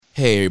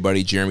Hey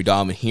everybody, Jeremy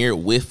Dahlman here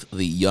with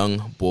the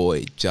young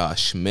boy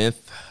Josh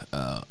Smith.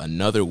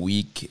 Another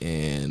week,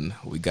 and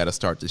we got to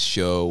start the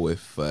show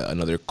with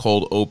another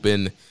cold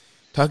open,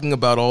 talking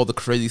about all the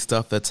crazy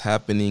stuff that's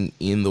happening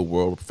in the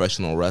world of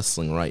professional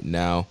wrestling right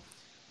now.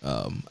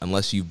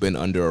 Unless you've been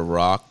under a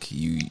rock,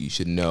 you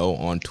should know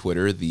on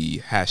Twitter the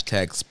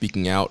hashtag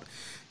Speaking Out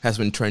has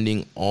been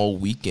trending all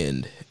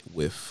weekend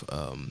with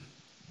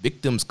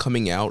victims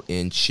coming out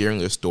and sharing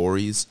their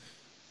stories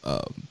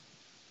of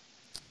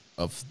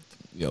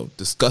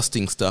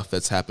disgusting stuff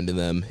that's happened to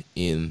them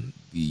in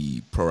the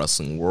pro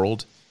wrestling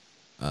world.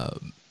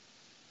 I'm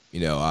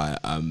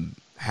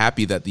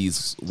happy that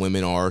these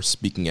women are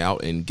speaking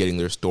out and getting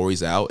their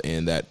stories out,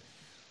 and that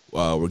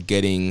we're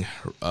getting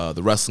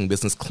the wrestling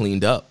business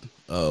cleaned up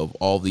of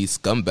all these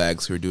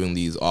scumbags who are doing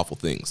these awful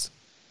things.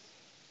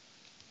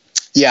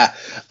 Yeah.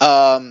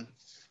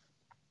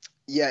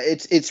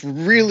 It's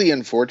really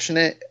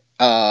unfortunate.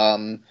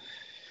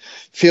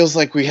 Feels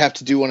like we have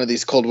to do one of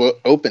these cold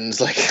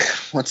opens like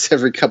once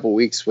every couple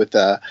weeks with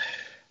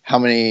how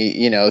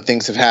many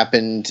things have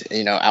happened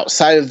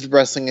outside of the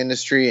wrestling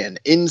industry and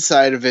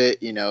inside of it.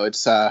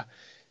 It's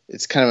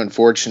kind of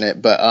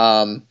unfortunate,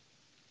 but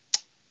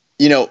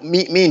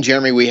me and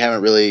Jeremy, we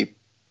haven't really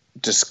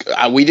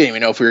we didn't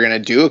even know if we were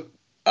going to do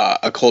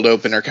a cold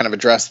open or kind of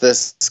address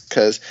this,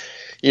 because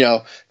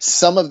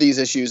some of these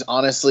issues,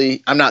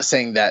 honestly, I'm not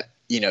saying that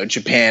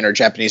Japan or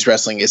Japanese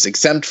wrestling is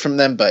exempt from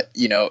them, but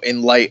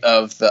in light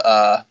of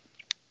the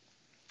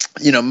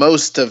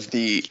most of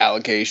the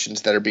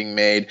allegations that are being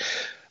made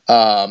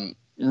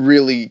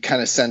really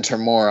kind of center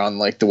more on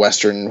like the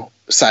Western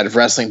side of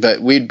wrestling.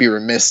 But we'd be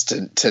remiss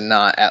to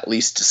not at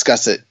least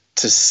discuss it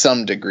to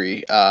some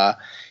degree,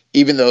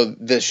 even though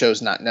this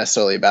show's not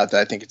necessarily about that.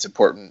 I think it's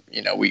important.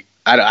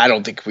 I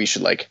don't think we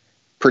should like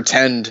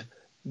pretend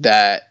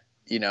that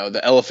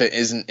the elephant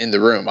isn't in the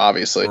room,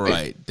 obviously.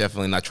 Right.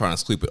 Definitely not trying to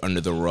sweep it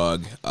under the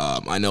rug.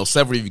 I know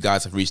several of you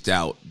guys have reached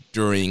out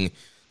during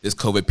this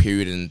COVID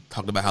period and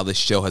talked about how this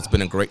show has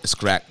been a great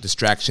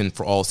distraction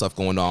for all stuff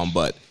going on.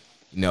 But,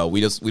 we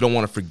don't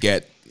want to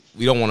forget.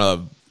 We don't want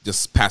to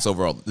just pass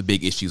over all the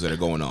big issues that are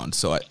going on.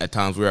 So at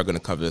times we are going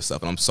to cover this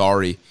stuff. And I'm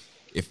sorry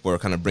if we're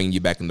kind of bringing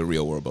you back in the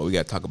real world, but we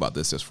got to talk about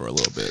this just for a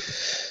little bit.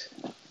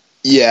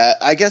 Yeah,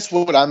 I guess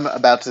what I'm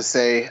about to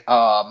say,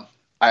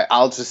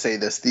 I'll just say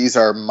this. These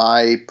are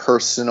my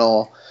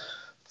personal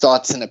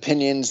thoughts and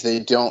opinions. They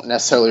don't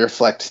necessarily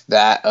reflect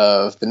that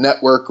of the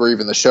network or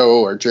even the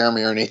show or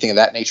Jeremy or anything of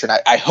that nature. And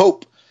I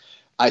hope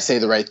I say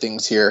the right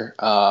things here.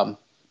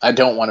 I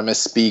don't want to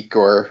misspeak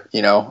or,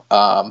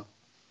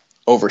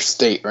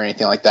 overstate or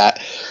anything like that.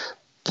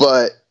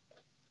 But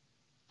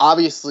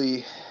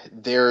obviously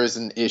there is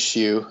an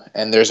issue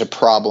and there's a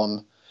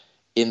problem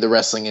in the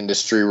wrestling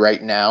industry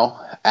right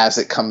now as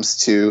it comes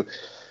to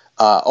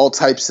all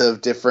types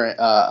of different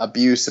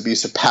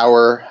abuse of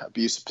power,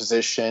 abuse of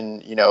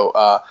position,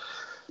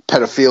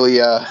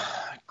 pedophilia,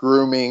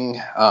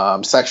 grooming,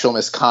 sexual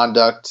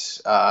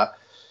misconduct,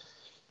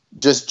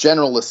 just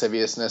general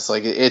lasciviousness.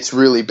 Like it's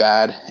really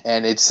bad.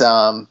 And it's,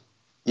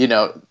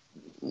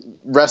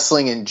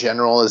 wrestling in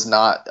general is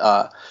not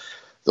the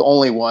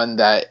only one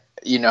that,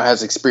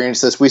 has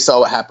experienced this. We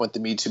saw what happened with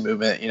the Me Too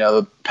movement,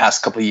 the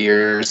past couple of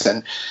years.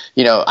 And,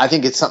 I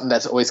think it's something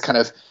that's always kind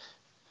of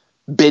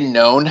been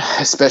known,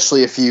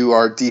 especially if you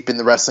are deep in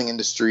the wrestling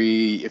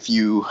industry, if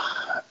you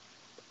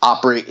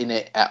operate in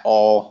it at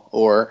all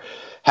or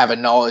have a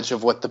knowledge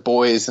of what the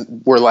boys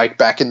were like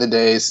back in the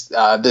days.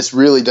 This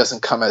really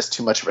doesn't come as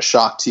too much of a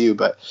shock to you,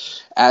 but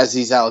as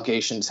these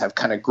allegations have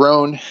kind of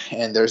grown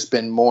and there's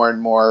been more and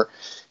more,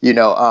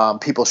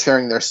 people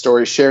sharing their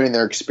stories, sharing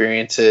their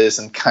experiences,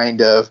 and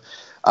kind of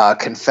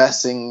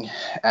confessing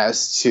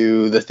as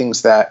to the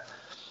things that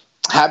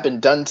have been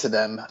done to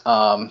them,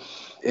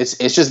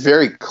 it's just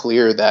very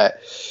clear that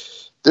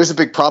there's a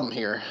big problem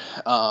here.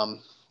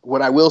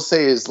 What I will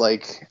say is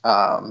like,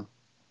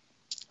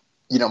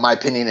 my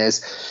opinion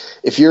is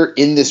if you're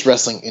in this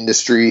wrestling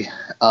industry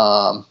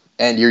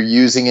and you're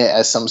using it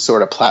as some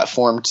sort of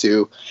platform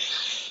to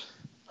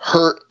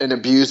hurt and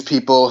abuse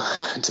people,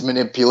 to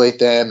manipulate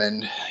them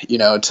and,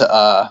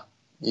 to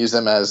use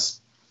them as,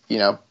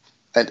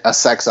 a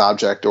sex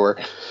object or,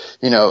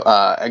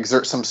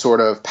 exert some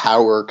sort of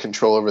power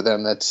control over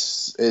them,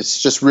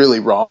 it's just really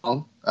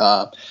wrong.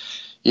 I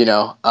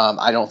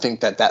don't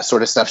think that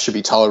sort of stuff should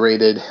be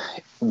tolerated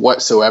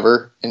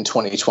whatsoever in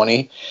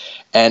 2020.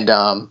 And,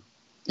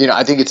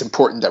 I think it's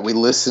important that we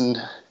listen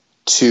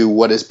to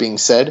what is being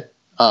said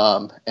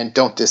and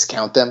don't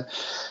discount them.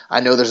 I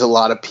know there's a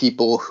lot of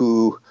people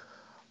who,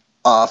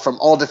 from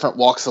all different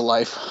walks of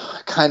life,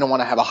 kind of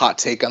want to have a hot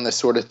take on this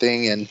sort of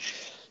thing and,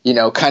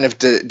 kind of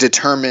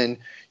determine,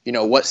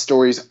 what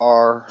stories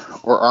are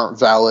or aren't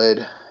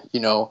valid,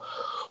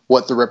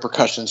 what the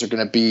repercussions are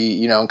going to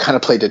be, and kind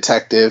of play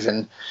detective.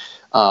 And,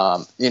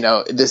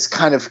 this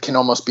kind of can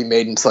almost be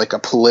made into like a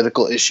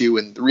political issue.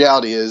 And the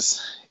reality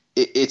is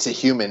it's a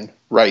human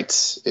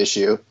rights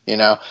issue,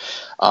 and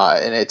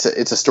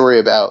it's a story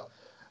about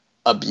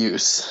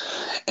abuse.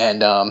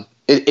 And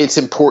it's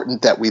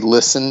important that we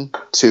listen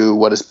to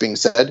what is being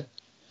said,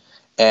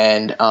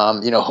 and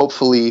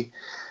hopefully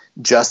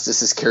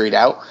justice is carried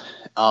out.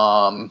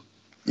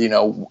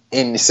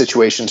 In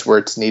situations where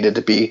it's needed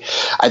to be.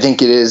 I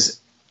think it is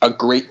a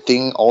great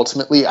thing.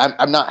 Ultimately,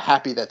 I'm not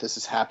happy that this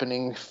is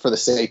happening for the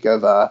sake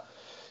of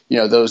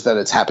those that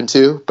it's happened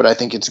to, but I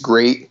think it's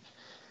great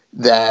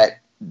that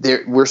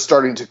we're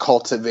starting to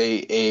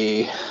cultivate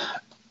a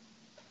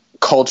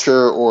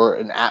culture or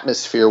an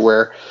atmosphere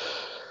where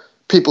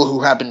people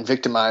who have been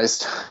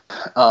victimized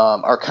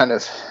are kind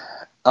of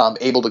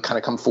able to kind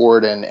of come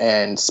forward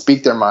and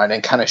speak their mind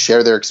and kind of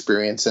share their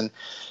experience. And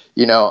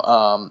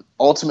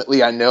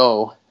ultimately, I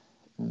know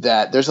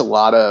that there's a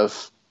lot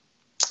of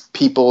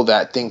people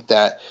that think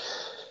that,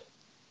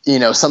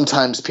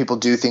 sometimes people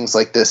do things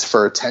like this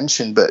for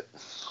attention, but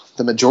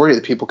the majority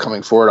of the people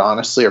coming forward,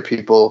 honestly, are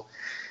people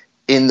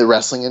in the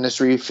wrestling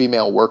industry,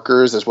 female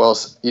workers, as well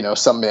as,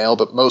 some male,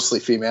 but mostly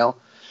female,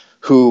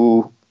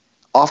 who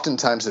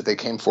oftentimes if they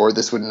came forward,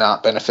 this would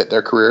not benefit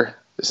their career.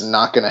 This is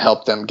not going to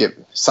help them get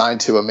signed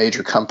to a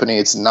major company.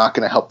 It's not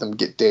going to help them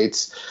get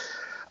dates.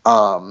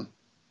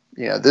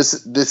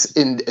 This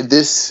in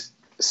this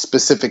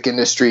specific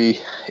industry,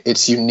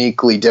 it's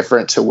uniquely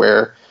different to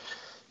where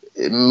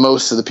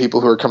most of the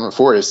people who are coming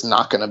forward, is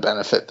not going to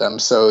benefit them.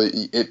 So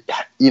it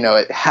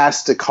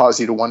has to cause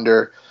you to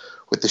wonder,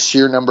 with the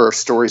sheer number of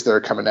stories that are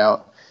coming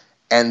out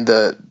and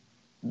the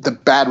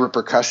bad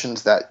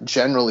repercussions that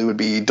generally would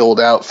be doled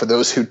out for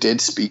those who did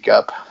speak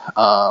up.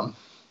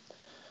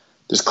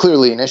 There's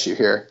clearly an issue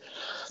here.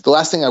 The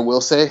last thing I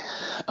will say,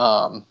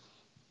 I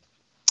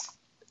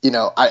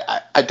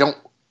don't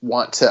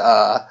want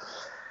to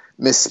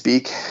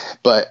misspeak,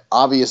 but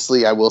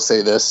obviously I will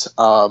say this.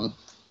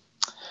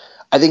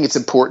 I think it's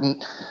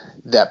important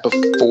that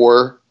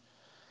before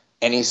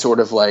any sort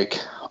of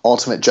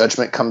ultimate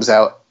judgment comes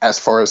out as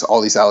far as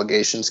all these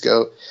allegations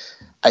go,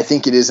 I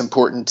think it is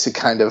important to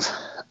kind of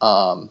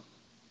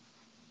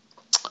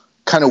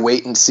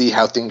wait and see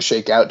how things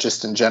shake out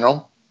just in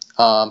general.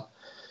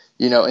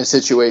 In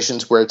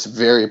situations where it's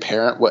very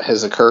apparent what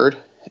has occurred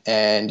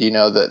and,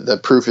 the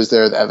proof is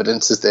there, the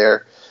evidence is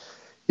there,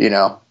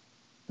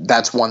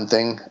 that's one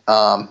thing.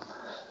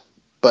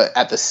 But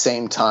at the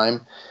same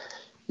time,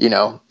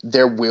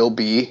 there will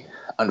be,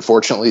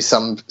 unfortunately,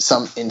 some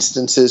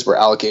instances where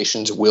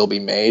allegations will be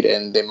made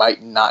and they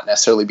might not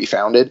necessarily be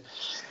founded.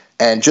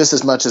 And just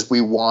as much as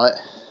we want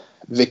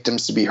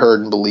victims to be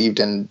heard and believed,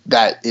 and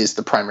that is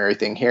the primary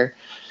thing here,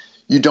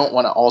 you don't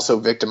want to also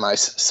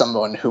victimize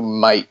someone who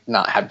might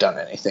not have done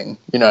anything.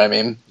 You know what I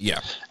mean? Yeah.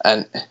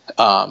 And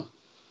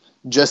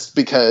just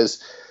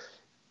because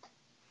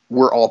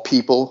we're all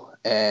people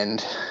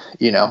and,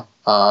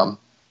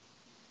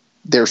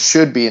 there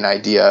should be an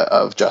idea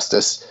of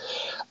justice.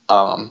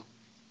 And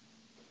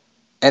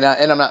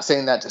I'm not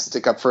saying that to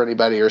stick up for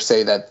anybody or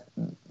say that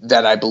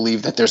I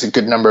believe that there's a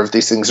good number of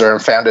these things that are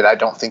unfounded. I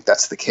don't think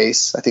that's the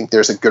case. I think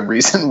there's a good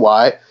reason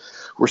why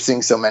we're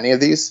seeing so many of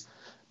these.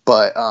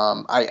 But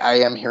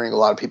I am hearing a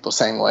lot of people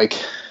saying,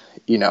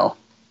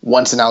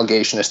 once an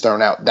allegation is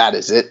thrown out, that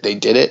is it. They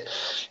did it.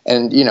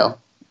 And,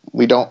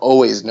 we don't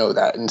always know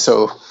that. And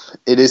so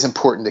it is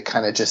important to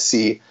kind of just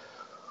see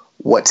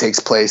what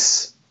takes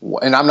place.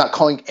 And I'm not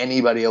calling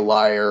anybody a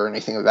liar or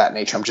anything of that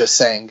nature. I'm just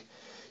saying,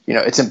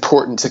 it's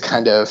important to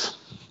kind of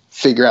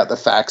figure out the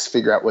facts,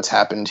 figure out what's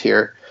happened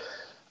here.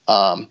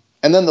 And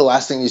then the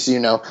last thing is,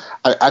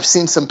 I've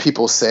seen some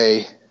people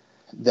say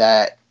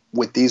that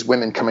with these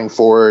women coming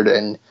forward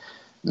and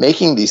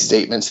making these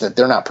statements that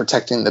they're not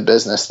protecting the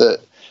business.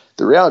 The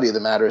reality of the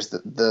matter is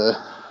that the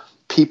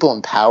people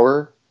in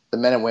power, the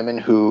men and women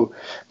who,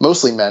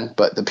 mostly men,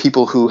 but the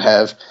people who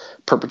have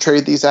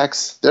perpetrated these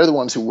acts, they're the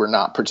ones who were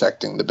not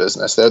protecting the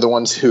business. They're the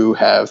ones who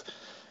have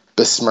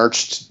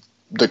besmirched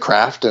the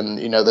craft and,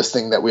 this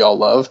thing that we all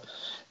love.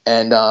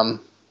 And, I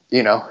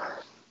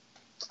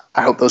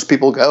hope those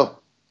people go,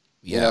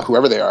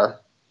 whoever they are.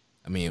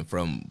 I mean,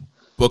 from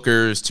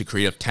bookers to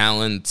creative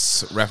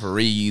talents,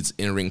 referees,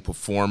 in-ring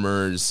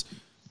performers,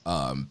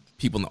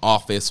 people in the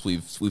office.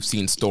 We've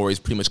seen stories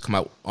pretty much come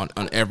out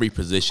on every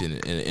position,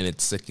 and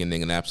it's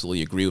sickening. And I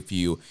absolutely agree with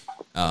you.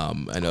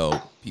 I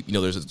know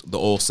there's the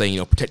old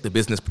saying, protect the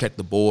business, protect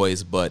the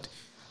boys, but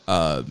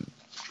that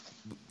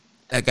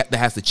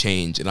has to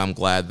change. And I'm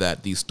glad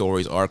that these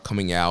stories are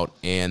coming out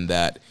and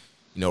that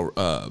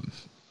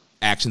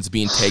actions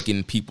being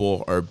taken,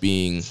 people are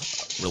being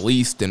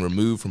released and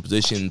removed from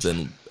positions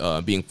and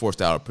being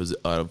forced out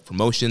of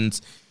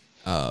promotions,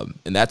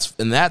 and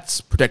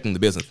that's protecting the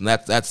business, and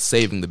that's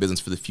saving the business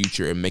for the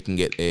future and making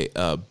it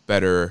a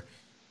better,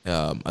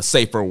 a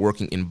safer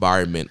working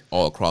environment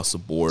all across the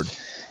board.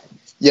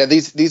 Yeah,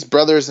 these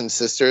brothers and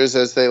sisters,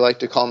 as they like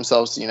to call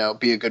themselves,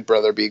 be a good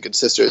brother, be a good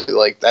sister.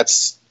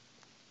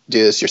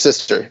 It's your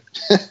sister,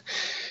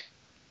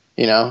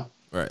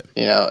 Right.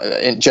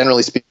 And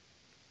generally speaking,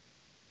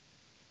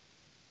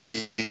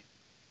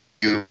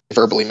 you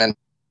verbally mentally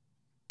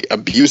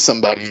abuse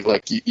somebody,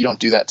 you don't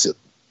do that to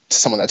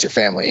someone that's your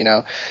family,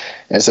 and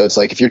so it's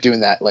if you're doing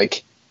that,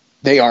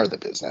 they are the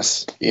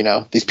business,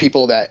 these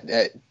people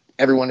that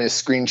everyone is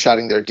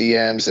screenshotting their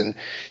DMs and,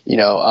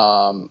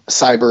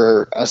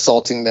 cyber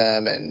assaulting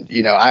them. And,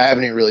 I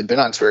haven't even really been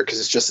on Twitter because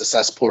it's just a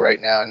cesspool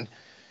right now. And,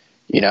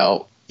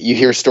 you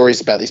hear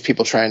stories about these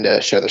people trying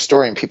to share their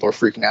story and people are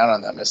freaking out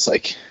on them. It's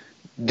like,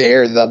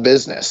 they're the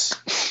business.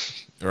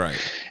 Right.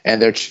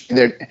 And they're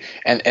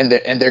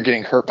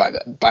getting hurt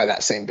by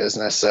that same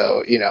business.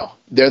 So,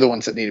 they're the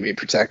ones that need to be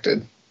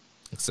protected.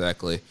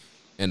 Exactly.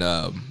 And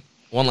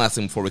one last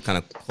thing before we kind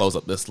of close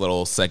up this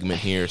little segment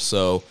here.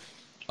 So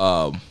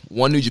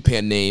one New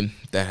Japan name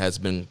that has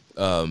been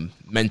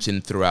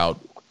mentioned throughout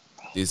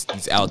these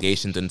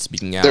allegations and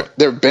speaking out.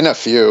 There have been a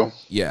few.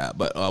 Yeah,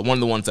 but one of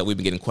the ones that we've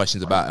been getting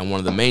questions about, and one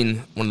of the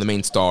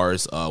main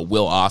stars,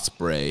 Will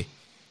Ospreay,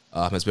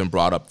 has been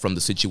brought up from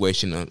the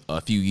situation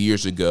a few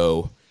years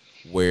ago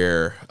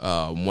where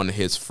one of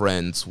his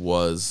friends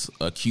was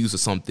accused of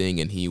something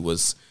and he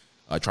was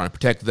trying to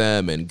protect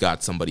them and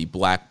got somebody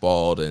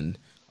blackballed. And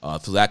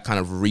so that kind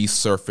of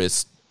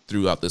resurfaced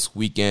throughout this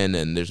weekend,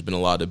 and there's been a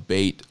lot of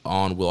debate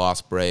on Will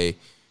Ospreay.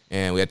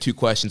 And we had two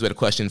questions. We had a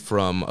question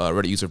from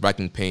Reddit user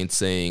Viking Pain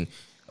saying,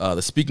 the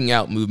speaking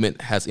out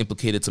movement has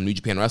implicated some New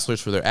Japan wrestlers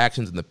for their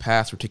actions in the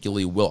past,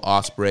 particularly Will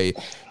Ospreay.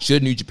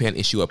 Should New Japan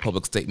issue a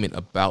public statement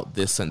about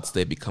this since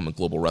they become a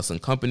global wrestling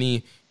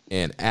company?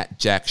 And at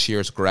Jack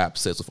Shears Grapp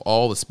says, with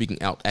all the speaking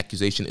out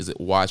accusation, is it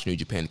wise for New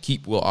Japan to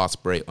keep Will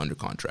Ospreay under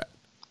contract?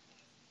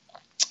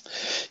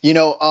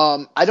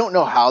 I don't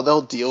know how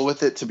they'll deal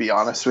with it, to be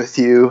honest with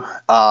you.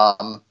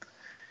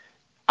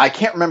 I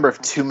can't remember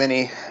of too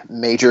many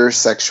major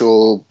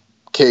sexual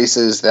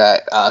cases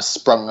that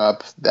sprung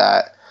up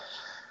that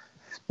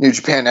New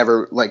Japan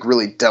ever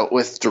really dealt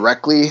with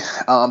directly.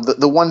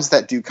 The ones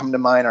that do come to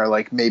mind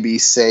are maybe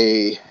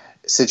say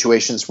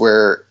situations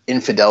where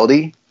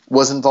infidelity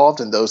was involved,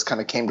 and those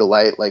kind of came to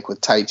light, like with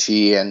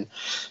Taichi and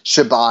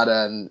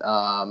Shibata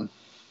and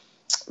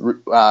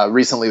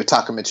recently with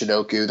Taka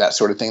Michinoku, that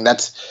sort of thing.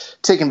 That's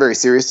taken very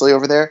seriously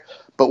over there.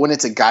 But when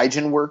it's a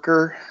Gaijin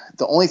worker,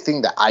 the only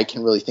thing that I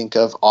can really think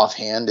of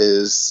offhand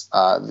is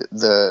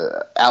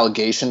the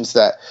allegations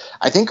that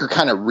I think are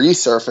kind of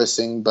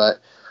resurfacing, but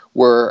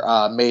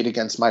were made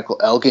against Michael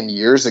Elgin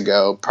years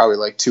ago,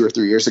 probably 2 or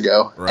 3 years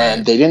ago. Right.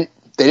 And they didn't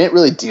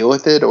really deal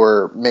with it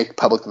or make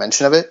public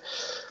mention of it.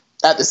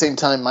 At the same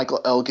time, Michael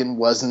Elgin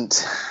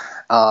wasn't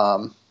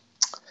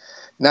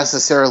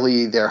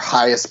necessarily their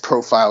highest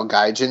profile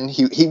Gaijin.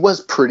 He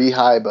was pretty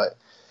high, but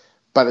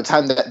by the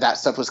time that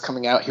stuff was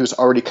coming out, he was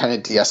already kind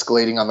of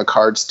de-escalating on the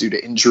cards due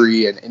to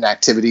injury and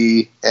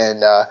inactivity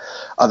and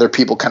other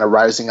people kind of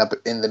rising up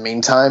in the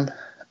meantime.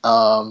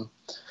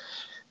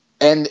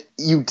 And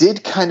you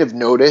did kind of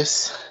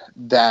notice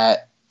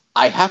that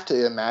I have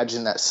to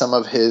imagine that some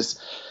of his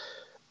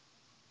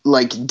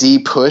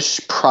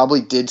D-push probably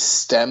did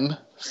stem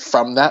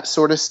from that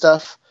sort of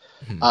stuff.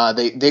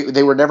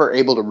 They were never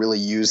able to really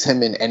use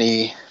him in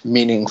any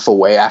meaningful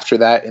way after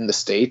that in the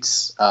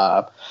States.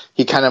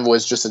 He kind of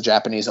was just a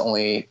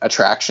Japanese-only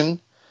attraction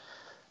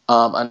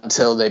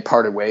until they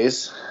parted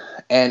ways.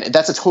 And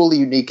that's a totally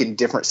unique and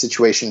different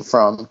situation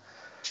from,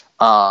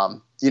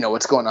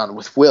 what's going on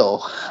with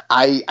Will.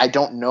 I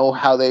don't know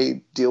how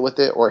they deal with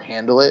it or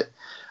handle it.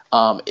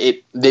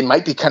 They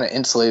might be kind of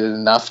insulated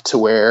enough to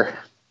where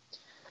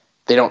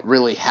they don't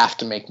really have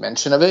to make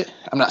mention of it.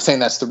 I'm not saying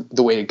that's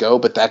the way to go,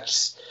 but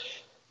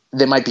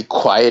they might be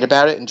quiet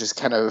about it and just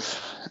kind of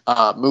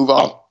move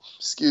on.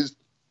 Excuse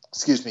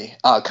me.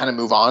 Kind of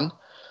move on.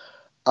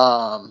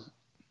 But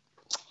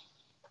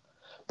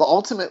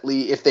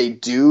ultimately, if they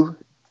do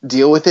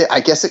deal with it, I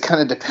guess it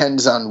kind of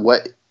depends on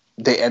what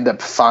they end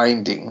up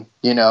finding,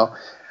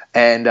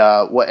 and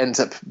what ends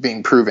up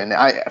being proven.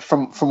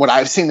 From what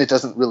I've seen, it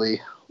doesn't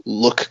really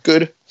look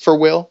good for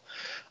Will.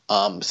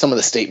 Some of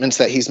the statements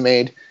that he's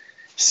made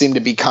seem to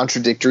be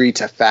contradictory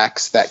to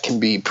facts that can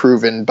be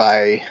proven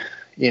by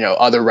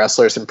other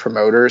wrestlers and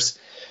promoters.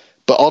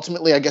 But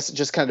ultimately, I guess it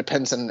just kind of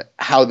depends on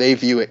how they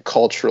view it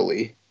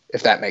culturally,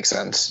 if that makes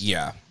sense.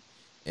 Yeah.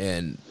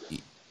 And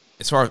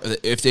as far as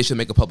if they should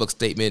make a public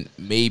statement,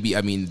 maybe,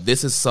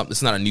 this is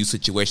it's not a new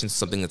situation. It's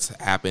something that's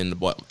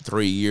happened,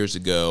 3 years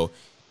ago.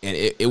 And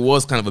it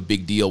was kind of a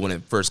big deal when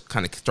it first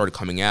kind of started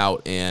coming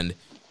out. And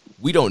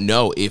we don't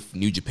know if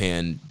New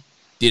Japan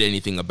did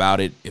anything about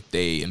it, if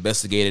they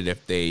investigated,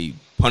 if they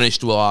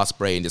punished Will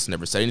Ospreay and just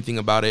never said anything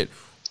about it,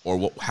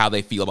 or how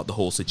they feel about the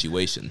whole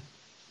situation.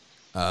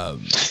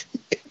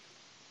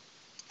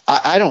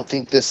 I don't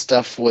think this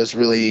stuff was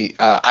really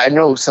I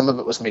know some of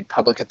it was made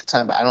public at the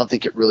time, but I don't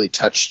think it really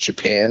touched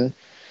Japan.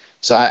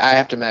 So I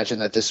have to imagine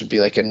that this would be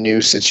a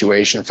new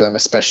situation for them,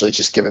 especially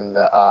just given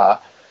the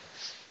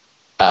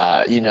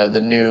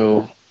the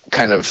new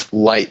kind of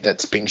light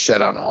that's being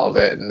shed on all of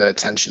it and the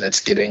attention it's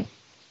getting.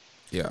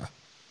 Yeah.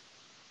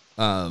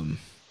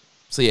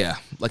 So yeah,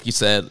 like you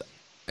said,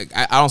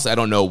 I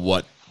don't know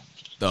what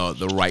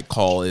the right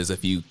call is,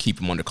 if you keep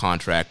him under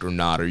contract or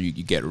not, or you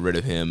get rid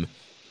of him.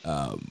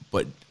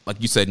 But like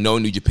you said,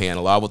 knowing New Japan,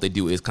 a lot of what they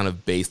do is kind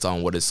of based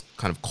on what is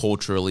kind of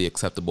culturally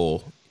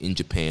acceptable in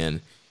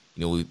Japan.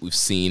 We've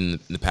seen in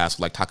the past,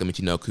 like Taka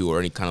Michinoku or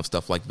any kind of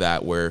stuff like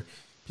that, where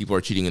people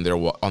are cheating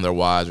on their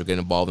wives or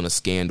getting involved in a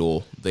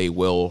scandal, they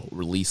will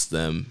release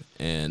them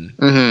and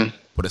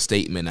put a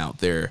statement out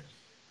there.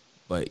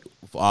 But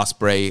with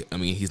Ospreay, I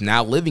mean, he's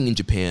now living in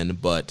Japan,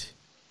 but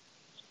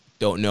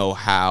don't know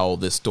how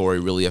this story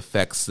really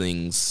affects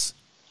things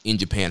in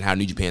Japan, how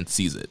New Japan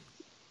sees it.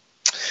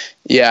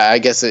 Yeah, I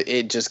guess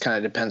it just kind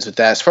of depends with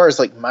that. As far as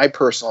like my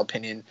personal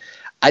opinion,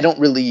 I don't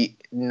really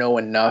know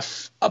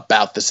enough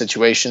about the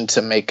situation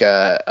to make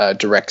a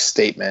direct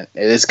statement.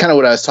 It's kind of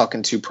what I was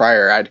talking to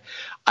prior.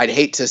 I'd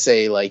hate to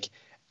say like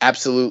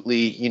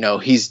absolutely,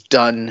 he's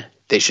done.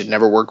 They should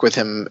never work with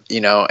him,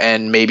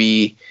 and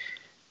maybe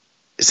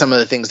some of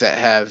the things that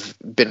have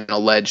been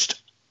alleged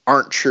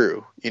aren't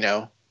true.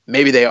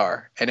 Maybe they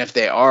are, and if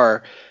they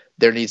are,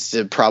 there needs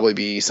to probably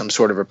be some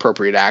sort of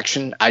appropriate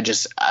action. I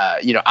just,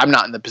 I'm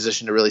not in the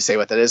position to really say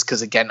what that is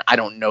because, again, I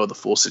don't know the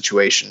full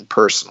situation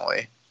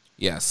personally.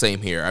 Yeah,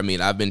 same here. I mean,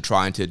 I've been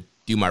trying to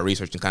do my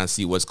research and kind of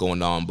see what's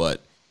going on,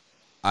 but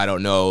I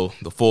don't know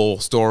the full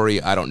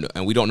story. I don't know,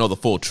 and we don't know the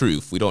full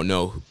truth. We don't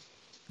know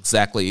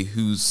exactly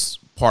who's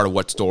part of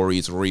what story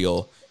is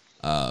real.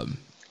 And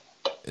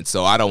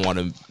so I don't want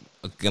to,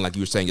 again, like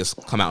you were saying,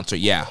 just come out and say,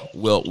 yeah,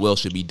 Will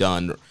should be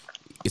done.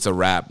 It's a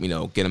wrap,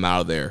 get him out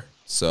of there.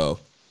 So,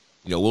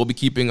 we'll be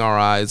keeping our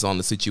eyes on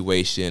the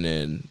situation,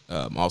 and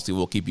obviously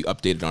we'll keep you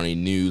updated on any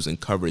news and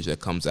coverage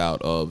that comes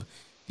out of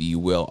the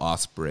Will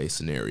Ospreay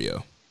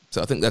scenario.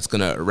 So I think that's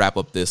going to wrap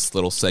up this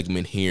little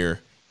segment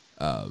here.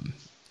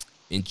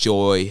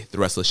 Enjoy the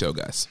rest of the show,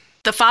 guys.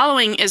 The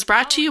following is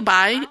brought to you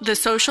by the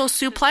Social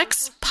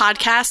Suplex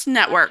Podcast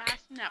Network.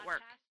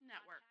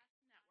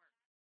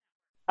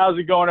 How's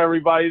it going,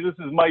 everybody? This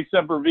is Mike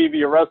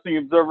Sempervive, a Wrestling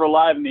Observer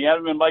Live in the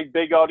Adam and Mike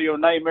Big Audio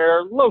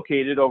Nightmare,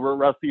 located over at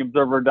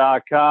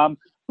WrestlingObserver.com.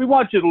 We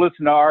want you to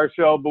listen to our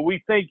show, but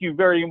we thank you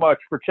very much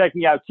for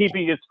checking out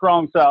Keeping It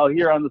Strong Style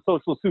here on the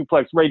Social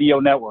Suplex Radio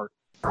Network.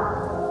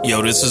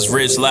 Yo, this is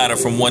Rich Latta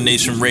from One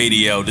Nation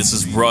Radio. This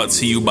is brought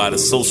to you by the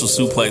Social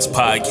Suplex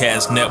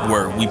Podcast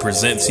Network. We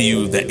present to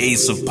you the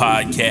Ace of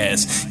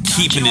Podcasts,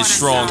 Keeping It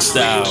Strong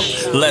Style.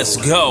 Let's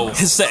go.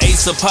 It's the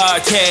Ace of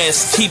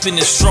Podcasts, Keeping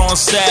It Strong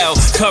Style.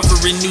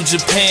 Covering New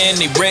Japan,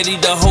 they ready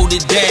to hold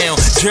it down.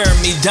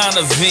 Jeremy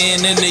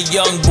Donovan and the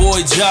young boy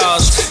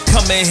Josh.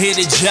 Come and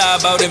hit a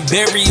job out in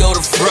Barrio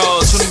the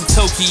Frogs. From the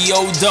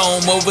Tokyo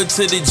Dome over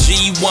to the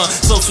G1.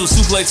 Social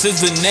Suplex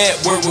is the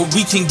network where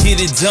we can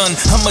get it done.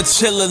 I'ma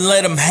chill and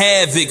let them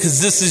have it, cause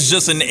this is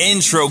just an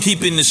intro.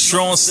 Keeping the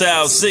strong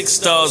style, 6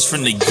 stars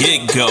from the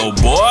get-go,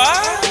 boy.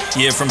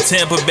 Yeah, from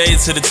Tampa Bay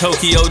to the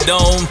Tokyo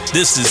Dome,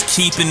 this is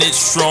Keeping It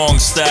Strong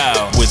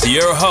Style with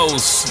your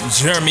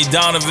hosts, Jeremy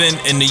Donovan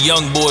and the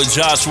young boy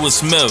Joshua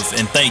Smith.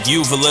 And thank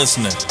you for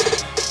listening.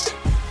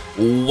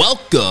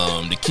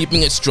 Welcome to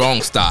Keeping It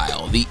Strong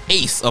Style, the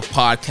ace of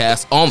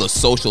podcasts on the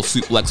Social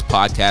Suplex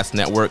Podcast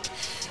Network.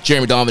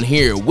 Jeremy Donovan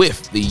here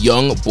with the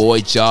young boy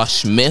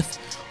Josh Smith.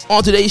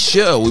 On today's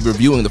show, we'll be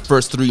reviewing the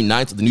first 3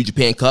 nights of the New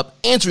Japan Cup,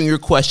 answering your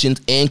questions,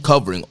 and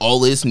covering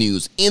all this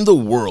news in the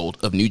world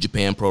of New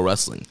Japan Pro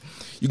Wrestling.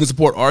 You can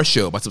support our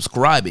show by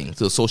subscribing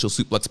to the Social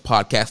Suplex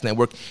Podcast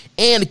Network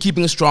and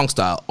Keeping It Strong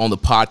Style on the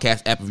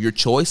podcast app of your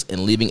choice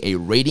and leaving a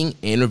rating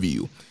and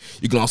review.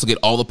 You can also get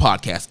all the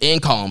podcasts and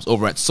columns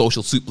over at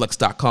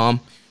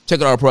socialsuplex.com.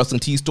 Check out our Pro Wrestling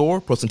Tees store,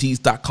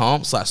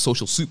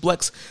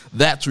 ProWrestlingTees.com/socialsuplex.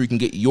 That's where you can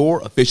get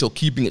your official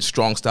Keeping It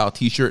Strong Style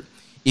t-shirt.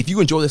 If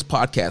you enjoy this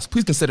podcast,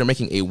 please consider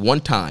making a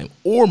one-time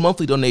or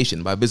monthly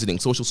donation by visiting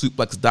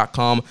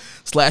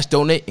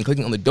socialsuplex.com/donate and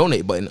clicking on the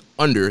donate button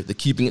under the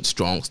Keeping It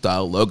Strong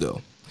Style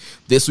logo.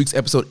 This week's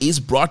episode is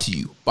brought to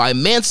you by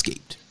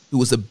Manscaped,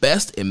 who is the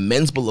best in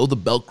men's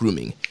below-the-belt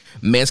grooming.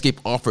 Manscaped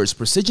offers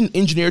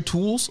precision-engineered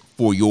tools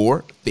for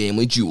your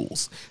family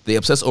jewels. They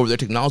obsess over their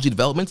technology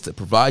developments that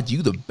provide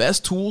you the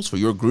best tools for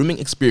your grooming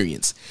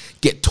experience.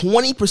 Get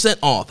 20%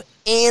 off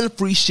and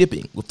free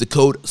shipping with the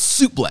code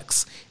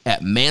SUPLEX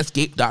at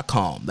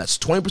manscaped.com. That's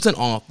 20%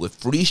 off with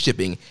free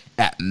shipping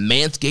at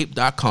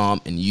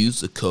manscaped.com and use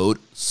the code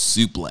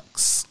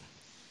SUPLEX.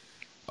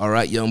 All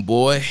right, young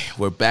boy,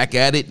 we're back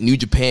at it. New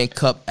Japan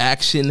Cup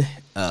action.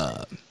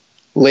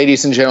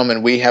 Ladies and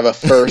gentlemen, we have a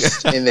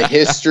first in the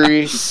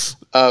history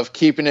of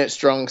Keeping It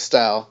Strong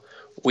Style.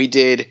 We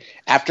did,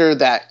 after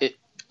that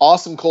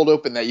awesome cold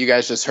open that you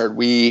guys just heard,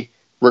 we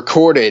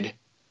recorded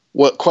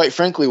what quite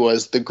frankly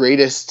was the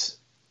greatest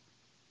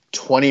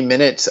 20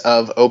 minutes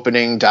of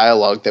opening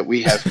dialogue that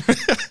we have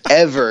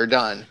ever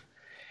done.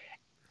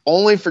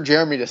 Only for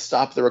Jeremy to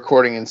stop the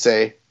recording and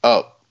say,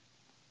 oh,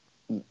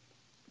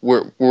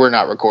 we're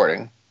not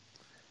recording.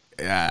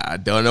 Yeah, I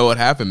don't know what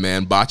happened,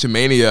 man.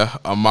 Botchamania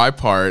on my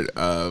part.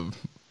 I don't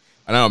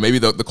know, maybe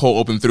the cold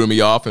open threw me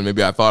off, and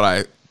maybe I thought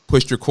I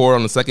pushed record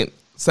on the second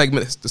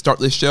segment to start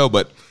this show,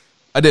 but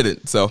I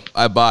didn't. So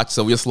I botched.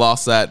 So we just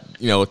lost that,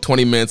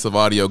 20 minutes of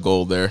audio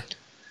gold there.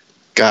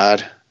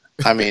 God,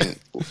 I mean,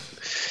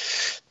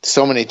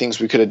 so many things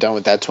we could have done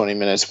with that 20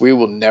 minutes. We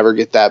will never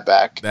get that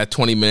back. That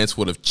 20 minutes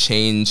would have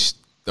changed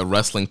the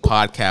wrestling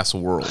podcast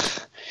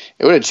world.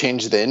 It would have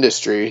changed the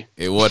industry.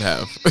 It would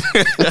have.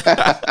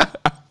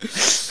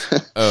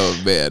 Oh,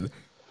 man.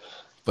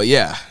 But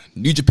yeah,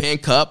 New Japan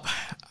Cup.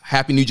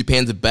 Happy New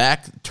Japan's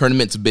back. The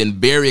tournament's been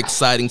very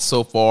exciting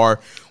so far.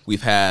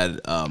 We've had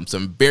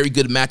some very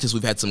good matches.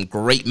 We've had some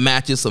great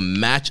matches, some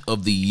match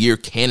of the year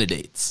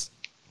candidates.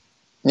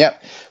 Yeah.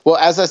 Well,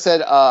 as I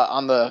said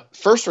on the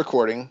first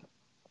recording,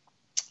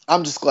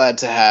 I'm just glad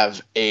to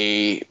have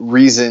a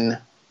reason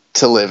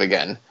to live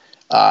again.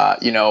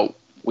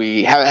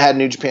 We haven't had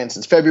New Japan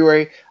since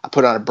February. I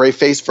put on a brave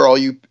face for all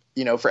you,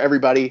 for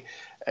everybody.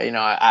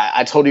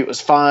 I told you it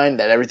was fine,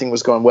 that everything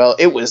was going well.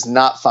 It was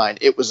not fine.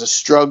 It was a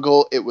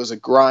struggle. It was a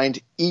grind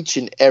each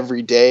and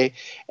every day.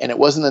 And it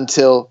wasn't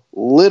until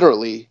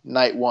literally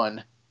night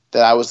one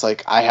that I was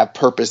like, I have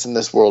purpose in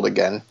this world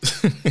again.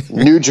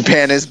 New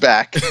Japan is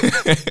back.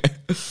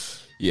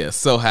 Yeah,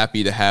 so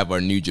happy to have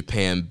our New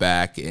Japan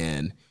back.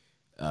 And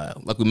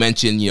like we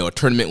mentioned, a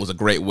tournament was a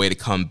great way to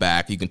come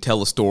back. You can tell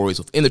the stories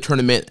within the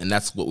tournament, and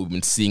that's what we've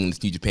been seeing in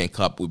this New Japan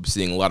Cup. We've been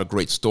seeing a lot of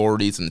great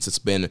stories, and it's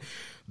just been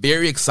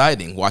very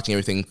exciting watching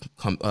everything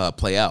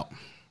play out.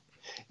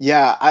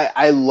 Yeah,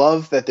 I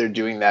love that they're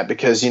doing that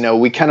because,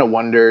 we kind of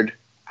wondered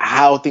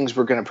how things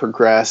were going to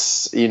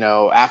progress,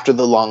 after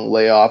the long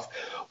layoff.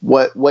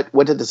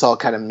 What did this all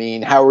kind of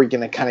mean? How are we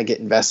going to kind of get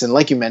invested? And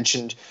like you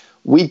mentioned,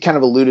 we kind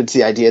of alluded to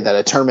the idea that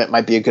a tournament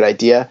might be a good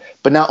idea.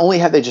 But not only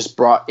have they just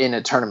brought in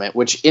a tournament,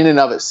 which in and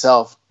of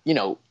itself,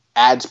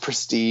 adds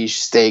prestige,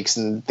 stakes,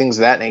 and things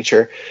of that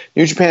nature,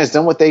 New Japan has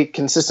done what they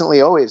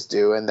consistently always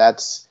do, and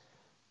that's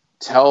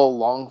tell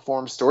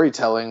long-form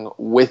storytelling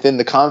within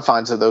the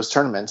confines of those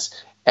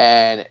tournaments.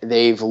 And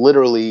they've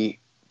literally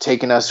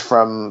taken us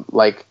from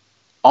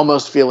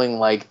almost feeling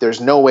like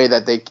there's no way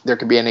that there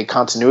could be any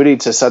continuity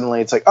to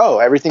suddenly it's like, oh,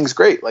 everything's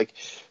great. Like,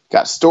 we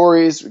got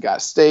stories, we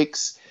got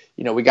stakes,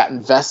 we got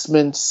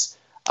investments.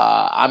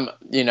 And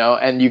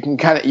you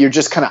can you're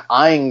just kind of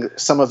eyeing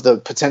some of the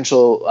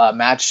potential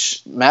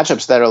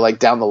matchups that are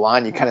down the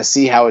line. You kind of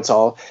see how it's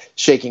all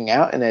shaking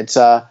out, and it's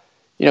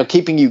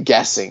keeping you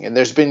guessing. And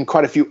there's been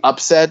quite a few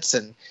upsets,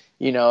 and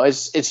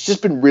it's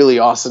just been really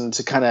awesome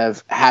to kind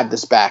of have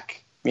this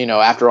back,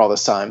 after all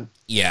this time.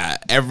 Yeah,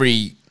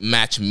 every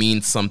match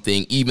means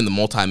something. Even the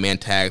multi-man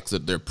tags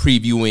that they're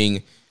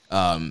previewing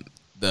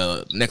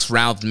the next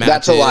round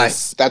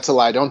matches. That's a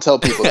lie. Don't tell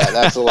people that.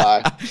 That's a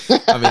lie.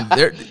 I mean,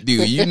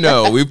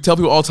 we tell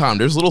people all the time,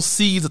 there's little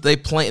seeds that they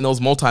plant in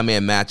those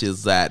multi-man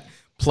matches that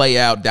play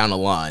out down the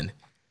line.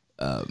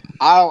 I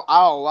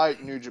don't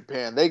like New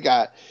Japan. They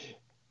got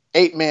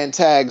 8-man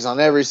tags on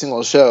every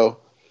single show.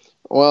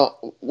 Well,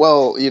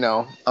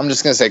 I'm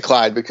just going to say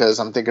Clyde because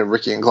I'm thinking of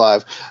Ricky and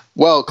Clive.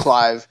 Well,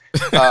 Clive.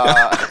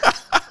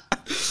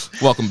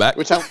 Welcome back.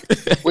 Which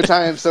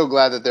I am so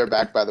glad that they're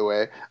back, by the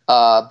way.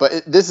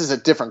 But this is a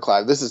different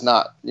Clive. This is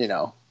not,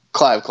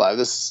 Clive.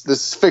 This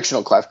is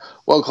fictional Clive.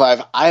 Well,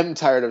 Clive, I'm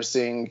tired of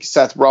seeing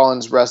Seth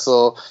Rollins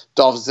wrestle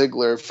Dolph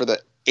Ziggler for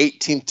the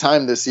 18th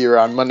time this year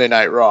on Monday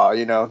Night Raw.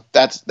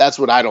 That's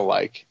what I don't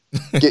like.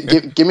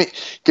 Give me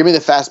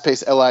the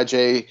fast-paced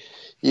LIJ,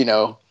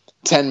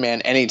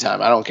 10-man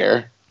anytime. I don't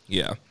care.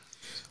 Yeah.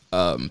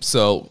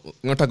 So we're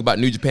going to talk about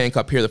New Japan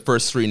Cup here the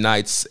first 3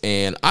 nights,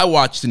 and I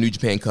watched the New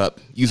Japan Cup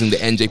using the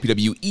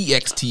NJPW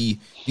EXT,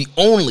 the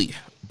only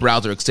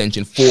browser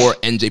extension for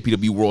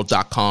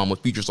NJPWWorld.com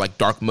with features like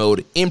dark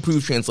mode,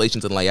 improved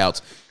translations and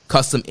layouts,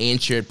 custom and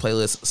shared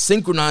playlists,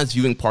 synchronized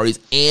viewing parties,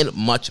 and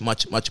much,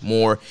 much, much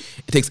more.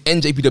 It takes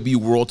NJPW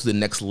World to the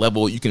next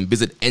level. You can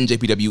visit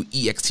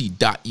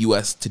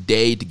njpwext.us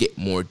today to get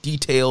more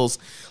details.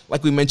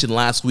 Like we mentioned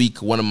last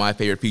week, one of my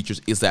favorite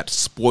features is that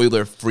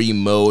spoiler-free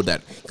mode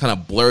that kind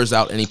of blurs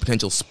out any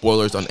potential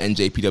spoilers on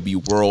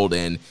NJPW World.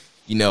 And,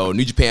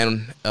 New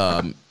Japan,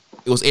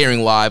 it was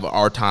airing live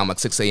our time,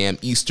 6 a.m.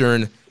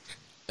 Eastern.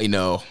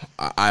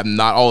 I'm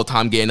not all the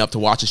time getting up to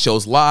watch the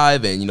shows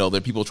live, and, there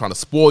are people trying to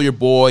spoil your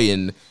boy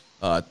and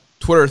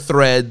Twitter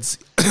threads.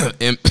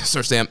 And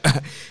Sir Sam,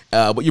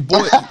 but your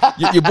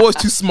boy's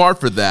too smart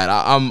for that.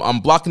 I'm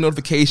blocking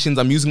notifications.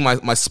 I'm using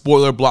my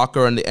spoiler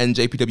blocker on the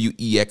NJPW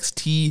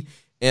EXT,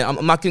 and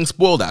I'm not getting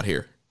spoiled out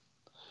here.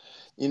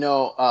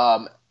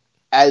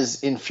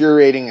 As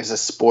infuriating as a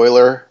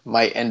spoiler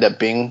might end up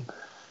being,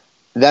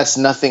 that's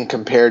nothing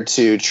compared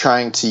to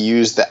trying to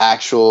use the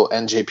actual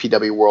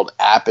NJPW World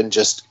app and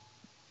just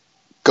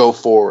go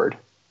forward.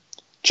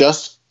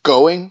 Just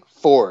going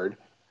forward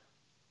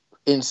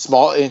in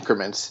small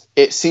increments.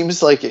 It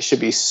seems like it should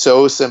be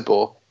so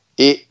simple.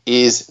 It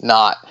is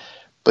not.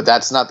 But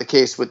that's not the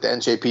case with the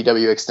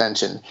NJPW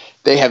extension.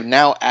 They have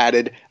now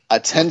added a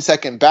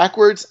 10-second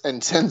backwards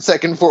and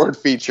 10-second forward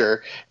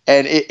feature,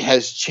 and it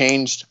has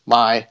changed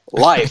my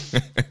life.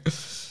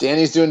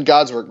 Danny's doing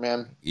God's work,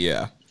 man.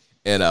 Yeah.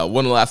 And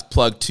one last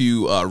plug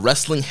to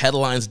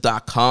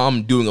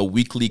WrestlingHeadlines.com, doing a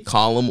weekly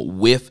column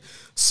with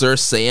Sir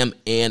Sam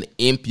and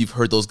Imp. You've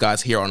heard those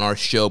guys here on our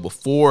show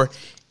before.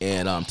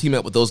 And teaming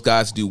up with those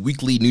guys to do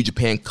weekly New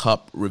Japan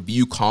Cup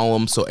review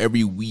columns. So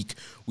every week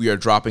we are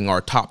dropping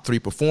our top 3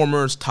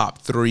 performers, top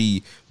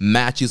 3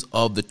 matches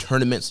of the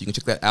tournament. So you can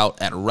check that out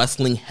at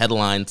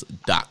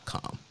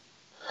WrestlingHeadlines.com.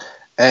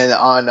 And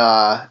on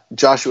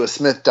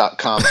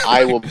JoshuaSmith.com,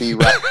 I will be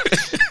right.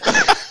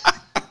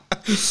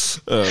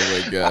 Oh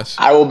my gosh!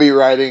 I will be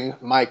writing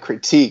my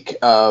critique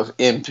of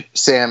Imp,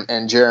 Sam,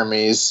 and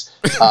Jeremy's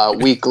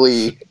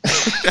weekly.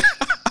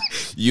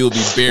 You'll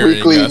be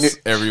burying us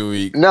every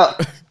week. No,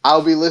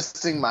 I'll be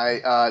listing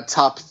my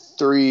top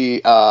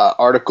 3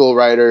 article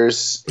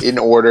writers in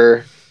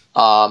order,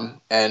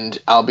 and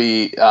I'll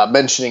be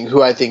mentioning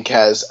who I think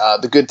has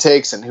the good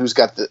takes and who's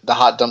got the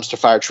hot dumpster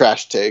fire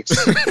trash takes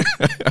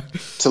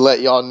to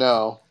let y'all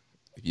know.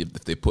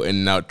 If they put in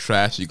and out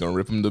trash, you're going to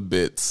rip them to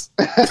bits.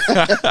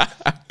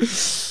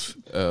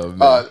 Oh,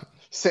 man.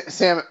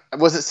 Sam,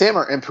 was it Sam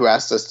or Imp who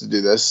asked us to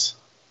do this?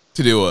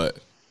 To do what?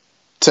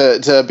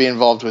 To be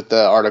involved with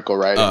the article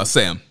writing.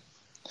 Sam.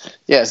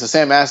 Yeah, so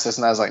Sam asked us,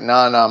 and I was like, no,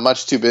 I'm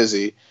much too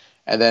busy.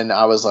 And then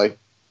I was like,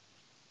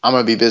 I'm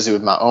going to be busy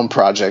with my own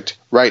project,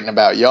 writing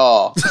about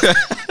y'all.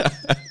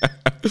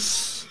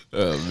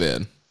 Oh,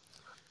 man.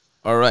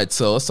 All right,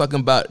 so let's talk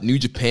about New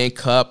Japan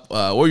Cup.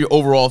 What are your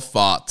overall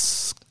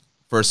thoughts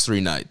first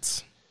 3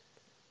 nights?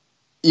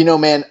 You know,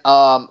 man,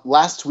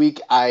 last week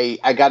I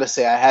got to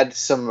say I had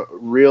some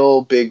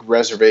real big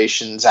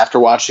reservations after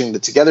watching the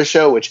Together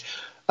show, which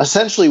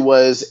essentially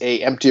was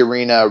a empty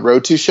arena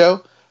Road to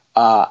show.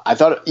 I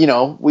thought,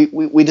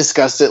 we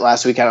discussed it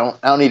last week. I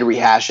don't need to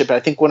rehash it, but I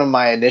think one of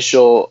my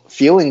initial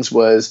feelings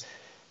was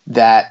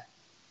that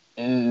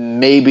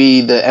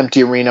maybe the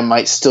empty arena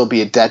might still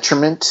be a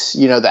detriment.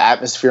 The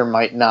atmosphere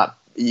might not,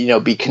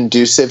 be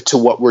conducive to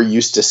what we're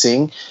used to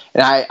seeing.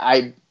 And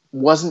I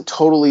wasn't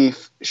totally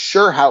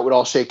sure how it would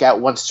all shake out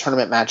once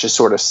tournament matches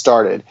sort of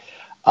started.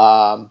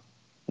 Not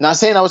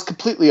saying I was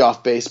completely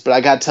off base, but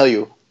I got to tell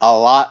you, a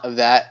lot of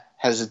that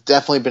has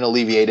definitely been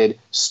alleviated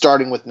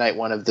starting with night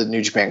 1 of the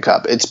New Japan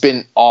Cup. It's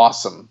been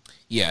awesome.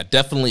 Yeah,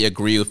 definitely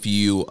agree with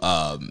you.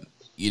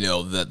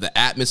 The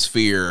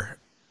atmosphere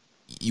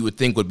you would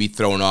think would be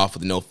thrown off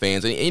with no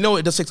fans. And,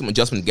 it does take some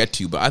adjustment to get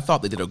to, but I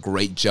thought they did a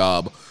great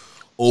job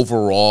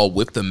overall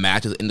with the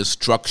matches and the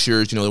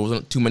structures. There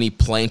wasn't too many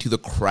playing to the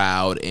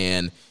crowd.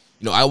 And,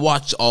 I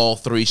watched all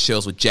 3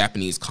 shows with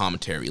Japanese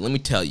commentary. Let me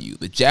tell you,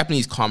 the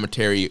Japanese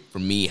commentary for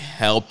me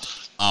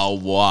helped a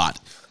lot.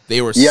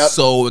 They were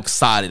so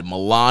excited.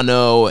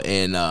 Milano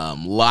and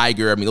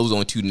Liger, those are the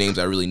only 2 names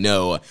I really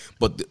know.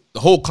 But the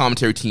whole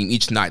commentary team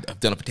each night have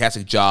done a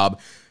fantastic job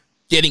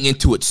getting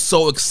into it.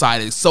 So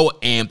excited, so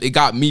amped. It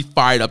got me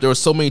fired up. There were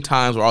so many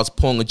times where I was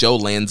pulling a Joe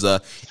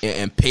Lanza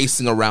and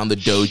pacing around the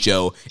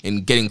dojo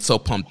and getting so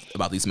pumped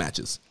about these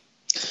matches.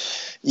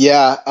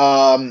 Yeah,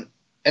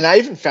 and I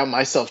even found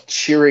myself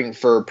cheering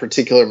for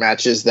particular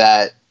matches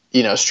that,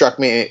 struck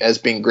me as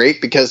being great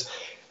because,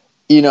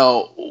 we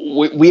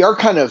are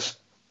kind of,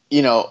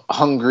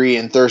 hungry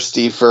and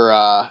thirsty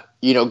for,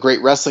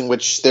 great wrestling,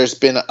 which there's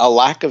been a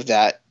lack of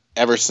that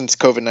ever since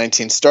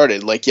COVID-19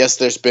 started. Like, yes,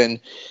 there's been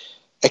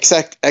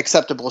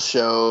acceptable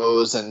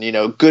shows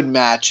and, good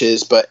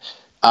matches, but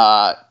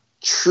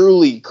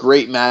truly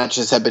great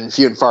matches have been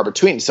few and far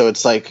between. So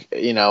it's like,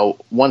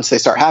 once they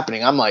start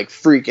happening, I'm like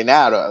freaking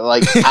out, out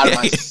of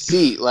my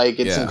seat. Like,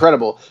 it's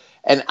incredible.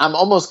 And I'm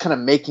almost kind of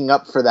making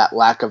up for that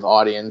lack of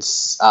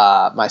audience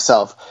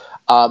myself.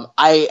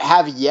 I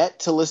have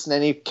yet to listen to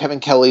any Kevin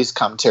Kelly's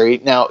commentary.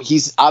 Now,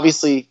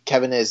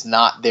 Kevin is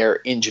not there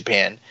in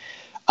Japan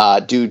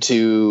due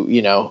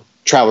to,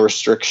 travel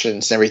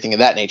restrictions and everything of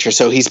that nature.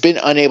 So he's been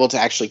unable to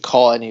actually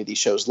call any of these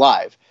shows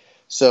live.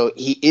 So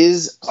he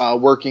is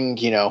working,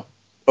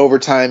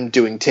 overtime,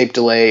 doing tape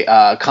delay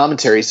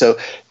commentary. So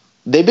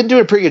they've been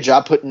doing a pretty good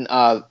job putting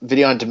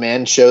video on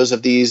demand shows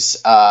of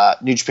these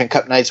New Japan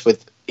Cup nights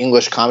with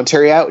English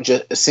commentary out,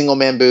 just a single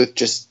man booth,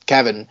 just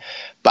Kevin.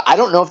 But I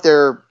don't know if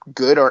they're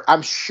good, or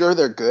I'm sure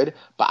they're good,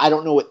 but I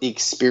don't know what the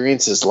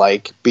experience is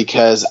like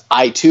because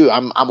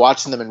I'm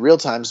watching them in real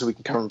time so we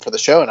can cover them for the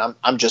show, and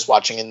I'm just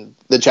watching in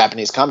the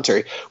Japanese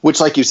commentary, which,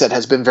 like you said,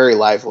 has been very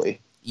lively.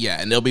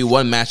 Yeah, and there'll be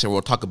one match that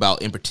we'll talk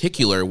about in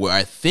particular where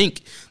I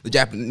think the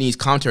Japanese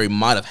commentary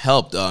might have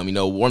helped. One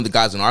of the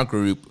guys in our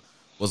group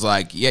was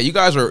like, yeah, you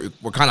guys were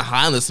kind of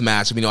high on this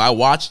match. I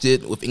watched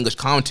it with English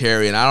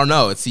commentary, and I don't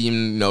know, it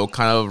seemed,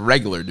 kind of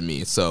regular to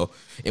me. So,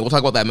 and we'll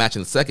talk about that match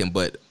in a second,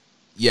 but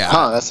yeah.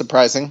 That's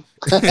surprising.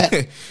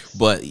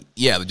 But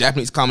yeah, the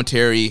Japanese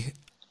commentary,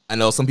 I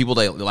know some people,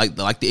 they like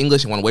the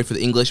English and want to wait for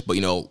the English, but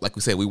like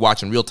we said, we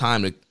watch in real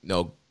time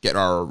to get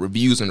our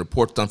reviews and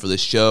reports done for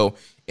this show,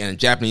 and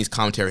Japanese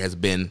commentary has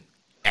been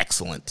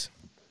excellent.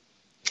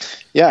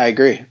 Yeah, I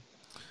agree.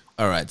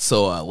 All right,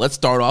 so let's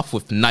start off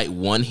with night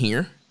 1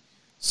 here.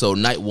 So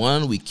night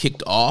 1, we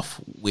kicked off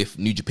with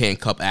New Japan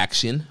Cup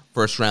action.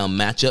 First round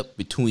matchup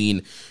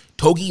between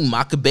Togi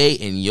Makabe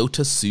and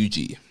Yota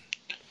Tsuji.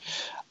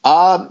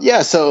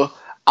 So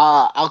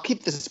I'll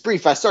keep this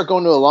brief. I start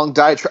going to a long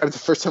diatribe the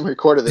first time we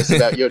recorded this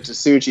about Yota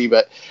Tsuji,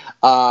 but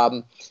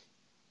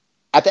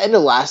at the end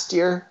of last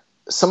year,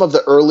 some of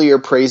the earlier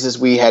praises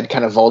we had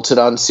kind of vaulted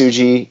on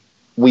Tsuji,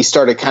 we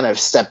started kind of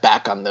step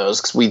back on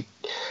those because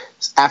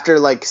after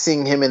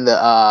seeing him in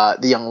the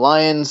Young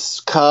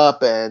Lions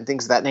Cup and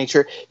things of that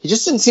nature, he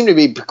just didn't seem to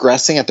be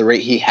progressing at the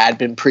rate he had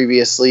been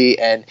previously,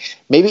 and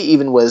maybe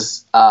even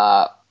was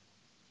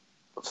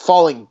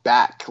falling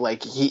back.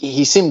 Like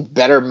he seemed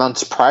better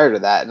months prior to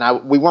that,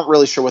 and we weren't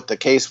really sure what the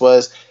case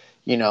was.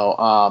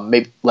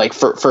 Maybe like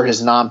for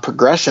his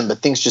non-progression, but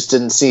things just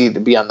didn't seem to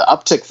be on the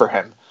uptick for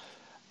him.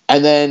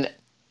 And then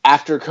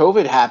after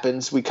COVID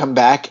happens, we come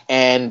back,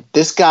 and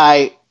this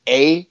guy,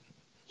 he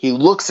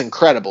looks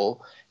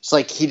incredible. It's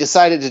like he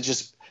decided to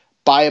just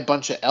buy a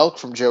bunch of elk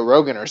from Joe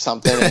Rogan or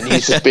something, and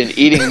he's just been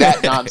eating that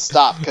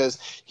nonstop because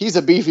he's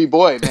a beefy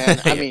boy,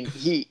 man. I mean,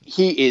 he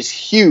is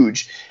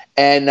huge,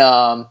 and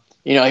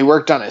he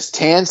worked on his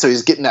tan, so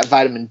he's getting that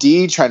vitamin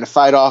D, trying to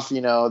fight off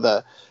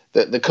the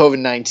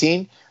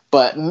COVID-19.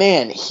 But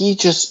man, he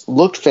just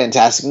looked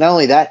fantastic. Not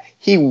only that,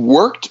 he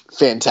worked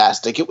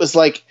fantastic. It was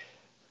like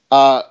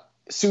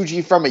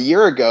Tsuji from a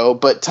year ago,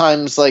 but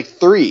times like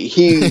 3.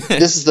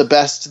 This is the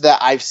best that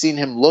I've seen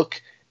him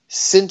look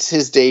since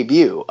his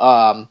debut.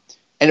 And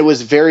it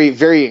was very,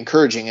 very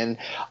encouraging. And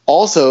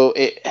also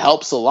it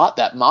helps a lot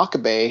that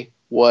Makabe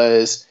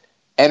was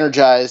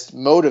energized,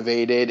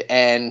 motivated,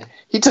 and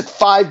he took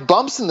 5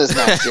 bumps in this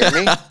match,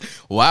 Jeremy.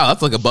 Wow,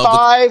 that's like above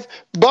 5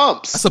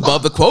 bumps. That's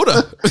above the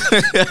quota.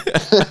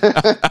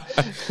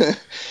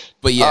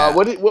 But yeah,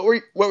 what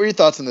were your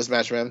thoughts on this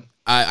match, man?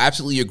 I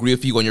absolutely agree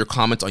with you on your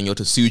comments on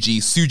Yota Tsuji.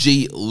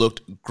 Tsuji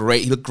looked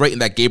great. He looked great in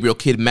that Gabriel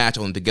Kidd match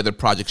on the Together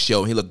Project show.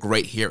 And he looked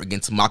great here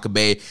against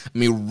Makabe. I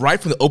mean, right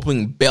from the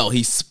opening bell,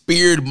 he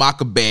speared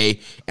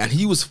Makabe, and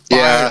he was fired.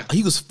 Yeah.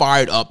 He was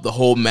fired up the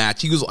whole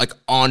match. He was like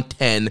on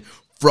 10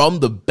 from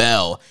the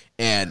bell,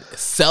 and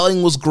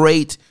selling was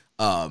great.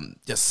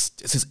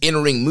 Just his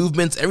in-ring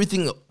movements,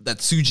 everything that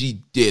Tsuji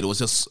did was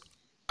just,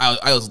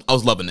 I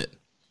was loving it.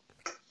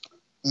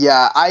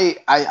 Yeah, I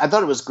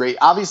thought it was great.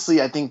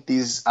 Obviously, I think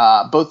these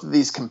both of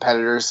these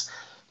competitors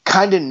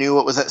kind of knew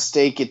what was at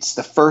stake. It's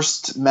the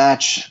first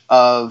match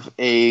of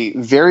a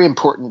very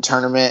important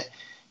tournament.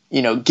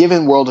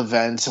 Given world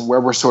events and where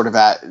we're sort of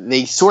at,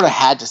 they sort of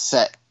had to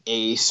set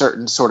a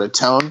certain sort of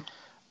tone.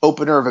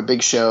 Opener of a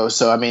big show.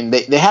 So, I mean,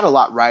 they had a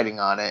lot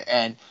riding on it.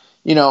 And,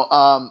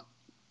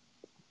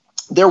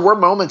 there were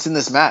moments in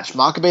this match.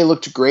 Makabe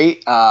looked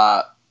great.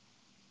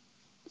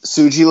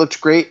 Tsuji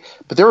looked great,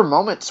 but there were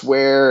moments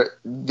where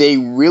they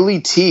really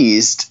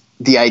teased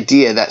the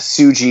idea that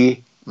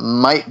Tsuji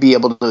might be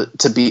able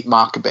to beat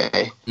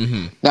Makabe.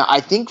 Mm-hmm. Now, I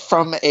think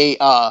from a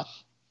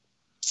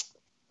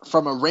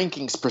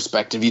rankings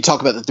perspective, you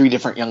talk about the 3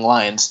 different young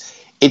lions.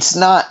 It's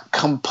not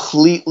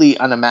completely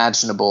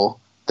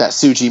unimaginable that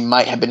Tsuji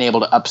might have been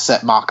able to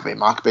upset Makabe.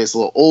 Makabe is a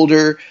little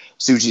older.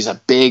 Tsuji's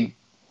a big,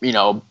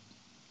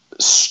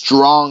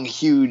 strong,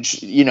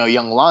 huge,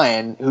 young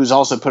lion who's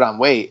also put on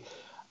weight.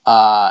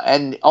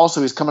 And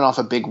also he's coming off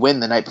a big win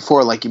the night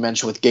before, like you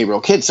mentioned, with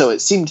Gabriel Kidd. So it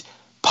seemed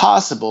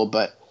possible,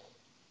 but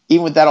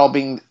even with that all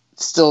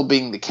still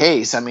being the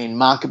case, I mean,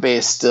 Makabe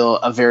is still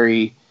a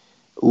very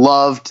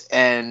loved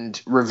and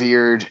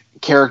revered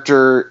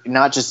character,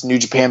 not just in New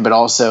Japan, but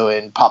also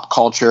in pop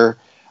culture.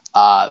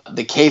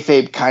 The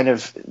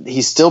kayfabe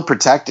he's still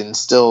protected and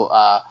still,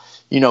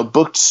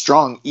 booked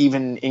strong,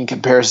 even in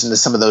comparison to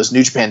some of those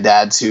New Japan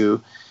dads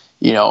who,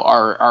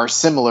 are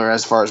similar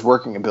as far as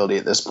working ability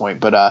at this point.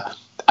 But,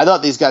 I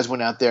thought these guys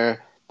went out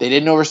there. They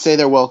didn't overstay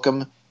their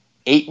welcome.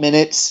 8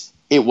 minutes.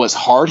 It was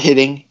hard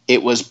hitting.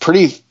 It was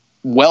pretty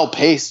well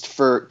paced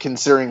for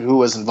considering who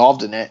was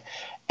involved in it.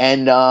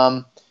 And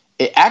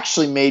it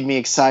actually made me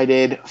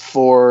excited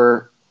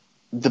for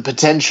the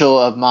potential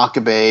of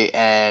Makabe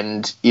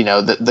and,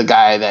 the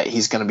guy that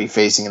he's going to be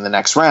facing in the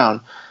next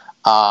round.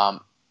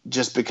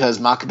 Just because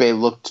Makabe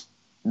looked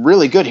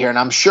really good here. And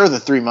I'm sure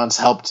the 3 months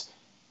helped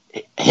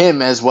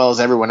him as well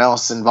as everyone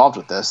else involved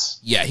with this.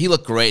 Yeah, he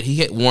looked great. He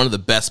hit one of the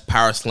best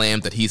power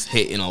slams that he's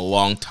hit in a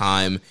long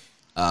time.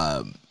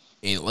 And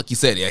like you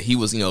said, yeah, he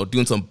was,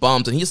 doing some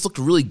bumps, and he just looked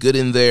really good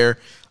in there.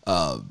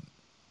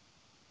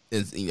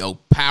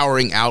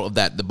 Powering out of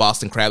the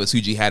Boston Crab that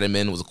Tsuji had him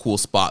in was a cool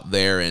spot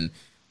there. And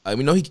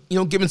giving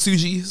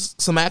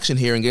Tsuji some action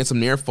here and getting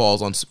some near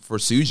falls for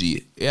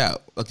Tsuji. Yeah,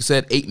 like you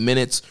said, 8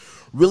 minutes,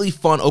 really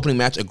fun opening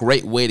match, a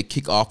great way to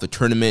kick off the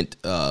tournament.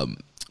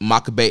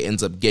 Makabe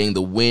ends up getting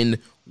the win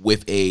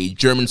with a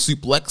German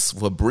suplex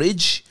with a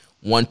bridge.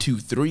 1, 2,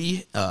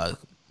 3.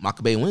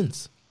 Makabe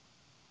wins.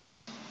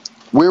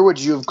 Where would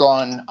you have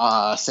gone,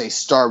 say,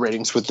 star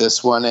ratings with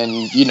this one?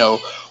 And,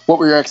 what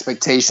were your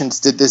expectations?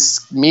 Did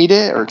this meet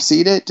it or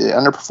exceed it? Did it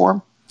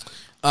underperform?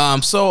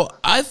 So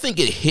I think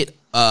it hit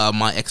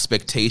my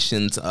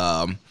expectations.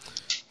 Trying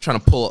to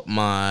pull up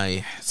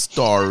my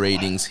star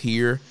ratings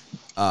here.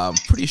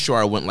 Pretty sure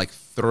I went like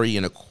 3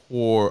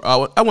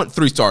 1/4. I went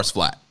 3 stars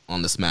flat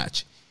on this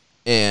match.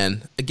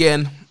 And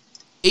again,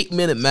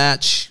 8-minute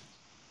match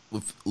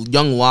with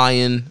Young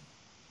Lion.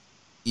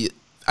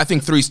 I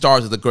think 3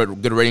 stars is a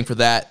good rating for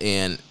that,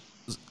 and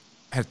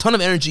had a ton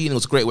of energy, and it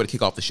was a great way to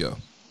kick off the show.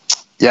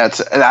 Yeah,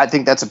 I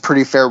think that's a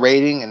pretty fair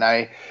rating, and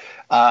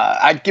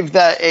I'd give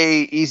that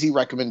a easy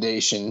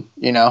recommendation.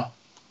 Yeah.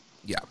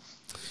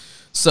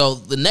 So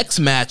the next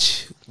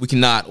match, I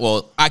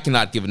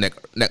cannot give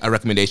a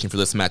recommendation for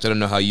this match. I don't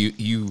know how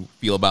you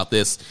feel about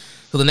this.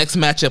 So the next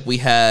matchup we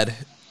had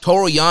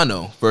Toru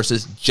Yano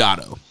versus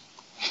Jado.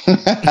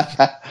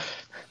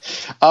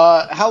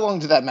 How long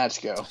did that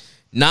match go?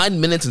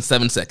 9 minutes and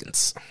 7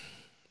 seconds.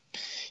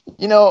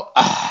 You know,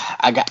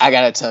 I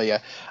gotta tell you,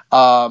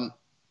 I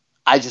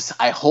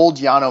hold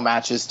Yano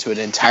matches to an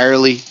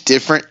entirely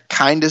different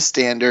kind of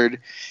standard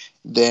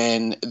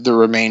than the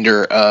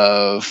remainder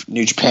of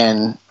New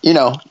Japan,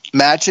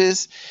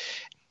 matches.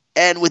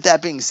 And with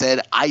that being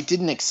said, I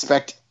didn't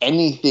expect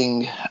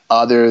anything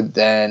other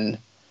than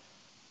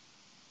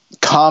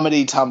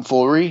comedy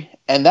tomfoolery,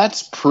 and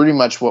that's pretty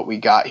much what we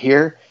got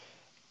here.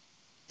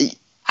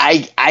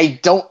 I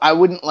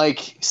wouldn't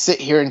sit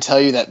here and tell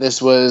you that this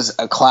was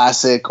a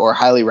classic or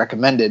highly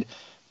recommended,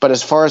 but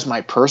as far as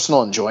my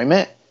personal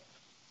enjoyment,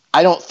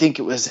 I don't think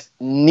it was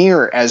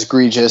near as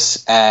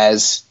egregious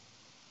as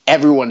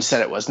everyone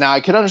said it was. Now,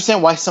 I could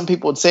understand why some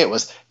people would say it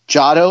was.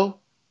 Jado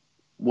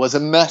was a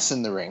mess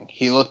in the ring.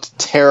 He looked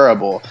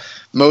terrible.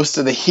 Most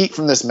of the heat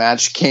from this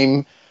match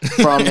came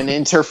from an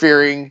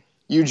interfering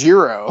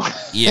Yujiro.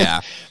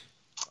 Yeah.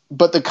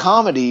 But the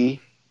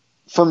comedy,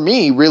 for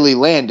me, really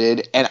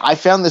landed, and I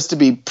found this to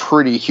be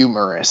pretty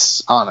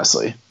humorous,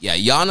 honestly. Yeah,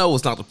 Yano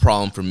was not the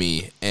problem for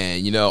me.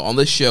 And, on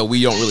this show,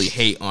 we don't really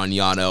hate on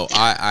Yano.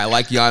 I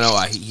like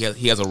Yano.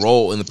 He has a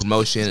role in the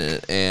promotion,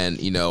 and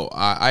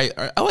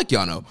I like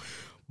Yano.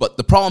 But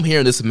the problem here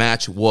in this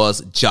match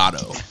was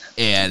Jado.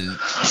 And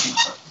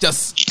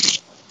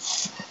just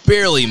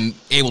barely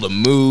able to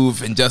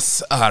move, and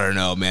just, I don't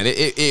know, man.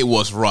 It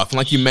was rough. And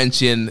like you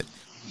mentioned,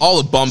 all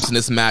the bumps in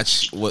this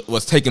match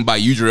was taken by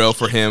Yujiro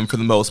for him for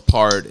the most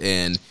part,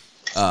 and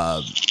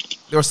there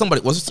was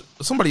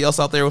somebody else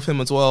out there with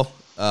him as well.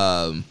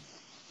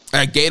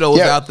 Gato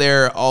was out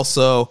there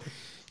also.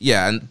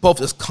 Yeah, and both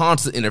just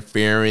constant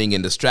interfering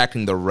and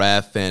distracting the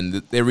ref, and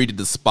they redid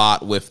the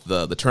spot with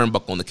the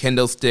turnbuckle and the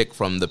kendo stick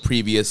from the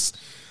previous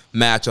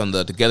match on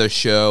the Together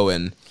show,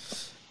 and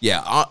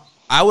yeah,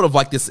 I would have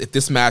liked this if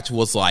this match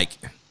was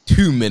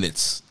 2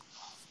 minutes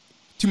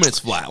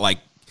flat.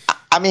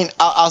 I mean,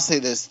 I'll say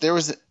this: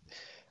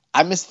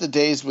 I missed the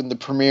days when the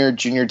premier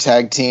junior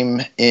tag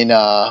team in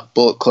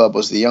Bullet Club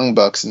was the Young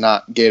Bucks,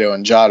 not Gato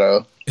and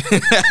Jado.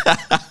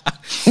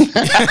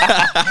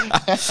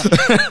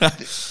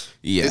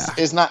 Yeah,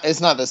 it's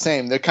not the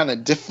same. They're kind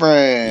of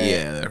different.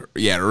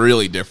 Yeah,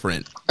 really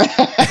different.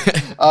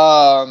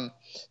 No,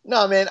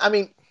 man. I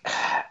mean,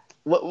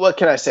 what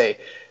can I say?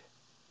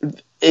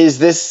 Is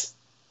this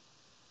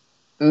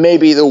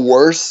maybe the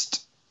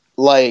worst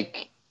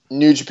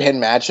New Japan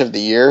match of the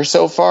year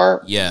so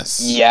far?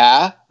 Yes.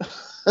 Yeah.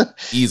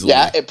 Easily.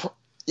 Yeah.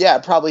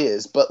 It probably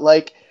is. But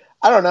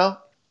I don't know.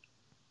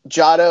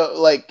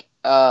 Jado,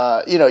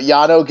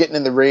 Yano getting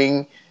in the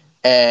ring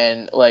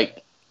and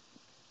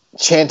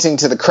chanting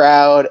to the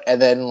crowd,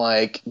 and then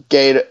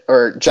Gato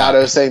or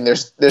Jado saying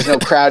there's no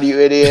crowd, you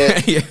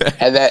idiot. Yeah.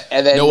 And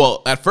then no,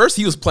 well, at first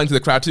he was playing to the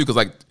crowd too,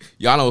 because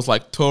Yano was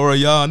Tora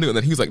Yano, and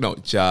then he was no,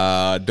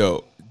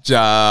 Jado.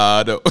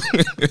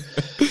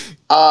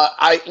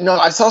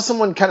 I saw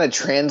someone kind of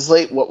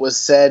translate what was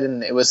said,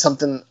 and it was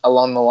something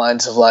along the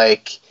lines of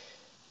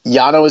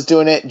Yano was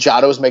doing it,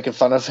 Jado was making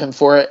fun of him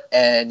for it,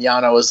 and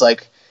Yano was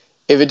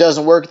if it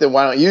doesn't work, then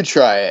why don't you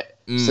try it?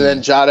 So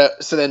then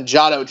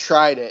Jado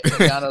tried it, and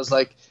Yano's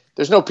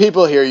there's no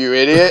people here, you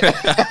idiot.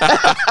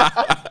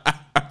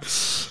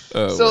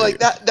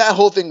 That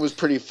whole thing was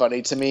pretty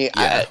funny to me.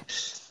 Yeah.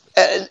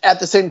 At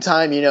the same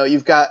time,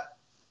 you've got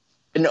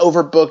an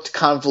overbooked,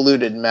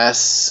 convoluted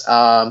mess.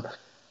 I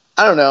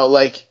don't know,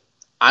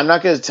 I'm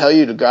not going to tell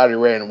you to go out of your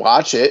way and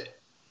watch it,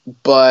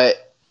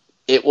 but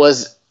it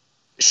was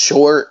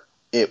short.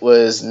 It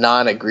was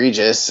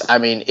non-egregious. I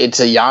mean, it's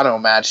a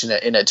Yano match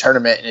in a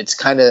tournament, and it's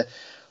kind of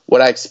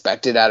what I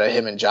expected out of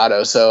him and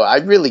Jado. So I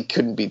really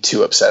couldn't be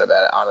too upset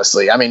about it,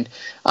 honestly. I mean,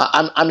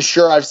 I'm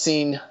sure I've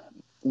seen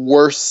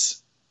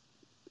worse.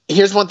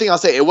 Here's one thing I'll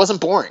say: it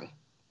wasn't boring.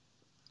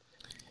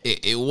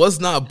 It was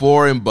not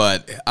boring,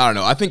 but I don't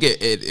know. I think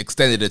it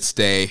extended its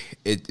stay.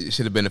 It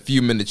should have been a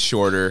few minutes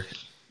shorter.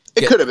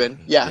 It could have been,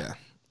 yeah.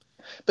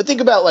 But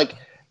think about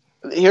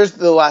here's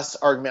the last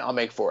argument I'll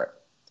make for it.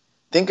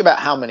 Think about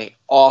how many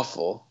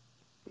awful,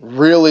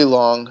 really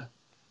long,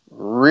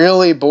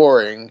 really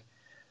boring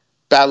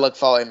Bad Luck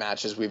Fale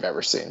matches we've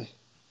ever seen.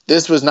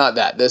 This was not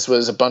that. This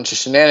was a bunch of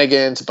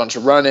shenanigans, a bunch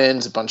of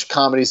run-ins, a bunch of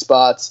comedy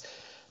spots.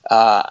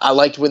 I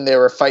liked when they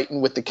were fighting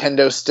with the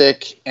kendo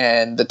stick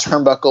and the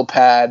turnbuckle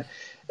pad.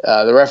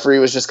 The referee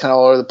was just kind of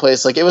all over the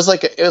place. It was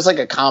like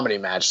a comedy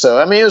match.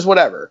 So I mean, it was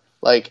whatever.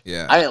 I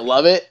didn't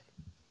love it.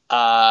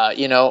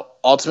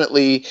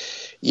 Ultimately,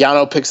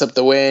 Yano picks up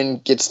the win,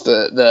 gets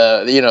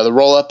the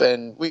roll up,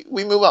 and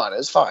we move on.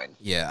 It's fine.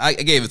 Yeah, I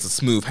gave it a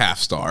smooth half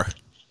star.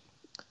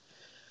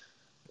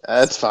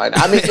 That's fine.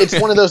 I mean, it's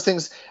one of those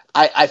things.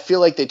 I feel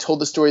like they told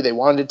the story they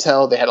wanted to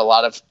tell. They had a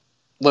lot of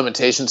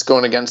limitations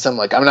going against them.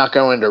 I'm not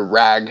going to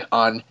rag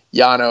on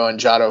Yano and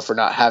Jado for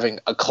not having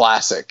a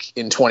classic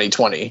in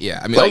 2020.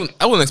 Yeah, I mean,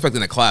 I wasn't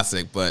expecting a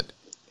classic, but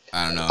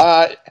I don't know.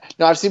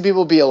 No, I've seen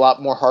people be a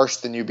lot more harsh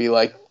than you. Be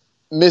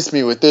miss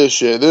me with this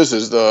shit. This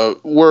is the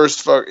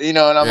worst fuck. And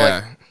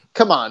I'm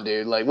come on,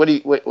 dude. What do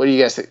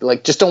you guys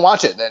think? Just don't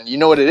watch it then. You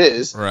know what it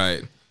is.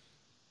 Right.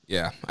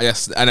 Yeah, I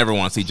guess I never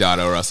want to see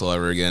Jado wrestle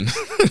ever again.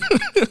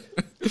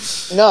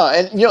 No,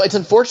 and it's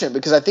unfortunate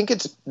because I think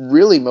it's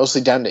really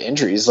mostly down to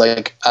injuries.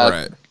 Like,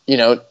 Right.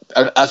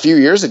 A few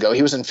years ago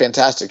he was in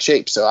fantastic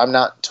shape, so I'm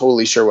not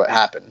totally sure what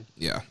happened.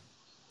 Yeah.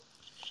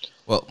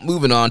 Well,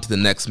 moving on to the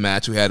next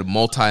match, we had a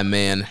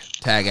multi-man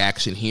tag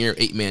action here.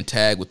 8-man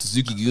tag with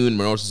Suzuki-gun,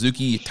 Minoru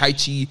Suzuki,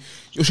 Taichi,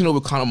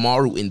 Yoshinobu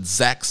Kanemaru, and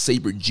Zack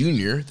Sabre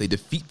Jr. They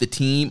defeat the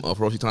team of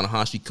Hiroshi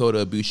Tanahashi,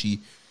 Kota Ibushi,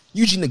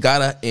 Yuji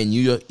Nagata, and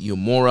Yuya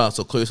Uemura.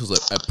 So clearly this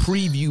was a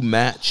preview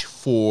match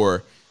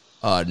for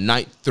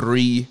night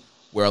 3,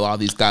 where a lot of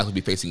these guys will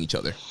be facing each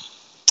other.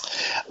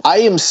 I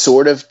am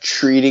sort of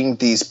treating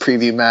these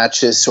preview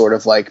matches sort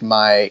of like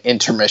my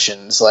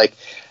intermissions. Like,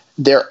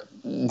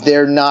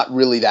 they're not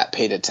really that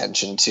paid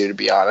attention to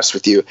be honest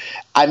with you.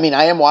 I mean,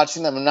 I am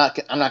watching them. I'm not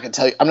going to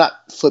tell you. I'm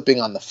not flipping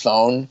on the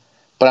phone,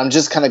 but I'm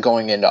just kind of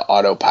going into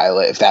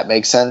autopilot, if that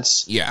makes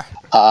sense. Yeah.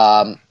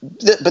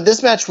 But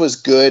this match was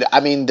good.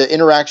 I mean, the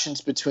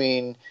interactions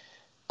between,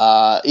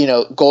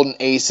 Golden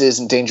Aces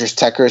and Dangerous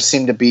Tekkers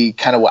seem to be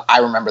kind of what I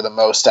remember the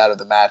most out of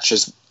the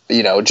matches,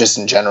 just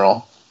in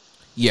general.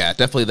 Yeah,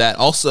 definitely that.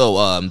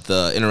 Also,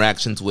 the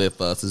interactions with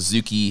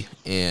Suzuki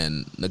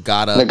and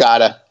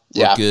Nagata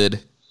were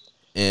good.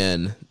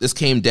 And this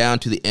came down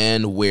to the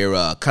end where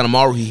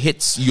Kanemaru, he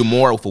hits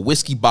Uemura with a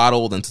whiskey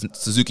bottle. Then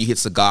Suzuki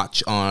hits a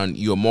gotch on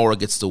Uemura,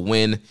 gets the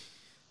win.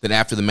 Then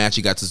after the match,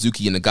 you got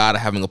Suzuki and Nagata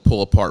having a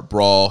pull-apart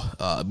brawl.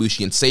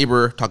 Ibushi and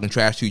Sabre talking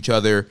trash to each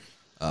other.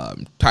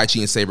 Taichi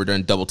and Sabre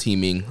done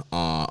double-teaming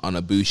on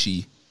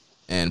Ibushi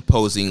and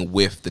posing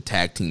with the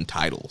tag team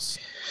titles.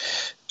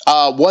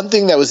 One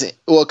thing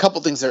a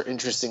couple things that are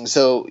interesting.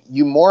 So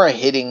Uemura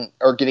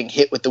getting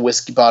hit with the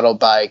whiskey bottle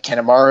by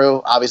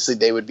Kanemaru. Obviously,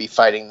 they would be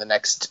fighting the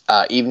next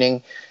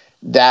evening.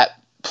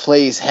 That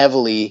plays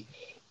heavily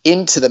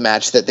into the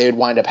match that they would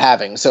wind up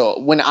having. So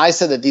when I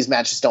said that these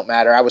matches don't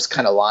matter, I was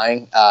kind of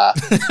lying.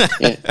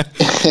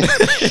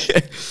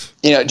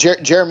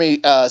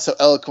 Jeremy so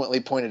eloquently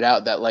pointed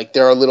out that like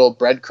there are little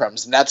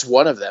breadcrumbs, and that's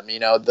one of them.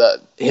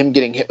 Him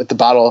getting hit with the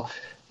bottle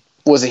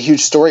was a huge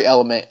story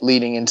element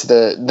leading into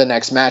the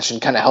next match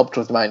and kind of helped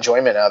with my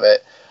enjoyment of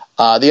it.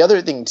 The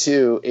other thing,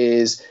 too,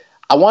 is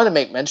I want to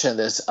make mention of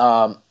this.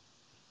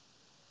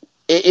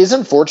 It is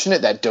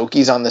unfortunate that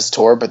Doki's on this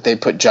tour, but they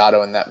put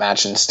Jado in that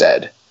match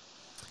instead.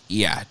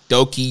 Yeah,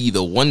 Doki,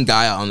 the one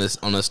guy on this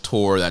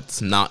tour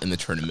that's not in the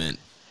tournament.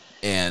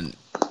 And,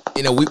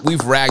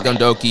 we've ragged on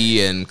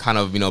Doki and kind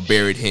of,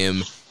 buried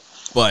him.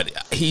 But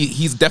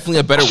he's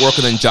definitely a better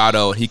worker than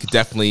Jado. He could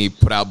definitely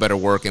put out better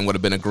work and would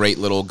have been a great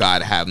little guy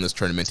to have in this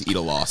tournament to eat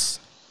a loss.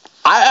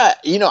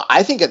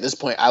 I think at this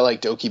point I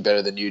like Doki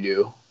better than you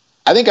do.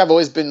 I think I've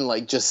always been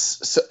like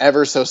just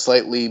ever so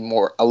slightly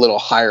a little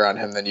higher on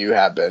him than you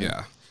have been.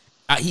 Yeah.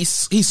 He's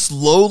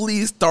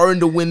slowly starting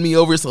to win me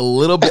over just a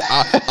little bit.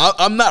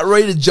 I'm not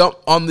ready to jump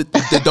on the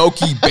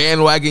Doki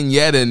bandwagon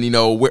yet and,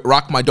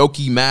 rock my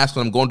Doki mask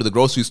when I'm going to the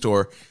grocery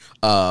store.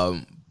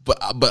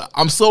 But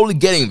I'm slowly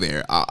getting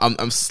there.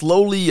 I'm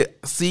slowly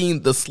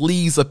seeing the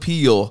sleaze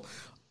appeal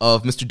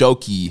of Mr.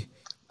 Doki,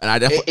 and I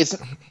definitely.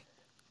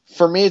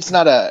 For me, it's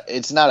not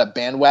a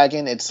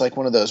bandwagon. It's like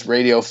one of those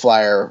radio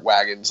flyer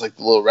wagons, like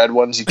the little red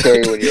ones you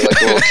carry when you're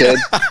like a little kid.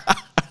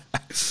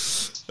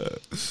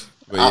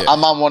 Yeah.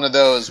 I'm on one of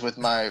those with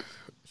my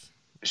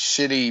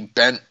shitty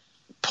bent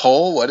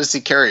pole. What does he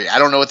carry? I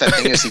don't know what that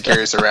thing is he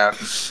carries around.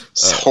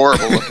 It's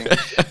horrible looking,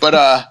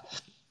 but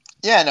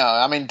yeah, no,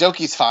 I mean,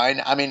 Doki's fine.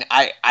 I mean,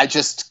 I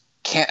just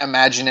can't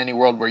imagine any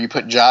world where you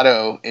put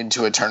Jado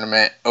into a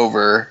tournament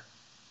over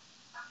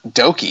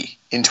Doki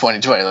in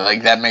 2020.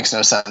 Like, that makes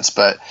no sense,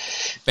 but...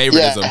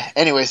 Favoritism. Yeah,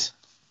 anyways.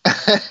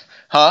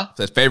 Huh?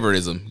 That's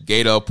favoritism.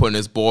 Gato putting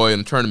his boy in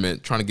the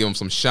tournament, trying to give him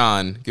some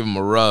shine, give him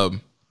a rub.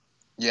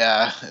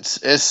 Yeah, it's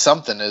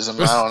somethingism.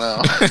 I don't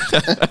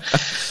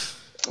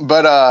know.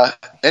 But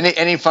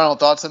any final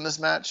thoughts on this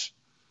match?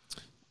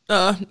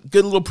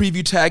 Good little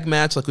preview tag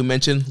match, like we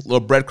mentioned.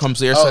 Little breadcrumbs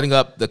there, setting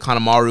up the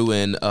Kanemaru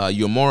and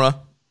Uemura.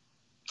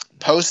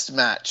 Post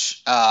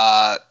match,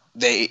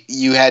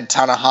 you had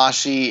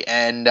Tanahashi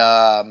and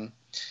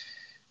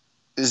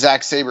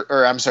Zack Sabre,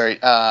 or I'm sorry,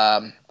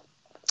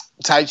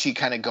 Taichi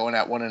kind of going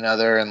at one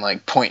another and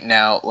like pointing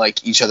out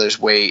like each other's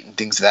weight and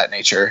things of that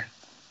nature.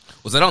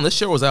 Was that on this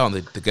show or was that on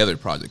the Together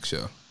Project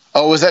show?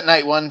 Oh, was that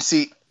night one?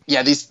 See,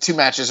 yeah, these two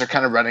matches are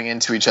kind of running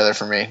into each other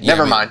for me. Yeah,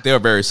 Never mind. They were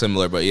very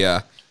similar, but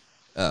yeah.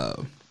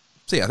 So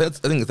yeah, I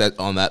think that's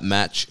on that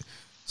match.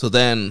 So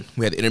then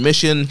we had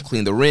intermission,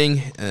 clean the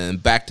ring,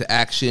 and back to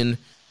action.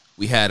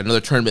 We had another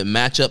tournament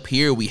matchup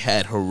here. We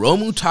had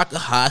Hiromu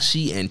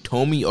Takahashi and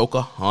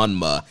Tomioka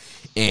Hanma.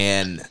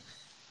 And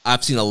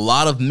I've seen a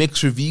lot of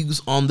mixed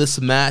reviews on this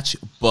match,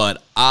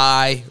 but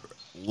I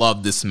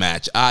love this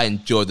match. I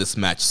enjoyed this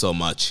match so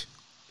much.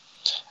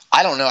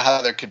 I don't know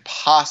how there could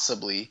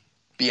possibly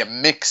be a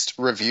mixed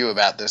review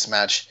about this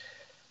match.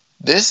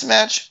 This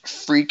match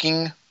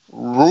freaking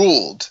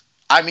ruled.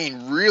 I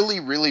mean,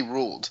 really, really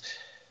ruled.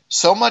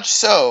 So much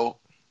so,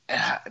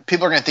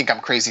 people are going to think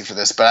I'm crazy for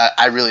this, but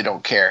I really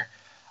don't care.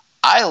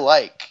 I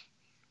like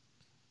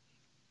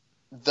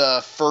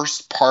the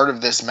first part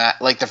of this match,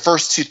 like the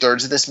first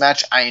 2/3 of this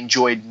match, I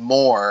enjoyed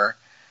more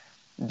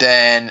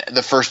than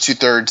the first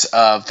 2/3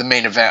 of the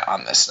main event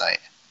on this night.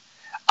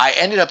 I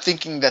ended up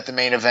thinking that the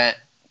main event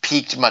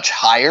peaked much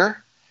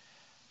higher,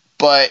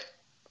 but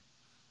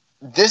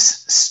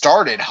this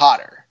started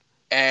hotter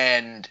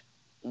and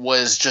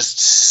was just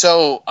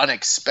so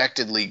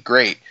unexpectedly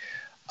great.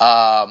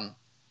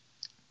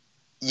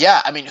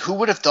 Yeah, I mean, who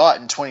would have thought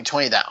in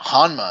 2020 that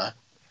Hanma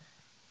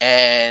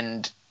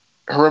and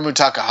Hiromu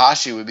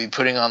Takahashi would be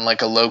putting on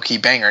like a low-key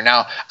banger?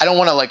 Now, I don't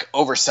want to like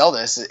oversell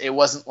this. It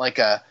wasn't like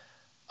a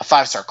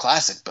 5-star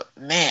classic, but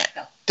man,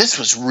 this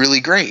was really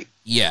great.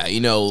 Yeah, you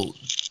know,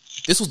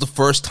 this was the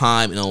first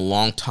time in a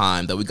long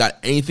time that we got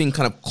anything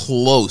kind of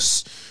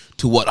close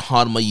to what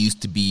Hanma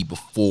used to be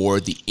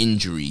before the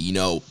injury. You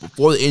know,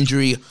 before the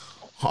injury,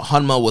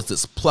 Hanma was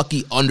this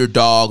plucky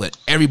underdog that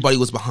everybody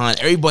was behind.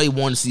 Everybody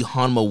wanted to see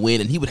Hanma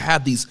win, and he would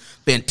have these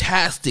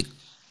fantastic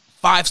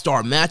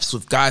 5-star matches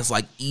with guys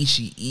like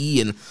Ishii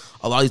and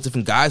a lot of these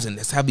different guys, and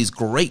just have these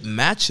great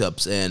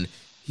matchups. And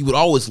he would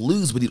always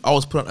lose, but he'd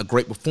always put on a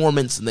great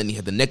performance. And then he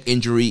had the neck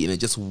injury, and it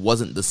just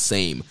wasn't the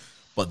same.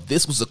 But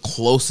this was the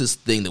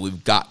closest thing that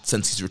we've got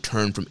since he's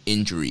returned from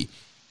injury,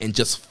 and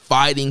just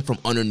fighting from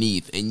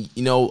underneath. And,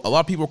 you know, a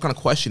lot of people are kind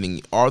of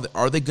questioning, are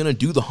they going to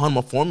do the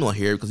Hanma formula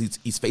here? Because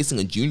he's facing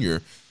a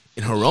junior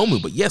in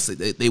Hiromu. But yes,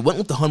 they went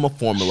with the Hanma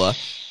formula.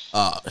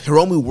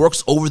 Hiromu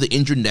works over the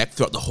injured neck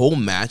throughout the whole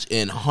match,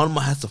 and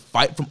Hanma has to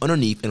fight from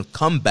underneath and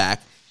come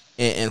back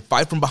and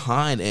fight from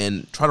behind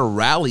and try to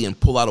rally and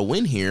pull out a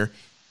win here.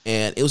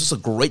 And it was just a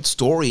great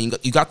story. And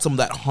you got some of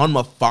that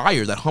Hanma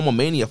fire, that Hanma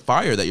Mania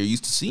fire that you're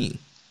used to seeing.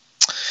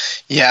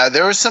 Yeah,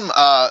 there were some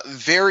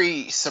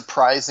very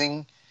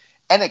surprising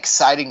and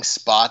exciting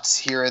spots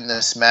here in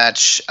this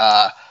match.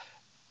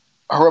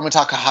 Hiromu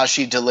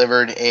Takahashi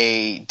delivered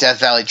a Death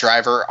Valley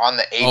driver on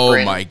the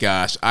apron. Oh my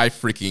gosh, I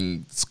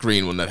freaking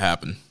screamed when that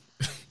happened.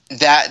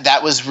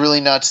 That was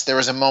really nuts. There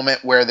was a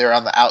moment where they're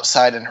on the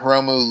outside, and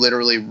Hiromu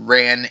literally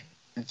ran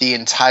the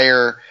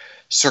entire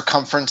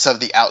circumference of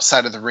the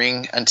outside of the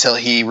ring until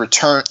he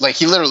returned. Like,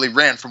 he literally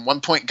ran from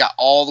one point, got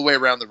all the way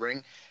around the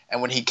ring,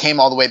 and when he came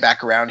all the way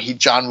back around, he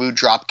John Woo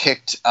drop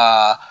kicked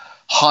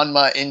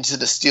Hanma into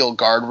the steel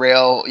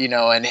guardrail, you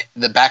know, and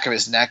the back of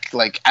his neck.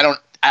 Like, I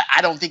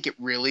don't think it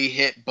really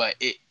hit, but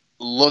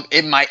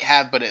it might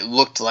have, but it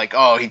looked like,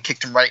 oh, he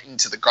kicked him right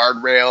into the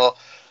guardrail.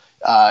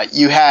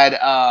 You had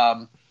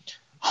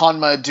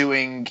Hanma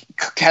doing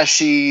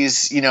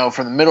Kokeshis, you know,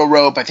 from the middle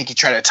rope. I think he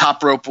tried a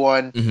top rope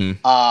one.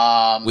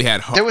 Mm-hmm. We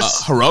had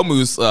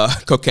Hiromu's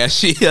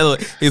Kokeshi,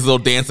 his little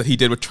dance that he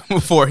did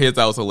before his.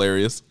 That was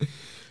hilarious.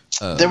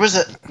 There was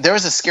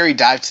a scary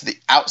dive to the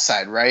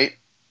outside, right?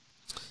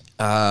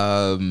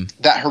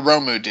 That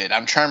Hiromu did.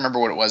 I'm trying to remember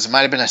what it was. It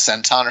might have been a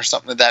senton or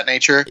something of that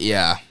nature.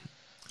 Yeah.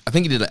 I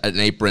think he did an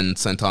apron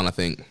senton, I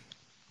think.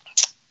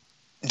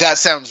 That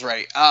sounds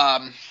right.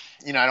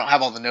 You know, I don't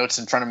have all the notes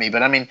in front of me,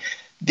 but I mean,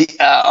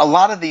 a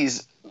lot of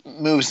these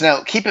moves.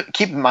 Now, keep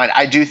in mind,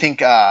 I do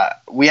think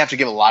we have to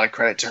give a lot of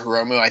credit to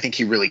Hiromu. I think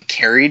he really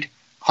carried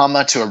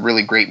Hanma to a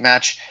really great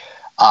match.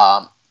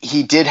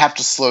 He did have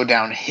to slow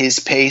down his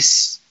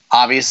pace,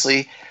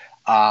 obviously.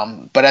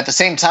 But at the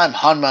same time,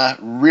 Hanma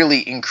really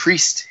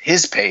increased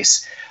his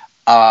pace.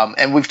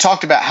 And we've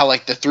talked about how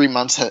like the 3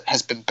 months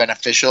has been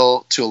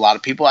beneficial to a lot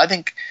of people. I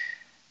think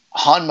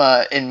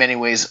Hanma in many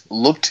ways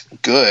looked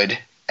good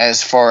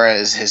as far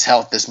as his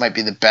health. This might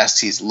be the best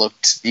he's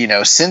looked, you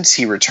know, since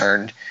he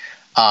returned.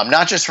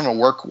 Not just from a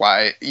work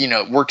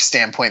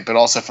standpoint, but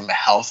also from a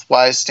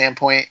health-wise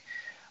standpoint.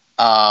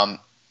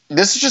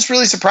 This is just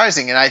really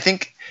surprising. And I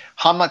think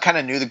Hanma kind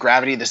of knew the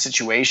gravity of the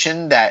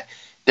situation, that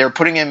they're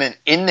putting him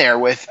in there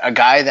with a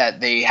guy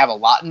that they have a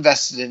lot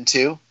invested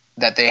into,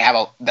 that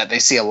they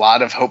see a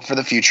lot of hope for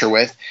the future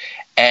with,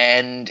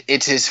 and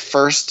it's his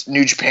first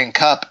New Japan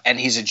Cup, and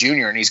he's a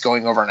junior, and he's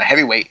going over on a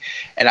heavyweight.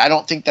 And I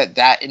don't think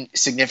that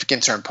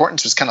significance or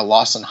importance was kind of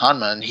lost on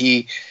Hanma, and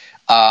he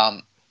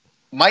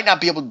might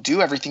not be able to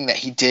do everything that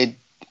he did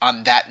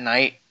on that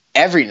night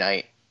every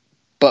night,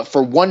 but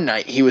for one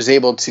night he was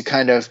able to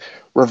kind of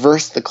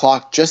reverse the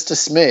clock just a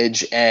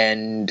smidge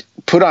and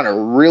put on a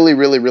really,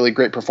 really, really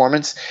great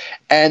performance.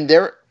 And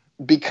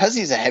because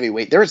he's a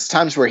heavyweight, there was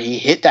times where he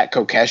hit that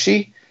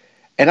Kokeshi,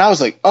 and I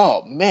was like,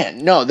 oh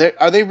man, no,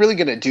 are they really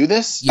going to do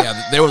this?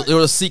 Yeah, there was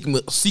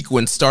a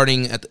sequence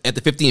starting at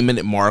the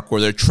 15-minute mark where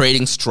they're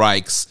trading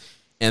strikes,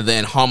 and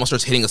then Hanma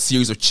starts hitting a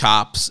series of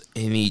chops,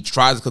 and he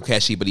tries the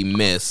Kokeshi, but he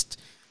missed.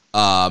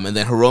 And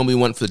then Hiromu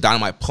went for the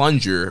dynamite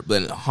plunger,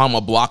 but then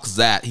Hanma blocks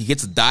that. He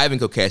hits a diving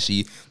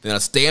Kokeshi, then a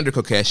standard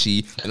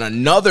Kokeshi, and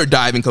another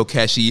diving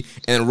Kokeshi,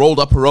 and then rolled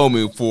up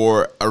Hiromu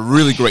for a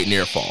really great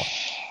near fall.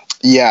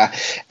 Yeah,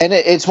 and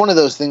it's one of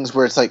those things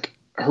where it's like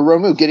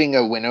Hiromu getting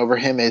a win over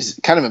him is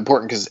kind of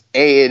important because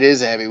A, it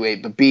is a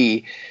heavyweight, but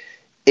B,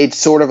 it's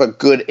sort of a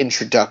good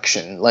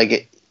introduction.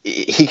 Like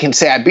he can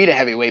say, I beat a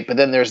heavyweight, but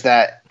then there's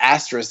that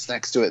asterisk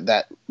next to it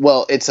that,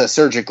 well, it's a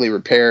surgically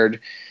repaired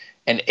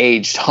and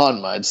aged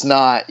Hanma. It's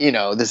not,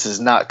 this is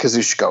not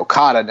Kazuchika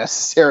Okada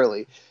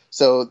necessarily,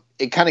 So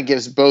it kind of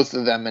gives both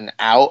of them an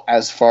out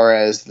as far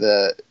as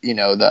the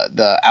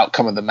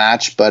outcome of the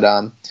match. But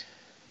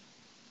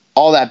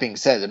all that being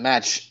said, the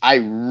match, I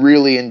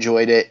really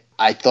enjoyed it.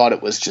 I thought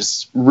it was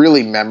just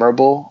really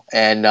memorable,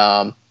 and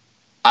I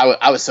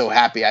was so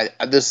happy.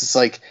 This is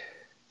like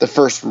the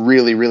first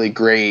really, really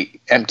great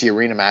empty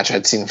arena match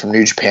I'd seen from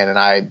New Japan,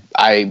 and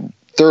I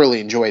thoroughly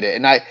enjoyed it.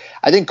 And I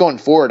think going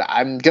forward,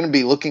 I'm going to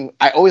be looking –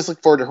 I always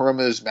look forward to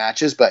Hiromu's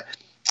matches, but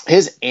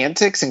his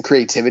antics and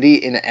creativity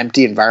in an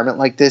empty environment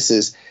like this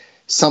is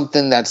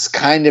something that's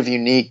kind of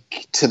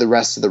unique to the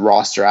rest of the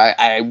roster.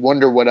 I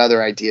wonder what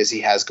other ideas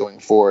he has going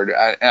forward.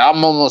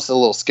 I'm almost a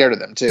little scared of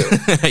them too.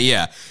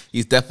 Yeah,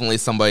 he's definitely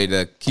somebody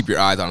to keep your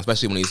eyes on,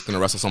 especially when he's going to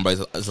wrestle somebody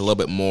that's a little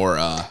bit more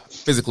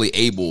physically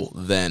able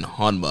than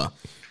Honma.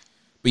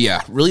 But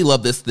yeah, really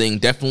love this thing.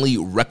 Definitely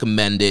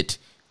recommend it.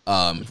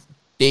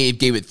 Dave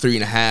gave it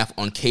 3.5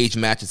 on Cage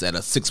Matches at a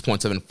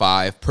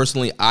 6.75.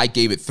 Personally, I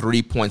gave it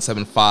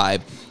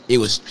 3.75. It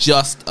was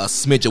just a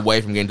smidge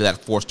away from getting to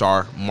that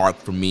 4-star mark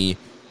for me.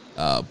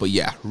 But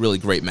yeah, really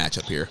great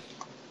matchup here.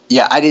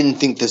 Yeah, I didn't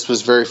think this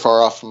was very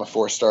far off from a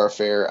 4-star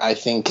affair. I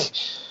think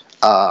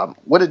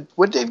what did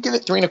Dave give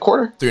it?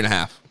 3.25?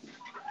 3.5.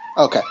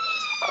 Okay.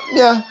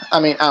 Yeah, I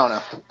mean, I don't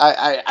know.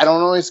 I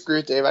don't always agree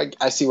with Dave.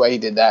 I see why he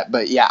did that.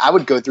 But yeah, I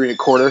would go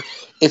 3.25.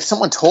 If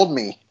someone told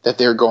me that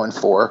they were going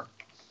 4,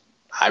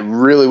 I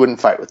really wouldn't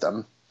fight with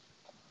them.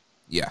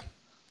 Yeah.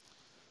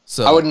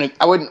 So I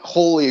wouldn't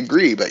wholly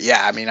agree, but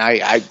yeah, I mean,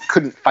 I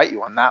couldn't fight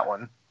you on that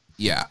one.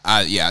 Yeah,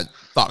 I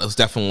thought it was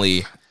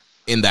definitely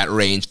in that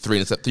range,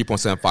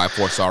 3.75,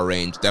 4-star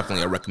range.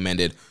 Definitely a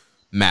recommended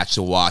match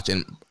to watch.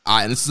 And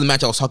this is the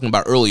match I was talking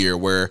about earlier,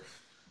 where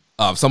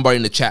somebody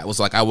in the chat was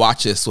like, "I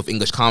watched this with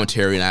English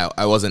commentary, and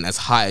I wasn't as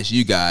high as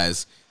you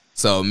guys."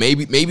 So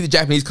maybe the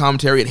Japanese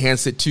commentary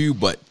enhanced it too,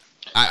 but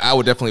I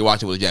would definitely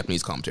watch it with a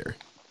Japanese commentary.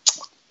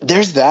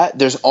 There's that.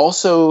 There's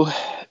also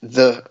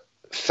the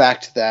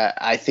fact that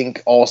I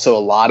think also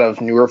a lot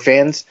of newer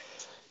fans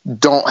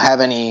don't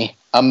have any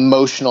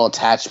emotional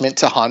attachment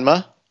to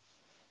Honma,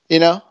 you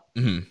know?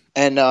 Mm-hmm.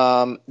 And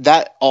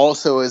that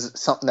also is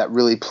something that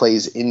really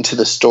plays into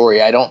the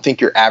story. I don't think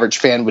your average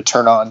fan would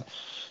turn on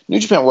New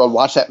Japan World,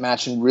 watch that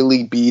match, and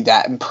really be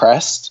that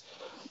impressed.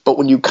 But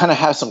when you kind of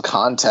have some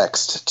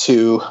context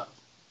to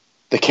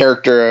the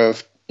character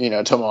of,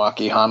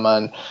 Tomoaki Honma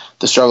and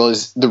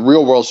the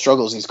real world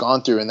struggles he's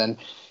gone through, and then,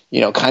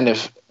 kind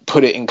of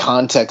put it in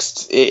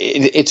context,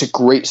 it's a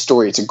great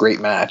story. It's a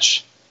great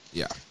match.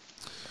 Yeah.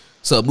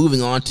 So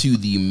moving on to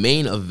the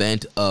main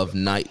event of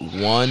night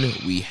 1,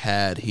 we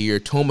had here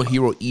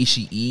Tomohiro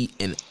Ishii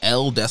and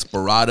El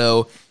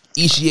Desperado.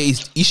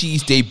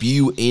 Ishii's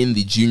debut in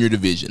the junior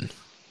division.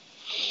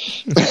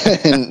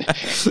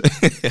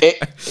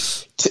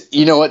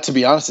 You know what? To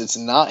be honest, it's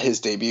not his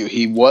debut.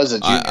 He was a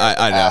junior.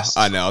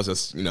 I know. I was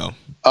just,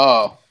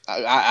 Oh,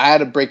 I had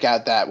to break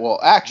out that. Well,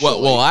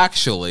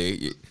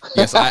 actually,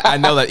 yes, I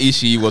know that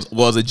Ishii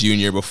was a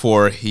junior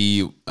before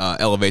he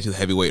elevated to the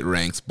heavyweight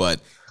ranks, but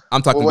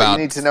I'm talking about. What you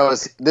need to know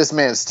is this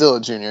man's still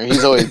a junior.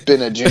 He's always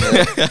been a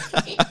junior.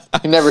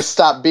 He never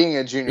stopped being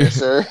a junior,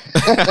 sir.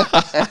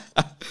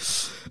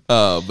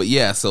 But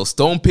yeah, so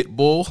Stone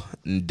Pitbull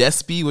and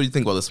Despy, what do you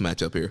think about this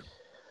matchup here?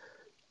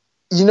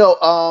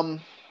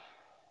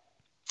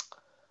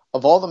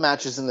 Of all the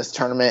matches in this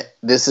tournament,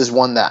 this is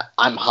one that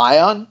I'm high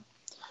on.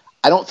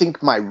 I don't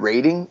think my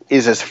rating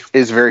is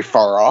very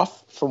far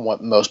off from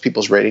what most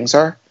people's ratings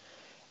are,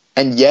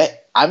 and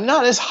yet I'm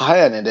not as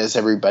high on it as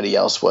everybody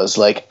else was.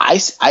 Like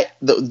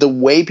the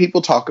way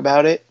people talk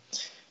about it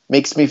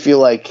makes me feel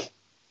like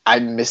I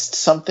missed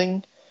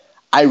something.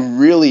 I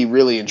really,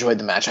 really enjoyed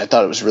the match. I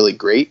thought it was really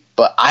great,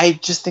 but I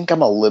just think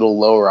I'm a little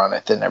lower on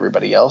it than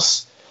everybody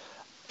else.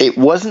 It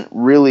wasn't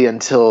really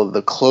until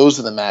the close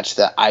of the match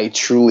that I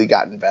truly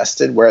got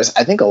invested, whereas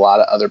I think a lot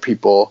of other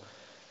people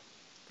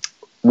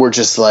were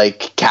just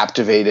like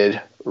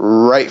captivated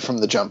right from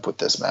the jump with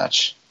this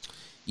match.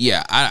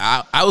 Yeah,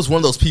 I was one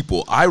of those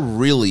people. I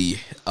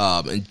really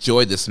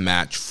enjoyed this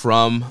match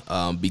from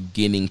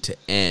beginning to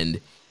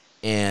end,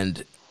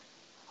 and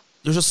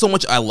there's just so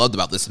much I loved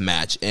about this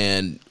match.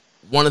 And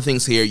one of the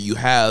things here, you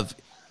have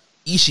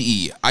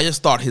Ishii. I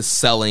just thought his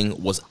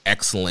selling was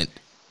excellent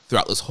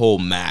throughout this whole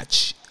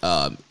match.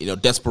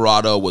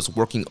 Desperado was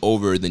working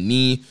over the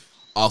knee,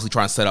 obviously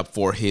trying to set up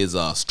for his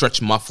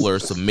stretch muffler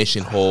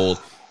submission hold,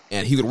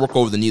 and he would work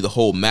over the knee the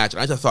whole match.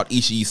 And I just thought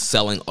Ishii's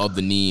selling of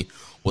the knee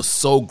was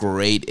so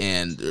great,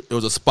 and there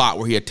was a spot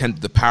where he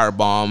attempted the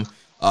powerbomb,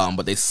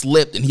 but they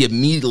slipped, and he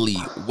immediately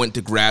went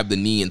to grab the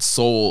knee and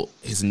sold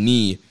his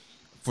knee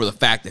for the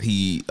fact that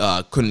he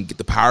couldn't get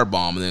the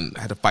powerbomb and then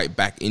had to fight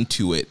back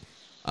into it.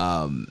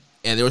 And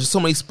there was just so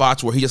many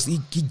spots where he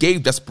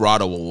gave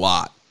Desperado a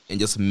lot and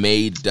just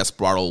made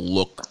Desperado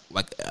look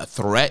like a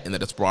threat and that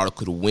Desperado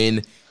could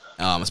win.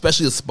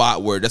 Especially the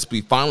spot where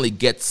Desperado finally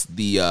gets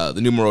the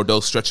numero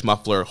dos stretch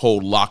muffler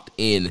hold locked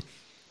in,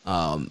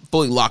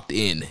 fully locked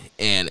in,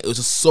 and it was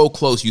just so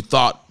close. You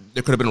thought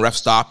there could have been a ref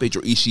stoppage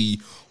or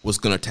Ishii was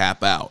going to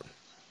tap out.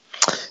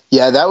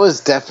 Yeah, that was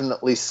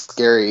definitely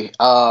scary.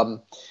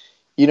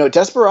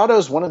 Desperado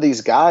is one of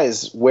these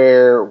guys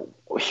where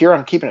here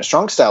on Keeping It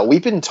Strong Style,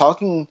 we've been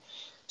talking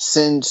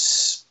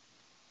since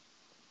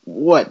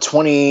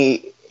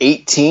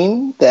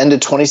 2018, the end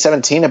of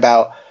 2017,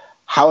 about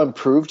how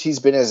improved he's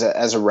been as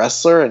a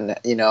wrestler, and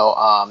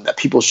that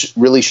people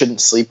really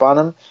shouldn't sleep on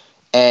him.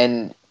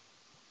 And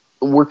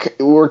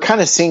we're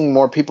kind of seeing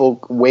more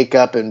people wake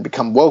up and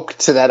become woke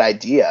to that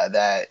idea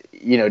that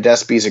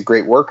Despy is a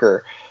great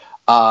worker,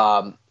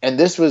 and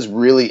this was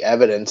really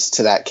evidence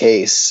to that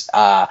case.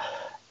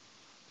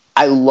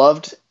 I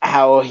loved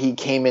how he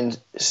came in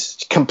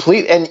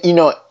complete, and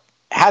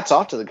hats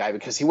off to the guy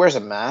because he wears a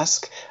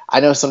mask. I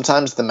know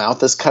sometimes the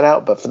mouth is cut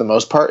out, but for the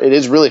most part, it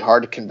is really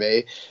hard to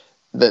convey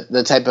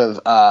the type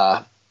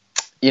of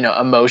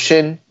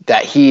emotion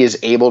that he is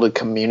able to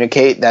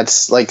communicate.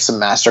 That's like some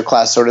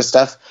masterclass sort of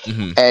stuff.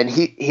 Mm-hmm. And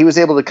he was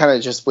able to kind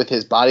of just with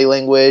his body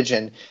language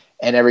and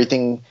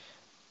everything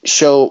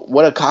show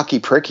what a cocky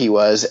prick he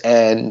was,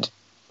 and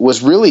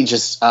was really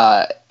just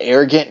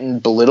arrogant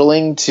and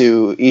belittling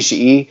to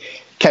Ishii.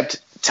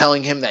 Kept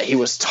telling him that he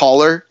was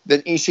taller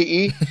than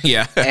Ishii.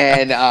 Yeah.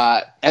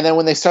 And then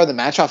when they started the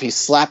match off, he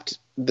slapped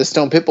the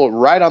Stone Pitbull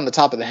right on the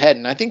top of the head.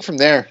 And I think from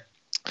there,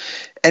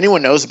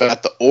 anyone knows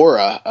about the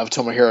aura of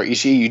Tomohiro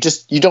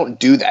Ishii. You don't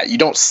do that. You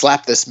don't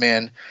slap this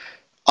man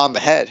on the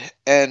head.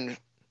 And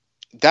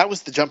that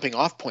was the jumping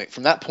off point.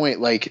 From that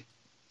point, like,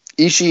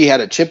 Ishii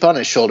had a chip on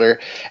his shoulder,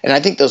 and I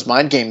think those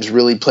mind games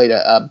really played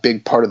a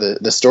big part of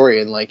the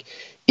story. And like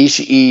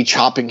Ishii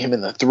chopping him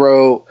in the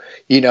throat,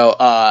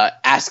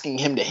 asking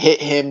him to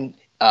hit him.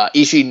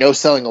 Ishii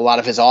no-selling a lot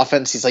of his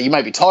offense. He's like, you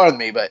might be taller than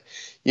me, but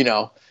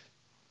you're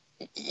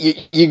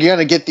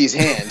gonna get these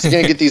hands, you're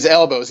gonna get these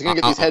elbows, you're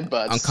gonna get these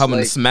headbutts. I'm coming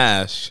to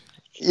smash.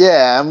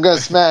 Yeah, I'm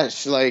gonna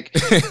smash. Like,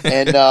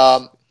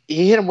 and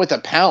he hit him with a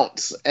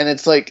pounce, and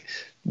it's like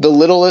the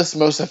littlest,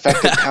 most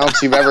effective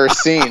pounce you've ever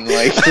seen.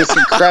 Like, it's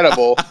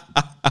incredible.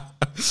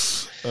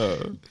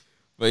 But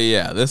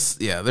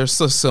there's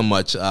so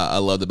much I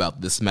loved about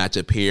this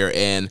matchup here,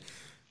 and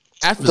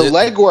after the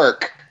leg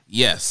work.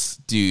 Yes,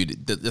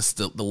 dude,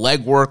 the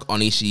leg work on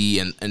Ishii,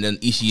 and then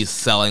Ishii's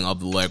selling of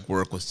the leg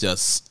work was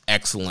just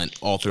excellent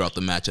all throughout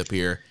the matchup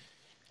here.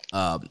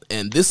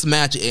 And this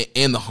match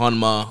and the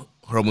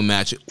Hiromu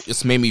match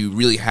just made me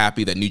really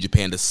happy that New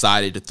Japan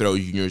decided to throw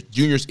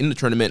juniors in the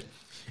tournament.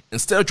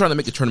 Instead of trying to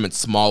make the tournament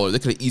smaller, they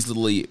could have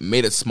easily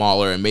made it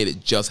smaller and made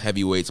it just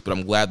heavyweights, but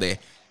I'm glad they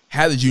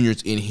had the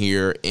juniors in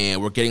here,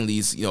 and we're getting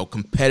these,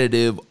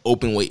 competitive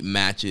open weight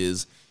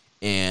matches,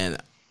 and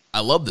I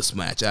love this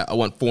match. I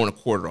went 4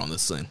 1/4 on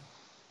this thing.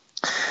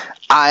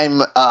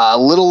 I'm a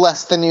little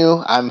less than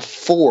you. I'm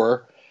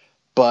 4,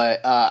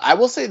 but I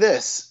will say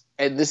this,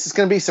 and this is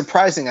going to be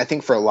surprising, I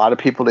think, for a lot of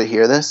people to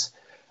hear this.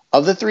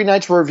 Of the 3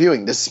 nights we're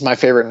reviewing, this is my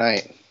favorite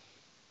night.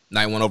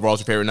 Night 1 overall is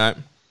your favorite night?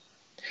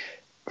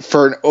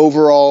 For an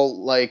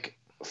overall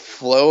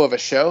flow of a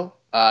show,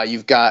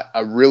 you've got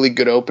a really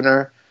good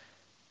opener,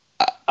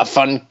 a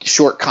fun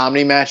short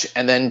comedy match,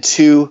 and then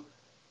 2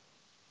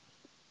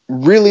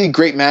 really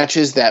great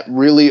matches that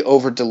really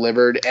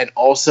over-delivered, and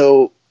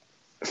also,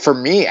 for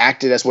me,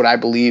 acted as what I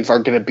believe are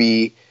going to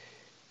be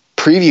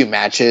preview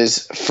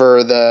matches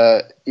for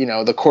the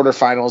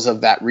quarterfinals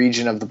of that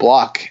region of the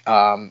block,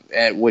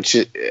 which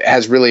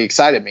has really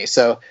excited me.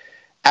 So,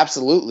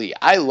 absolutely,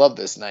 I love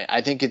this night.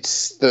 I think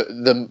it's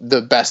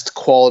the best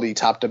quality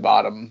top to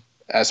bottom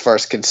as far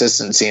as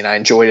consistency, and I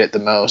enjoyed it the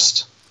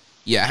most.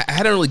 Yeah, I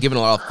hadn't really given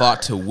a lot of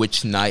thought to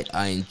which night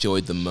I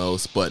enjoyed the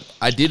most, but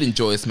I did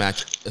enjoy this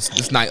match,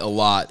 this night a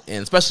lot,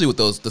 and especially with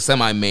the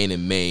semi-main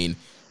and main,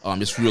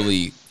 just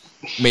really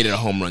made it a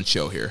home run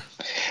show here.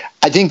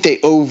 I think they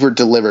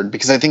over-delivered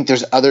because I think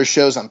there's other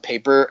shows on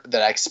paper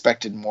that I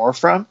expected more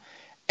from,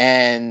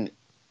 and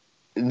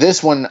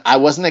this one I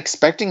wasn't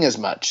expecting as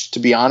much, to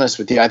be honest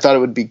with you. I thought it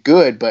would be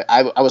good, but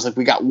I was like,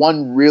 we got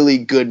one really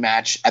good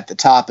match at the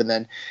top, and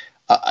then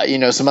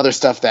some other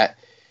stuff that,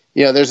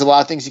 there's a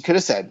lot of things you could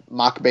have said.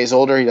 Makabe's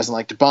older. He doesn't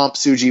like to bump.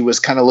 Tsuji was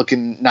kind of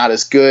looking not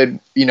as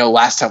good,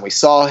 last time we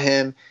saw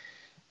him.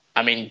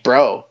 I mean,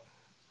 bro,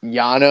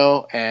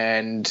 Yano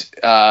and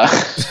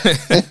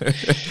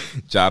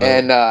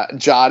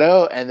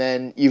Jado. And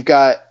then you've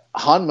got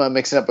Hanma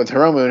mixing up with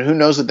Hiromu, and who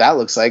knows what that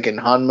looks like. And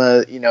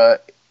Hanma,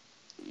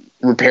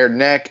 repaired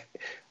neck.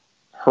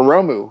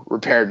 Hiromu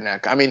repaired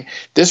neck. I mean,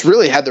 this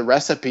really had the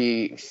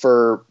recipe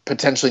for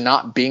potentially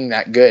not being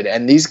that good.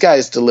 And these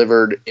guys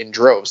delivered in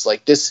droves.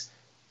 Like, this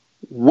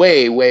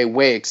way, way,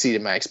 way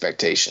exceeded my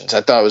expectations. I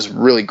thought it was a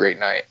really great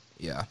night.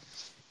 Yeah.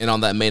 And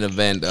on that main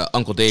event,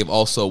 Uncle Dave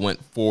also went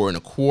 4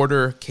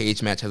 1/4.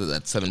 Cage match has it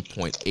at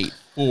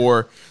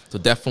 7.84. So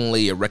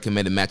definitely a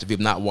recommended match. If you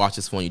have not watched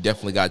this one, you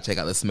definitely got to check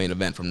out this main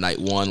event from night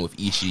 1 with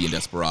Ishii and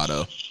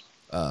Desperado.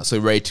 So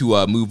you ready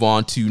to move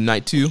on to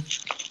night 2?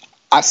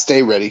 I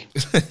stay ready.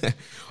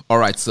 All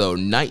right, so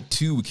night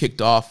 2 we kicked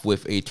off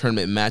with a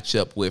tournament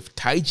matchup with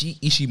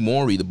Taiji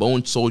Ishimori, the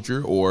Bone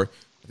Soldier, or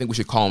I think we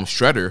should call him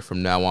Shredder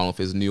from now on with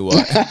his new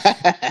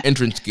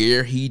entrance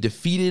gear. He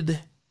defeated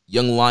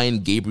Young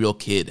Lion Gabriel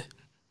Kidd,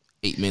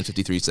 8 minutes,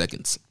 53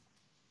 seconds.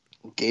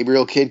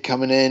 Gabriel Kidd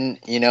coming in,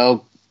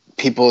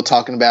 people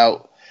talking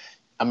about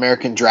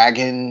American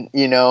Dragon,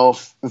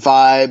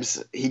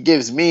 vibes. He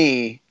gives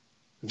me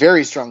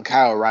very strong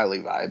Kyle O'Reilly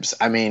vibes.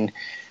 I mean,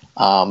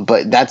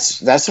 but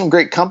that's some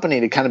great company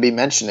to kind of be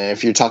mentioning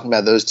if you're talking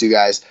about those two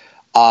guys.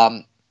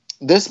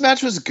 This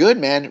match was good,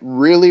 man.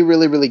 Really,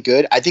 really, really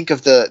good. I think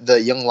of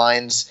the young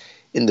lions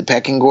in the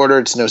pecking order,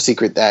 it's no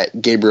secret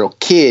that Gabriel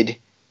Kidd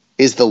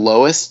is the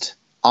lowest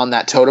on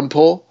that totem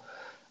pole.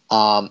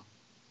 I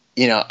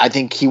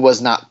think he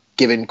was not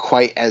given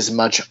quite as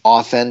much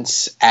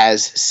offense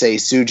as, say,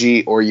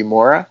 Tsuji or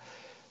Yumura.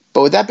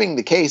 But with that being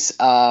the case,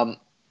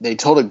 they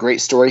told a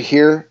great story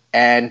here,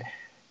 and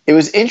it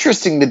was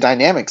interesting, the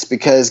dynamics,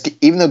 because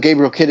even though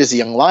Gabriel Kidd is a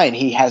young lion,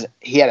 he had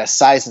a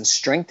size and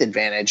strength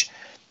advantage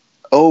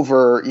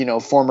over,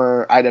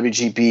 former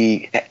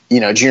IWGP,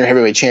 junior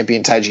heavyweight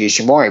champion Taiji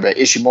Ishimori. But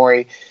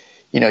Ishimori,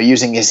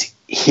 using his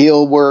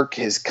heel work,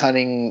 his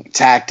cunning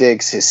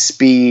tactics, his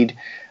speed,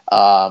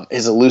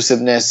 his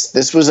elusiveness.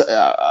 This was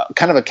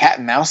kind of a cat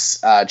and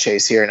mouse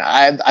chase here, and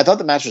I thought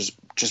the match was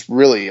just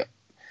really.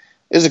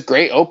 It was a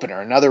great opener,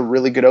 another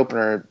really good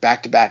opener,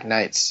 back-to-back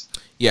nights.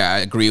 Yeah, I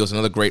agree. It was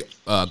another great,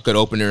 good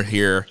opener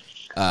here,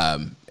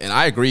 and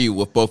I agree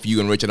with both you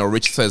and Rich. I know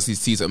Rich says he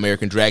sees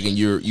American Dragon.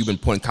 You've been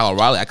pointing Kyle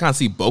O'Reilly. I kind of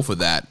see both of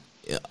that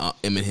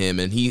in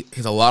him, and he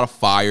has a lot of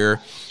fire,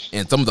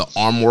 and some of the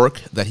arm work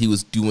that he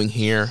was doing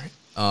here.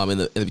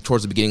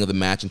 Towards the beginning of the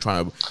match and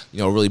trying to,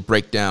 really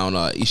break down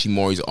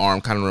Ishimori's arm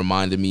kind of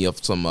reminded me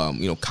of some,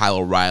 Kyle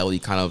O'Reilly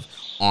kind of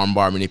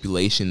armbar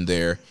manipulation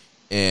there.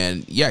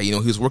 And, yeah, he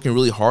was working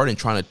really hard and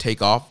trying to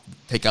take out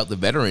the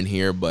veteran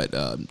here, but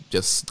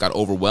just got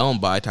overwhelmed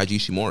by Taiji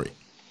Ishimori.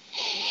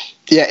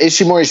 Yeah,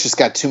 Ishimori's just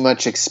got too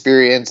much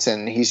experience,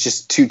 and he's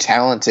just too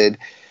talented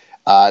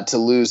to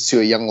lose to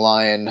a young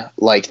lion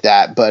like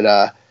that.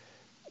 But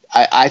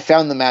I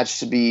found the match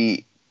to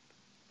be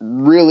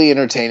really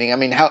entertaining. I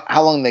mean,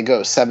 how long did they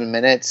go? 7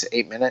 minutes,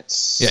 8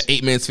 minutes? Yeah,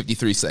 8 minutes,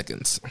 53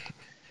 seconds.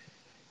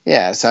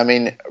 Yeah, so I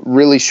mean,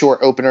 really short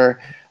opener.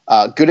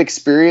 Good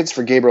experience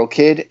for Gabriel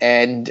Kidd,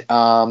 and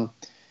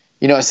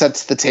it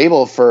sets the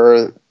table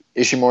for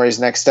Ishimori's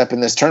next step in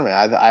this tournament.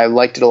 I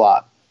liked it a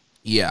lot.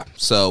 Yeah,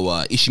 so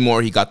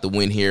Ishimori, he got the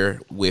win here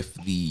with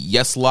the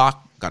yes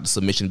lock, got the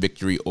submission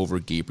victory over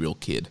Gabriel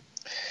Kidd.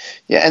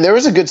 Yeah, and there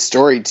was a good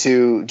story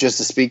too, just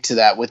to speak to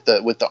that with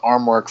the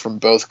arm work from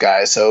both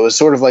guys. So it was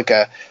sort of like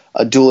a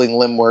dueling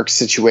limb work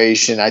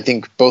situation. I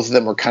think both of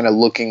them were kind of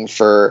looking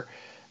for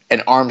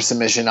an arm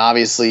submission.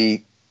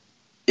 Obviously,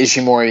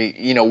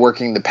 Ishimori,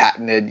 working the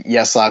patented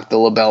yes lock, the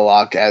label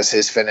lock as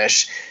his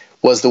finish,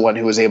 was the one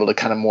who was able to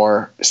kind of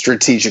more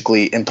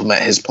strategically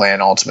implement his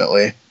plan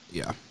ultimately.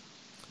 Yeah,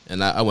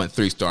 and I went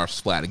 3 stars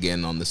flat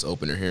again on this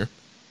opener here.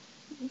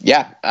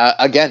 Yeah,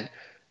 again,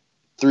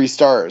 3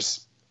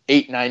 stars.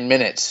 8-9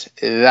 minutes.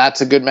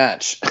 That's a good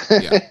match.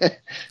 Yeah.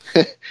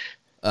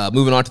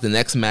 Moving on to the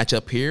next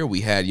matchup here, we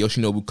had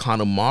Yoshinobu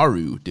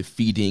Kanemaru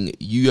defeating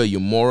Yuya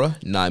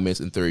Uemura, 9 minutes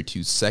and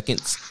 32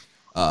 seconds.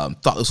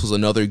 Thought this was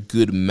another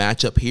good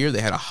matchup here. They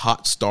had a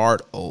hot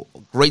start, a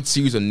great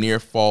series of near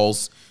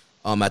falls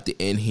at the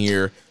end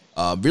here.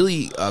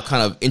 Really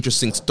kind of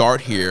interesting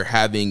start here,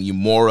 having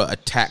Uemura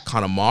attack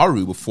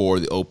Kanemaru before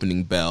the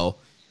opening bell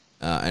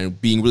and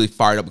being really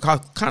fired up.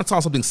 Kind of saw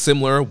something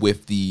similar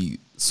with the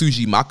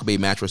Tsuji Makabe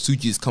match where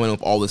Tsuji is coming in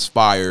with all this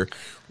fire.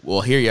 Well,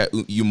 here you got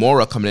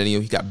Uemura coming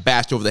in. He got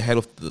bashed over the head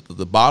with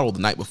the bottle the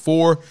night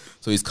before,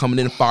 so he's coming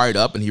in fired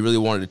up, and he really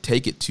wanted to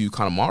take it to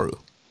Kanemaru.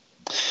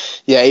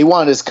 Yeah, he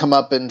wanted his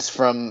comeuppance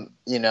from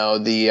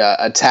the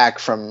attack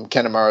from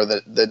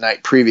Kanemaru the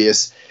night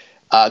previous.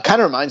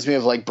 Kind of reminds me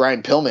of like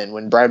Brian Pillman,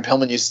 when Brian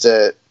Pillman used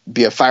to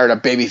be a fired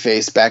up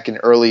babyface back in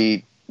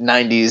early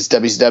 90s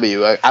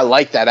WCW. I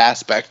like that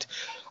aspect.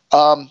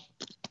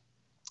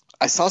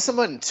 I saw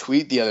someone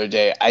tweet the other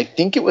day. I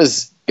think it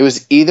was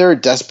either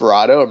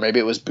Desperado or maybe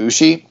it was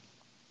Bushi.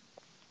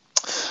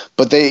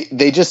 But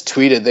they just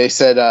tweeted. They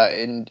said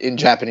in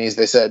Japanese,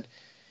 they said,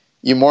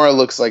 Uemura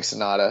looks like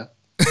Sonata.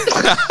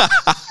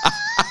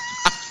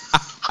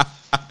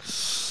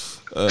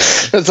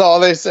 That's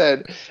all they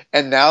said.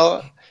 And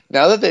now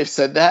that they've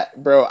said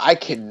that, bro, I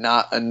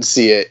cannot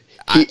unsee it.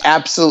 He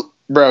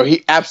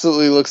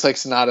absolutely looks like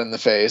Sonata in the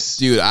face.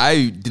 Dude,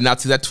 I did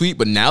not see that tweet,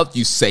 but now that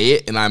you say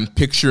it and I'm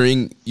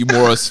picturing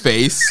Uemura's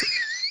face,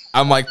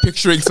 I'm like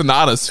picturing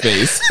Sonata's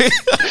face.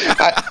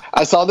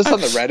 I saw this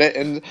on the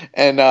Reddit,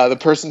 and the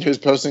person who's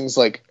posting is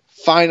like,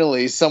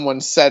 finally someone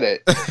said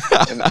it.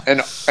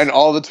 and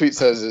all the tweet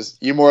says is,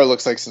 Uemura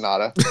looks like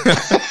Sonata.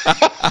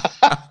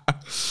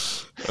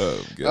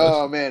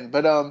 Oh, man.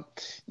 But,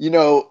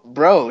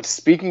 bro,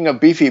 speaking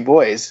of beefy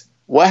boys,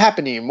 what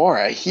happened to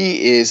Uemura?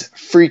 He is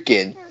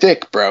freaking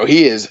thick, bro.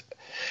 He's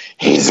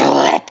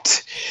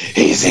ripped.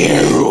 He's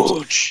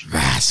huge.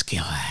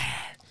 Vascular.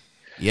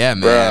 Yeah,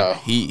 man. Bro.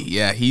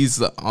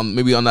 He's on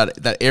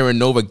that Aaron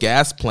Nova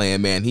gas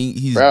plan, man.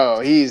 He's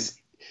ooh,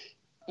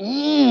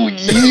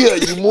 yeah,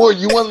 Uemura,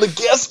 you on the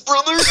gas,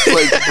 brother?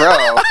 Like,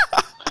 bro.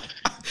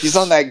 He's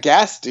on that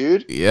gas,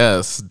 dude.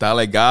 Yes,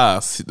 Dale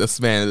Gas.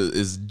 This man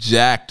is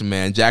jacked,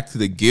 man. Jacked to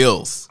the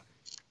gills.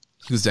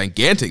 He was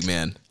gigantic,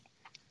 man.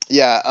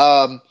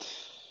 Yeah.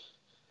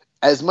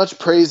 As much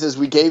praise as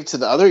we gave to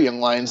the other young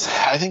lions,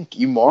 I think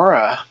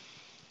Yumura,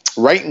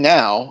 right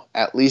now,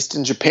 at least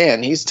in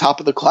Japan, he's top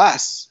of the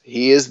class.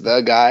 He is the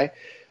guy.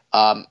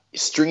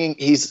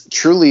 He's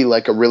truly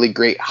like a really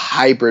great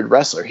hybrid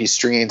wrestler. He's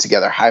stringing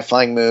together high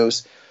flying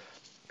moves,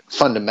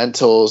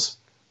 fundamentals,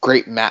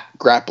 great mat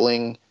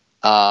grappling.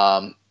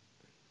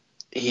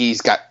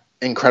 He's got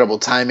incredible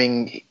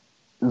timing,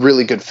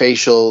 really good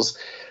facials,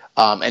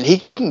 and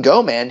he can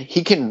go, man.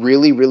 He can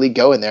really, really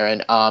go in there.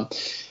 And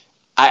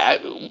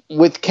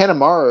with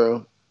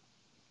Kanemaru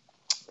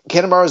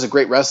is a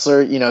great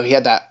wrestler. You know, he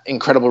had that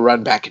incredible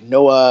run back in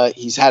Noah.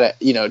 He's had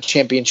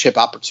championship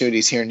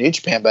opportunities here in New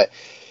Japan, but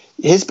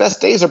his best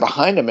days are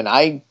behind him. And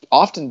I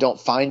often don't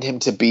find him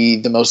to be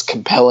the most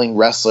compelling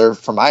wrestler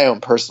for my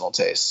own personal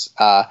taste.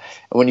 And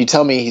when you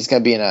tell me he's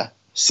going to be in a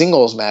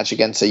singles match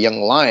against a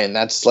young lion,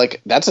 that's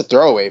a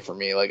throwaway for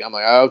me. Like, I'm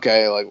like, oh,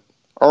 okay, like,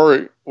 all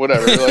right,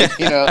 whatever. Like,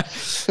 you know,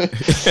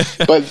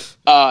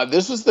 but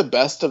this was the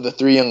best of the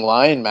 3 young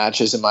lion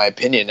matches, in my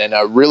opinion, and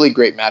a really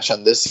great match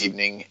on this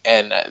evening.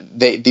 And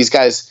these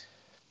guys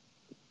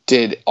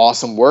did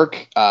awesome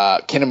work.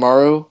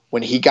 Kanemaru,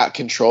 when he got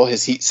control,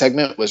 his heat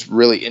segment was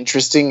really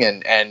interesting,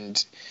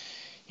 and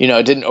you know,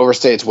 it didn't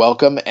overstay its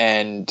welcome.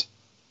 And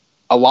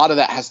a lot of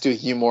that has to do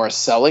with Yumura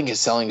selling. His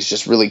selling is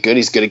just really good.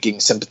 He's good at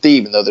getting sympathy,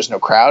 even though there's no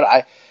crowd.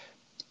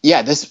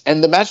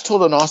 The match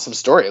told an awesome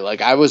story.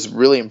 Like, I was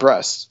really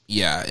impressed.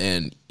 Yeah,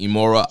 and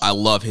Yumura, I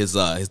love his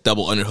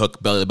double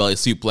underhook belly to belly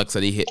suplex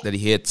that he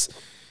hits.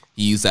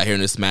 He used that here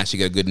in this match. He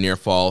got a good near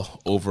fall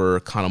over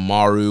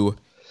Kanemaru.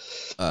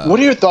 What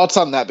are your thoughts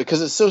on that?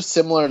 Because it's so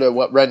similar to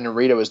what Red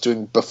Narita was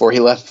doing before he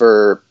left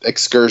for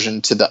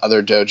excursion to the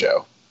other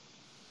dojo.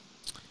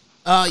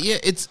 Yeah,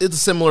 it's a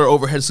similar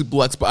overhead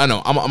suplex, but I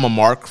know I'm a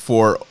mark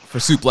for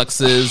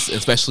suplexes,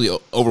 especially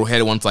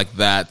overhead ones like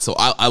that. So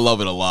I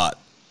love it a lot.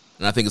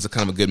 And I think it's a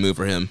kind of a good move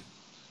for him.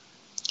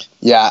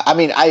 Yeah, I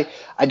mean, I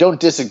don't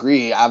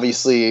disagree.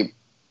 Obviously,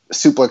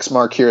 suplex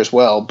mark here as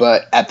well.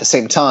 But at the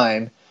same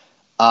time,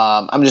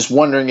 I'm just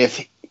wondering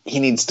if he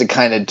needs to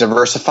kind of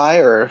diversify,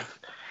 or,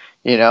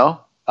 you know,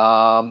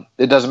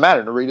 it doesn't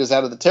matter. Narita's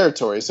out of the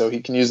territory, so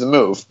he can use the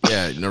move.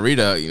 Yeah,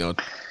 Narita, you know,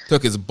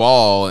 took his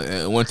ball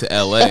and went to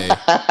L.A.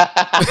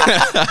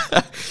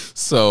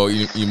 So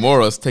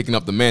Yumura's taking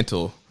up the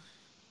mantle.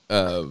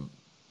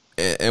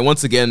 And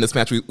once again, in this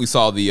match, we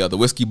saw the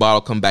whiskey bottle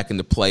come back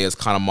into play as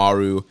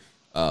Kanemaru,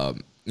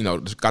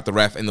 got the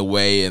ref in the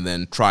way and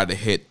then tried to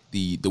hit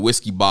the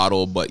whiskey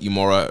bottle, but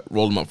Yumura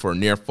rolled him up for a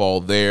near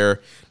fall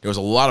there. There was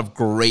a lot of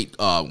great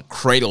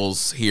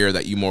cradles here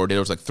that Yumura did.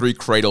 There was like 3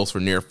 cradles for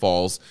near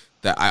falls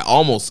that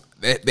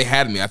they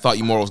had me. I thought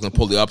Yumura was going to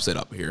pull the upset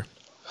up here.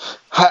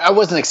 I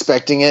wasn't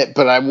expecting it,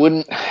 but I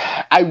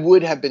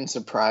would have been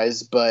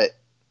surprised, but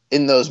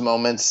in those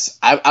moments,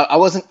 I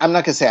wasn't. I'm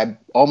not gonna say I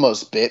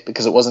almost bit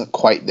because it wasn't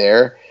quite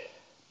there,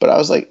 but I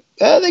was like,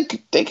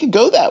 they could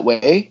go that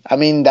way. I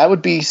mean, that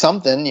would be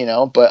something, you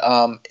know. But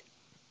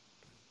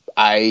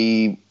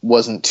I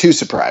wasn't too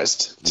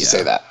surprised to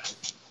say that.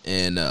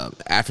 And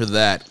after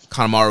that,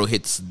 Kanemaru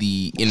hits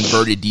the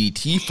inverted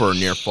DDT for a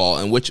near fall,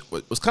 and which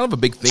was kind of a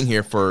big thing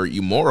here for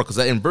Yumura, because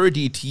that inverted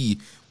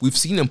DDT, we've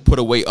seen him put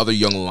away other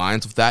young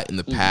lions with that in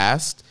the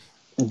past.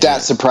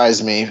 That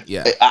surprised me.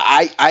 Yeah,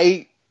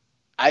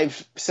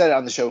 I've said it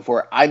on the show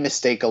before, I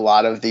mistake a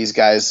lot of these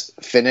guys'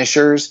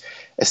 finishers,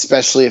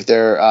 especially if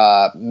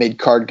they're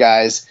mid-card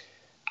guys.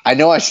 I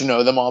know I should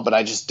know them all, but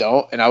I just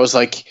don't. And I was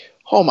like,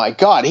 oh my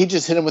God, he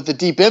just hit him with the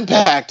deep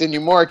impact and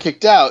Yumura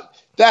kicked out.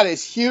 That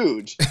is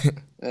huge.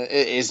 It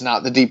is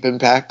not the deep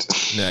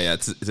impact. No, yeah,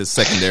 it's a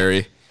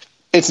secondary.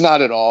 It's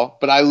not at all.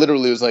 But I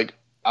literally was like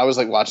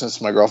watching this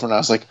with my girlfriend. And I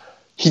was like,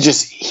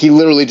 he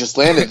literally just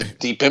landed the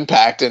deep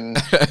impact and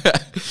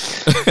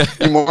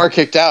Yumura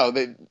kicked out.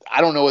 I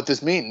don't know what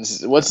this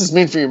means. What's this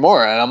mean for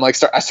Yumura? And I'm like,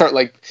 I start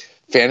like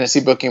fantasy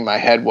booking in my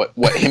head what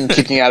him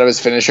kicking out of his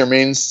finisher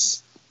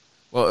means.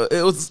 Well,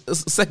 it was a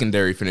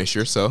secondary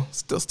finisher, so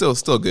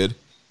still good.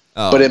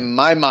 But in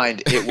my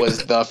mind, it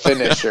was the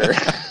finisher.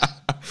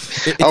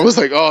 I was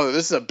like, oh,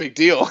 this is a big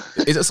deal.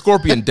 It's a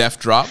Scorpion Death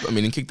Drop. I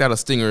mean, he kicked out a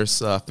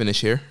Stinger's finish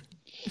here.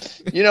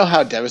 You know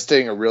how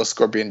devastating a real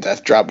Scorpion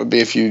Death Drop would be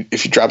if you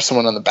drop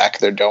someone on the back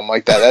of their dome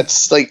like that.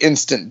 That's like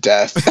instant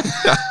death.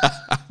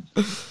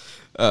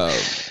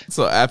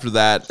 So after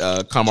that,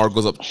 Kanemaru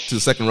goes up to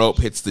the second rope,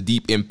 hits the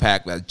deep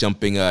impact that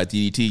jumping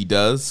DDT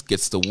does,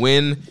 gets the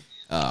win,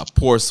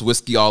 pours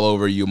whiskey all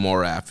over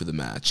Yumura after the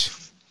match.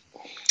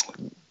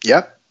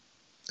 Yep.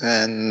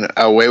 And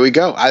away we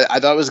go. I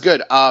thought it was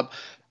good. I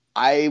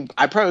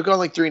probably going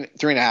like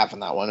 3.5 on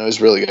that one. It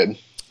was really good.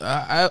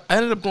 I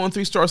ended up going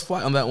 3 stars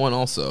flat on that one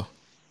also.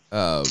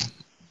 Again,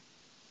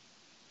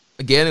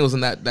 it was in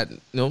that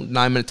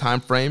 9-minute time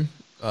frame.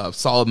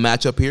 Solid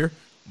matchup here,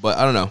 but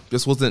I don't know.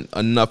 This wasn't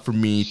enough for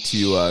me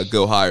to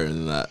go higher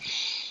than that.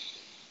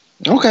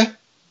 Okay.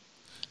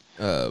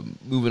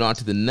 Moving on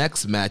to the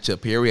next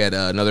matchup here, we had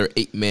another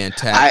 8-man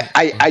tag.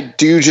 I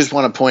do just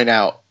want to point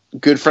out,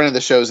 good friend of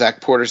the show,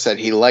 Zach Porter, said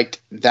he liked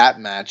that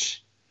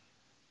match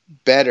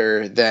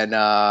better than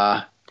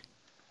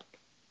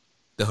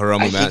The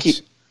Hiromu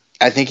match?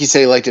 I think he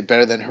said he liked it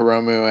better than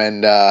Hiromu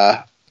and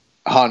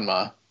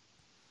Hanma.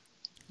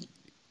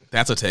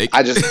 That's a take.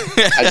 I just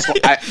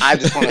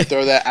want to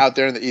throw that out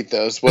there in the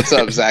ethos. What's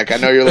up, Zach? I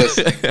know you're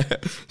listening.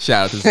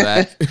 Shout out to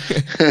Zach.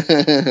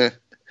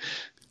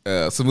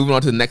 So moving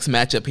on to the next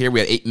matchup here, we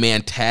had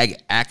 8-man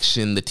tag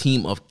action. The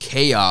team of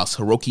Chaos,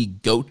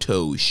 Hiroki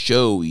Goto,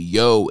 Sho,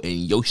 Yo,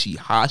 and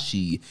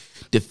Yoshihashi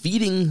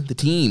defeating the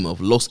team of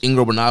Los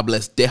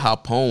Ingobernables de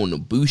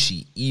Japón,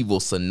 Bushi, Evil,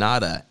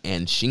 Sanada,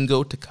 and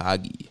Shingo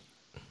Takagi.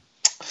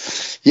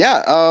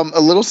 Yeah, a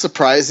little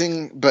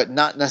surprising, but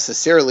not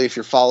necessarily if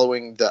you're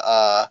following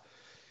the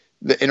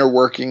inner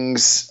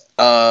workings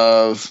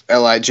of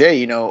LIJ.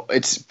 You know,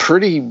 it's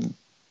pretty.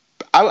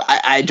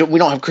 We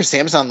don't have Chris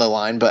Samson on the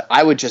line, but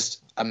I would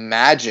just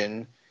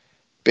imagine,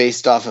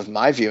 based off of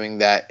my viewing,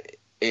 that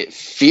it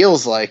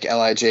feels like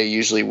LIJ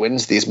usually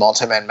wins these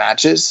multi-man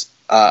matches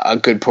a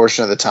good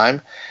portion of the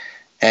time,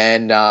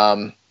 and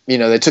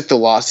they took the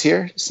loss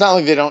here. It's not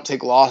like they don't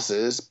take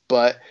losses,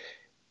 but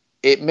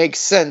it makes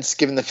sense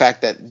given the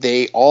fact that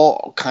they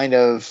all kind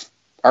of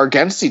are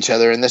against each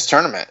other in this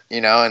tournament,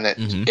 and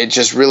it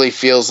just really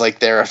feels like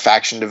they're a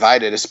faction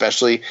divided,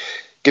 especially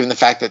given the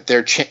fact that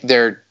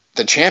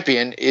the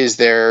champion is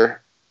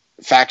their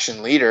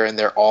faction leader and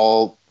they're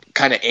all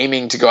kind of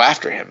aiming to go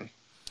after him.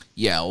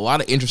 Yeah, a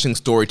lot of interesting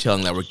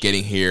storytelling that we're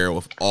getting here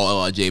with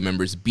all LIJ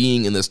members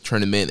being in this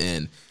tournament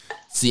and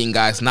seeing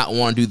guys not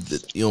want to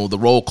do the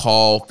roll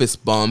call,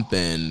 fist bump,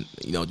 and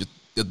just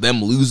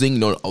them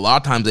losing. A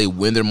lot of times they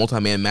win their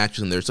multi-man matches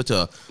and they're such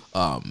a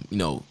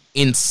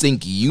in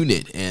sync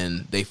unit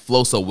and they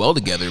flow so well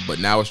together. But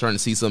now we're starting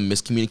to see some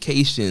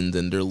miscommunications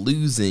and they're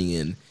losing,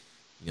 and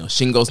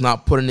Shingo's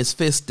not putting his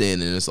fist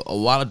in, and there's a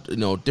lot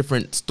of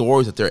different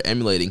stories that they're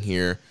emulating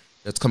here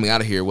that's coming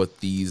out of here with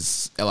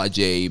these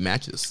LIJ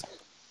matches.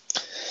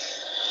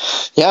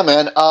 Yeah,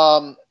 man.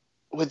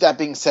 With that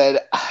being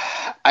said,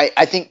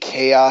 I think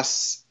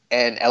Chaos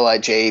and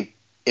LIJ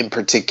in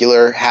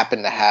particular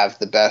happen to have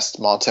the best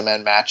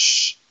multi-man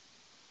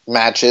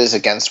matches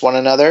against one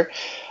another.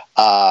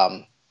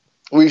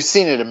 We've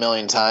seen it a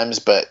million times,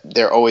 but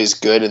they're always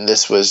good, and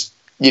this was,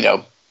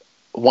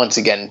 once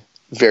again,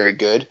 very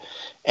good.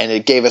 And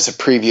it gave us a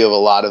preview of a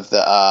lot of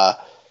the,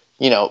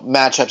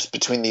 matchups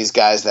between these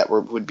guys that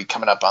would be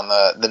coming up on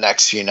the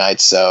next few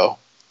nights. So,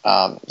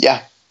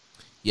 yeah.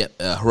 Yep,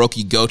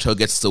 Hiroki Goto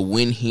gets the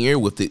win here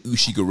with the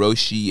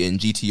Ushigoroshi and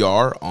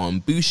GTR on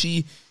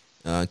Bushi.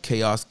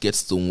 Chaos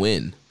gets the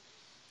win.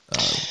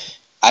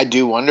 I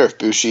do wonder if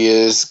Bushi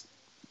is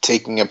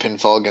taking a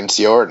pinfall against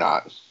Yo or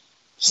not.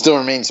 Still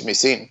remains to be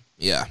seen.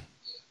 Yeah.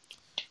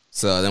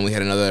 So then we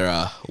had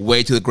another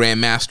Way to the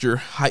Grandmaster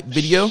hype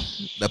video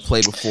that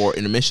played before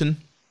intermission.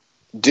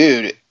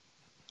 Dude,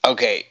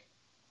 okay.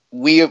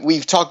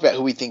 We've talked about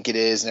who we think it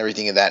is and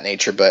everything of that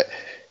nature, but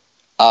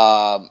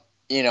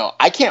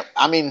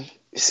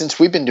since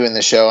we've been doing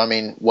this show,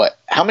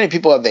 how many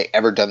people have they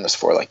ever done this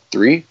for? Like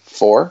 3,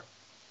 4?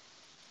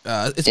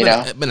 It's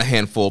been a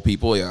handful of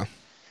people, yeah.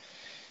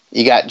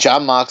 You got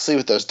Jon Moxley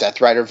with those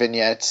Death Rider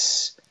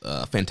vignettes.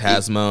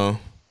 Phantasmo.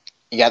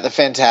 You got the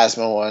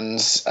Phantasmo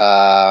ones.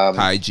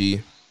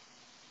 Kaiji.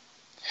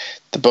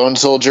 The Bone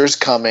Soldier's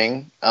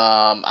coming.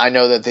 I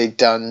know that they've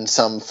done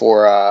some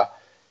for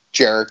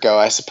Jericho,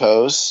 I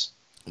suppose.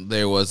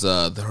 There was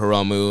the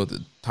Hiromu,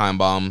 the Time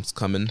Bomb's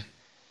coming.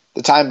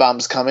 The Time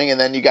Bomb's coming, and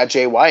then you got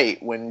Jay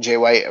White when Jay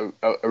White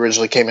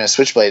originally came in as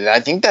Switchblade, and I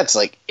think that's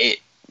like it.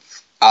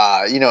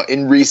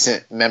 In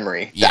recent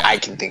memory that I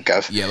can think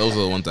of. Yeah, those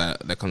are the ones that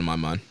come to my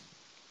mind.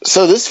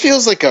 So this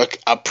feels like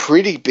a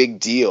pretty big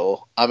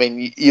deal. I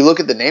mean, you look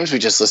at the names we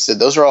just listed;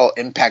 those are all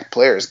Impact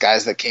players,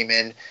 guys that came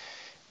in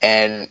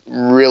and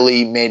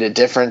really made a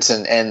difference,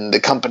 and the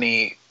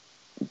company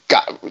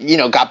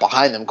got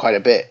behind them quite a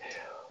bit.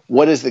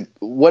 What does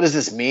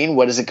this mean?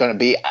 What is it going to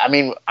be? I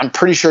mean, I'm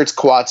pretty sure it's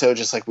Kawato,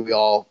 just like we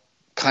all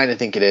kind of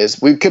think it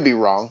is. We could be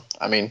wrong.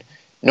 I mean,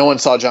 no one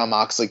saw Jon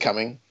Moxley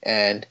coming,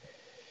 and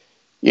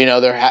I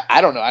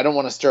don't know. I don't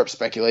want to stir up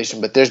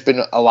speculation, but there's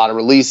been a lot of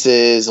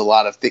releases, a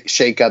lot of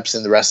shakeups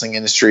in the wrestling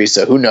industry.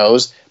 So who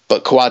knows?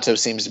 But Kawato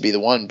seems to be the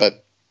one.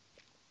 But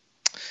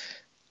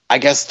I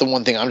guess the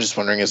one thing I'm just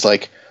wondering is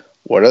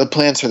what are the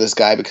plans for this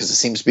guy? Because it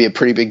seems to be a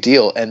pretty big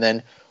deal. And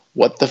then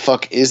what the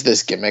fuck is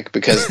this gimmick?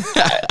 Because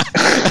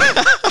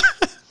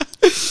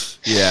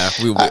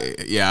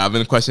I've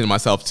been questioning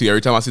myself too. Every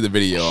time I see the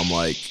video, I'm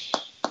like,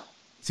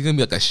 is he gonna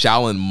be like a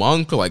Shaolin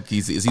monk, or like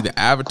is he the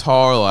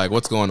Avatar? Like,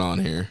 what's going on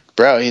here?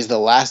 Bro, he's the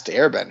last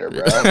Airbender,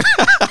 bro.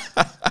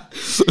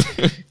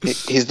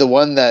 He's the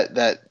one that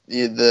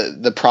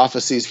the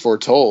prophecies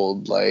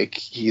foretold. Like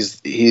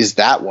he's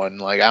that one.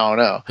 Like, I don't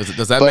know.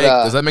 Does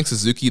that make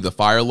Suzuki the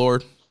Fire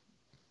Lord?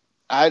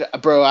 I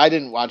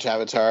didn't watch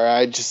Avatar.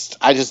 I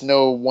just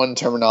know one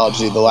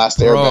terminology, the last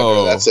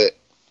Airbender. That's it.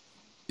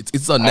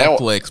 It's on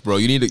Netflix, bro.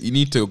 You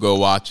need to go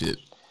watch it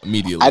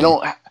immediately.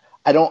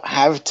 I don't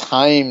have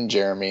time,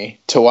 Jeremy,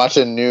 to watch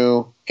a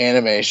new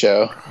anime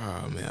show.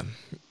 Oh man,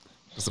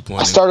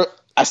 disappointing.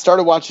 I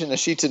started watching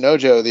Ashita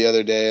Nojo the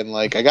other day, and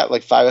like I got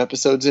like 5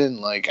 episodes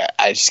in. Like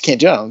I just can't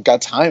do it. I don't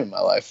got time in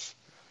my life.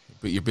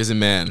 But you're a busy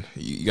man.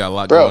 You got a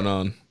lot going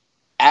on.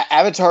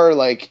 Avatar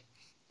like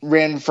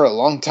ran for a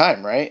long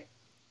time, right?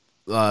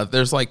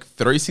 There's like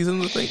 30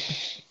 seasons, I think.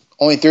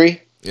 Only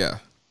 3? Yeah.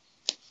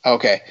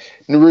 Okay.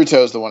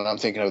 Naruto is the one I'm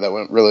thinking of that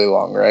went really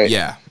long, right?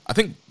 Yeah. I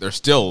think they're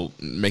still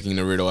making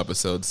Naruto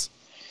episodes.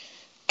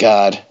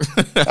 God.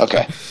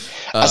 Okay.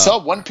 I saw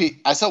One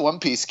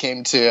Piece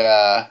came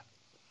to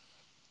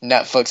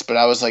Netflix, but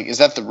I was like, is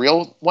that the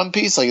real One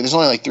Piece? Like, there's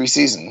only like 3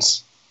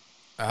 seasons.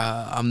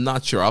 I'm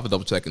not sure. I'll have to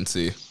double check and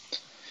see.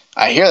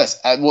 I hear this.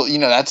 Well, you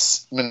know,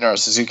 that's Minoru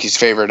Suzuki's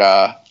favorite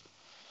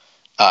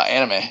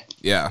anime.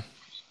 Yeah.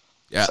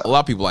 Yeah, so. A lot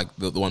of people like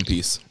the One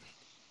Piece.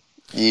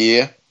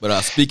 Yeah.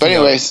 But speaking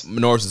of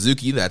Minoru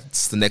Suzuki,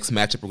 that's the next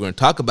matchup we're going to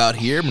talk about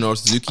here. Minoru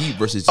Suzuki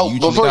versus Yuji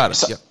Nagata.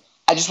 So,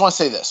 I just want to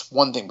say this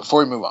one thing before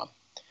we move on.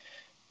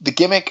 The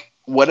gimmick,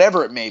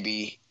 whatever it may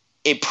be,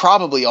 it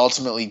probably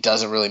ultimately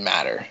doesn't really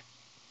matter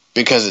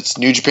because it's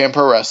New Japan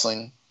Pro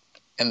Wrestling,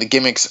 and the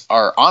gimmicks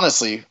are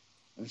honestly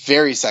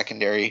very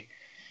secondary.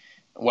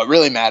 What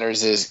really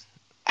matters is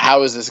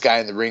how is this guy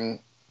in the ring?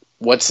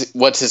 What's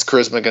his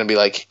charisma going to be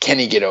like? Can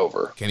he get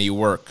over? Can he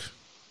work?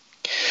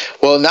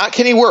 Well, not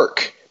can he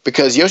work,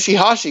 because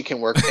Yoshihashi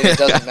can work and it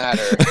doesn't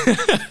matter.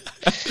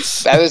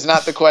 That is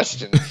not the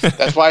question.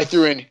 That's why I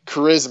threw in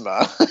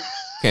charisma.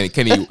 Can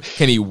he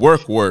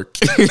work?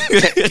 Can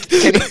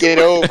he get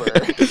over?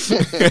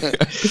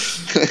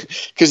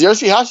 Because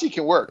Yoshihashi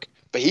can work,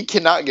 but he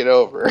cannot get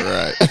over.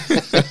 Right.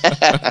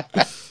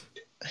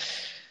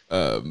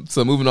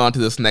 So moving on to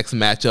this next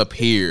matchup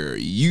here,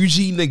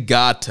 Yuji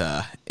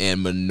Nagata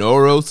and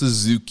Minoru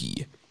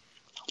Suzuki.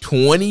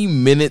 20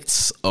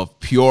 minutes of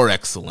pure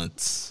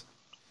excellence.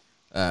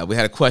 We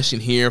had a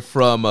question here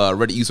from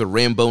Reddit user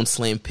Rambone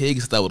Slam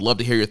Pigs that would love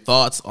to hear your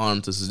thoughts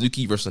on the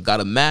Suzuki versus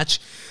Nagata match.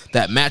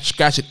 That match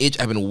scratched an itch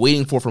I've been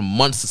waiting for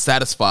months to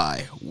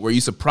satisfy. Were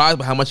you surprised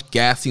by how much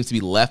gas seems to be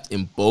left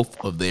in both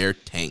of their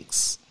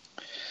tanks?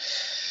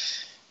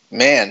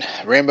 Man,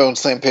 Rainbow and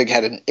Slam Pig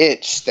had an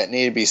itch that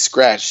needed to be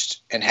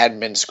scratched and hadn't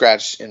been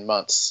scratched in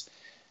months.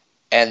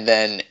 And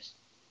then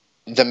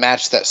the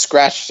match that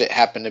scratched it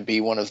happened to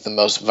be one of the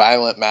most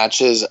violent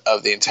matches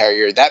of the entire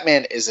year. That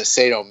man is a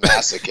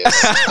sadomasochist.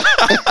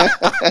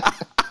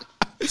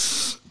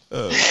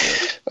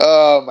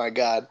 Oh, my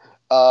God.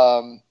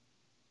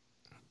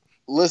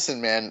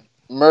 Listen, man.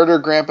 Murder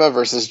Grandpa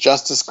versus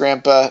Justice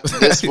Grandpa.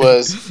 This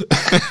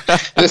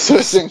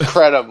was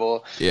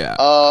incredible. Yeah.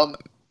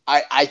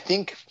 I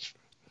think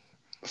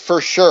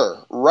for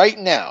sure right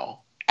now,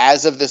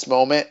 as of this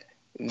moment,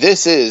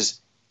 this is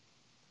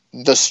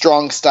the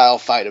strong style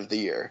fight of the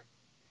year.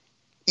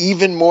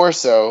 Even more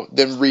so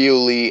than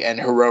Ryuli and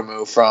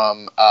Hiromu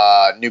from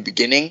New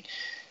Beginning.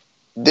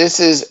 This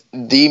is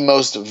the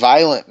most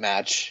violent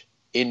match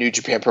in New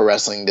Japan Pro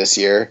Wrestling this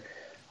year.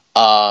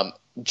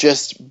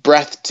 Just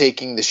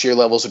breathtaking, the sheer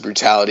levels of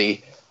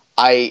brutality.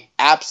 I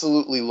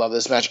absolutely love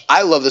this match.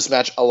 I love this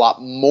match a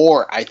lot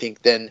more, I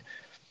think, than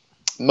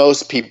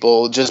most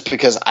people, just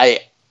because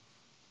I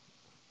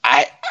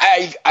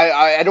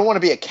don't want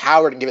to be a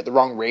coward and give it the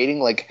wrong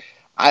rating. Like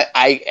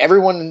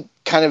everyone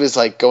kind of is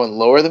like going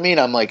lower than me, and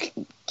I'm like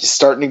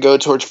starting to go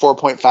towards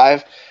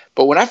 4.5.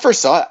 But when I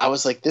first saw it, I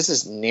was like, this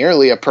is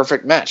nearly a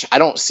perfect match. I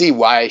don't see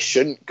why I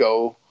shouldn't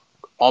go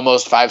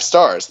almost 5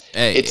 stars.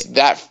 Hey, it's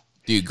that.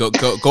 Dude, go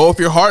with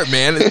your heart,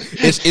 man.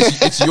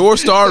 It's your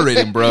star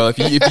rating, bro.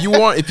 If you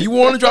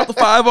want to drop the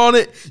 5 on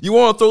it, you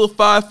want to throw the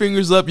 5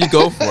 fingers up, you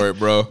go for it,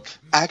 bro.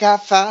 I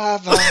got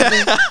 5 on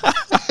it.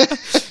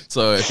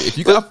 So if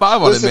you got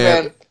 5 on it,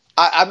 man.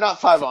 I'm not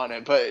 5 on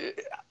it,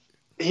 but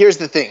here's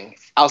the thing.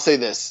 I'll say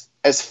this: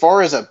 as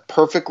far as a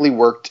perfectly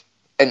worked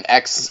and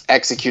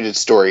executed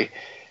story,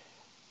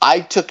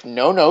 I took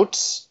no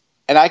notes,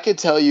 and I could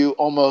tell you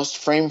almost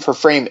frame for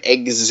frame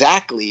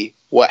exactly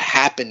what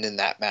happened in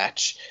that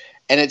match.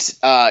 And it's,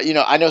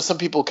 I know some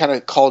people kind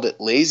of called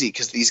it lazy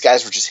because these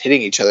guys were just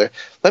hitting each other.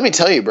 Let me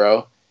tell you,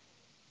 bro,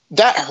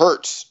 that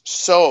hurts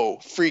so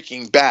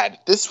freaking bad.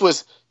 This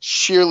was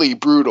sheerly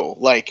brutal.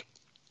 Like,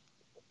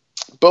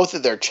 both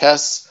of their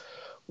chests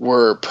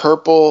were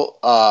purple.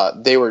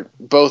 They were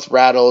both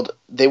rattled.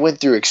 They went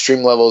through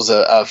extreme levels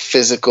of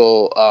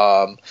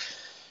physical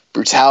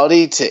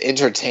brutality to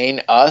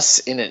entertain us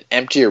in an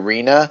empty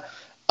arena.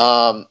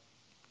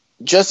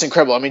 Just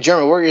incredible. I mean,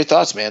 Jeremy, what are your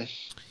thoughts, man?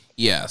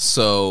 Yeah,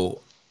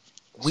 so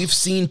we've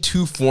seen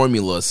 2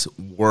 formulas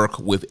work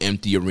with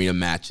empty arena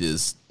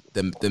matches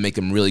that make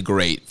them really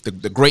great.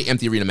 The great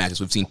empty arena matches,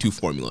 we've seen 2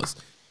 formulas.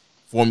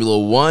 Formula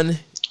 1,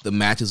 the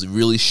match is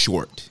really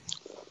short.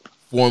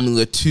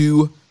 Formula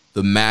 2,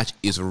 the match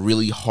is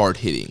really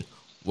hard-hitting.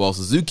 Well,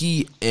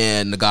 Suzuki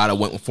and Nagata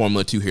went with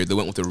Formula 2 here. They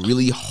went with a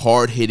really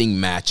hard-hitting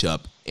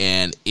matchup,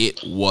 and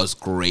it was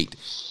great.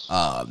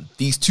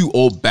 These 2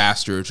 old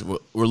bastards were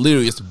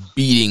literally just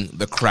beating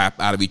the crap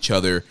out of each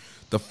other.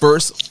 The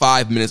first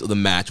 5 minutes of the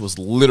match was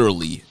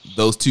literally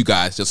those 2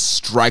 guys just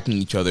striking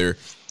each other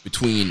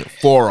between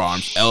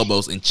forearms,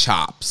 elbows, and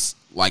chops.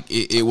 Like,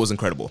 it was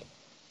incredible.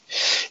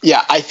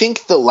 Yeah, I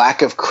think the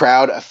lack of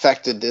crowd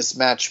affected this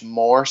match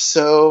more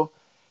so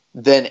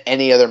than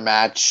any other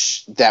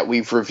match that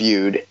we've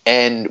reviewed.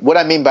 And what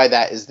I mean by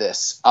that is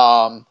this.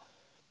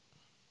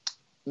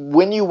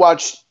 When you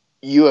watch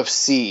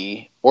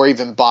UFC or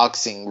even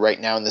boxing right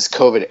now in this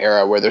COVID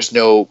era where there's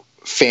no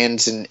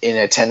fans in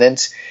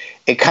attendance,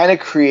 it kind of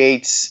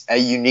creates a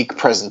unique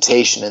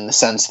presentation in the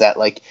sense that,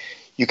 like,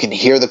 you can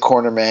hear the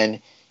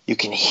cornermen, you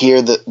can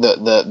hear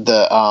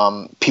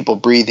the people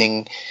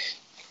breathing,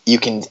 you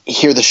can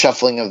hear the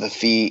shuffling of the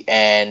feet,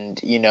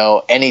 and, you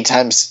know,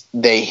 anytime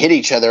they hit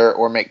each other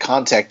or make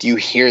contact, you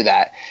hear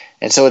that.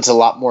 And so it's a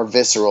lot more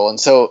visceral. And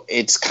so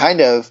it's kind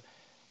of,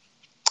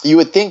 you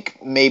would think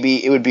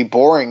maybe it would be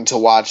boring to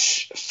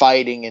watch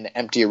fighting in an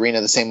empty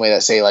arena the same way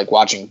that, say, like,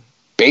 watching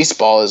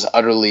baseball is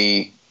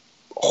utterly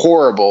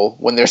horrible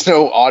when there's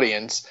no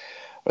audience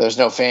or there's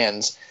no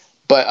fans.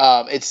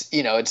 But it's,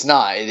 you know, it's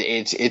not.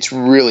 It's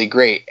really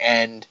great.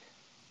 And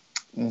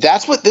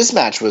that's what this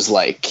match was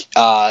like.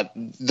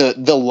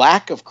 The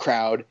lack of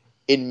crowd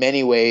in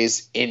many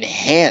ways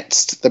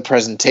enhanced the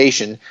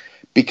presentation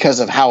because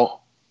of how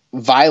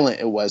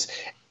violent it was.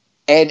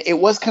 And it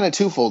was kind of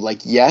twofold. Like,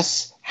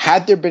 yes,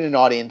 had there been an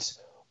audience,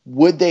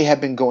 would they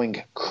have been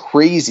going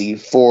crazy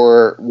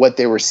for what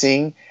they were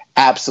seeing?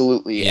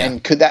 Absolutely. Yeah.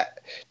 And could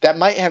that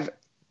might have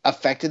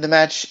affected the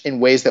match in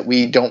ways that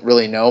we don't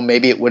really know.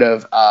 Maybe it would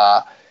have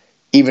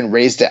even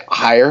raised it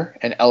higher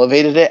and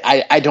elevated it.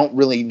 I don't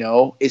really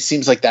know. It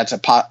seems like that's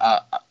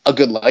a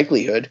good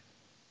likelihood,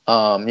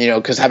 you know,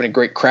 because having a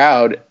great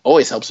crowd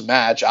always helps a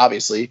match,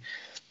 obviously.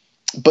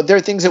 But there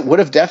are things that would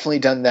have definitely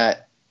done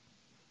that,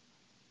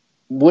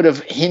 would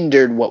have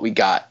hindered what we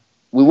got.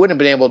 We wouldn't have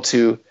been able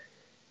to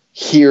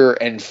hear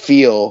and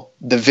feel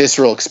the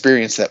visceral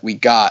experience that we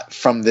got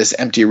from this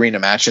empty arena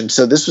match. And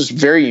so this was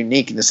very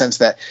unique in the sense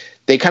that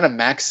they kind of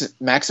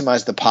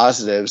maximize the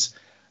positives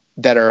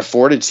that are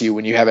afforded to you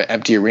when you have an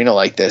empty arena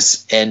like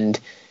this. And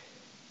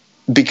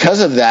because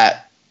of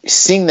that,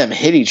 seeing them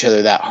hit each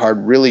other that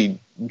hard really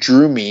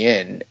drew me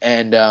in.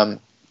 And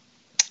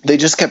they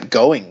just kept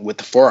going with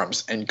the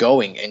forearms and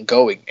going and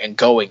going and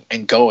going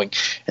and going.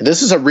 And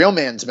this is a real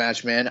man's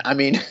match, man. I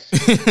mean,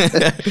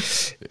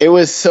 it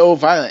was so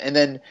violent. And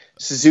then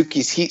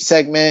Suzuki's heat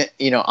segment,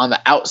 you know, on the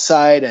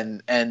outside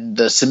and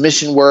the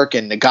submission work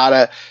and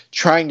Nagata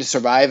trying to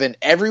survive and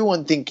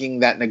everyone thinking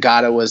that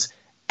Nagata was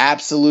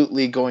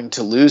absolutely going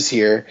to lose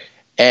here.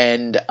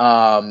 And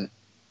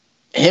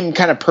him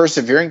kind of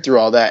persevering through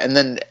all that. And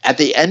then at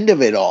the end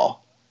of it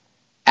all,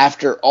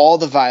 after all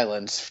the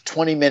violence,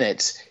 20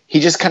 minutes, he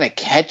just kind of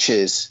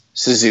catches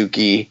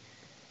Suzuki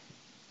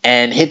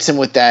and hits him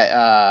with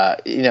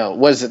that, you know,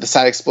 what is it, the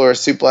side explorer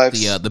suplex?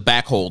 The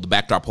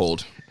backdrop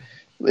hold.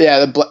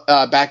 Yeah,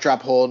 the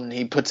backdrop hold, and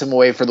he puts him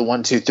away for the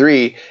 1, 2,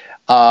 3.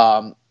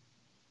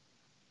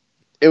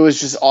 It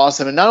was just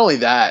awesome. And not only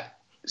that,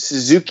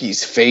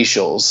 Suzuki's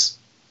facials,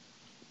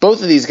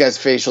 both of these guys'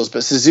 facials,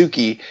 but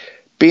Suzuki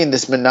being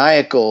this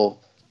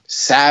maniacal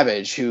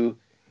savage who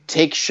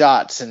takes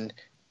shots and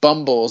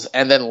bumbles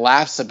and then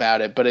laughs about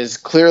it, but is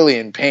clearly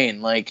in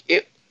pain. Like,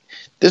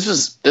 this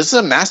is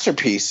a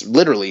masterpiece,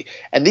 literally.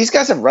 And these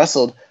guys have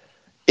wrestled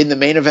in the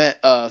main event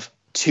of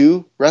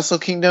 2 Wrestle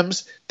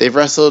Kingdoms. They've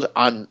wrestled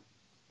on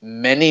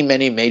many,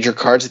 many major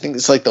cards. I think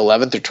it's like the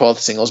 11th or 12th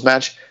singles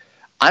match.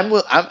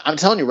 I'm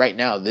telling you right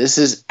now, this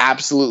is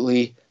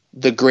absolutely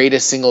the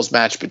greatest singles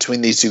match between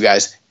these two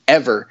guys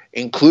ever,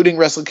 including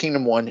Wrestle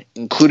Kingdom 1,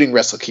 including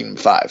Wrestle Kingdom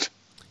 5.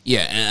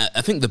 Yeah, and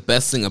I think the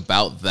best thing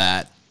about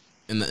that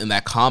in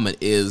that comment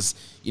is,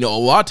 you know, a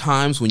lot of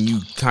times when you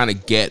kind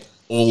of get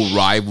old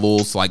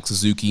rivals like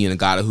Suzuki and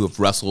Nagata who have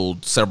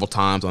wrestled several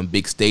times on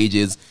big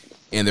stages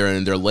and they're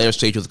in their later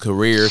stage of their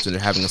careers and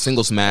they're having a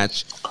singles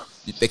match,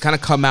 they kind of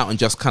come out and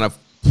just kind of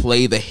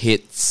play the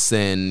hits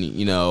and,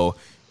 you know,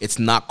 it's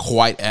not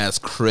quite as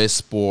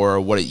crisp or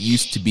what it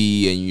used to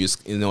be, and you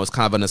just, you know, it's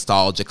kind of a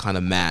nostalgic kind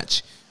of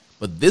match.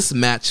 But this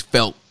match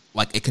felt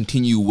like a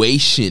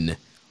continuation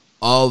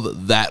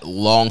of that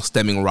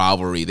long-stemming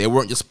rivalry. They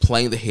weren't just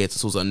playing the hits.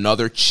 This was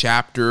another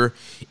chapter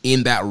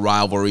in that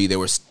rivalry. They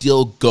were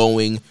still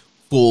going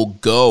full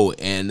go,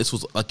 and this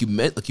was, like you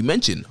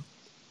mentioned,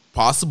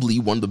 possibly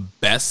one of the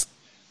best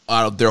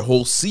out of their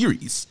whole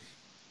series.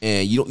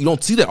 And you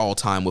don't see that all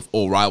the time with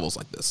old rivals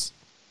like this.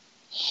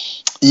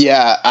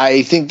 Yeah,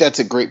 I think that's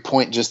a great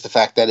point. Just the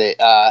fact that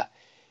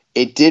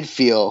it did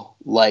feel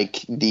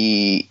like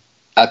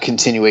a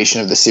continuation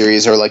of the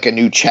series or like a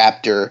new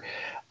chapter,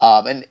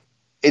 and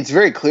it's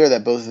very clear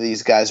that both of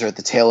these guys are at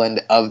the tail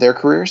end of their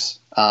careers.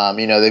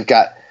 You know, they've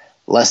got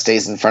less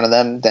days in front of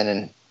them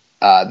than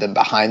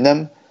behind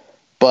them,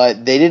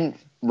 but they didn't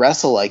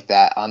wrestle like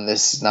that on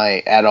this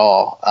night at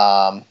all.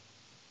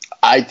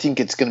 I think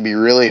it's going to be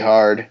really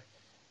hard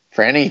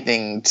for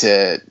anything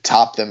to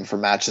top them for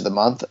match of the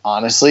month,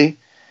 honestly.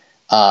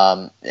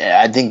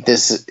 I think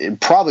it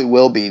probably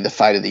will be the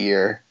fight of the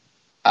year.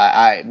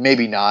 I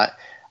maybe not.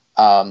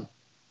 And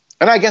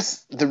I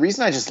guess the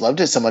reason I just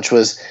loved it so much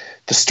was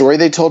the story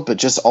they told, but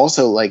just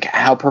also like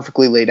how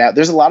perfectly laid out.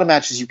 There's a lot of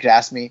matches you could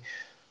ask me,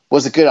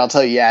 was it good? I'll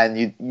tell you, yeah. And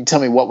you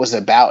tell me what was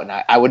it about, and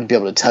I wouldn't be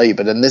able to tell you.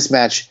 But in this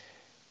match,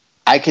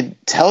 I could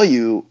tell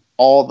you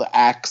all the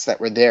acts that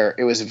were there.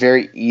 It was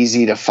very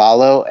easy to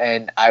follow,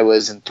 and I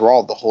was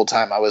enthralled the whole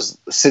time. I was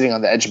sitting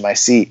on the edge of my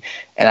seat,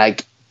 and I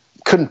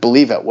couldn't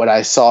believe it what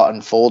I saw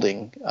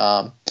unfolding.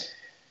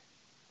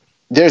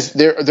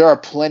 There are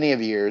plenty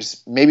of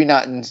years, maybe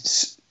not in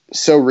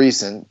so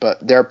recent,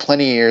 but there are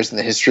plenty of years in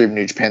the history of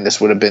New Japan this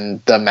would have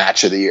been the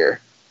match of the year.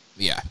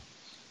 Yeah,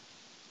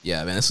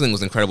 man, this thing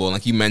was incredible. And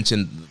like you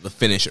mentioned the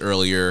finish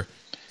earlier,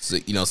 so,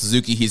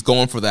 Suzuki, he's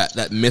going for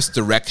that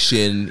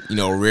misdirection,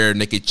 rear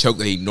naked choke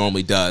that he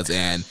normally does,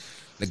 and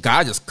the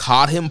guy just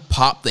caught him,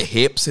 popped the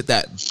hips, hit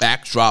that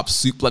backdrop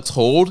suplex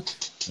hold,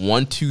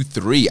 1, 2,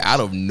 3 out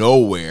of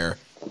nowhere,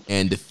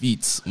 and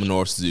defeats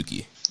Minoru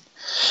Suzuki.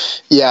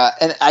 Yeah,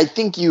 and I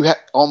think you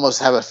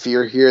almost have a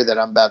fear here that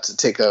I'm about to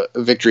take a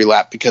victory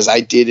lap, because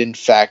I did, in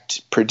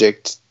fact,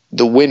 predict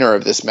the winner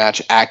of this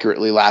match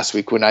accurately last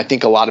week, when I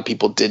think a lot of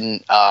people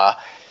didn't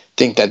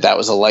think that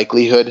was a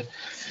likelihood.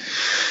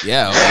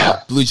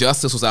 Yeah, Blue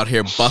Justice was out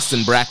here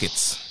busting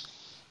brackets.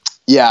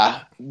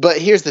 Yeah, but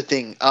here's the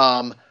thing.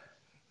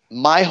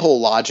 My whole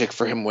logic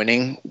for him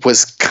winning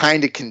was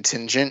kind of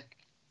contingent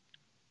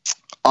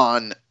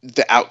on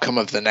the outcome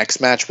of the next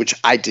match, which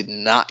I did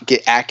not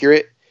get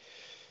accurate.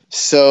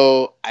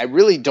 So I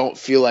really don't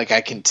feel like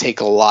I can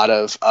take a lot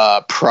of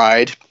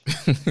pride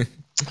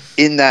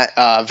in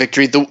that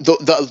victory.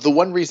 The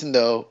one reason,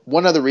 though,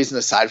 one other reason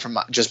aside from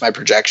just my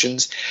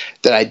projections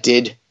that I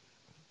did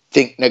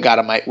think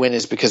Nagata might win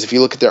is because if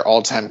you look at their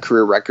all-time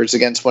career records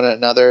against one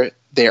another,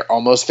 they're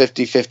almost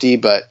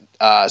 50-50,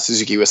 but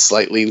Suzuki was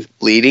slightly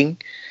leading.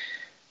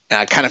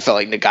 And I kind of felt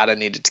like Nagata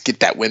needed to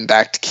get that win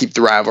back to keep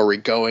the rivalry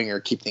going or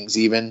keep things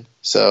even.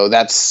 So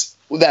that's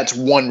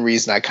one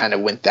reason I kind of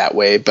went that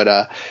way.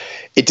 But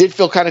it did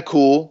feel kind of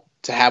cool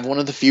to have one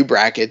of the few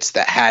brackets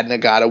that had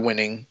Nagata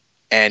winning,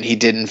 and he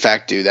did in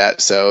fact do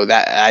that. So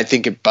that, I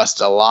think it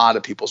busted a lot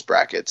of people's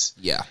brackets.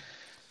 Yeah.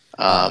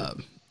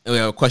 We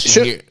have a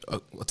question here.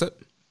 What's up?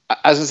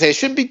 I was going to say, it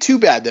shouldn't be too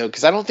bad, though,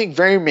 because I don't think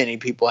very many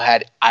people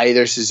had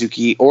either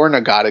Suzuki or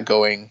Nagata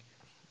going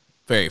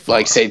very far,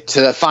 like, say,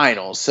 to the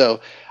finals. So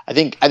I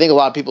think a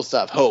lot of people still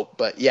have hope.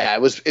 But, yeah,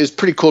 it was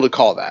pretty cool to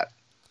call that.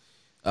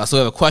 So we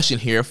have a question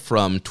here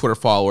from Twitter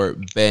follower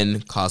Ben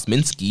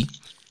Kosminski. It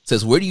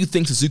says, where do you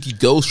think Suzuki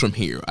goes from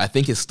here? I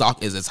think his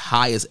stock is as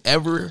high as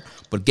ever,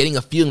 but getting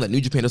a feeling that New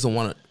Japan doesn't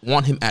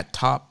want him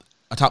atop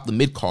the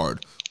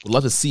mid-card. Would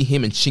love to see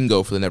him and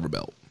Shingo for the Never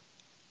Belt.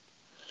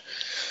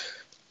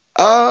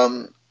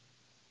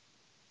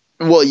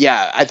 Well,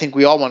 yeah, I think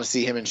we all want to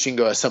see him and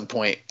Shingo at some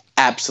point.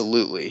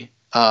 Absolutely.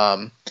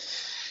 I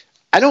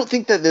don't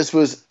think that this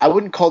was, I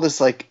wouldn't call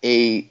this like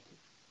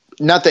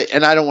not that,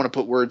 and I don't want to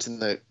put words in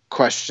the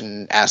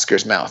question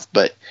asker's mouth,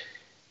 but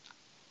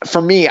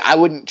for me, I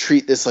wouldn't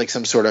treat this like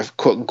some sort of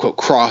quote unquote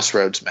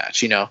crossroads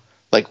match,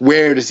 like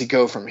where does he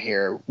go from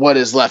here? What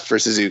is left for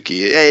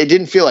Suzuki? It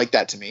didn't feel like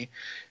that to me.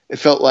 It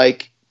felt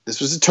like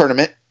this was a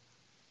tournament.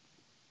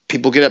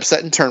 People get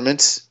upset in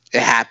tournaments.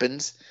 It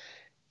happens.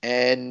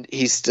 And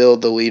he's still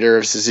the leader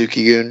of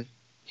Suzuki-gun.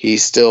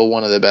 He's still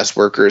one of the best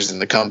workers in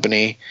the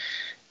company.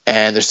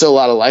 And there's still a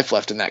lot of life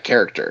left in that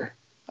character.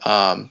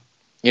 So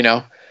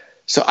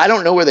I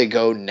don't know where they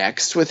go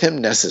next with him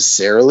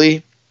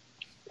necessarily.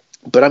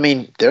 But, I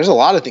mean, there's a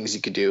lot of things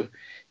you could do.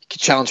 He could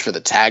challenge for the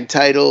tag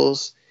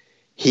titles.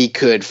 He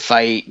could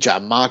fight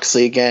Jon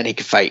Moxley again. He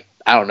could fight,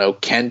 I don't know,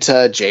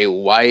 Kenta, Jay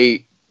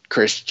White,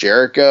 Chris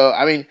Jericho.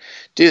 I mean,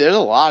 dude, there's a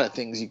lot of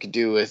things you could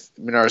do with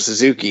Minoru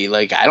Suzuki.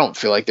 Like, I don't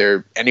feel like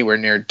they're anywhere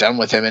near done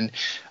with him. And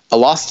a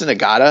loss to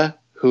Nagata,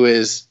 who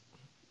is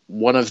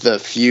one of the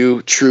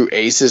few true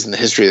aces in the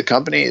history of the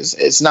company,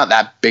 it's not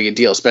that big a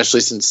deal,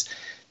 especially since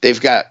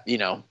they've got,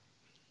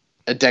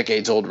 a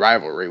decades-old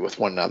rivalry with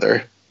one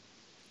another.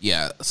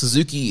 Yeah,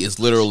 Suzuki is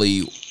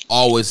literally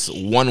always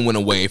one win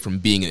away from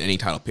being in any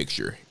title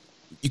picture.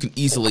 He can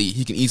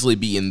easily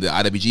be in the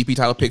IWGP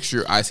title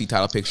picture, IC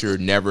title picture,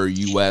 never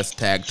US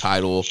tag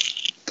title.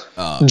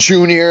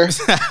 Junior.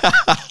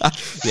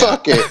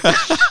 Fuck it.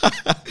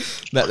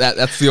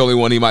 That's the only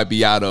one he might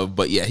be out of.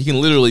 But yeah, he can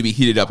literally be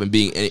heated up and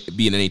be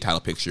in any title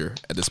picture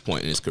at this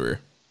point in his career.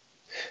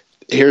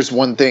 Here's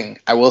one thing.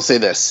 I will say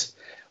this.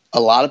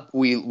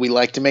 We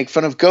like to make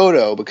fun of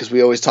Goto because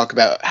we always talk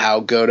about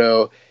how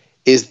Goto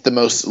is the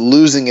most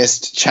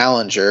losingest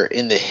challenger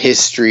in the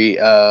history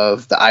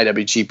of the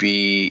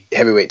IWGP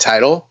heavyweight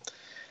title.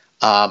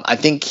 I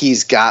think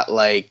he's got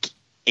like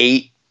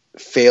 8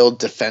 failed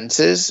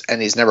defenses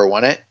and he's never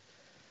won it.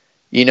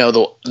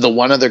 The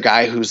one other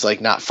guy who's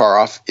like not far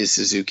off is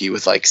Suzuki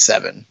with like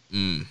 7.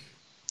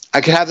 I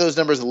could have those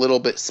numbers a little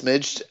bit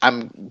smidged.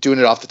 I'm doing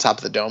it off the top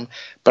of the dome,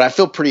 but I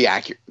feel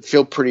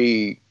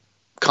pretty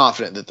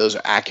confident that those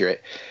are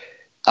accurate.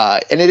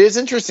 And it is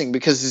interesting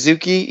because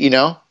Suzuki,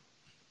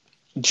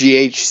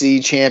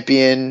 GHC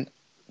champion,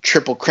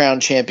 Triple Crown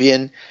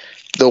champion,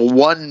 the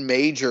one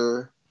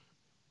major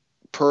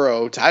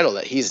pro title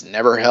that he's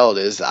never held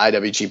is the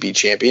IWGP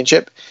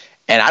Championship.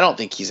 And I don't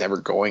think he's ever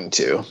going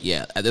to.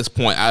 Yeah, at this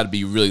point, I'd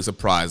be really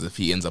surprised if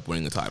he ends up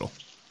winning the title.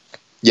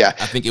 Yeah,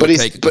 I think it would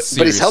take but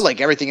he's held like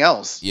everything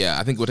else. Yeah,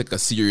 I think it would take a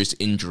serious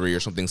injury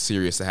or something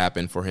serious to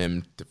happen for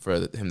him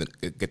to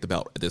get the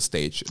belt at this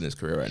stage in his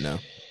career right now.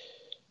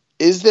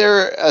 Is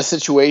there a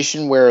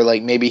situation where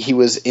like maybe he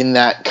was in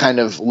that kind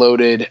of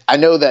loaded? I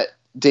know that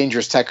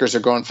Dangerous Tekkers are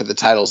going for the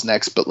titles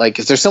next, but like,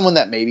 is there someone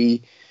that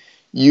maybe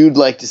you'd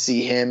like to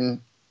see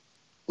him?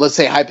 Let's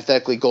say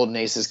hypothetically, Golden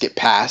Aces get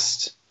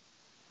past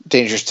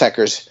Dangerous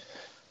Tekkers.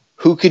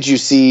 Who could you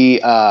see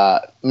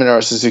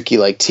Minoru Suzuki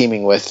like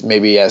teaming with,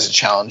 maybe as a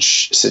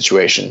challenge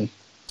situation?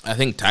 I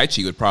think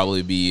Taichi would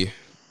probably be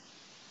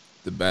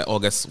the best. I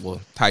guess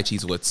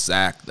Taichi's with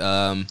Zach.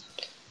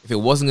 If it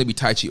wasn't gonna be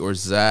Taichi or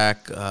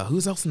Zach,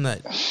 who's else in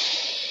that?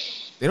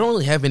 They don't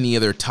really have any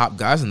other top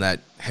guys in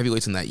that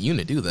heavyweights in that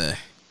unit, do they?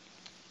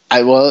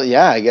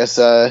 I guess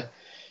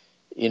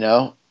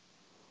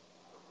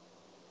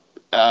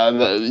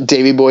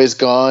Davey Boy's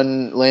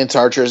gone, Lance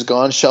Archer's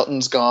gone,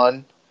 Shelton's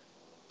gone.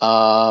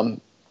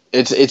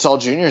 It's all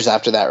juniors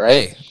after that,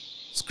 right? Hey,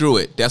 screw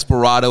it.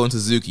 Desperado and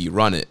Suzuki,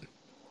 run it.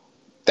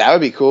 That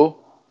would be cool.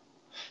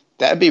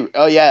 That'd be.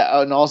 Oh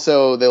yeah, and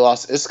also they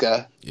lost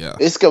Iska. Yeah,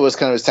 Iska was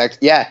kind of his tech.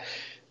 Yeah,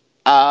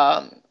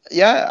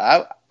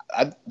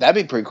 that'd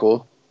be pretty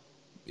cool.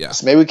 Yeah,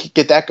 so maybe we could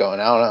get that going.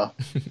 I don't know.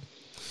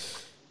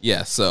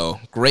 Yeah, so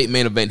great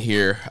main event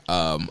here.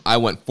 I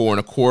went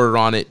 4.25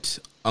 on it.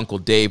 Uncle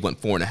Dave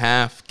went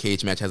 4.5.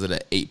 Cage Match has it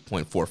at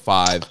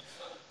 8.45.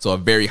 So a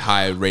very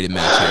high rated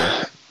match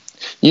here.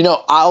 You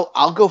know,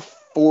 I'll go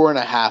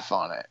 4.5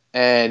 on it.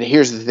 And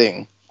here's the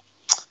thing.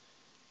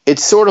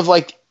 It's sort of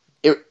like,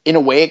 in a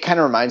way, it kind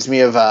of reminds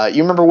me of,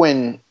 you remember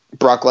when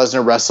Brock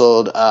Lesnar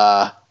wrestled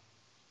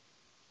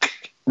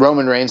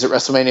Roman Reigns at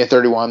WrestleMania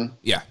 31?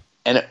 Yeah.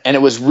 And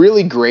it was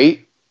really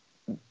great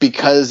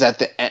because at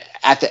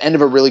the end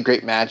of a really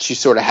great match, you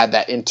sort of had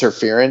that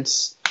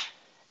interference.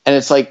 And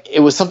it's like, it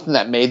was something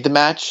that made the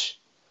match,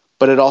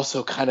 but it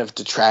also kind of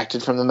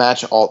detracted from the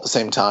match all at the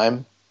same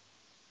time.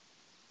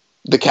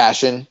 The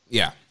cash-in.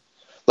 Yeah.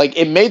 Like,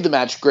 it made the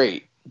match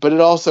great, but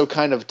it also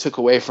kind of took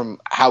away from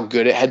how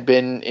good it had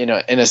been in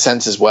a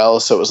sense as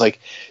well. So it was like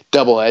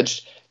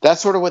double-edged.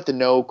 That's sort of what the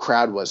no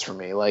crowd was for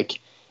me.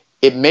 Like,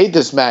 it made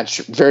this match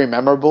very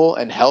memorable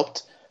and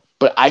helped,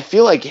 but I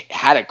feel like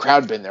had a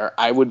crowd been there,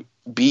 I would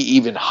be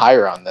even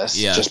higher on this,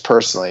 just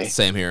personally.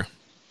 Same here.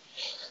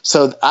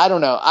 So I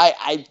don't know.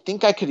 I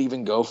think I could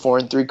even go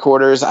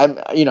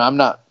 4.75. I'm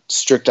not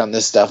strict on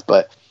this stuff,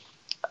 but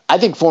I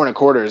think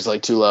 4.25 is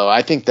like too low.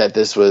 I think that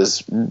this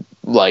was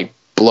like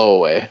blow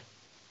away.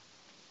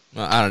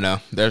 Well, I don't know.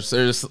 There's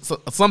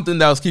something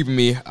that was keeping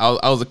me.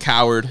 I was a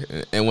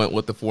coward and went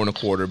with the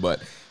 4.25,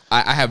 but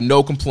I have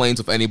no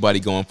complaints with anybody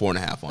going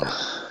 4.5 on it.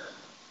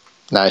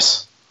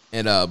 Nice.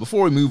 And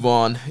before we move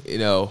on,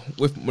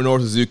 with Minoru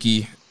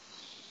Suzuki,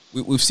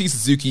 we've seen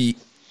Suzuki.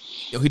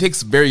 He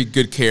takes very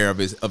good care of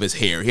his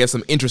hair. He has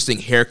some interesting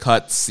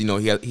haircuts.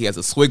 He has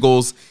the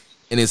squiggles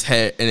in his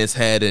head,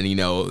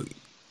 and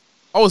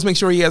always make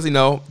sure he has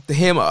to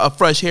him a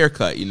fresh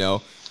haircut.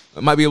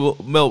 It might be a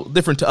little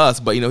different to us,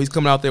 but he's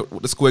coming out there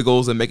with the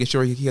squiggles and making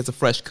sure he has a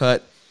fresh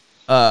cut.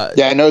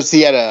 I noticed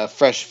he had a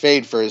fresh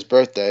fade for his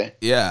birthday.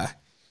 Yeah.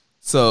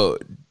 So,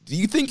 do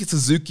you think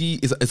Suzuki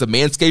is a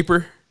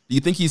manscaper? Do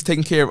you think he's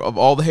taking care of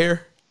all the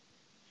hair?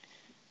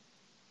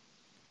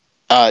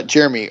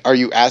 Jeremy, are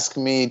you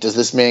asking me, does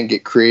this man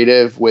get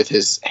creative with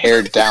his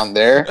hair down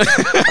there?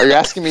 Are you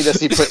asking me,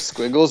 does he put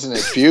squiggles in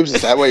his pubes?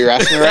 Is that what you're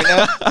asking me right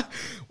now?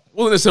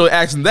 Wasn't necessarily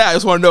asking that. I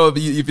just want to know if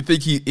you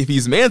think if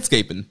he's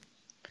manscaping.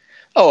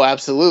 Oh,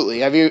 absolutely.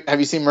 Have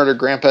you seen Murder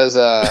Grandpa's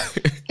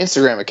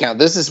Instagram account?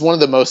 This is one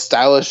of the most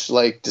stylish,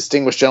 like,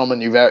 distinguished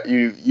gentlemen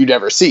you'd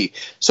ever see.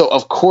 So,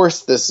 of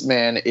course, this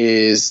man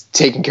is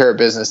taking care of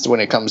business when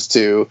it comes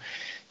to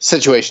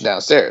situation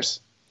downstairs.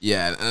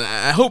 Yeah, and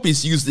I hope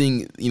he's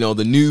using,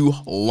 the new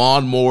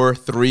Lawnmower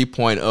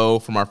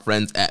 3.0 from our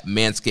friends at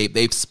Manscaped.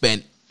 They've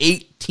spent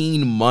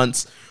 18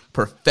 months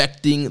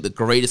perfecting the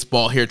greatest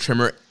ball hair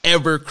trimmer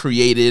ever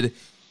created,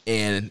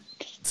 and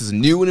this is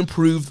new and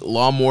improved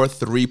Lawnmower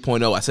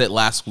 3.0. I said it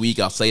last week.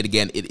 I'll say it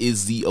again. It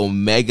is the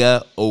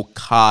Omega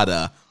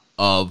Okada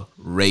of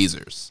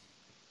razors.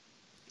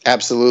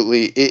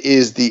 Absolutely. It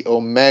is the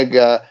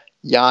Omega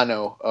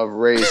Yano of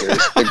razors,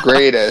 the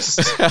greatest.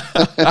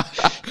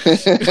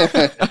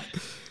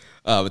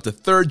 It's a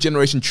third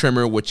generation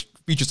trimmer which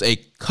features a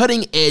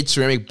cutting edge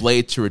ceramic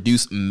blade to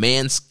reduce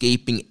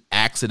manscaping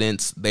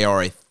accidents. They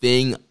are a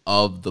thing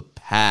of the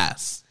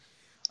past.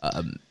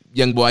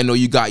 Young boy, I know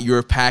you got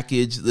your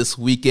package this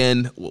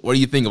weekend. What do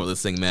you think about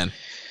this thing, man?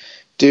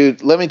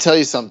 Dude, let me tell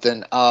you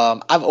something.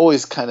 I've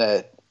always kind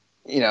of,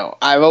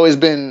 I've always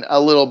been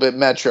a little bit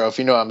metro, if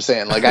you know what I'm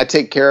saying. Like, I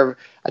take care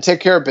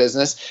of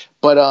business,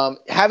 but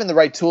having the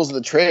right tools in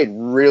the trade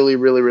really,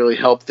 really, really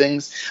help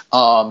things.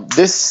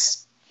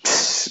 This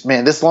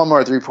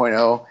Lawnmower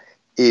 3.0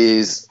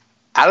 is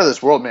out of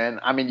this world,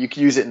 man. I mean, you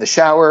can use it in the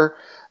shower.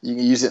 You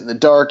can use it in the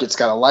dark. It's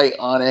got a light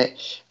on it.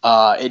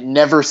 It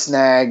never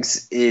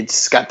snags.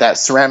 It's got that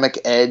ceramic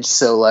edge.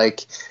 So,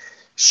 like,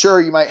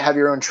 sure, you might have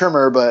your own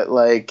trimmer, but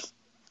like,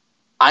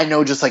 I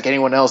know just like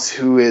anyone else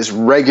who is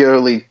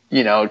regularly,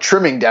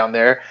 trimming down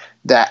there,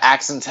 that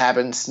accidents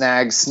happen,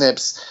 snags,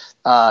 snips.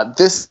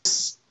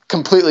 This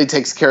completely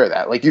takes care of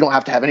that. Like, you don't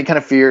have to have any kind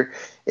of fear.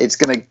 It's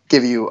going to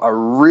give you a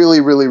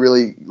really, really,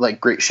 really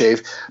like great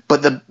shave.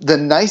 But the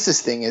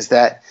nicest thing is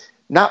that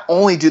not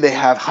only do they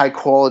have high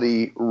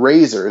quality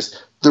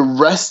razors, the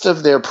rest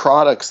of their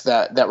products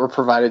that were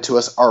provided to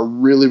us are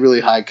really,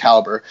 really high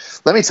caliber.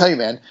 Let me tell you,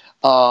 man,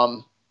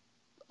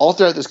 all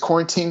throughout this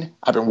quarantine,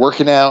 I've been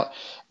working out,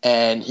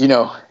 and,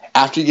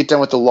 after you get done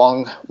with the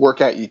long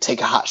workout, you take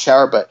a hot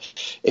shower. But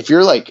if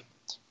you're like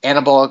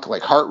anabolic,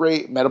 like heart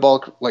rate,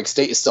 metabolic, like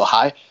state is still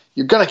high,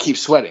 you're going to keep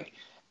sweating.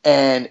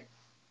 And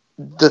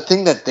the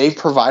thing that they've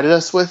provided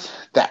us with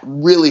that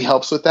really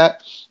helps with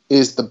that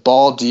is the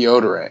ball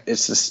deodorant.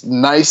 It's this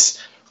nice,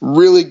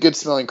 really good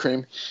smelling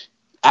cream.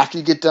 After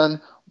you get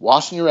done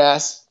washing your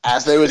ass,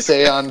 as they would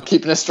say on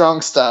Keeping It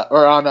Strong stuff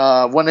or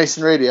on One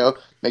Nation Radio,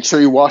 make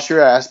sure you wash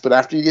your ass. But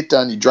after you get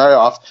done, you dry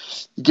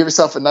off. You give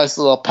yourself a nice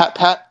little pat,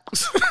 pop,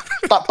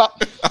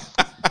 pop.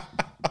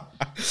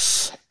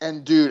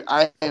 And dude,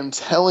 I am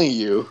telling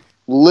you,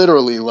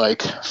 literally,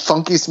 like,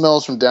 funky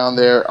smells from down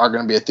there are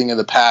going to be a thing of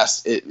the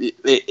past.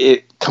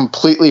 It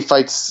completely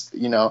fights,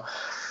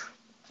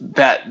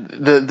 that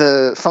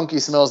the funky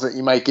smells that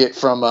you might get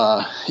from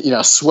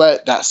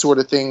sweat, that sort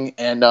of thing.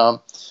 And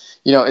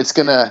it's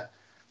going to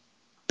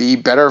be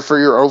better for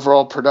your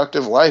overall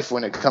productive life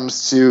when it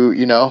comes to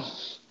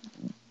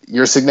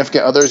your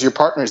significant others, your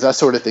partners, that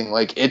sort of thing.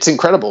 Like, it's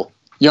incredible.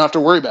 You don't have to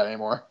worry about it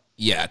anymore.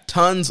 Yeah,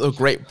 tons of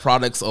great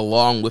products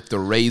along with the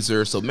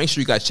razor. So make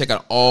sure you guys check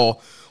out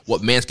all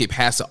what Manscaped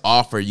has to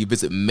offer. You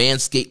visit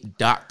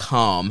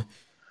manscaped.com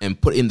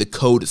and put in the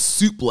code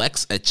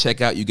SUPLEX at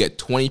checkout. You get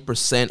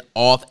 20%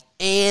 off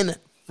and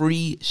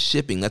free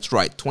shipping. That's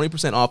right,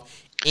 20%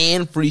 off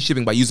and free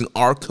shipping by using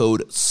our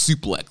code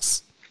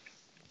SUPLEX.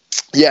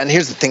 Yeah, and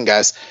here's the thing,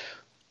 guys.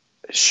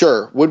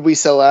 Sure, would we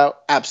sell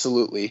out?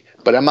 Absolutely.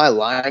 But am I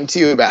lying to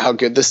you about how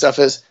good this stuff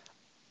is?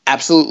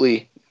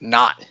 Absolutely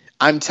not.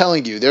 I'm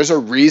telling you, there's a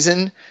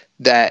reason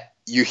that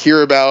you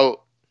hear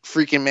about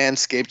freaking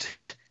Manscaped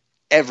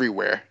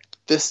everywhere.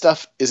 This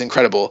stuff is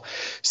incredible.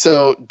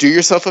 So do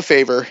yourself a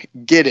favor,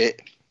 get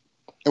it.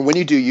 And when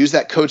you do, use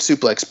that code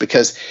SUPLEX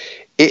because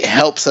it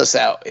helps us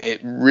out. It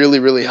really,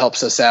 really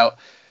helps us out.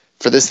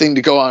 For this thing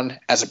to go on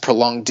as a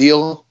prolonged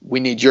deal, we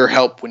need your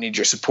help. We need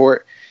your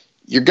support.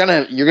 You're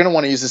gonna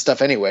want to use this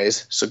stuff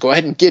anyways. So go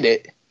ahead and get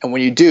it. And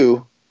when you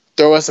do,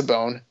 throw us a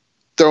bone.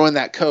 Throw in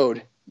that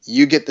code.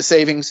 You get the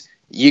savings.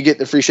 You get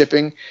the free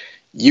shipping.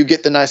 You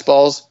get the nice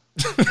balls.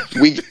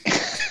 We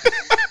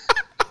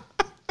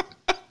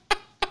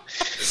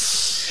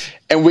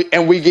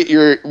get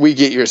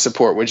your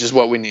support, which is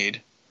what we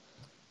need.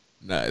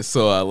 Nice.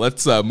 So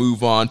let's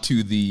move on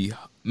to the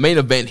main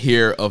event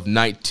here of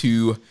night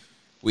 2.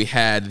 We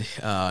had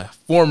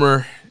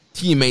former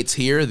teammates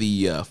here,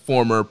 the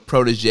former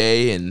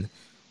protege and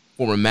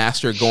former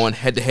master going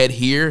head-to-head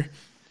here.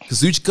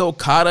 Kazuchika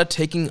Okada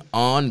taking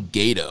on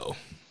Gedo.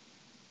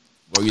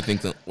 What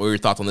are your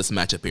thoughts on this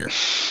matchup here?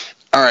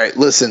 All right,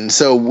 listen.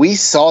 So we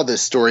saw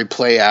this story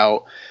play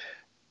out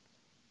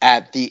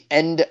at the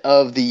end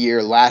of the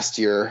year last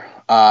year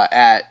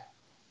at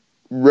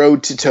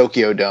Road to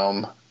Tokyo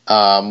Dome.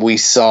 We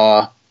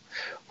saw.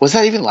 Was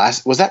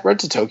that Road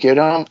to Tokyo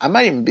Dome? I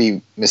might even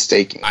be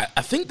mistaken. I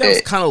think that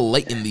was kind of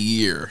late in the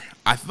year.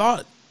 I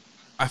felt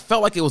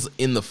like it was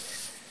in the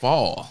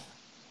fall.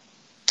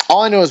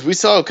 All I know is we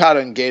saw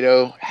Okada and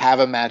Gedo have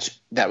a match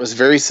that was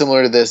very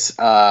similar to this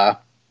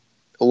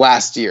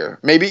last year.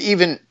 Maybe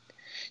even,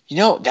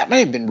 that might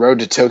have been Road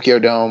to Tokyo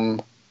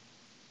Dome.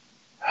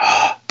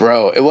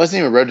 Bro, it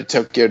wasn't even Road to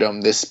Tokyo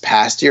Dome this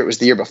past year. It was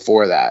the year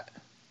before that.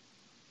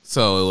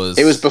 So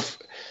it was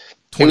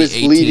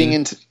leading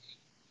into.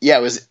 Yeah,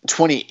 it was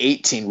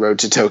 2018 Road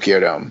to Tokyo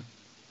Dome.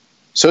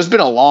 So it's been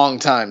a long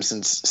time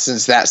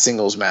since that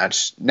singles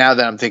match, now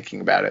that I'm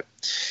thinking about it.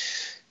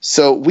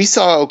 So we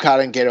saw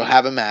Okada and Gedo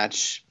have a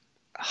match,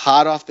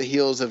 hot off the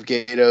heels of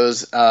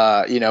Gedo's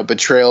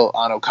betrayal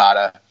on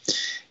Okada.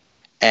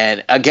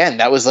 And again,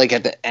 that was like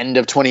at the end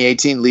of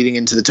 2018 leading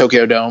into the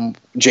Tokyo Dome,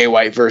 Jay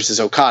White versus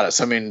Okada.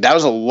 So, I mean, that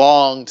was a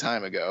long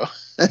time ago.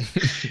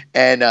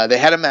 And they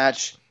had a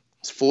match.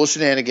 It's full of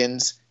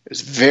shenanigans. It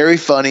was very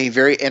funny,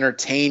 very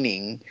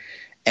entertaining.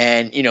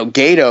 And,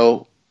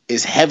 Gedo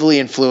is heavily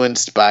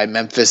influenced by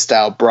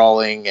Memphis-style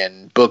brawling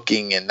and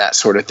booking and that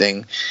sort of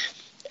thing.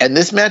 And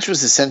this match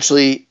was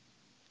essentially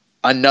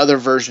another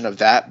version of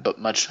that, but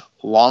much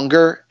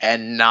longer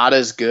and not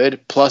as good.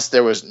 Plus,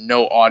 there was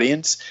no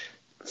audience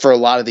for a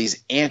lot of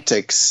these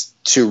antics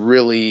to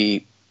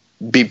really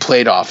be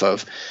played off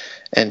of.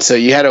 And so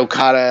you had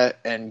Okada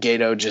and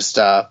Gedo just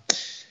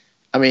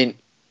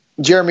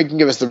Jeremy can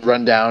give us the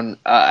rundown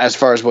as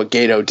far as what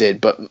Gedo did,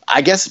 but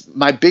I guess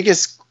my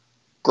biggest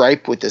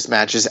gripe with this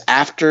match is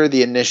after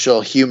the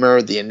initial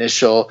humor, the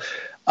initial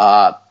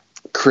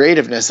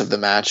creativeness of the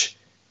match,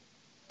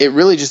 it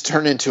really just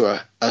turned into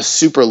a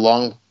super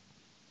long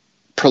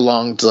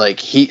prolonged like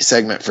heat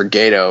segment for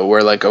Gato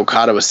where like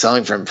Okada was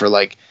selling for him for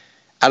like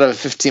out of a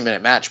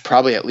 15-minute match,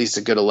 probably at least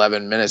a good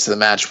 11 minutes of the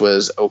match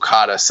was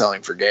Okada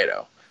selling for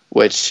Gato,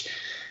 which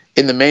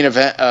in the main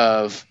event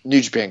of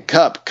New Japan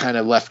Cup kind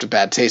of left a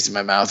bad taste in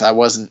my mouth. I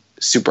wasn't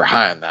super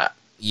high on that.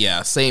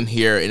 Yeah, same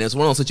here. And it's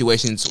one of those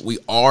situations, we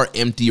are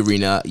empty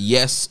arena.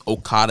 Yes,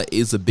 Okada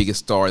is the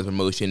biggest star of the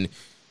promotion.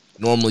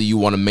 Normally you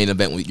want a main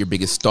event with your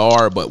biggest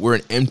star, but we're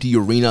an empty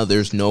arena.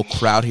 There's no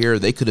crowd here.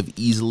 They could have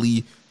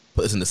easily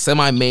put us in the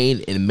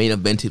semi-main and main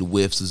evented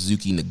with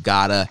Suzuki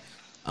Nagata.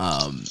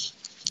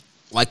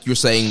 Like you're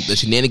saying, the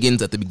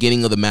shenanigans at the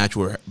beginning of the match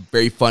were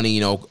very funny.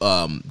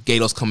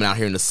 Gato's coming out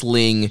here in the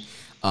sling,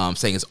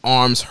 saying his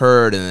arm's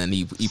hurt, and then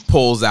he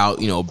pulls out,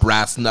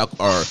 brass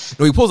knuckle,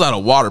 he pulls out a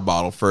water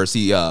bottle first.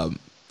 He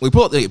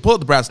pulled out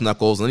the brass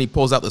knuckles, and then he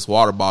pulls out this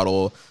water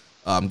bottle.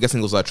 I'm guessing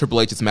it was Triple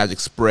H's magic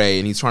spray,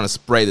 and he's trying to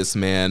spray this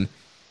man.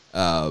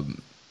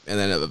 And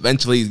then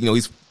eventually,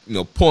 he's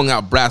pulling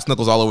out brass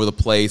knuckles all over the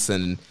place,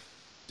 and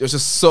there's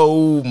just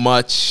so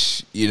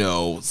much,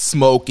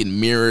 smoke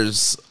and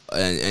mirrors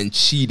and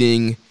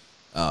cheating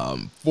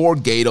for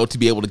Gato to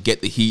be able to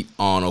get the heat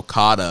on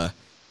Okada,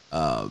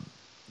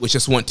 which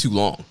just went too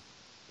long.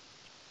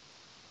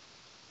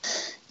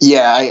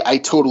 Yeah, I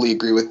totally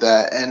agree with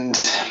that. And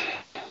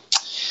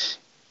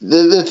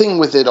the thing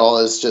with it all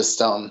is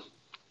just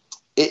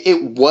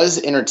it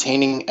was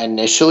entertaining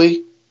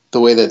initially, the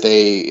way that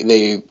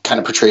they kind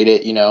of portrayed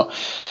it,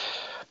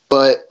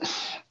 but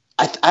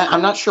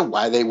I'm not sure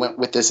why they went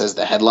with this as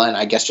the headline.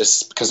 I guess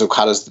just because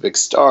Okada's the big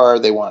star,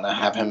 they want to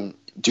have him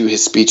do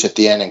his speech at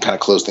the end and kind of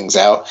close things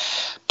out.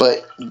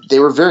 But they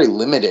were very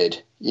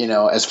limited,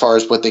 as far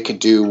as what they could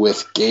do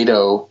with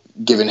Gato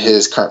given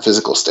his current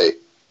physical state.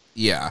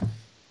 Yeah.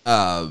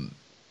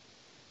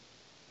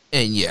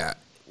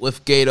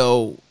 With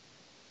Gato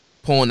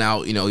pulling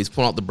out, he's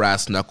pulling out the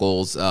brass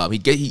knuckles.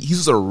 He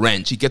uses a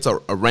wrench. He gets a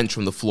wrench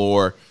from the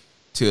floor.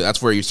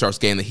 That's where he starts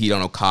getting the heat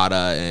on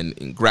Okada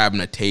and grabbing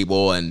a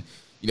table and,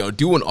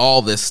 doing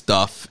all this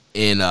stuff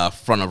in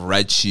front of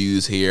Red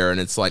Shoes here. And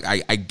it's like,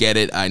 I get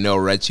it. I know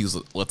Red Shoes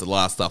let a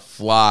lot of stuff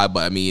fly,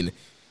 but I mean,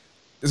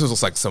 this was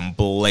just like some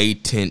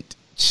blatant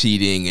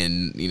cheating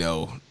and,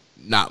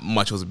 not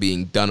much was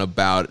being done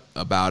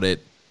about it.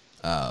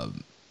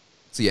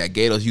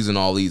 Gato's using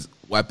all these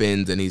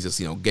weapons and he's just,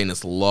 getting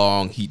this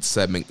long heat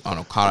segment on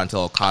Okada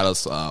until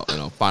Okada's,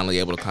 finally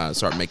able to kind of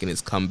start making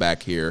his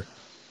comeback here.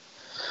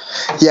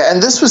 Yeah,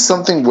 and this was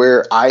something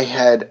where I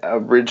had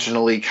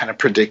originally kind of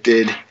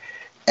predicted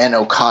an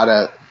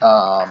Okada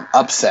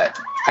upset.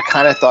 I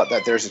kind of thought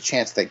that there's a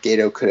chance that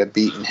Gato could have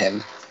beaten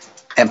him.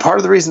 And part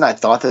of the reason I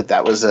thought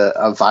that was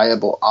a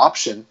viable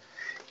option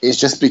is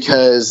just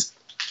because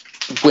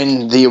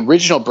when the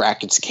original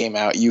brackets came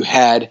out, you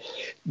had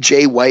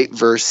Jay White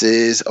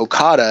versus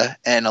Okada,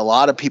 and a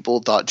lot of people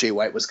thought Jay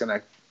White was going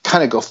to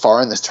kind of go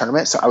far in this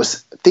tournament. So I was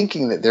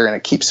thinking that they're going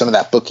to keep some of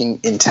that booking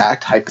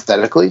intact,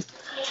 hypothetically.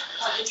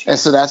 And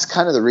so that's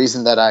kind of the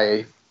reason that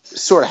I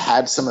sort of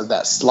had some of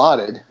that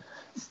slotted.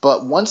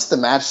 But once the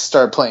match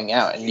started playing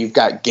out and you've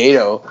got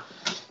Gato,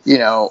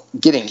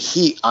 getting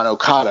heat on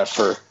Okada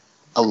for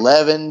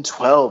 11,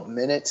 12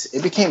 minutes,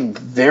 it became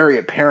very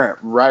apparent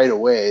right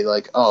away,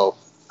 like,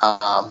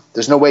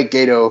 there's no way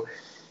Gato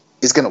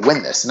is going to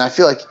win this. And I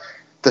feel like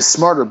the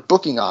smarter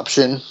booking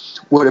option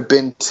would have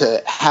been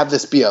to have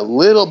this be a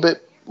little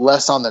bit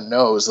less on the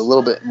nose, a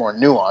little bit more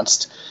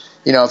nuanced.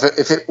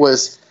 If it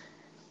was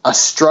a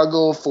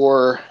struggle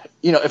for,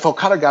 if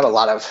Okada got a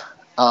lot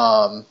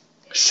of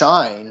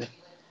shine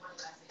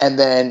and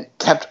then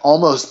kept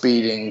almost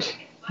beating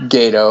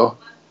Gato,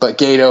 but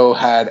Gato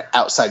had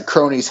outside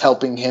cronies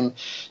helping him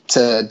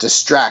to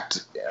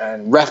distract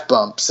and ref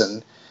bumps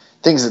and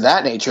things of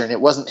that nature, and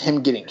it wasn't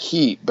him getting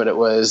heat, but it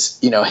was,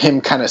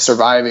 him kind of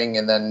surviving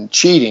and then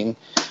cheating,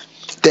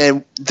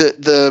 then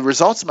the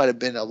results might have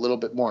been a little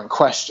bit more in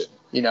question.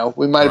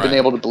 We might have been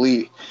able to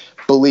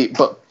believe,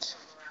 but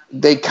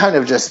they kind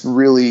of just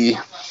really,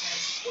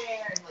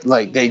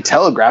 they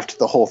telegraphed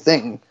the whole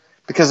thing,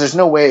 because there's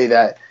no way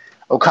that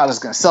Okada's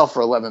going to sell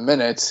for 11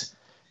 minutes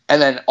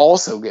and then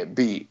also get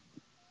beat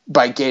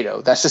by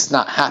Gato. That's just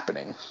not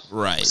happening.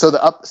 Right. So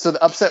the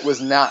upset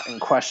was not in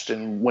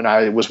question when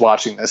I was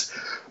watching this,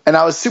 and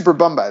I was super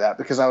bummed by that,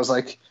 because I was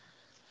like,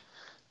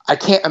 I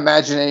can't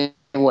imagine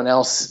anyone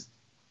else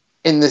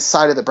in this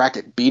side of the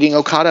bracket beating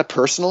Okada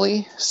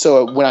personally.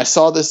 So when I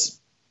saw this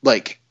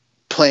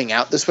playing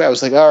out this way, I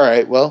was like, all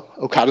right, well,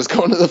 Okada's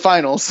going to the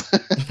finals.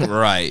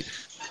 Right.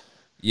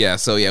 Yeah,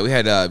 so we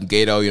had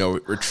Gato,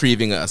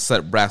 retrieving a set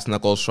of brass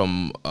knuckles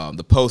from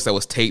the post that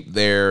was taped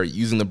there,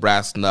 using the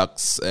brass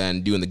knucks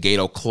and doing the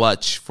Gato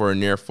clutch for a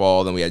near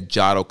fall. Then we had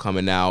Jado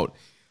coming out.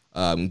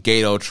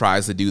 Gato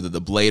tries to do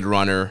the Blade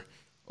Runner.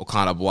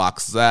 Okada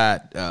blocks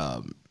that,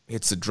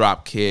 hits a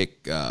drop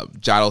kick.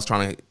 Jado's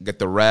trying to get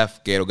the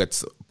ref. Gato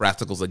gets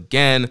brass knuckles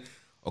again.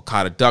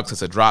 Okada ducks,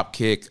 hits a drop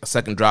kick, a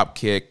second drop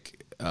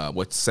kick,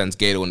 which sends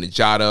Gato into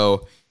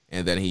Jado.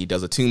 And then he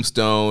does a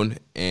tombstone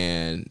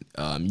and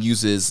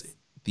uses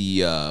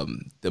the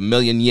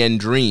billion yen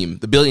dream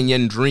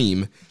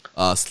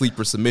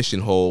sleeper submission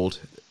hold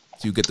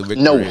to get the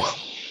victory. No,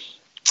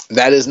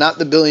 that is not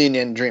the billion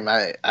yen dream.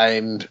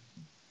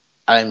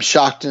 I'm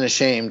shocked and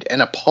ashamed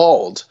and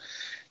appalled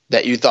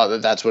that you thought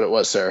that that's what it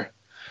was, sir.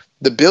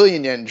 The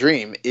billion yen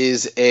dream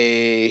is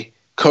a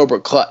Cobra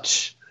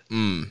clutch.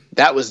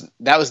 That was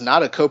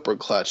not a Cobra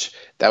clutch.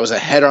 That was a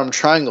head arm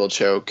triangle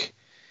choke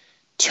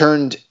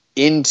turned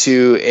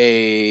into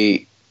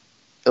a,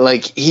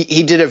 like,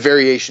 he did a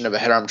variation of a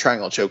head arm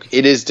triangle choke.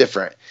 It is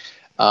different.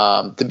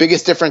 The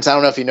biggest difference, I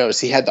don't know if you noticed,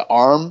 he had the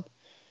arm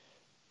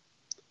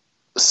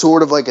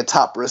sort of like a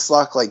top wrist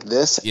lock like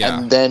this,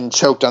 and then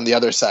choked on the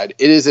other side.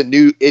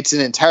 It's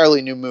an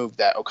entirely new move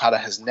that Okada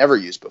has never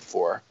used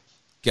before.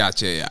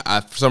 Gotcha. Yeah.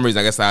 For some reason,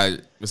 I guess I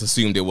just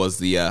assumed it was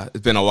the. It's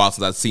been a while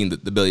since I've seen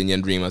the billion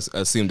yen dream. I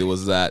assumed it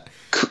was that.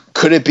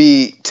 Could it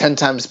be 10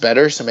 times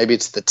better? So maybe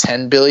it's the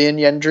 10 billion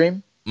yen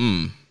dream.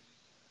 I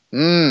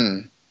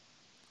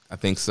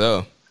think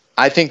so.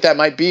 I think that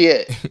might be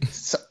it.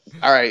 So,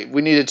 all right,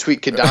 we need to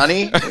tweet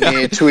Kadani. We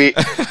need to tweet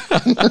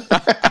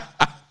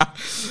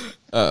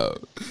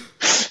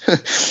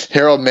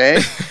Harold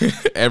May.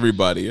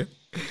 Everybody.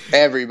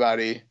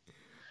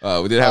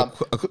 We did have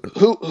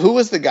who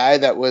was the guy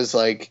that was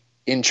like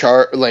in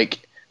charge,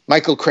 like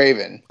Michael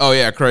Craven. Oh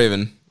yeah,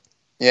 Craven.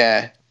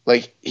 Yeah,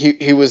 like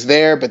he was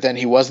there, but then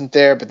he wasn't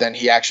there, but then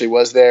he actually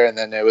was there, and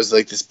then it was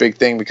like this big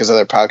thing because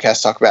other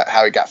podcasts talk about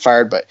how he got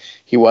fired, but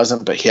he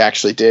wasn't, but he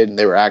actually did, and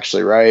they were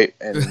actually right.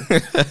 And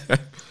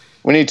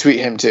we need to tweet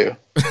him too.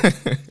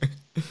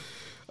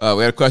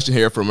 We had a question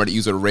here from Reddit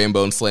user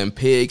Rainbow and Slam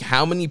Pig.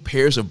 How many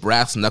pairs of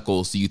brass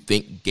knuckles do you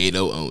think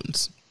Gato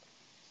owns?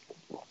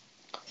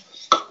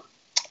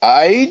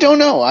 I don't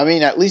know. I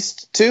mean, at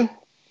least 2.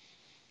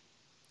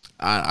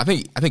 I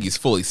think he's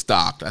fully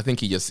stocked. I think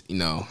he just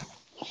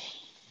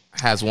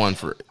has one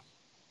for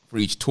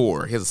each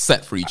tour. He has a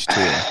set for each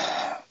tour.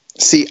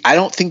 See, I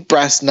don't think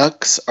brass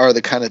knucks are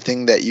the kind of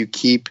thing that you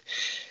keep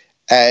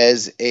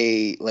as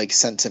a like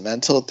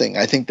sentimental thing.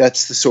 I think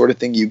that's the sort of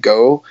thing you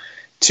go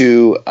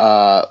to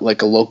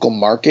like a local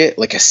market,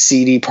 like a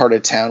seedy part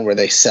of town where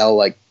they sell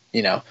like,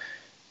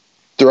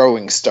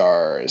 throwing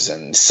stars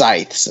and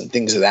scythes and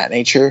things of that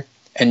nature.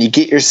 And you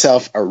get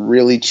yourself a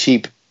really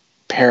cheap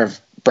pair of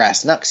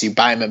brass knucks. You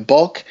buy them in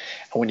bulk,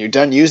 and when you're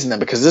done using them,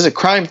 because this is a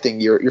crime thing,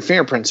 your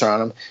fingerprints are on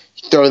them,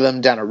 you throw them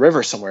down a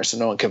river somewhere so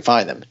no one can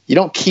find them. You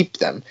don't keep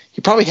them.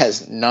 He probably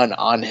has none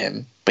on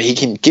him, but he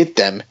can get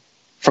them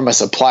from a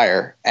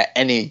supplier at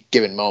any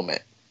given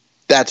moment.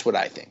 That's what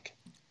I think.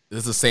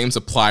 This is the same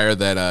supplier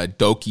that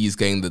Doki's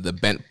getting the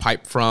bent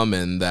pipe from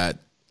and that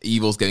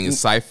Evil's getting his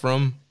scythe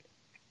from?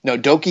 No,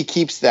 Doki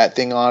keeps that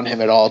thing on him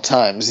at all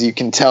times. You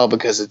can tell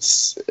because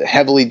it's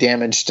heavily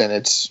damaged and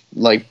it's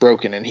like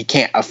broken, and he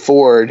can't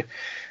afford,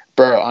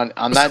 bro,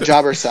 on that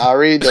jobber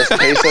salary, those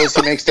pesos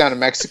he makes down in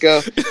Mexico,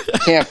 he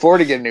can't afford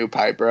to get a new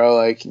pipe, bro.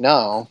 Like,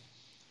 no.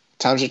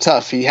 Times are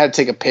tough. He had to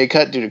take a pay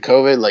cut due to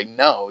COVID. Like,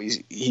 no,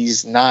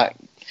 he's not.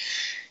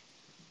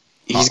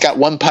 He's got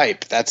one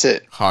pipe. That's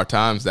it. Hard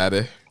times,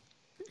 Daddy.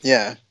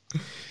 Yeah.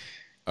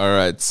 All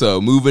right,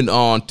 so moving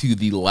on to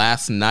the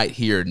last night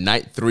here,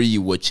 night 3,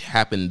 which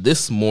happened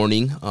this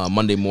morning,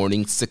 Monday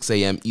morning, 6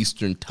 a.m.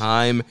 Eastern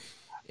time.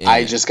 And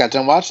I just got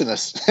done watching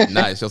this.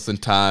 Nice, just in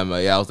time.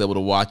 I was able to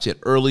watch it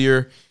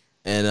earlier.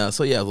 And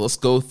so, let's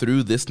go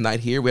through this night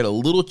here. We had a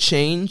little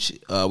change.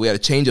 We had a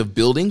change of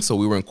building, so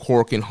we were in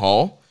Korakuen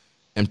Hall,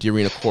 Empty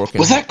Arena Korakuen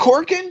Was Hall. that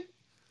Korakuen?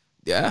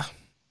 Yeah.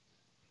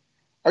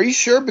 Are you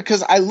sure?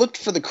 Because I looked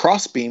for the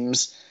cross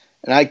beams,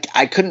 and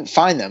I couldn't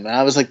find them. And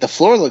I was like, the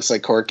floor looks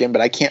like Korakuen,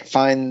 but I can't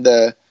find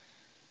the...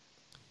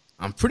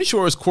 I'm pretty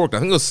sure it was Korakuen. I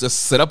think it was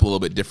just set up a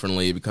little bit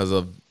differently because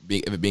of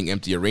it being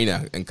empty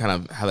arena and kind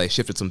of how they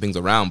shifted some things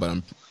around. But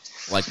I'm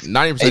like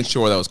 90%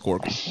 sure that was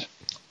Korakuen.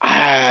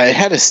 It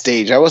had a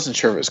stage. I wasn't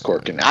sure if it was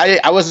Korakuen.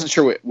 I wasn't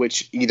sure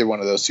which either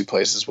one of those two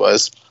places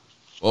was.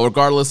 Well,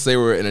 regardless, they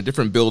were in a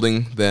different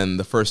building than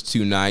the first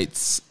 2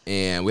 nights,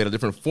 and we had a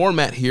different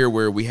format here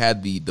where we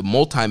had the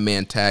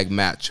multi-man tag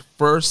match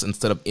first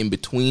instead of in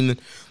between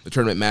the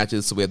tournament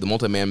matches. So we had the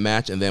multi-man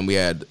match, and then we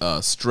had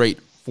straight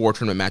 4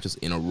 tournament matches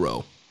in a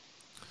row.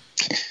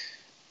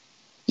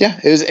 Yeah,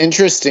 it was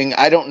interesting.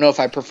 I don't know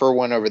if I prefer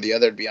one over the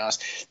other, to be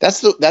honest.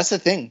 That's the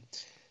thing.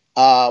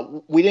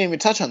 We didn't even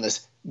touch on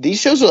this. These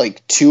shows are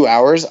like 2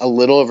 hours, a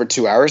little over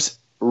 2 hours,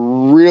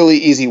 really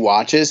easy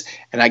watches,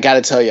 and I got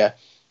to tell you,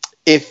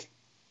 if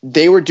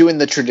they were doing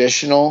the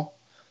traditional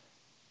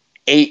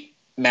 8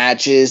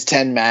 matches,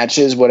 10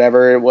 matches,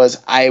 whatever it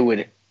was, I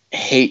would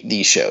hate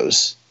these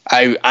shows.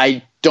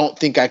 I don't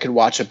think I could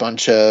watch a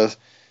bunch of,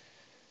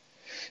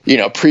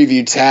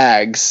 preview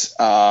tags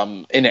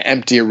in an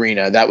empty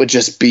arena. That would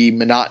just be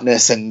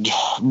monotonous and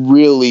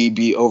really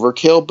be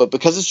overkill. But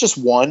because it's just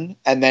one,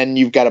 and then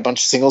you've got a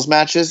bunch of singles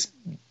matches,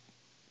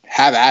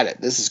 have at it.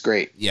 This is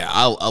great. Yeah,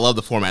 I love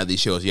the format of these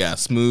shows. Yeah,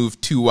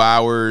 smooth 2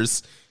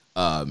 hours.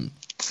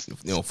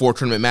 4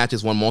 tournament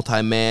matches, 1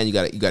 multi-man. You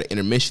got an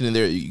intermission in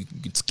there. You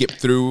can skip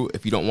through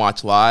if you don't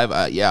watch live.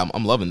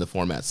 I'm loving the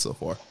format so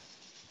far.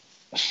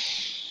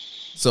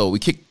 So we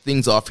kick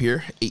things off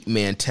here.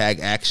 8-man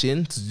tag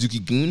action.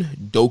 Suzuki-gun,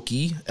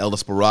 Doki, El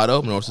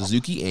Desperado, Minoru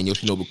Suzuki, and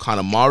Yoshinobu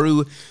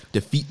Kanemaru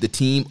defeat the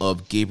team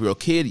of Gabriel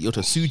Kidd,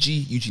 Yota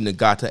Tsuji, Yuji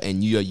Nagata,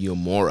 and Yuya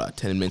Uemura.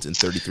 10 minutes and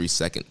 33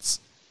 seconds.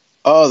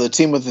 Oh, the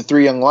team with the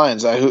 3 young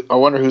lions. I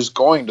wonder who's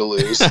going to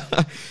lose.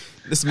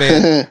 This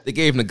man, they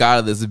gave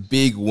Nagata this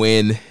big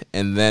win,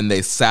 and then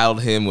they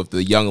saddled him with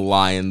the young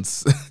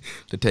lions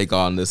to take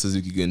on the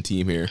Suzuki-gun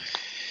team here.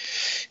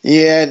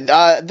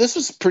 Yeah, this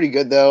was pretty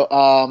good,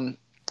 though.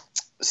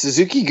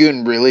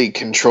 Suzuki-gun really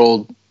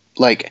controlled,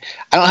 like,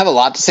 I don't have a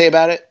lot to say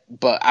about it,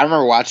 but I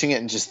remember watching it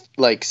and just,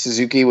 like,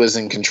 Suzuki was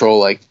in control,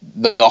 like,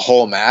 the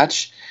whole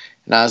match.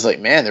 And I was like,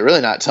 man, they're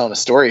really not telling a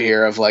story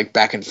here of, like,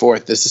 back and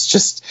forth. This is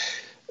just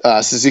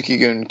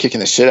Suzuki-gun kicking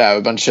the shit out of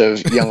a bunch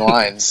of young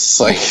lions.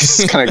 Like,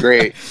 it's kind of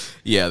great.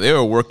 Yeah, they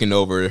were working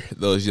over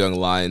those young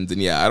lions.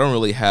 And, yeah, I don't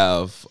really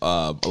have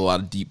a lot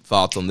of deep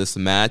thoughts on this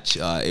match.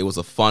 It was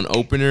a fun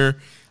opener.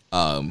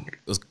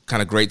 It was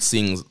kind of great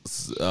seeing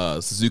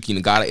Suzuki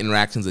and Nagata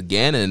interactions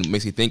again, and it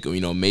makes you think,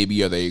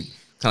 maybe are they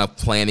kind of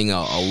planning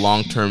a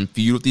long-term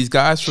feud with these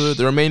guys for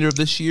the remainder of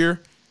this year?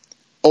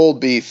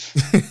 Old beef.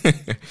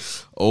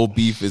 Old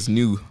beef is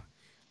new.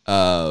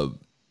 And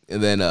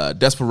then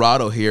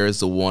Desperado here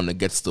is the one that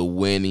gets the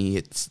win. He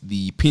hits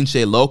the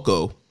Pinche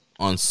Loco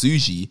on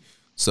Tsuji,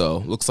 so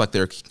looks like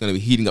they're going to be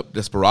heating up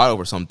Desperado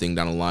for something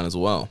down the line as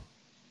well.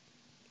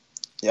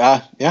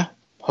 Yeah,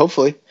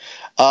 hopefully.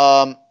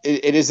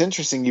 It is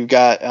interesting. You've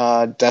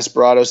got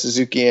Desperado,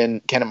 Suzuki,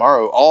 and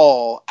Kanemaru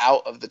all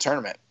out of the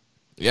tournament.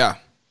 Yeah.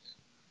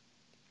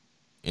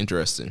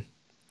 Interesting.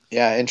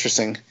 Yeah,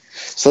 interesting.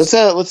 So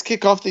let's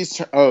kick off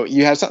these. Oh,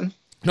 you have something?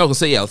 No, I was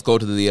gonna say let's go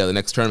to the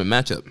next tournament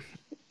matchup.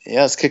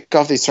 Yeah, let's kick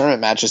off these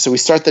tournament matches. So we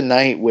start the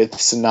night with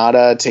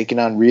Sonata taking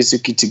on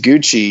Ryusuke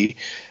Taguchi,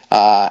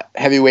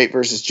 heavyweight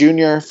versus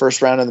junior.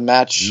 First round of the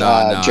match.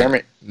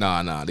 Jeremy.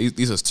 Nah.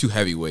 These are 2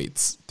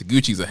 heavyweights.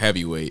 Taguchi's a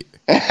heavyweight.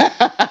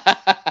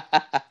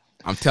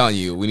 I'm telling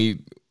you, we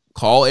need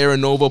call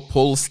Aranova,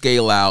 pull the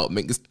scale out,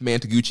 make this man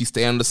Taguchi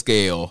stay on the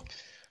scale.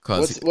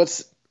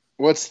 What's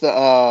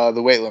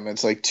the weight limit?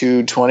 It's like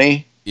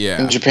 220.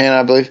 Yeah, in Japan,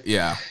 I believe.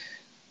 Yeah,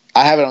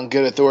 I have it on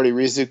good authority.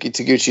 Ryusuke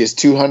Taguchi is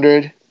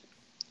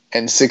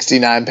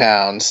 269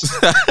 pounds.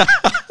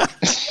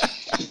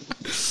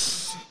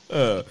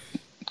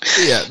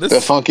 Yeah,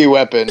 the funky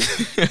weapon.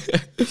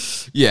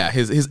 Yeah,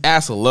 his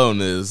ass alone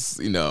is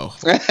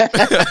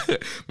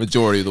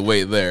majority of the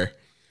weight there.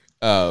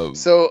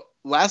 So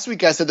last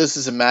week I said this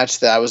is a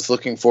match that I was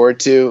looking forward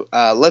to.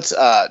 Let's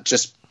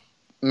just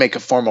make a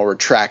formal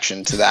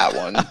retraction to that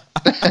one.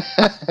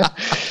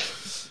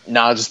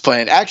 No, just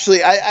playing.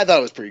 Actually, I thought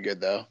it was pretty good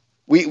though.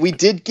 We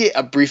did get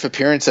a brief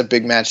appearance of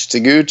Big Match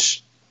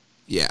Taguchi.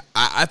 Yeah,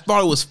 I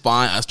thought it was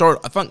fine. I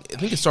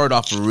think it started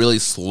off really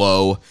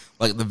slow.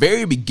 Like the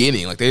very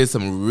beginning, like they did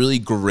some really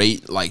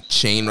great like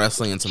chain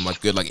wrestling and some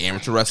like good like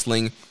amateur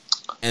wrestling,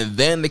 and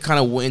then they kind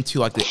of went into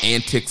like the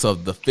antics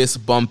of the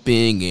fist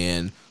bumping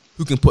and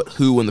who can put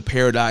who in the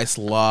Paradise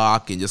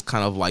Lock and just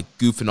kind of like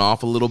goofing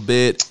off a little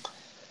bit.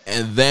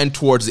 And then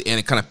towards the end,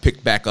 it kind of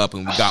picked back up,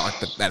 and we got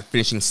like that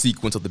finishing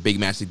sequence of the Big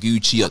Match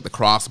Taguchi, like the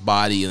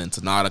crossbody, and then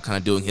Sonata kind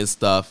of doing his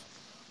stuff.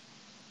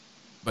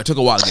 But it took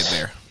a while to get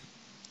there.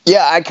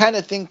 Yeah, I kind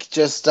of think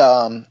just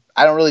I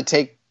don't really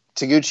take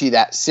Taguchi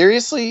that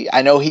seriously.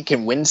 I know he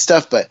can win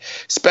stuff, but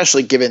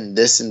especially given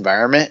this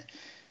environment,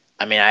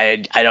 I mean,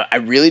 I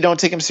really don't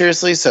take him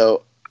seriously.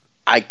 So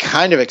I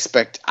kind of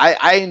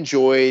I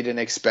enjoyed and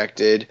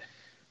expected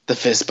the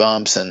fist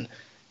bumps and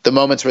the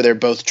moments where they're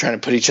both trying to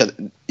put each other,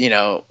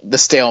 the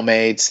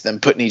stalemates,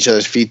 them putting each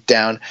other's feet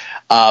down.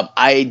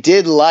 I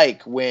did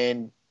like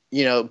when,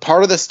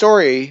 part of the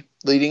story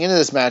leading into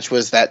this match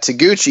was that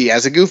Taguchi,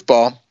 as a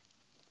goofball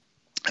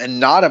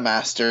and not a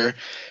master,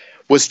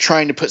 was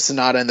trying to put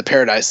Sonata in the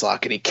Paradise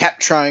Lock, and he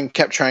kept trying,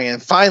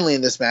 and finally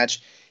in this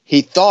match,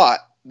 he thought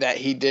that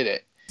he did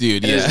it.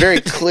 Dude, and it was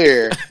very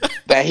clear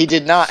that he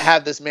did not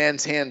have this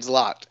man's hands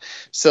locked.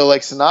 So,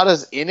 like,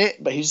 Sonata's in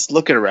it, but he's just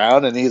looking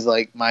around, and he's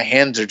like, my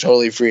hands are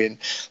totally free. And,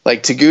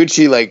 like,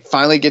 Taguchi, like,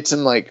 finally gets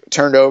him, like,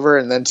 turned over,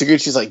 and then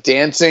Taguchi's, like,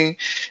 dancing,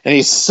 and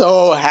he's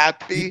so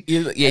happy.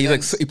 He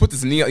put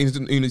his knee, he's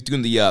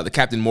doing the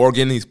Captain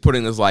Morgan, he's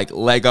putting his, like,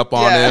 leg up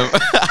on him,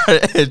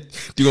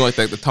 doing, like,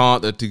 the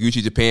taunt, the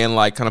Taguchi Japan,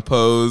 like, kind of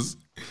pose.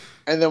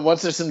 And then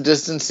once there's some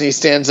distance, and he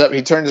stands up,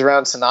 he turns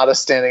around, Sonata's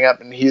standing up,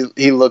 and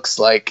he looks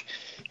like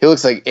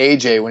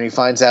AJ when he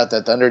finds out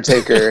that the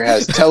Undertaker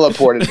has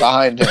teleported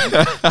behind him.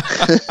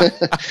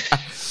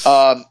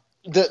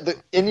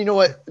 And you know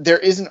what? There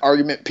is an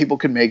argument people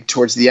can make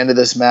towards the end of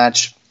this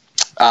match.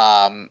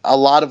 A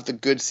lot of the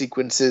good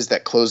sequences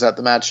that close out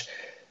the match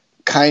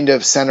kind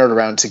of centered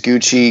around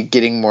Taguchi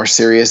getting more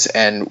serious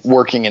and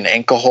working an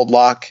ankle hold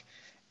lock.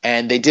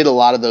 And they did a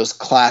lot of those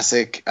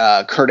classic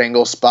Kurt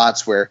Angle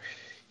spots where,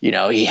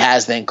 he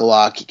has the ankle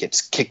lock, he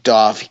gets kicked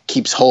off, he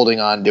keeps holding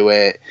on to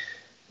it.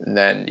 And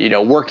then,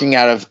 working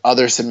out of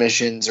other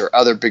submissions or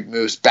other big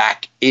moves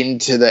back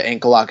into the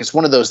ankle lock. It's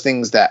one of those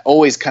things that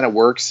always kind of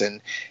works,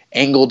 and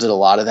Angle did a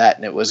lot of that,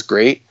 and it was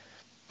great.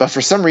 But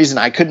for some reason,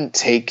 I couldn't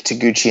take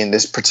Taguchi in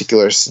this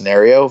particular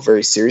scenario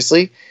very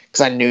seriously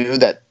because I knew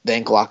that the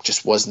ankle lock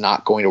just was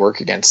not going to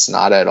work against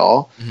Sanada at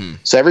all. Mm-hmm.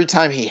 So every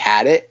time he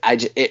had it,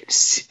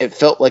 it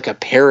felt like a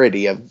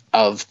parody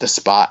of the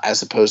spot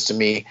as opposed to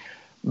me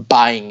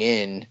buying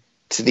in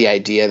to the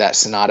idea that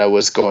Sanada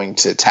was going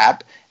to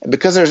tap. And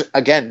because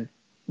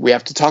we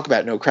have to talk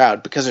about no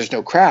crowd. Because there's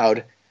no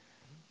crowd,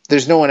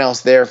 there's no one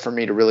else there for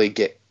me to really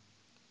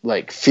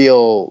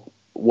feel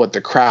what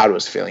the crowd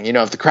was feeling.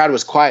 If the crowd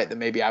was quiet, then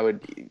maybe I would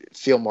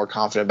feel more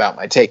confident about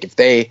my take. If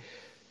they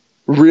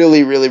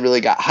really, really, really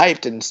got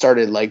hyped and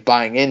started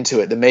buying into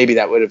it, then maybe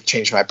that would have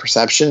changed my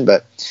perception.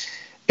 But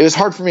it was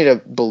hard for me to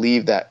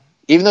believe that,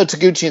 even though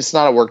Taguchi and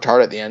Sanada worked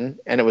hard at the end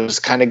and it was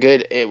kind of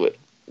good,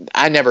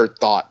 I never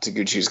thought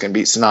Taguchi was going to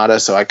beat Sanada,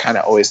 so I kind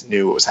of always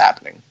knew what was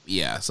happening.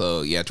 Yeah,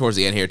 so towards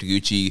the end here,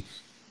 Taguchi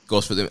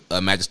goes for the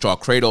Magistral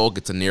Cradle,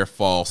 gets a near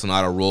fall.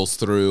 Sanada rolls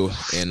through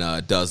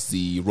and does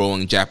the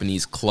rolling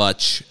Japanese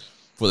clutch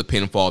for the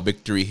pinfall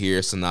victory here.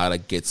 Sanada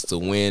gets the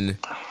win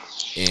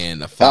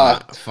and a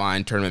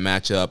fine tournament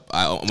matchup.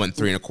 I went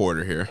 3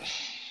 1/4 here.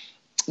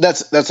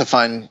 That's a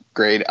fine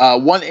grade.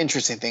 One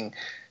interesting thing,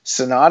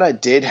 Sanada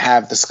did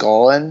have the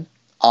skull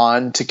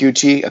on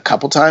Taguchi a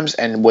couple times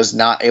and was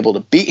not able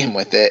to beat him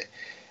with it,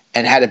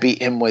 and had to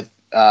beat him with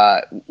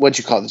what'd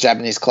you call it, the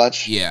Japanese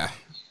clutch? Yeah.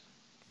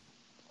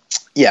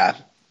 Yeah.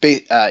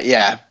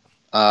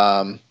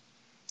 Trying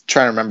to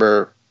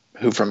remember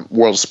who from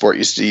World of Sport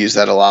used to use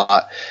that a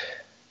lot.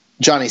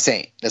 Johnny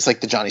Saint. That's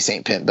like the Johnny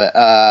Saint pin. But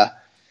I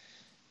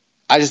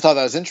just thought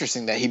that was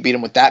interesting that he beat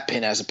him with that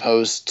pin as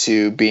opposed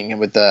to beating him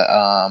with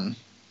the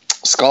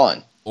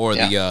Skullin. Or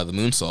the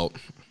moonsault.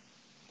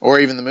 Or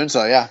even the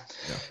moonsault, yeah.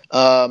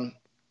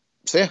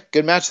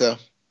 Good match though.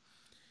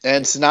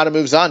 And Sanada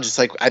moves on, just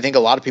like I think a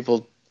lot of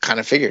people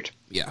kind of figured.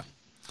 Yeah.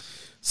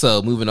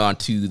 So moving on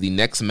to the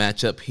next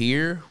matchup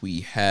here,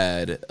 we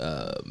had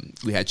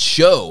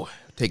Sho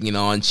taking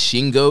on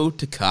Shingo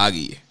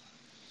Takagi.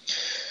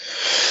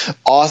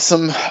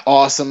 Awesome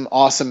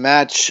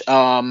match.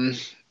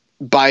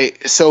 By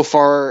so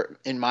far,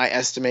 in my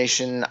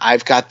estimation,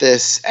 I've got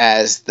this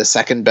as the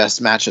second best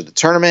match of the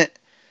tournament.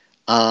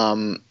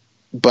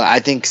 But I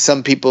think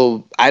some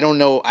people, I don't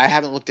know, I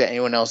haven't looked at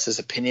anyone else's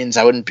opinions.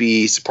 I wouldn't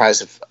be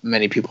surprised if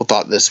many people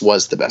thought this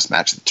was the best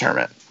match of the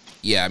tournament.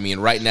 Yeah, I mean,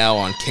 right now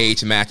on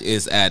Cage Match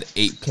is at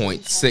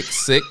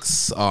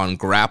 8.66. On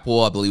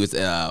Grapple, I believe it's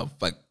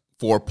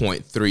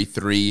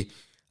 4.33.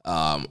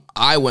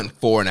 I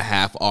went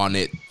 4.5 on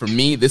it. For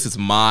me, this is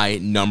my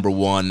number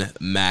one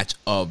match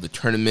of the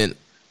tournament.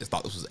 I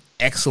thought this was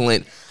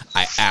excellent.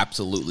 I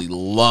absolutely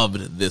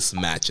loved this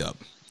matchup.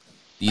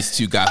 These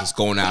two guys was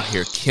going out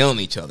here killing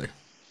each other.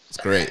 It's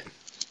great.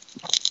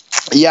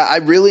 Yeah, I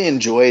really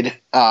enjoyed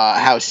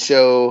how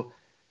Sho...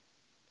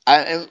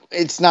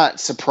 it's not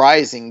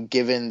surprising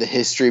given the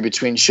history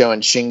between Sho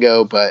and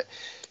Shingo, but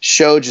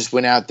Sho just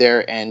went out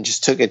there and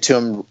just took it to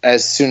him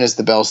as soon as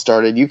the bell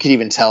started. You could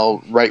even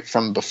tell right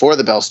from before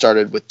the bell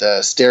started with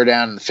the stare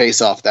down and the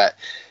face off that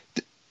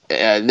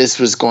this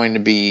was going to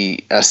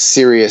be a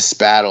serious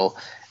battle.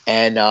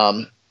 And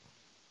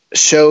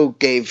Sho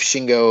gave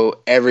Shingo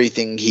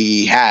everything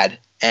he had.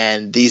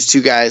 And these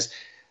two guys,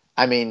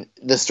 I mean,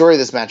 the story of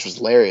this match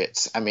was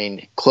lariats. I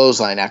mean,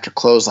 clothesline after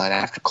clothesline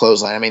after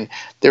clothesline. I mean,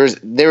 there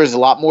was a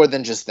lot more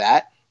than just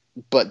that,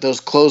 but those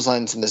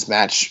clotheslines in this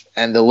match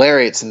and the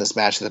lariats in this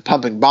match, the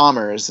pumping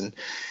bombers and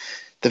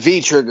the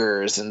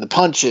V-triggers and the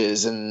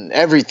punches and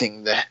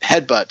everything, the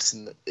headbutts,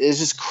 and it's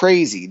just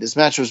crazy. This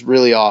match was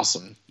really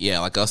awesome. Yeah,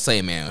 like I was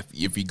saying, man,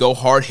 if you go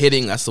hard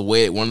hitting, that's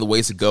one of the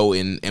ways to go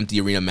in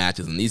empty arena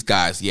matches. And these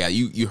guys, yeah,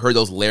 you heard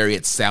those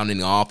lariats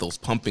sounding off, those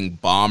pumping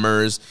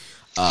bombers.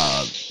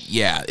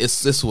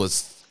 This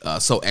was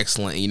so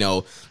excellent. You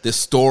know, this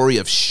story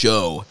of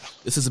Sho,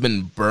 this has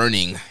been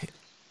burning,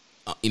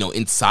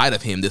 inside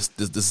of him, this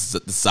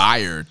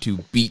desire to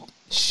beat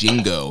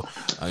Shingo.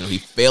 He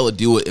failed to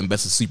do it in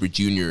Best of Super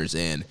Juniors,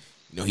 and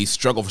he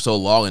struggled for so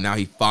long, and now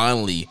he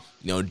finally,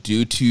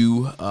 due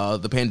to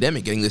the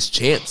pandemic, getting this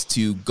chance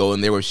to go in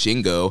there with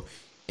Shingo,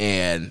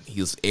 and he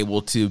was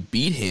able to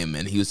beat him,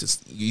 and you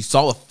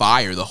saw the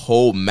fire the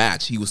whole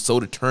match. He was so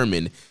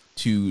determined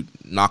to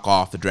knock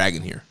off the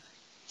Dragon here.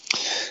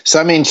 So,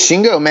 I mean,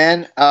 Shingo,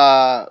 man,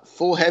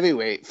 full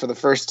heavyweight for the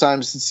first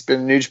time since he's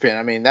been in New Japan.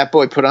 I mean, that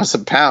boy put on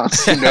some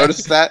pounds. You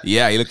noticed that?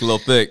 Yeah, he looked a little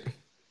thick.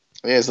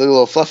 Yeah, he's looking a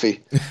little fluffy.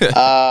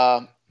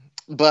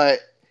 But,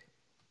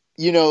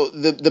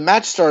 the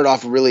match started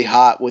off really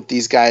hot with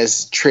these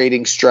guys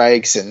trading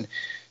strikes and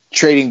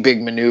trading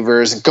big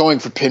maneuvers and going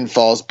for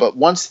pinfalls. But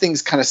once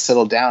things kind of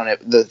settled down,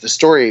 the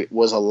story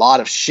was a lot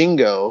of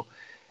Shingo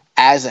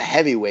as a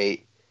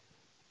heavyweight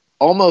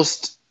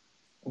almost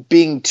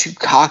being too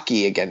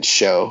cocky against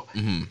Sho,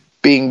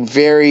 being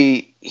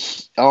very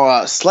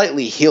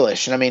slightly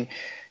heelish. And I mean,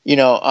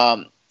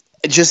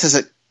 just as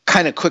a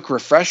kind of quick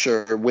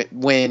refresher,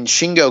 when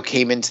Shingo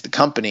came into the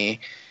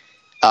company,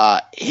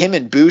 him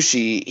and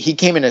Bushi, he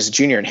came in as a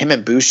junior, and him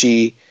and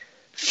Bushi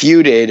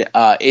feuded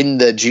in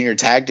the junior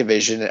tag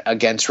division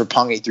against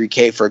Roppongi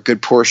 3K for a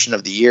good portion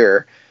of the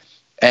year.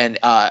 and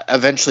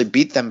eventually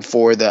beat them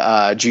for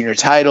the junior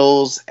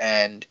titles.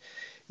 And,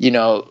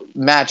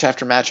 match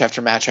after match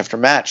after match after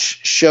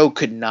match, Sho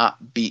could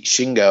not beat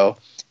Shingo.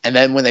 And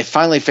then when they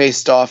finally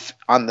faced off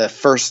on the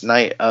first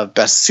night of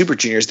Best Super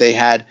Juniors, they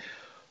had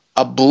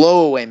a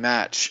blowaway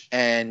match,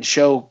 and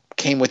Sho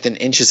came within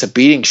inches of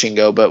beating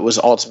Shingo, but was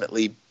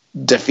ultimately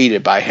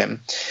defeated by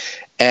him.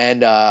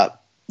 And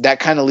that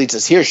kind of leads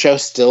us here.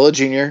 Sho's still a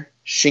junior.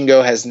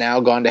 Shingo has now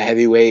gone to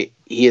heavyweight.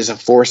 He is a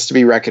force to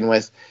be reckoned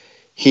with.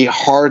 He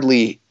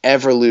hardly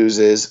ever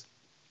loses.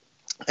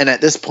 And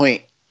at this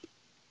point,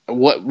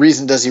 what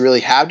reason does he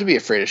really have to be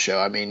afraid of Sho?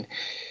 I mean,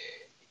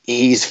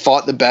 he's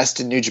fought the best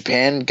in New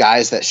Japan,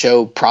 guys that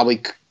Sho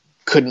probably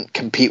couldn't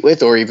compete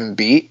with or even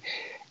beat.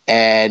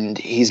 And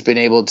he's been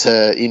able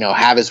to,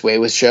 have his way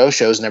with Sho.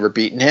 Sho's never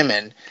beaten him.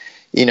 And,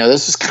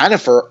 this was kind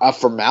of for a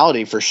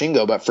formality for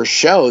Shingo. But for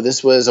Sho,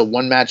 this was a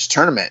one-match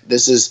tournament.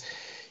 This is,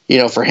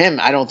 for him,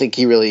 I don't think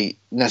he really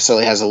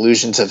necessarily has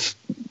illusions of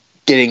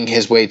getting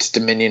his way to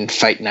Dominion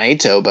fight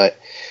Naito. But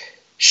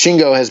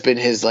Shingo has been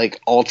his,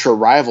 ultra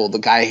rival, the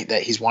guy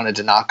that he's wanted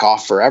to knock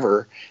off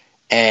forever.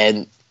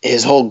 And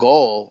his whole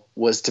goal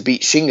was to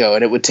beat Shingo.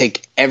 And it would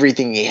take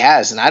everything he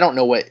has. And I don't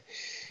know what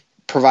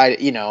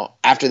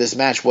after this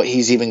match, what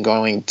he's even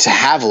going to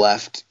have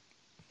left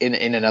in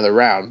another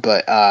round.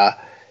 But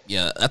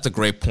yeah, that's a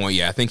great point.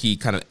 Yeah, I think he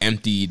kind of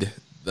emptied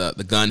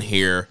the gun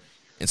here,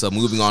 and so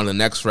moving on to the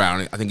next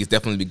round, I think he's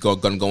definitely going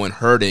to go in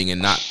hurting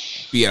and not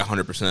be at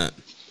 100%.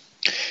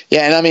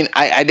 Yeah, and I mean,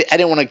 I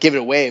didn't want to give it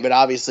away, but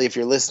obviously, if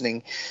you're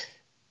listening,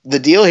 the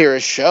deal here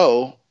is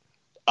Sho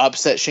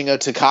upset Shingo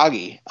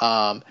Takagi.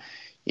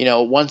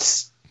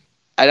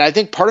 And I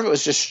think part of it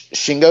was just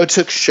Shingo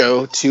took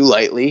Sho too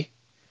lightly.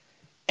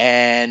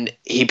 And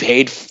he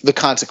paid the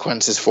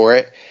consequences for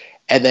it.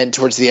 And then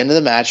towards the end of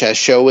the match, as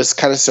Sho was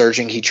kind of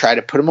surging, he tried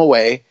to put him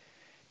away.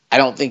 I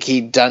don't think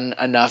he'd done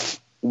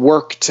enough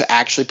work to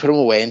actually put him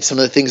away. And some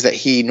of the things that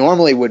he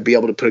normally would be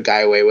able to put a guy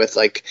away with,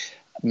 like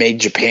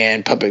Made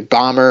Japan, Public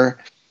Bomber,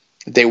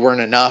 they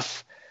weren't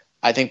enough.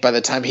 I think by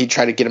the time he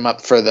tried to get him up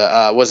for the,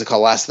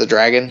 Last of the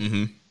Dragon?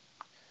 Mm-hmm.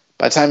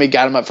 By the time he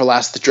got him up for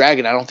Last of the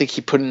Dragon, I don't think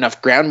he put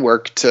enough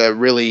groundwork to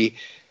really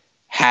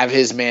have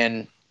his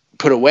man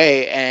put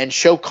away, and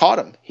Sho caught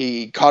him.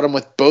 He caught him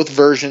with both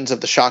versions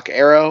of the shock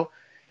arrow,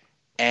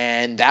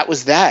 and that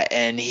was that.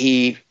 And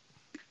he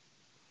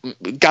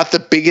got the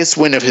biggest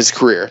win of his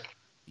career.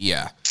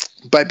 Yeah.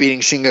 By beating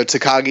Shingo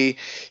Takagi.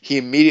 He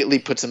immediately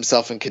puts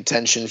himself in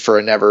contention for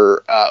a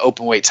never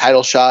openweight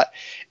title shot,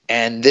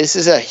 and this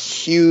is a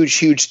huge,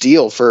 huge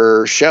deal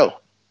for Sho.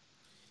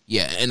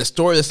 Yeah, and the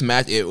story of this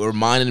match, it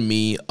reminded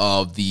me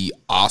of the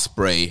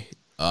Ospreay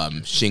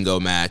Shingo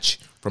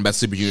match from Best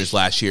Super Juniors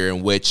last year,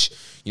 in which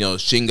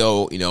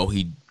Shingo,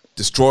 he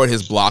destroyed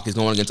his block. He's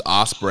going against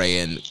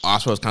Ospreay, and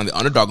Ospreay was kind of the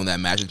underdog in that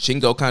match, and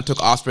Shingo kind of took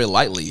Ospreay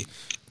lightly.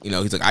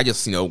 He's like, I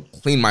just,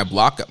 cleaned my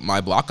block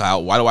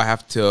out. Why do I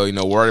have to,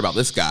 worry about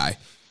this guy?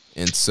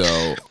 And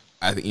so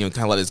I think,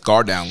 kind of let his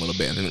guard down a little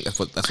bit. I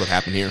think that's what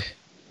happened here.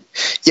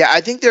 Yeah,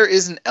 I think there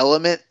is an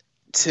element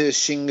to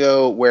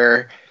Shingo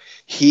where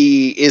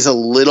he is a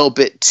little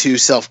bit too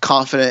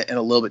self-confident and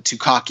a little bit too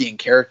cocky in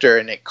character,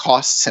 and it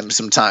costs him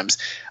sometimes.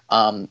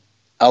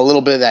 A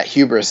little bit of that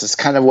hubris is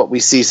kind of what we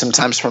see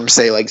sometimes from,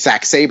 say, like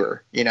Zack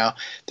Sabre.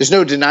 There's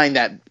no denying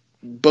that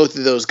both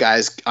of those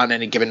guys on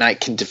any given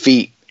night can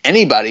defeat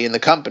anybody in the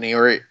company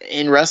or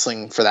in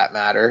wrestling for that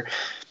matter.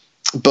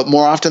 But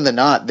more often than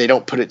not, they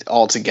don't put it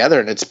all together,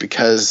 and it's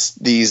because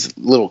these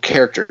little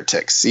character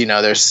ticks.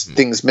 There's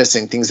things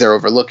missing, things they're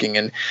overlooking,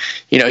 and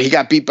he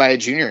got beat by a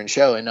junior in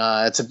Sho, and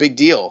it's a big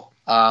deal.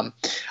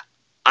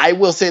 I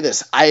will say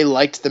this: I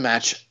liked the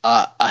match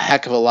a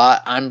heck of a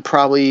lot. I'm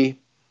probably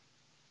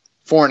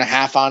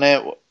 4.5 on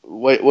it.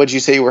 What'd you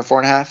say you were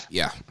 4.5?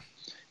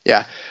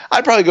 Yeah.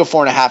 I'd probably go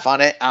 4.5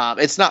 on it.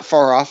 It's not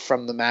far off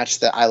from the match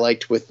that I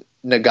liked with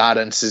Nagata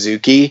and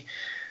Suzuki,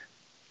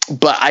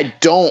 but I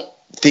don't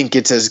think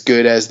it's as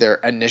good as their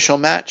initial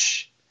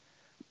match.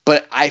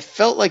 But I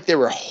felt like they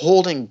were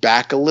holding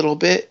back a little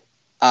bit.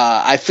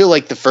 I feel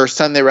like the first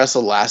time they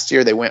wrestled last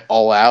year, they went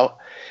all out.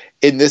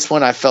 In this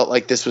one, I felt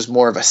like this was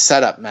more of a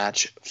setup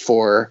match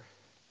for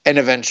an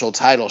eventual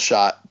title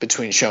shot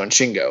between Sho and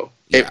Shingo.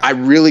 Yeah. I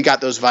really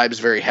got those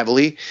vibes very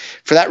heavily.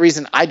 For that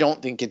reason, I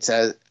don't think it's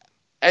as,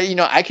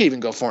 I could even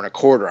go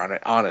 4.25 on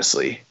it,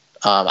 honestly.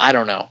 I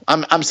don't know.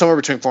 I'm somewhere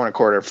between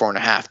 4.25 and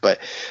 4.5, but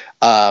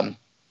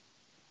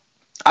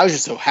I was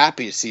just so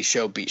happy to see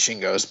Sho beat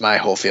Shingo is my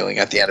whole feeling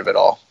at the end of it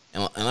all.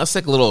 And let's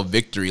take a little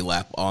victory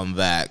lap on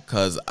that,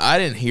 because I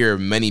didn't hear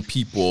many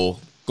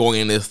people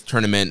going into this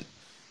tournament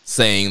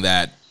saying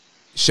that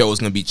Sho was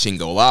going to beat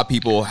Shingo. A lot of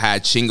people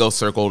had Shingo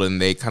circled,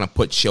 and they kind of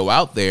put Sho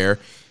out there.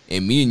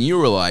 And me and you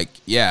were like,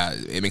 yeah,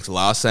 it makes a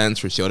lot of sense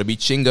for Sho to beat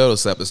Shingo to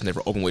set up this never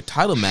openweight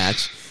title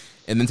match.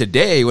 And then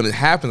today, when it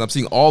happens, I'm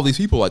seeing all these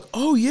people like,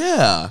 oh,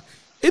 yeah,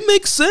 it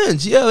makes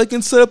sense. Yeah, they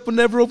can set up a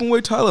never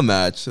openweight title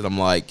match. And I'm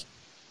like,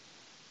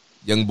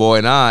 Young Boy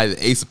and I,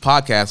 the Ace of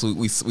Podcast,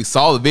 we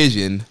saw the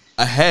vision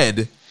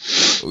ahead.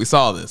 We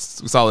saw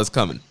this. We saw this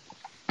coming.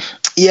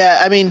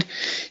 Yeah, I mean,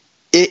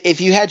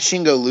 if you had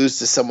Shingo lose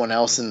to someone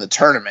else in the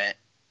tournament,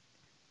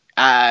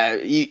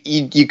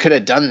 you could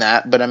have done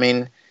that. But I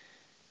mean,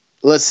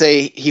 let's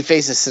say he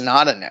faces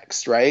Sonata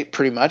next, right?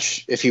 Pretty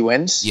much, if he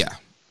wins. Yeah.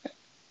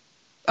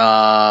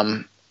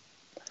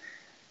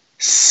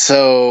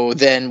 So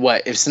then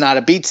what? If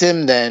Sonata beats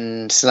him,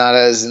 then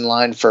Sonata is in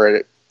line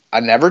for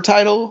a never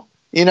title,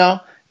 you know?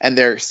 And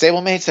they're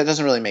stablemates. That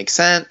doesn't really make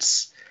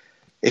sense.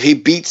 If he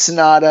beats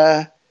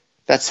Sonata,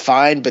 that's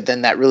fine, but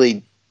then that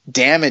really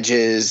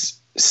damages.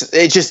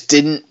 It just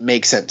didn't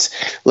make sense.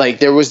 Like,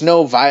 there was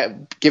no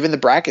given the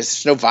brackets,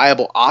 there's no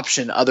viable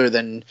option other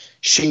than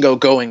Shingo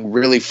going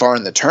really far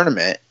in the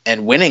tournament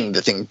and winning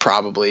the thing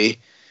probably.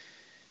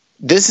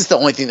 This is the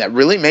only thing that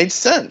really made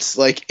sense.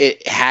 Like,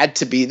 it had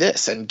to be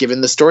this. And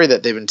given the story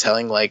that they've been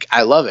telling, like,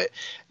 I love it.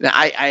 Now,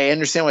 I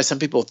understand why some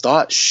people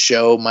thought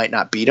Sho might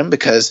not beat him,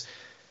 because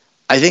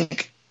I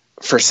think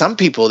for some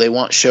people they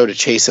want Sho to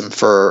chase him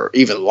for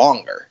even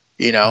longer,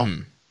 you know?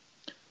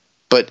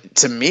 But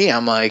to me,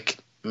 I'm like,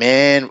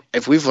 man,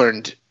 if we've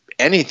learned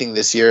anything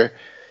this year,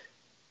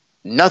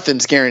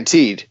 nothing's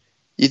guaranteed.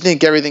 You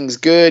think everything's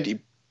good, you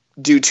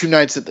do 2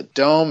 nights at the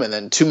Dome, and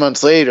then 2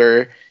 months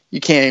later, you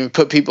can't even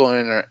put people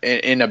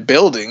in a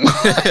building.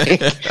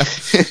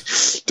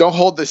 Don't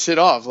hold this shit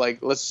off. Like,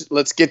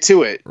 let's get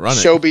to it.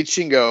 Sho beats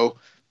Shingo.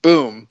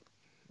 Boom.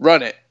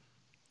 Run it.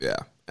 Yeah.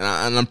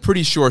 And I'm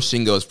pretty sure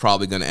Shingo is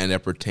probably going to end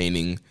up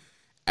retaining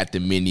at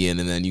Dominion,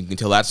 and then you can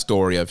tell that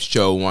story of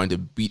Sho wanting to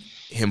beat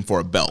him for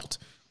a belt.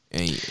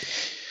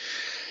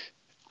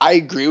 I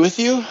agree with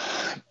you.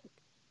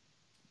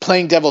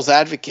 Playing devil's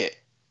advocate,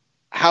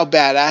 how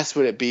badass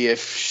would it be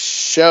if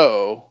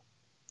Sho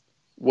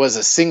was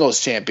a singles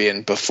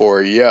champion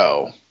before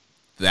Yo?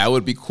 That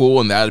would be cool,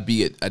 and that would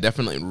be a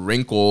definitely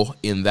wrinkle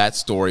in that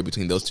story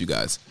between those two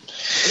guys.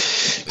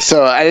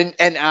 So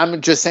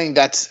I'm just saying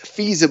that's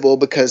feasible,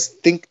 because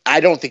I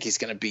don't think he's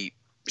going to beat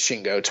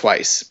Shingo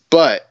twice.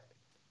 But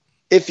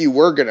if you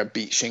were going to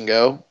beat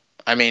Shingo,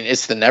 I mean,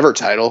 it's the never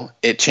title.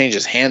 It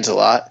changes hands a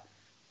lot.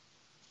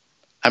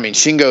 I mean,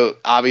 Shingo,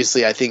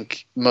 obviously, I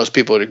think most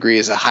people would agree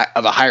is of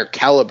a higher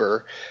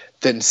caliber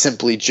than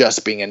simply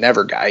just being a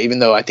never guy. Even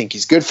though I think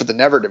he's good for the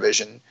never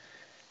division,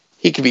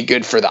 he could be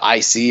good for the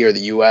IC or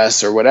the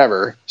US or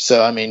whatever.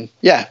 So, I mean,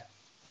 yeah.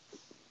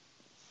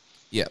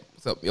 Yeah,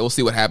 so we'll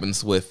see what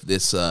happens with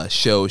this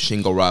Sho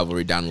Shingo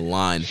rivalry down the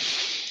line.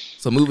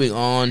 So moving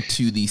on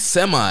to the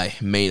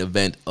semi-main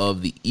event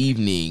of the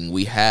evening,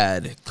 we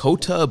had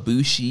Kota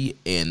Ibushi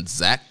and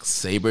Zack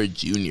Sabre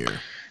Jr.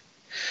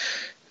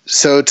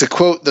 So to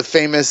quote the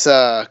famous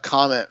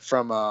comment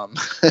from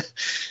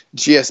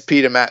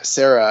GSP to Matt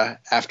Serra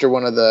after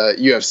one of the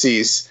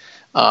UFCs,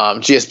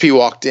 GSP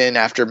walked in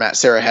after Matt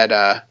Serra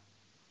had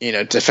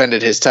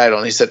defended his title,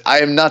 and he said, "I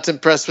am not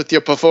impressed with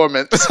your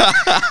performance."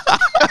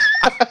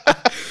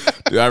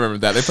 Dude, I remember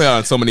that. They play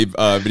on so many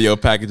video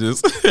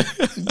packages.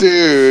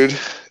 Dude,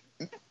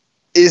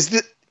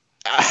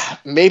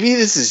 maybe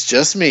this is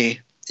just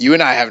me. You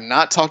and I have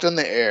not talked on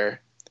the air.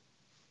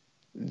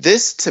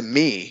 This, to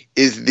me,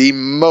 is the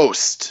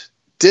most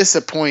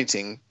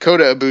disappointing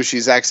Kota Ibushi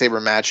Zack Sabre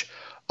match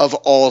of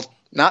all,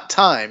 not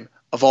time,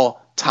 of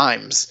all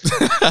times.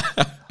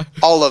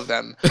 All of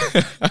them.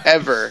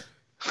 Ever.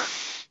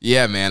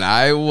 Yeah, man.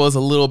 I was a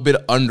little bit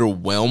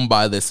underwhelmed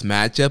by this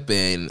matchup,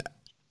 and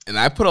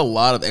I put a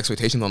lot of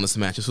expectations on this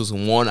match. This was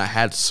one I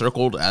had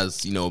circled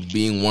as,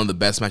 being one of the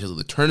best matches of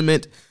the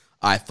tournament.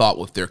 I thought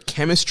with their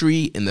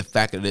chemistry and the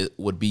fact that it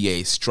would be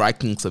a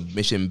striking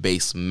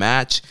submission-based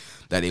match,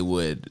 that it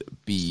would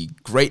be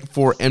great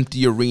for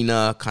empty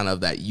arena, kind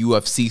of that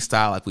UFC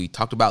style like we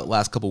talked about the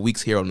last couple of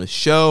weeks here on the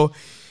show.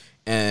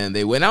 And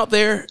they went out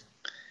there.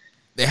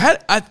 They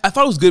had, I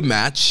thought it was a good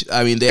match.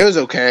 I mean, it was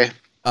okay.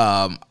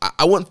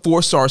 I went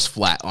 4 stars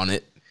flat on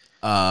it.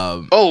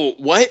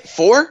 What?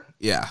 4?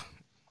 Yeah.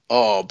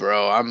 Oh,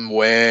 bro, I'm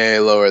way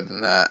lower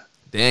than that.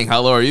 Dang,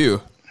 how low are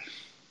you?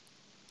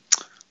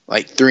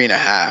 Like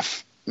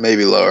 3.5,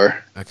 maybe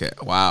lower. Okay,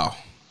 wow.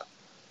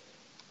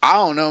 I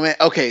don't know, man.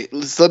 Okay,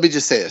 let me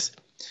just say this.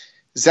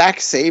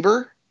 Zack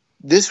Sabre,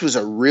 this was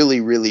a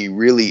really, really,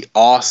 really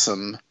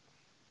awesome,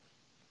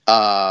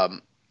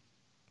 like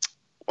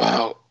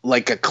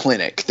a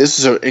clinic. This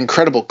is an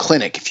incredible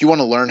clinic. If you want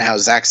to learn how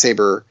Zack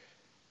Sabre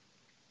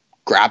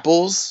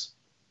grapples,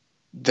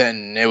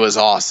 then it was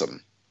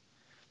awesome.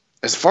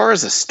 As far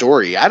as the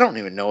story, I don't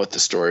even know what the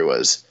story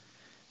was.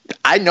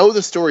 I know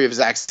the story of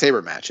Zack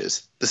Sabre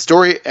matches. The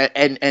story,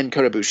 and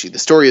Kota Ibushi. The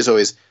story is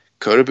always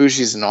Kota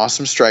Ibushi is an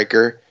awesome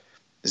striker.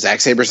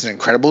 Zack Sabre is an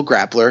incredible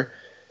grappler.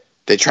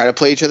 They try to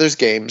play each other's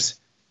games.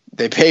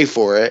 They pay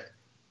for it.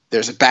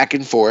 There's a back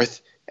and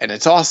forth, and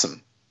it's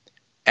awesome.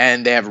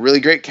 And they have really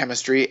great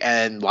chemistry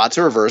and lots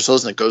of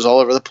reversals, and it goes all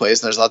over the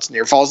place, and there's lots of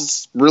near falls.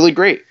 It's really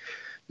great.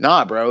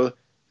 Nah, bro.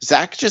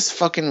 Zach just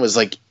fucking was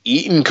like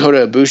eating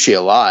Kota Ibushi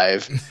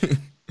alive,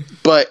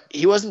 but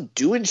he wasn't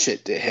doing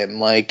shit to him.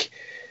 Like,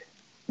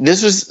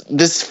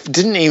 this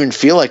didn't even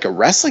feel like a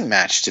wrestling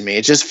match to me.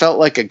 It just felt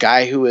like a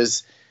guy who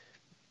was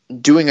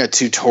doing a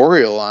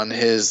tutorial on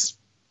his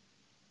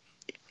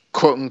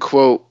quote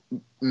unquote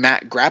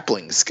mat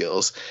grappling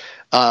skills.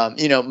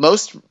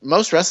 Most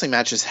wrestling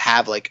matches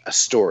have like a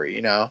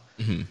story.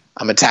 Mm-hmm.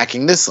 I'm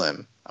attacking this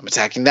limb. I'm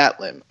attacking that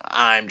limb.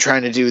 I'm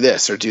trying to do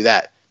this or do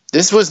that.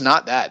 This was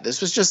not that.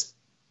 This was just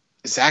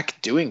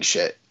Zach doing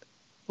shit.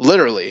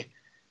 Literally,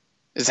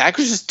 Zach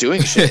was just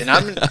doing shit, and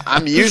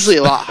I'm usually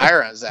a lot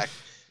higher on Zach.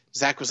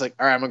 Zach was like,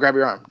 all right, I'm gonna grab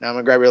your arm. Now I'm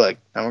gonna grab your leg.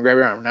 Now I'm gonna grab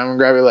your arm. Now I'm gonna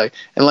grab your leg.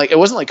 And like, it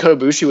wasn't like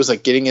Kota Ibushi was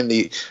like getting in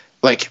the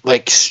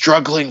like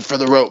struggling for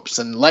the ropes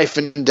and life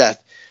and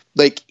death.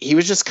 Like, he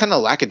was just kind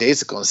of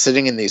lackadaisical and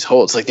sitting in these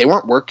holds. Like, they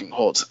weren't working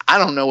holds. I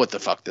don't know what the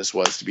fuck this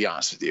was, to be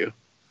honest with you.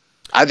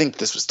 I think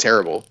this was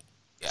terrible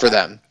for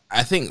them.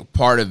 I think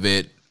part of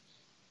it,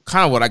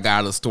 kind of what I got out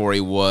of the story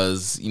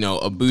was,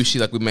 Ibushi,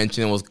 like we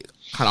mentioned, was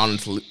kind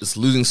of on this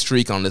losing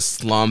streak, on this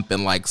slump,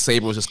 and like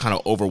Sabre was just kind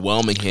of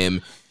overwhelming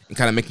him and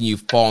kind of making you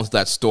fall into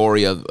that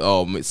story of,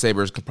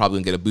 Sabre's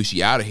probably going to get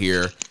Ibushi out of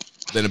here.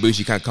 Then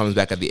Ibushi kind of comes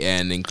back at the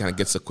end and kind of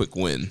gets a quick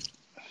win.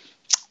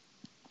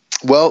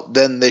 Well,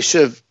 then they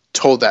should have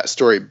told that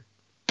story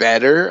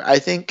better, I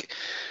think.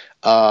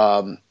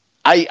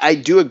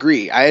 I do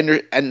agree. I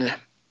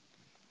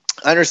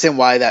understand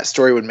why that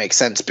story would make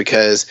sense,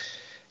 because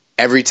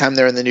every time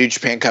they're in the New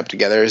Japan Cup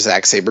together,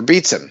 Zack Sabre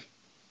beats him.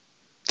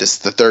 This is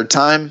the third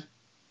time.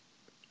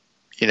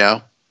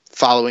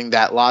 Following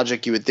that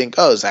logic, you would think,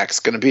 Zack's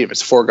going to beat him.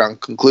 It's a foregone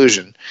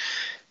conclusion.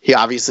 He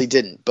obviously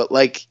didn't. But,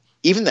 like,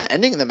 even the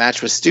ending of the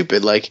match was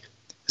stupid. Like,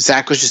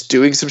 Zack was just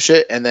doing some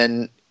shit, and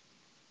then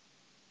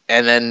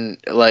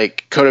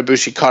like Kota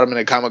Ibushi caught him in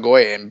a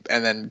Kamigoye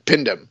and then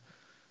pinned him.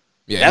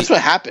 Yeah, that's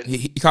what happened.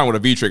 He caught him with a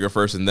V trigger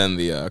first, and then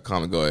the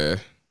Kamigoye.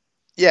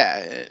 Yeah,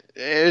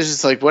 it was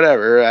just like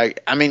whatever.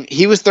 I mean,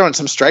 he was throwing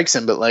some strikes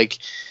in, but like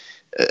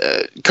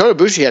Kota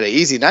Ibushi had an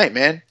easy night,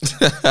 man.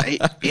 he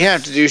didn't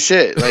have to do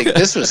shit. Like,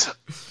 this was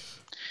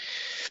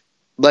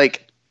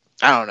like,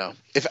 I don't know.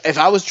 If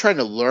I was trying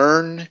to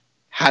learn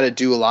how to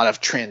do a lot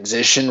of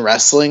transition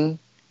wrestling,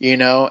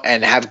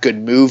 and have good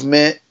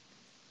movement,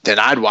 then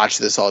I'd watch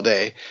this all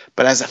day.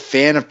 But as a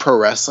fan of pro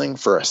wrestling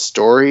for a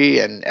story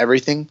and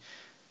everything,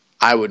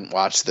 I wouldn't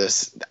watch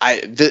this.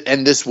 And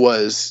this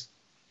was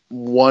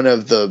one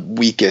of the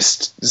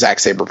weakest Zack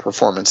Sabre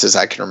performances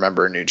I can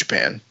remember in New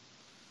Japan.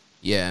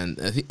 Yeah, and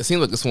it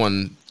seems like this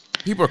one,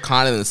 people are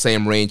kind of in the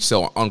same range.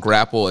 So on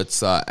Grapple,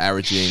 it's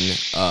averaging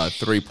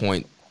 3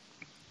 point.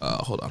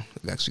 Hold on,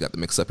 I actually got the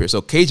mix up here.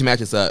 So Cage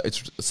Match it's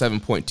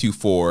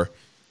 7.24,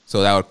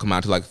 so that would come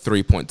out to like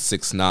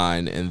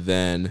 3.69, and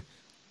then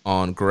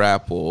on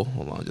Grapple,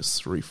 hold on,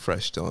 just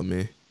refreshed on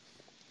me.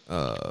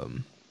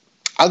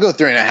 I'll go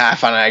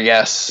 3.5 on it, I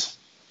guess.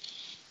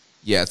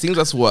 Yeah, it seems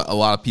that's what a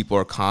lot of people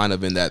are kind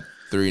of in that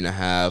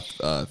 3.5,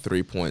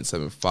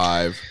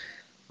 3.75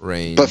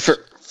 range. But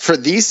for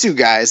these two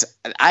guys,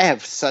 I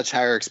have such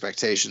higher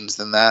expectations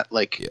than that,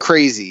 like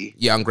crazy.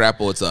 Yeah, on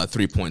Grapple it's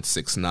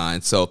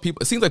 3.69. So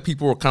it seems like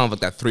people were kind of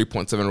like that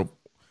 3.7 kind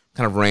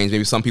of range.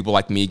 Maybe some people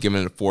like me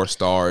giving it 4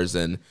 stars,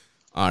 and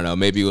I don't know.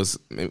 Maybe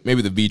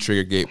the V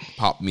trigger gate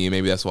popped me, and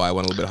maybe that's why I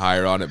went a little bit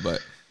higher on it.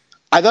 But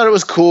I thought it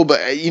was cool,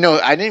 but I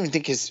didn't even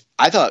think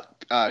I thought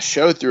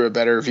Sho threw a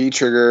better V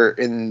trigger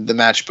in the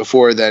match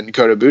before than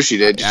Kota Ibushi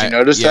did. Did you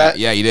notice that?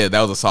 Yeah, he did.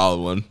 That was a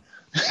solid one.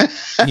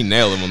 He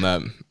nailed him on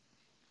that.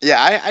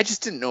 Yeah, I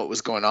just didn't know what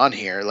was going on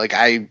here. Like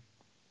and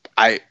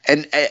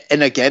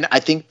again, I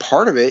think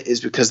part of it is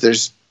because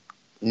there's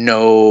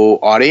no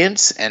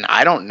audience, and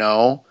I don't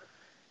know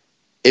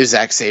if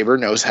Zack Sabre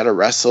knows how to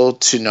wrestle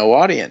to no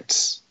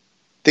audience.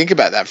 Think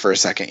about that for a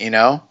second,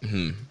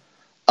 Mm-hmm.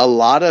 A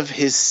lot of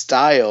his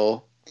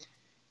style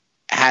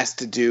has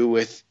to do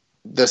with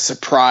the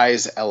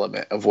surprise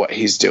element of what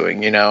he's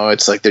doing.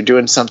 It's like they're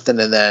doing something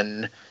and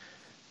then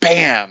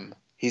bam,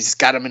 he's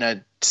got him in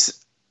a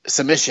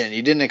submission.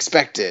 You didn't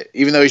expect it,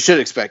 even though you should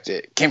expect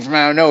it. It came from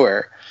out of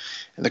nowhere,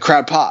 and the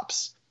crowd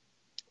pops.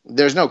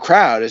 There's no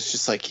crowd. It's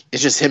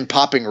just him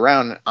popping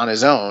around on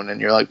his own, and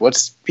you're like,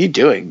 what's he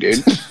doing,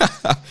 dude?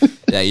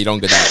 Yeah, you don't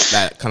get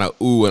that kind of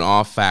ooh and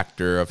off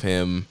factor of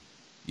him,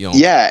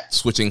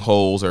 switching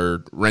holds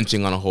or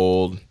wrenching on a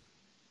hold.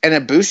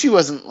 And Ibushi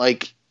wasn't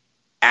like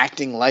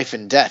acting life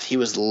and death. He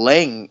was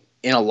laying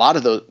in a lot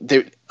of those.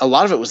 A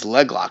lot of it was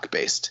leg lock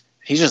based.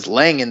 He's just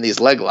laying in these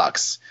leg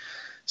locks.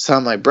 So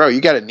I'm like, bro, you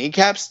got a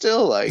kneecap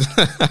still? Like,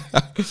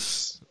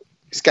 he's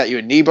got you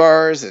in knee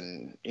bars,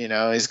 and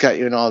he's got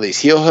you in all these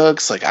heel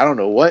hooks. Like, I don't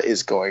know what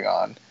is going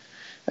on.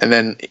 And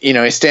then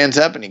he stands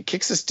up and he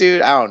kicks this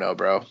dude. I don't know,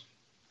 bro.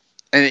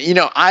 And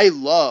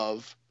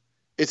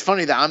it's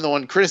funny that I'm the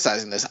one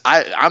criticizing this.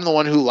 I'm the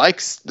one who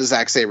likes the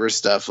Zack Sabre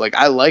stuff. Like,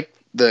 I like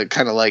the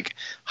kind of like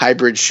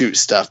hybrid shoot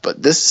stuff,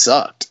 but this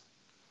sucked.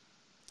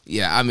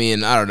 Yeah, I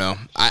mean, I don't know.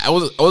 I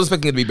was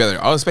expecting it to be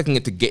better. I was expecting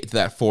it to get to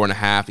that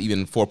 4.5,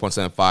 even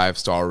 4.75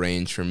 star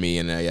range for me,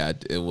 and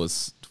it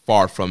was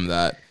far from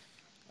that.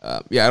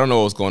 I don't know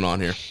what was going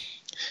on here.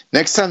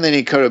 Next time they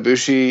need Kota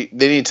Ibushi,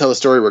 they need to tell the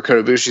story where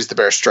Kota Ibushi's the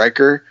better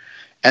striker,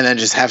 and then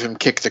just have him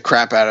kick the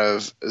crap out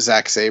of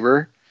Zack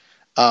Sabre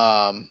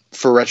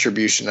for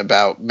retribution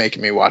about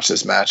making me watch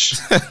this match.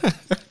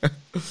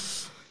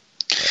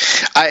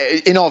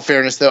 In all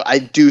fairness, though, I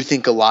do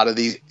think a lot of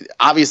these.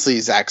 Obviously,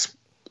 Zach's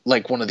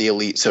like one of the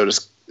elite. So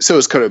is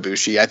Kota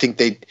Ibushi. I think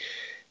they,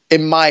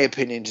 in my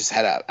opinion, just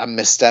had a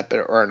misstep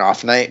or an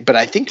off night. But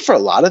I think for a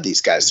lot of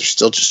these guys, they're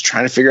still just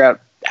trying to figure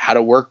out how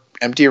to work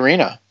empty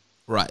arena.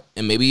 Right,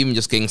 and maybe even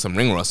just getting some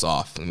ring rust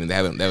off. I mean, they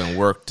haven't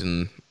worked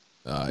in.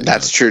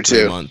 That's true 3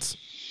 too. months.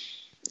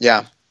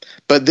 Yeah,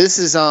 but this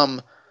is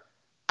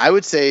I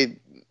would say,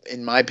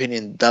 in my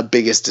opinion, the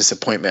biggest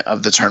disappointment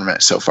of the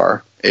tournament so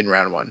far in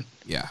round 1.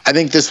 Yeah, I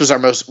think this was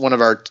one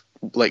of our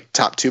like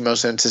top 2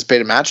 most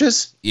anticipated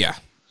matches. Yeah,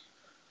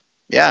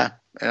 and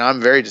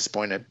I'm very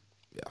disappointed.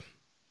 Yeah.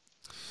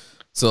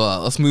 So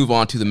let's move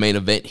on to the main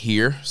event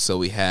here. So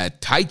we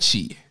had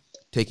Taichi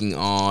taking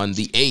on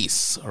the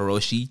Ace,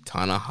 Hiroshi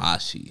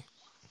Tanahashi.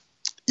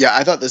 Yeah,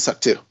 I thought this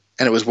sucked too,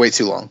 and it was way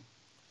too long.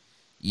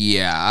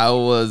 Yeah, I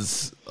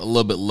was a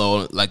little bit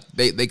low. Like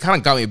they kind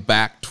of got me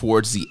back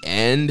towards the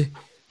end.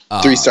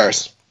 3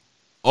 stars.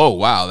 Oh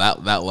wow,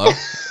 that low,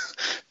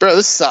 bro.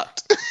 This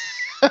sucked.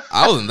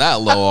 I wasn't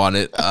that low on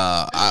it.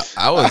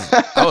 I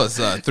was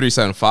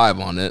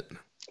 3.75 on it.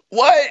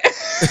 What?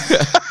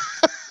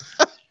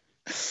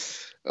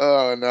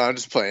 Oh no, I'm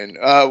just playing.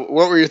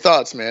 What were your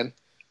thoughts, man?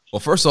 Well,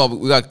 first of all,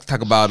 we got to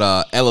talk about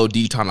LOD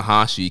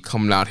Tanahashi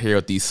coming out here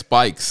with these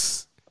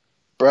spikes.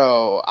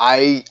 Bro,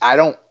 I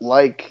don't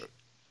like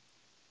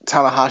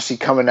Tanahashi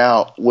coming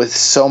out with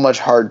so much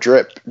hard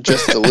drip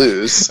just to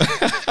lose.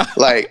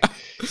 Like,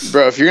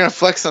 bro, if you're gonna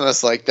flex on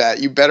us like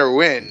that, you better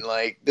win.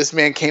 Like, this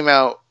man came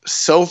out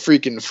so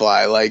freaking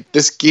fly. Like,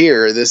 this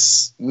gear,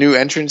 this new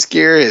entrance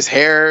gear, his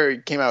hair, he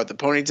came out with the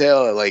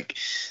ponytail. Like,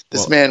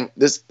 this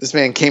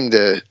man came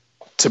to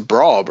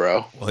brawl,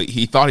 bro. Well,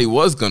 he thought he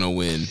was gonna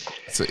win.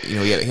 So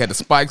he had the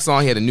spikes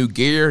on. He had a new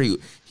gear.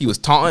 He was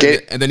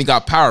taunting, and then he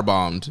got power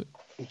bombed.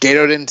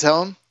 Gato didn't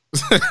tell him.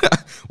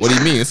 What do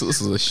you mean? This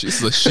is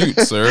a shoot,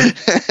 sir.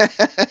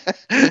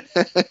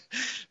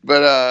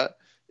 But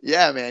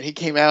yeah, man, he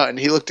came out and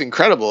he looked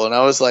incredible, and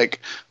I was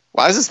like,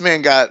 why has this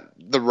man got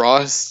the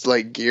rawest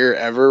like gear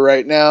ever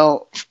right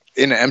now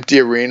in an empty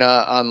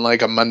arena on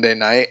like a Monday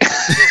night?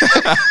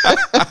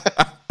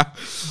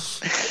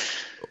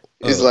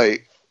 He's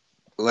like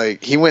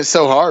he went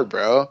so hard,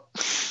 bro.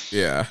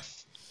 Yeah.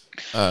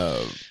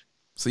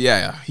 So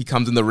yeah, he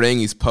comes in the ring.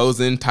 He's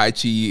posing.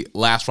 Taichi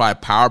last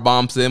ride power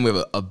bombs him. We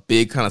have a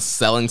big kind of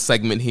selling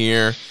segment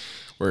here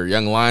where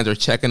Young Lions are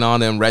checking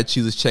on him. Red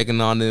Shoes is checking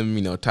on him.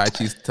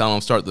 Taichi's telling him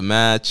to start the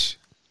match.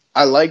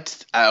 I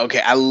liked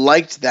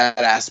that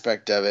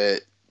aspect of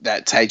it,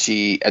 that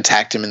Taichi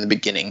attacked him in the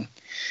beginning,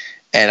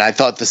 and I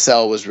thought the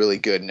sell was really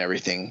good and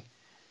everything.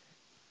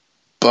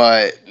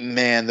 But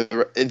man,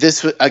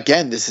 this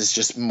is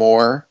just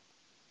more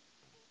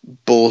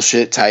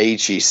bullshit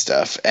Taichi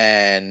stuff,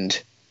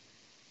 and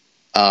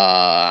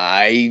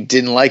I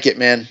didn't like it,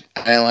 man.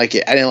 I didn't like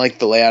it. I didn't like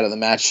the layout of the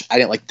match. I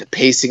didn't like the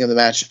pacing of the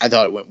match. I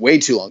thought it went way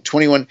too long.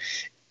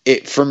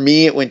 For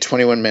me, it went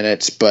 21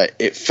 minutes, but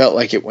it felt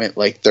like it went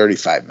like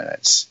 35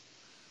 minutes.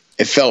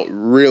 It felt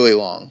really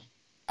long.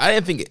 I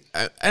didn't think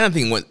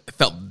it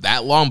felt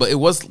that long, but it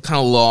was kind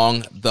of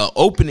long. The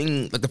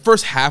opening, like the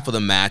first half of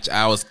the match,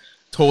 I was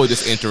totally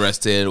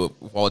disinterested with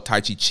all the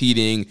Taichi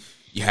cheating.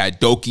 You had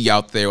Doki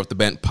out there with the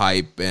bent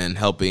pipe and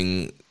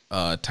helping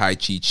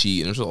Taichi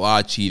cheat, and there's a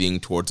lot of cheating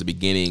towards the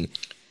beginning.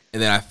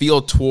 And then I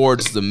feel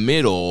towards the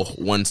middle,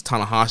 once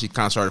Tanahashi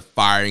kind of started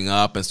firing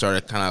up and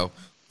started kind of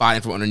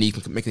fighting from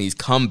underneath and making these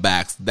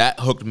comebacks, that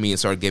hooked me and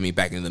started getting me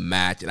back into the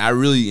match. And I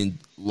really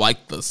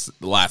liked the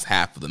last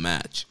half of the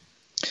match.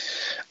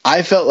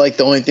 I felt like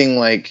the only thing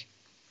like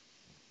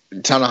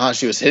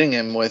Tanahashi was hitting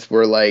him with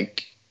were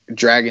like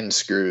dragon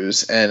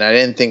screws, and I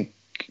didn't think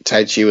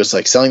Taichi was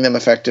like selling them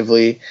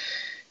effectively.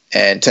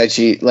 And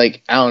Taichi,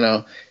 like, I don't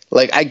know.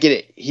 Like, I get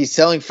it. He's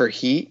selling for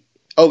heat.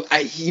 Oh,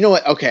 you know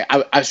what? Okay, I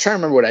was trying to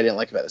remember what I didn't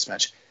like about this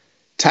match.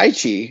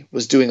 Taichi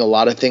was doing a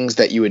lot of things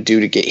that you would do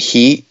to get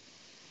heat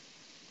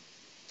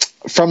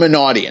from an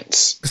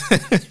audience.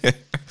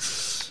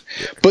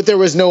 But there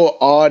was no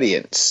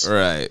audience.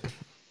 Right.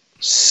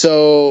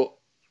 So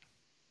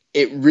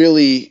it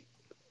really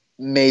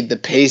made the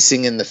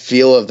pacing and the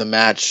feel of the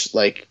match,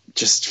 like,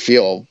 just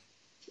feel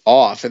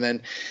off. And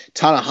then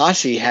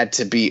Tanahashi had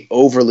to be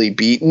overly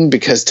beaten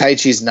because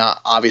Taichi's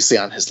not obviously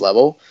on his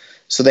level.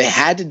 So they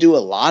had to do a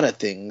lot of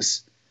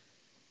things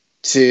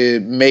to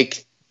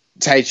make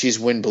Taichi's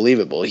win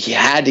believable. He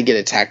had to get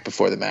attacked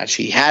before the match.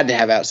 He had to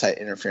have outside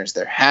interference.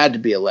 There had to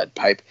be a lead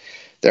pipe.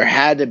 There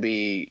had to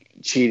be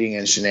cheating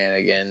and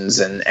shenanigans.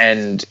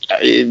 And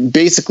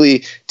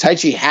basically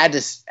Taichi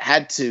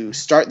had to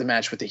start the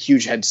match with a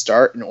huge head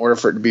start in order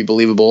for it to be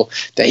believable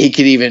that he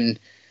could even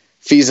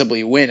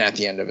feasibly win at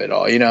the end of it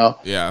all,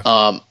 Yeah.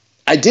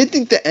 I did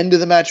think the end of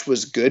the match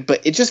was good,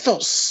 but it just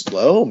felt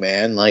slow,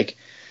 man. Like,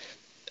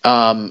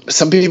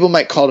 some people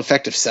might call it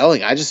effective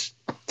selling. I just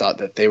thought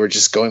that they were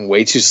just going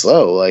way too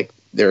slow. Like,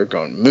 they were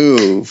going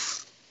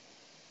move,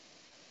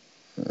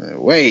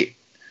 wait,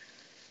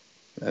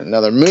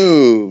 another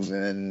move,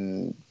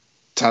 and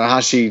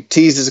Tanahashi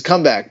teases a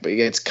comeback, but he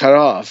gets cut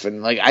off.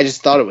 And like, I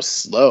just thought it was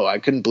slow. I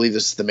couldn't believe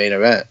this is the main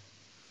event.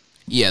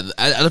 Yeah,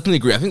 I definitely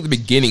agree. I think the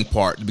beginning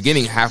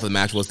half of the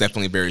match was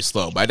definitely very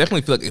slow, but I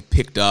definitely feel like it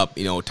picked up.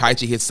 You know,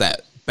 Taichi hits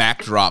that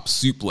backdrop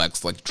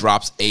suplex, like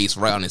drops Ace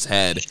right on his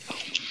head.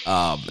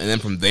 And then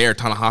from there,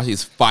 Tanahashi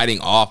is fighting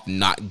off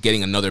not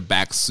getting another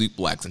back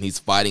suplex, and he's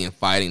fighting,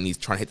 and he's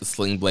trying to hit the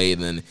sling blade,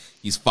 and then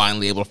he's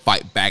finally able to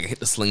fight back and hit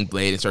the sling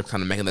blade and start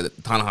kind of making that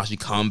Tanahashi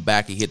come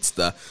back. He hits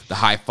the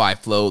high five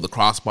flow, the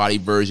crossbody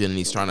version, and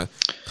he's trying to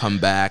come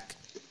back.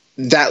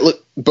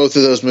 Both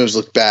of those moves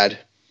look bad.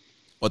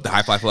 What, the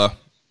high fly flow?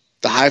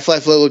 The high fly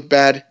flow looked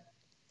bad,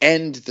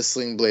 and the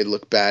sling blade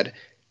looked bad,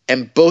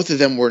 and both of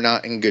them were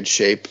not in good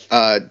shape.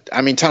 I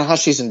mean,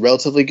 Tanahashi's in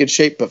relatively good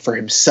shape, but for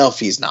himself,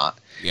 he's not.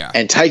 Yeah.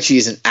 And Taichi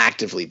is in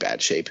actively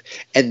bad shape.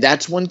 And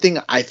that's one thing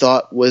I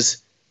thought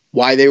was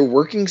why they were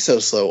working so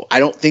slow. I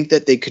don't think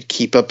that they could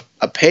keep up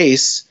a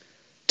pace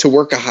to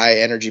work a high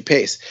energy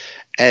pace.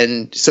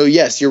 And so,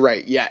 yes, you're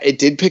right. Yeah, it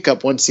did pick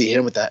up once he hit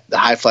him with the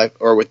high fly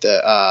or with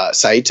the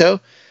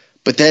Saito.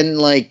 But then,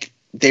 like,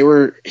 they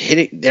were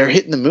hitting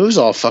the moves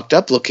all fucked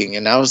up looking.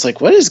 And I was like,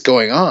 what is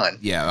going on?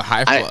 Yeah, the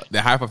high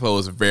fly flow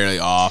was very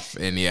off.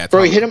 And yeah,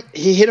 bro,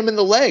 he hit him in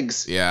the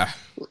legs. Yeah.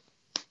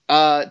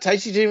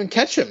 Taichi didn't even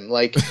catch him.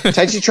 Like,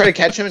 Taichi tried to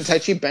catch him, and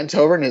Taichi bent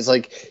over and he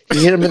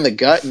hit him in the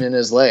gut and in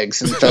his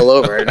legs and fell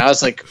over. And I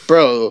was like,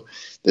 bro,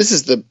 this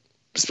is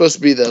supposed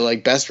to be the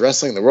like best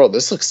wrestling in the world.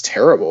 This looks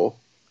terrible.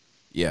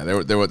 Yeah,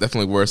 there were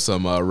definitely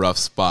some rough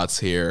spots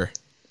here.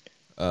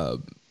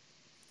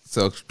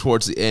 So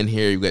towards the end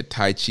here, you got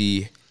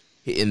Taichi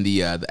hitting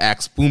the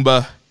Axe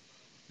Boomba,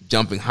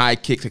 jumping high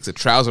kick, takes a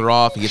trouser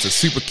off. He gets a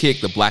super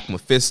kick, the Black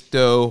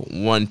Mephisto.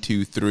 1,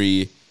 2,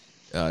 3.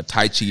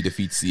 Taichi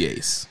defeats the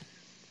Ace.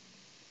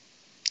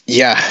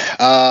 Yeah,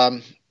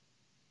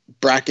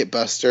 bracket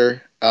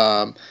buster.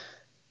 I've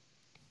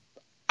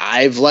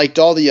liked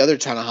all the other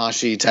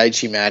Tanahashi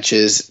Taichi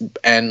matches,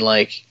 and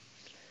like,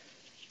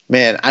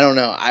 man, I don't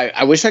know.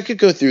 I wish I could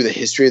go through the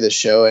history of the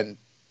show and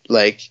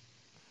like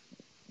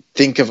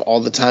think of all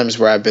the times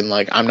where I've been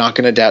like, I'm not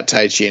going to doubt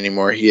Taichi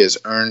anymore. He has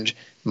earned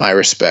my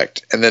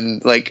respect. And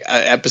then like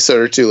an episode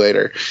or two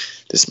later,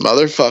 this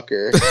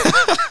motherfucker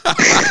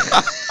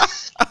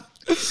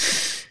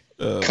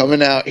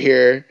coming out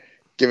here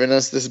giving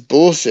us this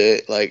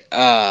bullshit, like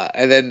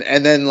and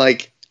then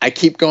like I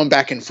keep going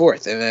back and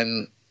forth, and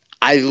then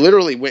I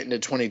literally went into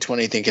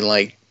 2020 thinking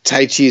like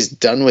Taichi's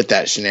done with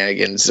that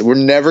shenanigans. We're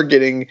never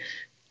getting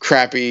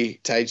crappy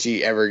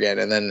Taichi ever again,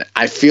 and then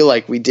I feel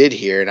like we did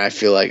here, and I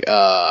feel like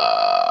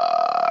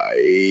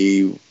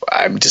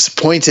I'm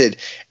disappointed,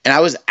 and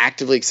I was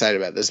actively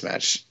excited about this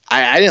match.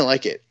 I didn't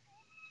like it.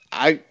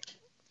 I'll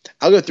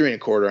go 3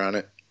 1/4 on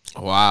it.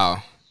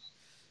 Wow.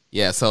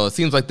 Yeah, so it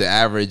seems like the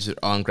average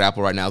on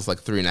Grapple right now is like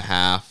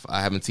 3.5.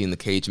 I haven't seen the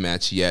cage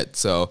match yet,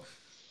 so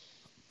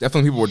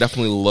people were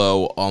definitely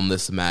low on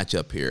this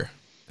matchup here,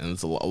 and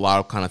there's a lot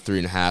of kind of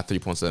 3.5,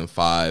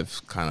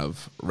 3.75 kind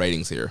of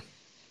ratings here.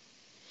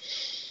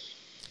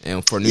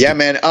 And for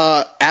man.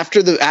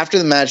 After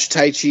the match,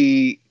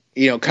 Taichi,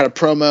 cut a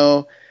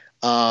promo,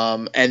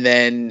 and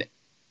then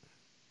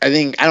I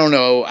don't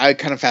know. I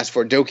kind of fast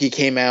forward. Doki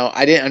came out.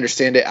 I didn't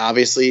understand it,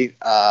 obviously,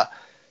 but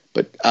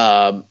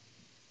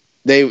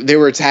they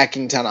were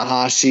attacking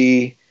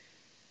Tanahashi.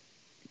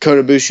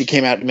 Kota Ibushi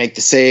came out to make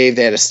the save.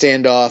 They had a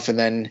standoff, and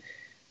then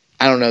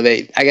I don't know.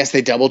 I guess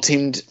they double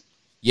teamed.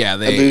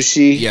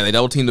 Ibushi. Yeah, they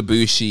double teamed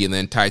Ibushi, and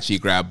then Taichi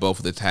grabbed both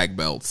of the tag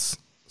belts.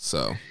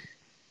 So.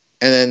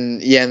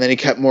 And then he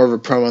cut more of a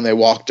promo, and they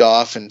walked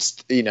off, and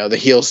the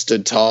heels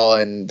stood tall,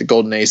 and the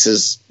Golden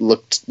Aces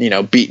looked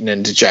beaten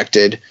and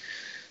dejected.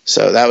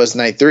 So that was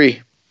night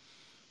 3.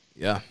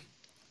 Yeah,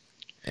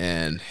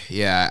 and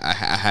yeah, I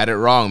had it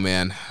wrong,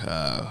 man.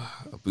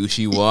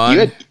 Ibushi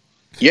won.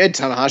 You had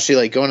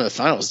Tanahashi going to the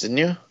finals, didn't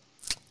you?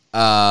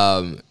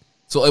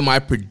 So in my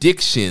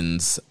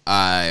predictions,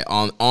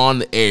 on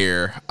the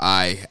air,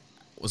 I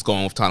was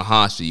going with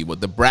Tanahashi, but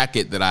the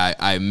bracket that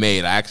I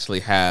made, I actually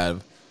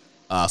have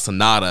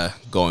Sonata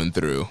going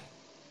through.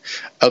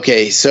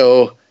 Okay,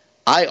 so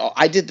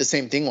I did the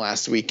same thing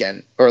last week.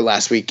 I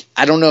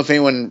don't know if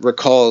anyone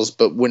recalls,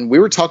 but when we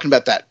were talking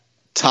about that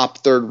top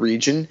third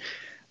region,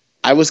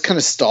 I was kind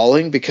of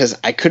stalling because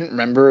I couldn't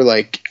remember.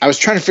 Like, I was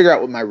trying to figure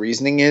out what my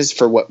reasoning is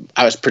for what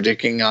I was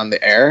predicting on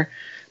the air,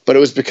 but it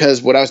was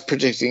because what I was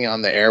predicting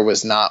on the air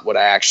was not what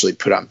I actually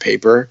put on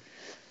paper.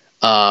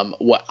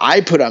 What I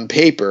put on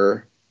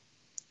paper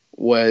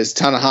was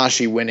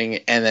Tanahashi winning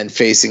and then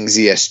facing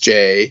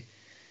ZSJ,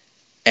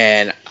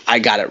 and I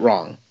got it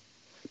wrong.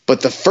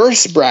 But the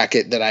first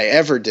bracket that I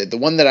ever did, the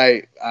one that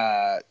I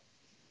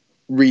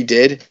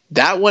redid,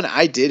 that one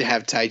I did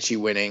have Taichi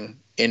winning,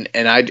 and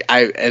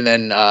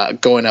then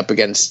going up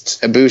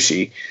against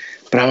Ibushi.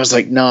 But I was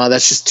like, no,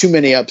 that's just too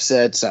many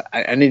upsets.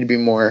 I need to be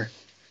more,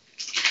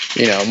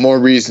 more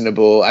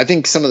reasonable. I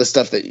think some of the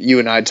stuff that you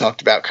and I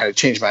talked about kind of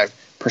changed my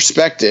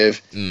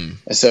perspective. And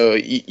so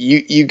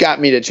you got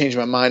me to change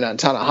my mind on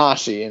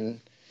Tanahashi and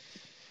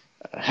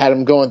had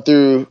him going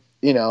through,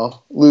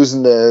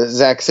 losing to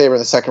Zack Sabre in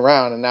the second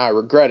round, and now I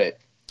regret it.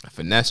 I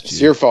finessed you.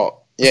 It's your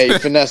fault. Yeah, you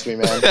finessed me,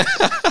 man.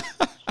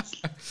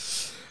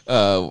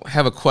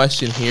 Have a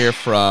question here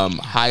from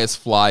Highest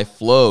Fly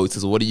Flow. It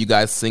says, what do you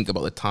guys think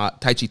about the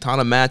Taichi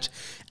Tana match?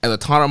 At the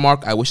Tana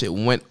mark, I wish it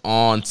went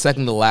on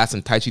second to last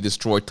and Taichi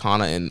destroyed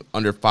Tana in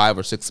under 5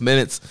 or 6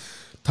 minutes.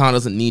 Tana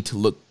doesn't need to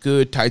look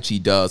good.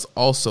 Taichi does.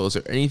 Also, is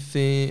there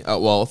anything...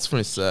 let's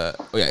finish...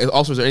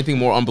 Also, is there anything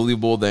more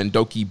unbelievable than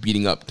Doki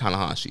beating up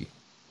Tanahashi?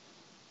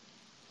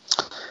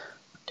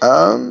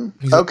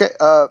 Okay.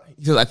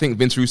 He says, I think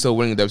Vince Russo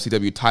winning the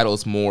WCW title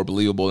is more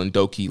believable than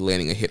Doki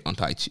landing a hit on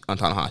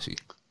Tanahashi.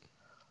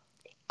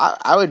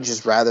 I would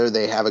just rather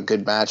they have a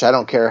good match. I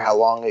don't care how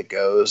long it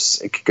goes.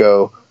 It could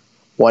go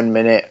 1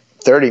 minute,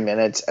 30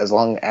 minutes, as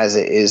long as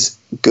it is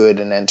good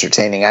and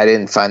entertaining. I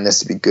didn't find this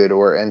to be good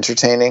or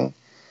entertaining.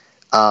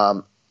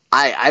 I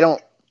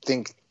don't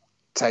think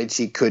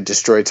Taichi could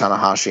destroy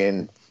Tanahashi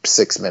in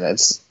 6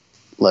 minutes.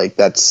 Like,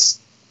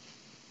 that's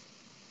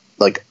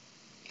like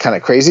kind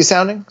of crazy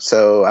sounding.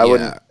 So I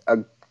wouldn't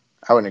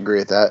agree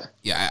with that.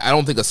 Yeah, I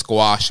don't think a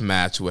squash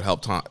match would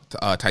help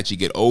Taichi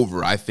get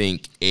over. I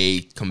think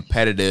a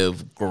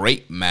competitive,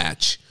 great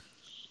match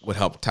would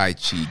help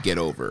Taichi get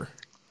over.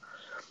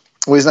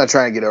 Well, he's not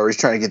trying to get over. He's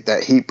trying to get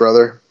that heat,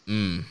 brother.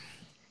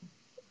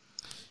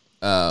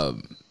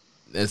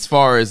 As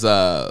far as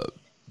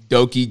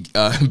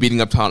Doki beating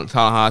up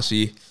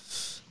Tanahashi,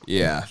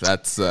 yeah,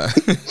 that's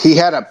he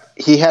had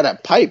a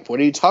pipe. What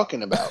are you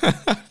talking about?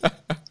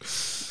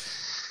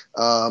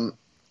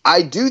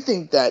 I do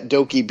think that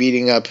Doki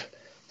beating up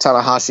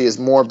Tanahashi is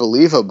more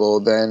believable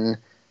than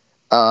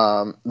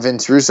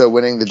Vince Russo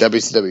winning the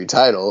WCW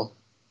title.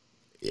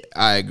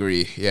 I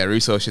agree. Yeah,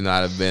 Russo should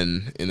not have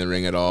been in the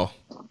ring at all.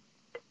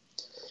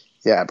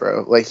 Yeah,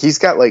 bro. Like, he's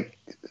got like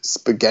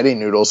spaghetti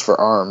noodles for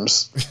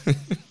arms.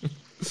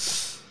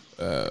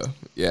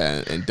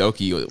 Yeah, and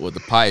Doki with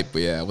the pipe.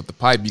 But yeah, with the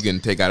pipe, you can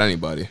take out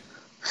anybody.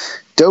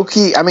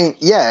 Doki, I mean,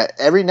 yeah,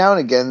 every now and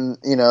again,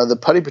 you know, the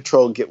Putty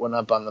Patrol get one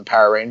up on the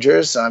Power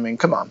Rangers. I mean,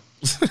 come on.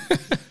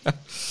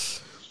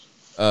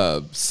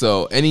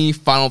 So, any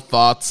final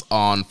thoughts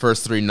on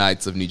first 3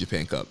 nights of New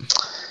Japan Cup?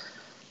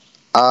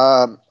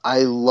 I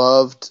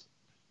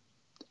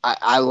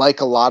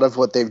like a lot of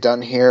what they've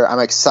done here. I'm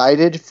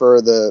excited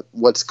for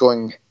what's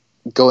going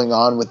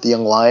on with the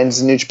Young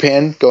Lions in New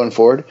Japan going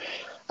forward.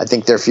 I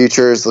think their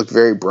futures look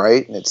very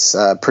bright, and it's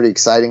pretty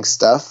exciting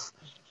stuff.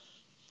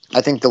 I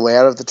think the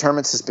layout of the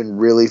tournaments has been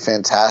really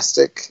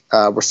fantastic.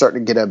 We're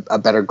starting to get a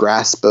better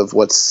grasp of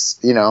what's,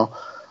 you know,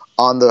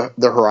 on the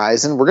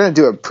horizon. We're going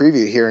to do a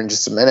preview here in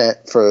just a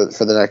minute for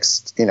the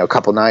next, you know,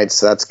 couple nights,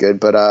 so that's good.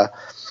 But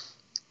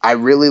I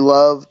really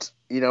loved,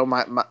 you know,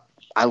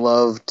 I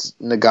loved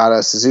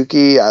Nagata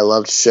Suzuki. I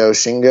loved Sho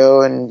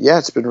Shingo, and yeah,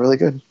 it's been really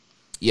good.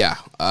 Yeah,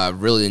 I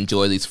really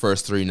enjoyed these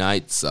first 3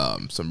 nights.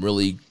 Some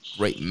really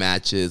great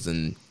matches,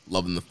 and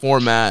loving the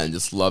format and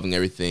just loving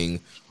everything.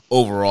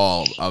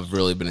 Overall, I've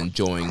really been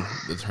enjoying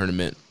the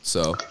tournament,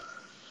 so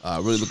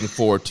really looking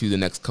forward to the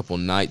next couple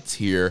nights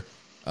here.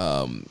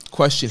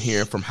 Question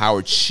here from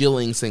Howard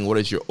Schilling saying, what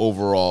is your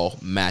overall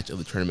match of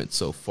the tournament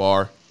so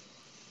far?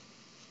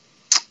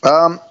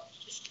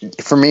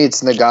 For me,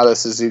 it's Nagata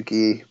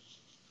Suzuki.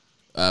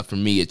 For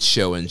me, it's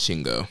Sho and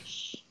Shingo.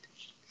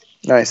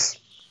 Nice.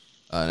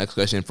 Next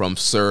question from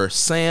Sir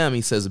Sam.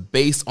 He says,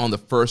 based on the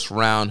first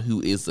round,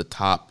 who is the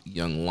top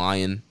young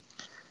lion?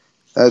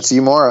 That's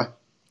Yumura.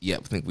 Yeah,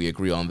 I think we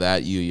agree on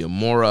that. Yuya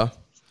Uemura.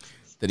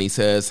 Then he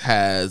says,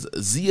 has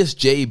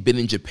ZSJ been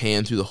in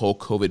Japan through the whole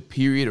COVID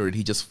period, or did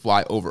he just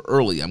fly over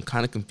early? I'm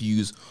kind of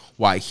confused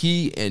why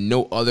he and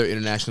no other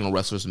international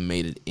wrestlers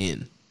made it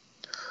in.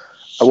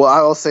 Well,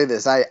 I will say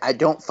this. I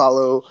don't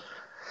follow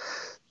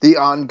the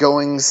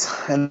ongoings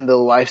and the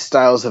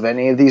lifestyles of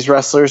any of these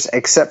wrestlers,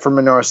 except for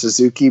Minoru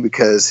Suzuki,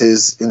 because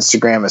his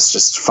Instagram is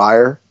just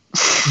fire.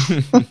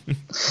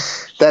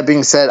 That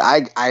being said,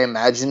 I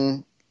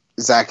imagine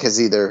Zach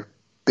has either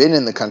been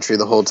in the country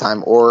the whole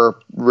time or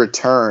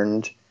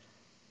returned,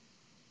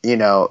 you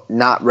know,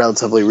 not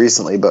relatively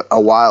recently, but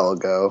a while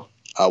ago,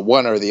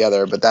 one or the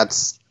other, but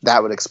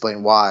that would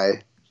explain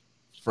why.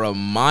 From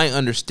my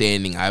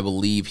understanding, I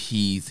believe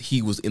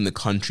he was in the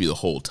country the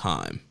whole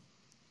time.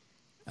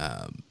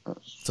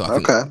 So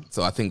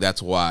I think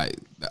that's why.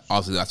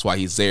 Also, that's why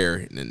he's there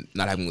and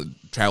not having a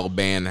travel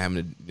ban,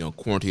 having to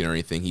quarantine or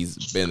anything.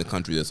 He's been in the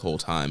country this whole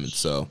time, and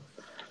so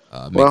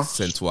makes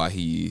sense why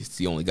he's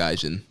the only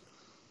Gaijin.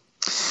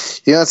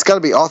 You know, it's got to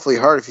be awfully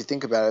hard if you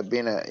think about it.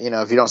 Being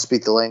if you don't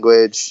speak the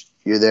language,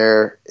 you're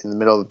there in the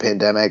middle of a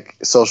pandemic,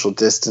 social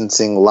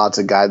distancing, lots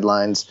of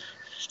guidelines.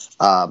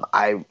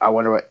 I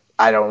wonder what.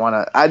 I don't want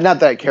to. Not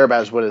that I care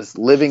about is what his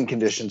living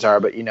conditions are,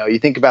 but you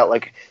think about,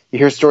 like, you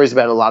hear stories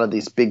about a lot of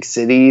these big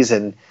cities,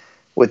 and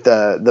with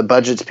the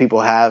budgets people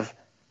have,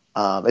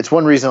 it's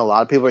one reason a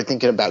lot of people are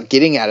thinking about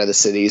getting out of the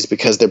cities,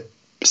 because they're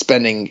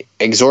spending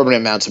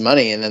exorbitant amounts of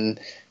money, and then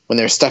when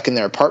they're stuck in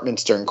their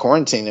apartments during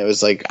quarantine, it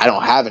was like, I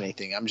don't have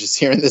anything. I'm just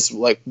here in this,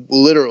 like,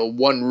 literal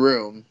one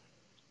room,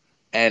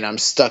 and I'm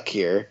stuck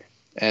here.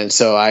 And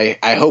so I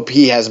hope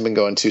he hasn't been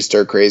going too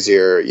stir crazy,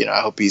 or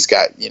I hope he's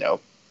got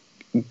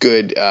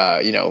good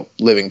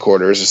living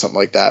quarters or something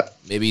like that.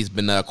 Maybe he's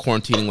been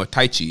quarantining with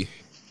Taichi.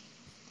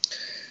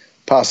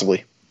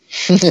 Possibly.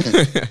 All right. So,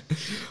 Although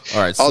I don't know,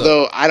 all right. So,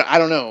 although I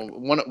don't know,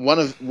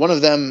 one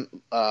of them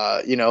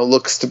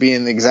looks to be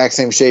in the exact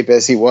same shape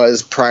as he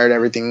was prior to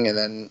everything, and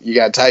then you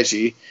got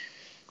Taichi.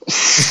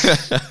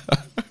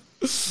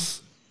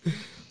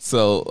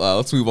 So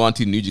let's move on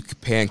to New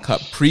Japan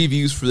Cup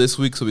previews for this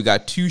week. So we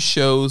got 2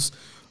 shows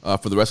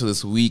for the rest of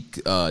this week,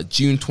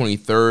 June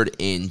 23rd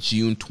and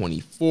June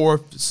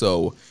 24th.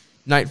 So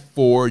night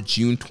 4,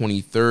 June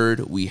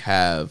 23rd, we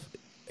have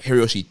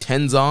Hiroshi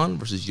Tenzan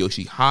versus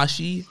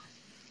Yoshihashi,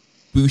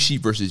 Bushi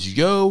versus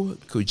Yo,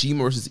 Kojima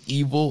versus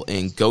Evil,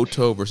 and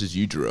Goto versus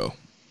Yujiro.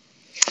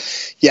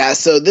 Yeah,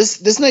 so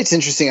this night's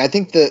interesting. I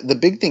think the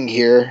big thing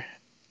here,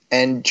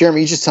 and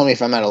Jeremy, you just tell me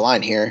if I'm out of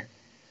line here.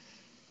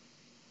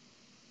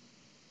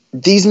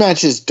 These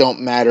matches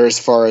don't matter as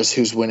far as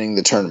who's winning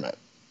the tournament.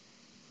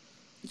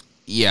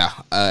 Yeah,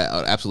 I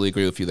would absolutely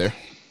agree with you there.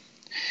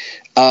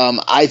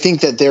 I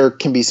think that there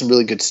can be some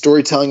really good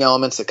storytelling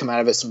elements that come out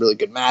of it, some really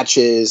good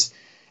matches,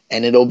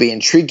 and it'll be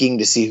intriguing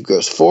to see who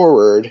goes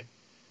forward.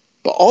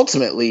 But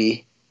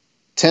ultimately,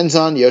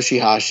 Tenzan,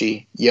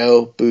 Yoshihashi,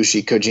 Yo,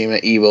 Bushi,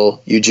 Kojima,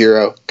 Evil,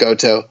 Yujiro,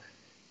 Goto,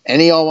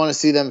 any y'all want to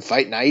see them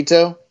fight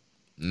Naito?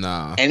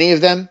 Nah. Any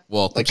of them?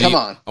 Well, like, come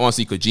on. I want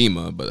to see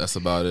Kojima, but that's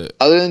about it.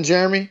 Other than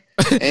Jeremy?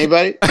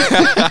 Anybody?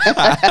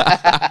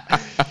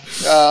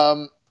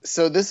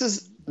 So this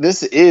is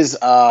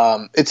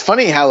it's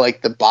funny how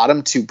like the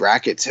bottom 2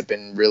 brackets have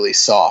been really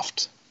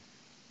soft.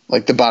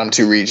 Like the bottom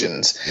 2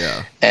 regions.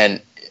 Yeah.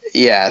 And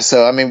yeah,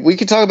 so I mean we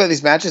could talk about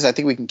these matches. I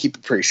think we can keep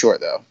it pretty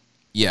short though.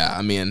 Yeah,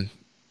 I mean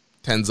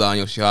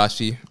Tenzan,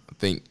 Yoshihashi. I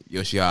think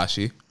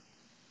Yoshihashi.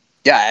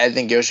 Yeah, I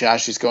think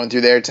Yoshihashi's going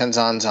through there.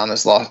 Tenzan's on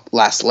his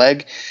last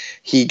leg.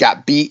 He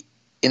got beat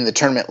in the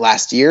tournament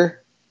last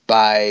year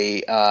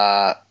by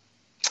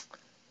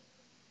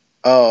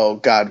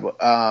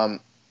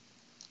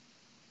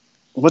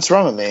what's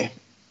wrong with me?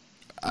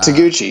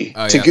 Taguchi.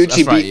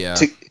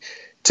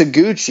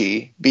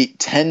 Taguchi beat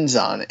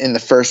Tenzan in the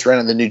first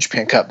round of the New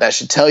Japan Cup. That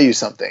should tell you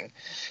something.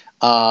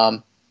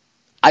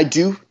 I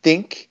do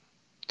think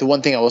the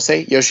one thing I will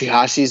say,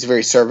 Yoshihashi is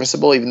very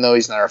serviceable, even though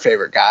he's not our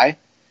favorite guy.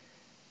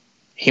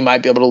 He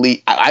might be able to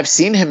lead. I've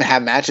seen him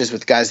have matches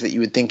with guys that you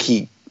would think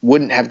he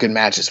wouldn't have good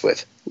matches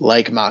with,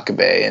 like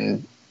Makabe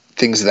and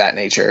things of that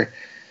nature.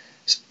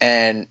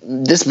 And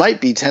this might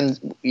be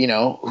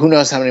who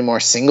knows how many more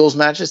singles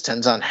matches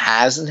Tenzan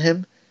has in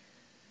him.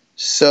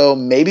 So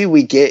maybe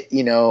we get,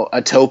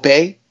 a tope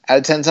out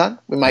of Tenzan.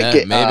 We might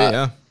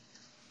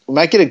we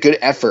might get a good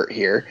effort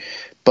here,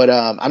 but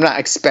I'm not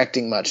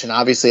expecting much. And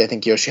obviously I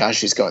think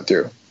Yoshihashi's going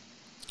through.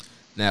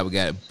 Now we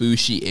got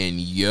Bushi and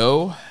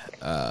Yo.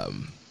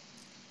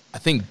 I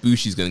think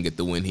Bushi's going to get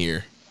the win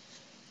here.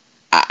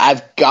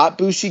 I've got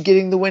Bushi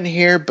getting the win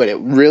here, but it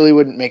really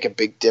wouldn't make a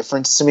big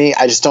difference to me.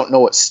 I just don't know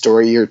what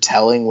story you're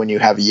telling when you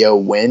have Yo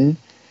win.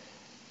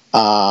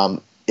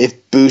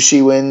 If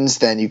Bushi wins,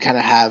 then you kind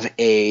of have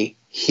a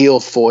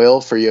heel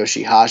foil for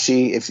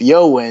Yoshihashi. If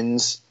Yo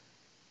wins,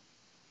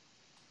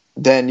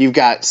 then you've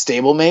got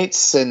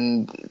stablemates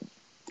and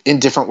in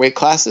different weight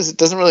classes. It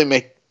doesn't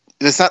really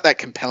it's not that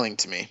compelling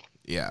to me.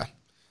 Yeah.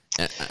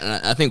 And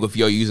I think with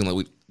Yo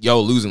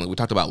losing, like we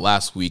talked about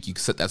last week, you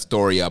set that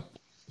story up.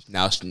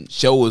 Now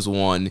Show is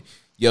one,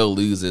 Yo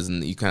loses,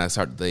 and you kind of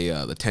start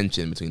the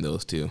tension between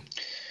those two.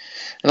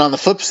 And on the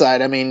flip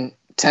side, I mean,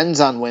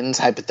 Tenzan wins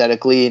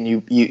hypothetically, and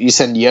you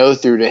send Yo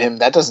through to him.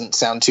 That doesn't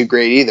sound too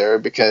great either,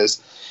 because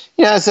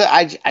so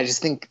I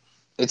just think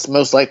it's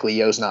most likely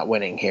Yo's not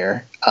winning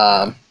here.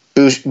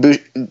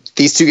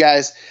 These two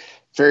guys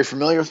very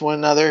familiar with one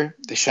another.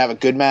 They should have a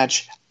good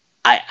match.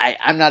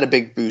 I'm not a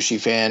big Bushi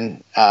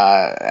fan,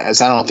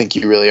 as I don't think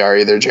you really are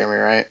either, Jeremy,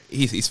 right?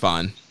 He's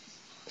fine.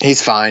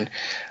 He's fine.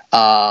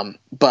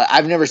 But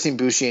I've never seen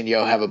Bushi and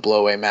Yo have a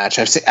blowaway match.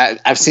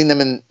 I've seen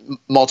them in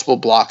multiple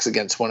blocks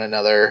against one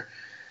another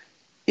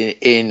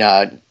in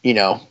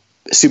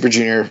Super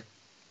Junior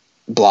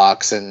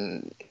blocks,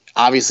 and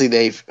obviously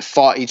they've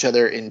fought each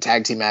other in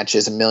tag team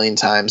matches a million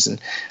times, and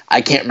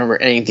I can't remember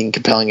anything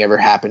compelling ever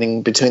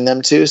happening between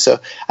them two. So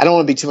I don't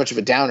want to be too much of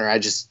a downer.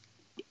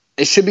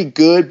 It should be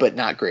good, but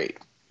not great.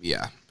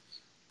 Yeah.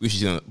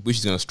 Bushi's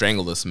gonna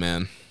strangle this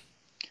man.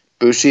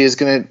 Bushi is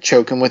going to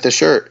choke him with a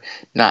shirt.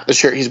 Not the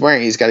shirt he's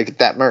wearing. He's got to get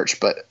that merch,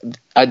 but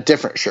a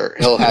different shirt.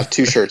 He'll have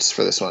 2 shirts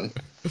for this one.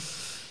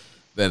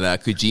 Then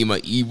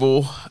Kojima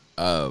Evil.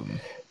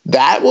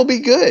 That will be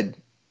good.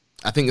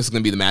 I think this is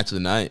going to be the match of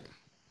the night.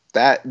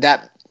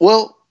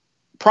 Well,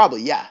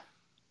 probably, yeah.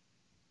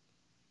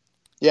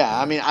 Yeah,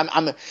 I mean,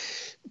 I'm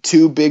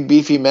 2 big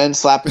beefy men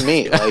slapping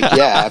meat. Like,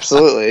 yeah,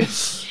 absolutely.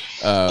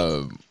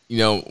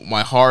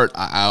 My heart,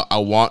 I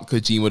want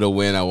Kojima to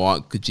win. I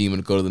want Kojima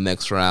to go to the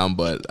next round,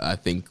 but I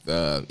think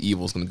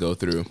Evil's going to go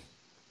through.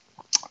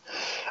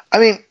 I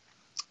mean,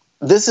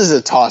 this is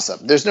a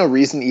toss-up. There's no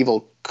reason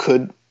Evil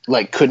couldn't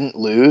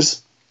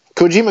lose.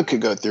 Kojima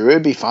could go through.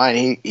 It'd be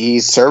fine.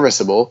 He's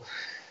serviceable.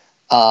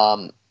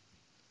 But,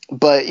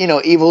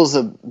 Evil's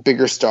a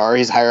bigger star.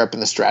 He's higher up in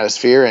the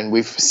stratosphere, and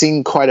we've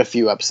seen quite a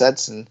few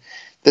upsets, and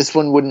this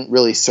one wouldn't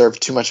really serve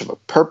too much of a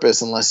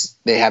purpose unless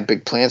they have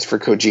big plans for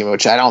Kojima,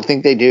 which I don't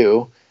think they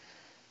do.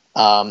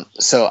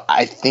 So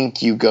I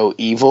think you go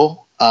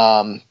Evil.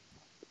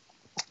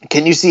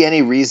 Can you see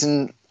any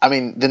reason? I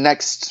mean, the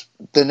next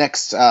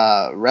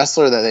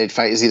wrestler that they'd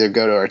fight is either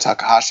Goto or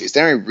Takahashi. Is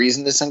there any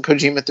reason to send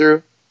Kojima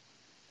through?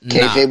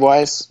 Kayfabe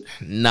wise?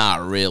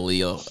 Not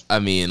really. I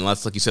mean,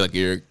 unless, like you said, like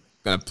you're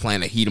going to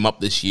plan to heat him up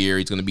this year.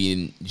 He's going to be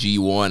in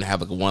G1,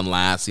 have like one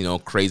last,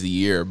 crazy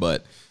year.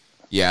 But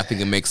yeah, I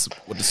think it makes,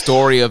 with the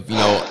story of,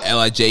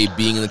 LIJ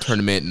being in the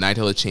tournament,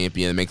 Naito the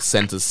champion, it makes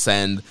sense to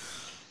send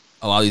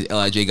a lot of these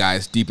LIJ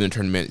guys deep in the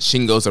tournament.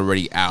 Shingo's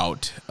already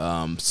out,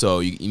 so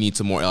you need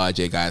some more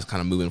LIJ guys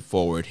kind of moving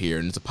forward here.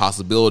 And it's a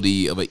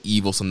possibility of an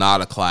Evil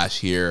Sonata clash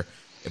here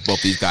if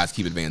both these guys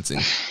keep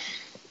advancing.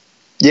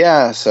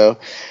 Yeah, so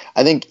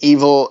I think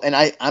Evil, and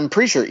I'm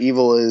pretty sure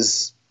Evil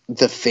is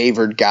the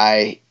favored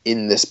guy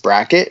in this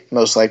bracket,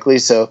 most likely.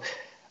 So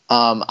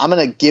I'm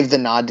going to give the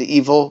nod to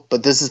Evil,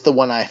 but this is the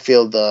one I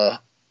feel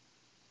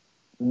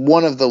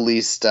one of the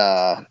least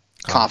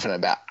confident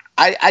about.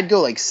 I'd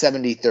go like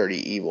 70-30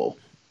 Evil.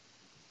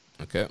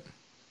 Okay.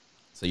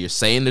 So you're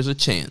saying there's a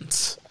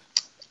chance.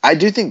 I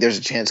do think there's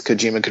a chance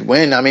Kojima could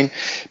win. I mean,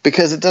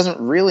 because it doesn't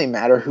really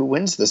matter who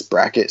wins this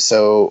bracket.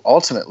 So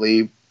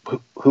ultimately,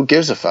 who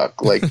gives a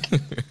fuck? Like,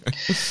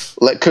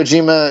 let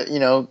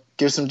Kojima,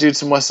 give some dudes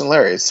some Weston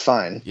Larry. It's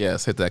fine. Yeah,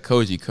 let's hit that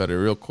Koji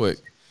cutter real quick.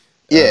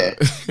 Yeah.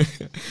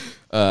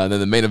 Then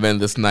the main event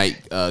this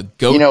night, Goat.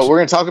 We're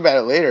going to talk about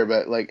it later,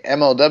 but like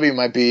MLW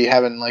might be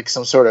having like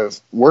some sort of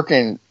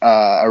working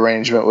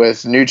arrangement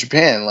with New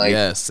Japan. Like,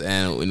 yes,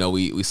 and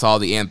we saw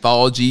the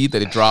anthology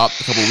that it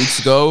dropped a couple of weeks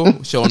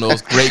ago, showing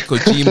those great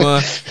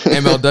Kojima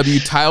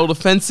MLW title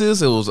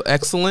defenses. It was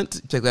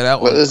excellent. Check that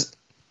out.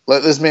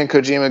 Let this man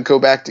Kojima go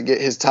back to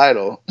get his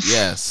title.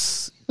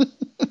 Yes.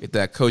 Get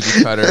that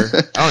Koji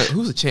cutter. I don't know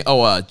who's the champ.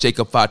 Oh,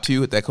 Jacob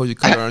Fatu. Hit that Koji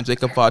cutter on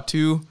Jacob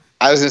Fatu.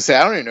 I was gonna say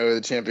I don't even know who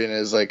the champion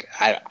is. Like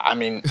I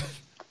mean,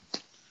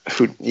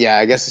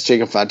 I guess it's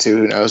Jacob Fatu.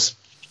 Who knows?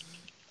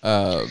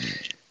 The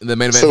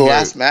main event. So the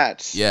last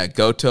match. Yeah,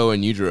 Goto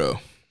and Yujiro.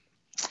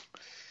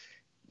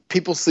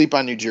 People sleep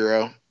on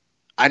Yujiro.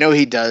 I know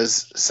he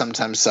does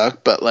sometimes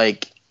suck, but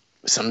like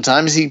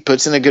sometimes he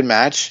puts in a good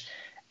match,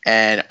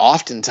 and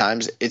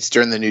oftentimes it's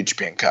during the New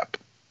Japan Cup.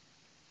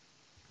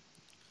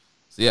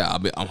 So yeah,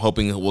 I'm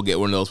hoping we'll get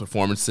one of those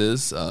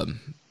performances.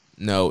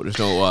 No, there's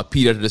no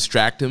Peter to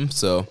distract him,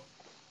 so.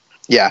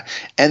 Yeah,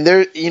 and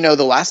there,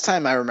 the last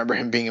time I remember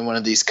him being in one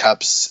of these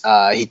cups,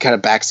 he cut a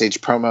backstage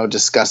promo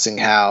discussing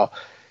how,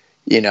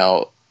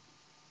 a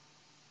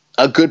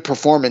good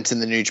performance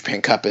in the New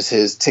Japan Cup is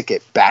his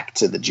ticket back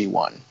to the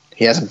G1.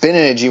 He hasn't been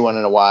in a G1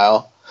 in a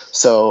while,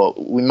 so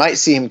we might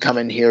see him come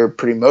in here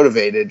pretty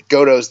motivated.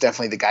 Goto's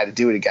definitely the guy to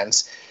do it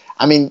against.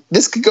 I mean,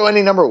 this could go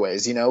any number of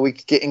ways. We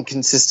could get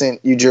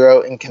inconsistent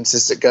Yujiro,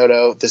 inconsistent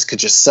Goto. This could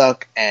just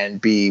suck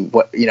and be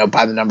by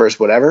the numbers,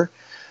 whatever.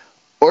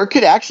 Or it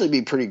could actually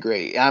be pretty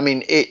great. I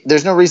mean,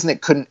 there's no reason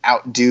it couldn't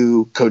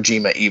outdo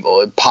Kojima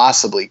Evil. It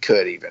possibly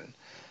could even.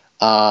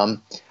 I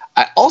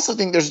also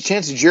think there's a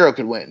chance Yujiro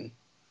could win.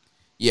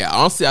 Yeah,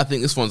 honestly, I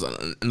think this one's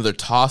another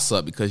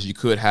toss-up because you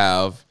could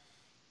have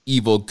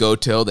Evil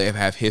Goto. They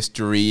have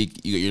history.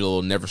 You get your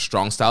little Never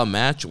Strong style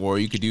match, or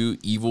you could do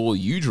Evil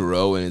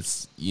Yujiro, and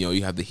it's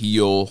you have the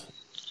heel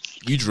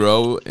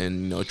Yujiro,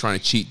 and trying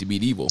to cheat to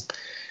beat Evil.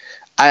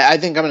 I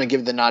think I'm going to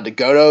give the nod to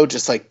Goto,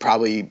 just like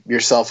probably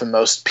yourself and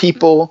most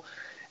people,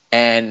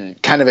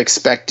 and kind of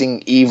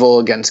expecting Evil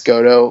against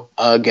Goto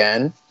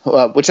again,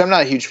 which I'm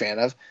not a huge fan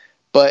of.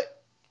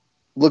 But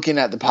looking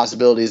at the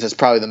possibilities, that's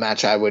probably the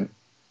match I would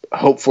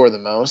hope for the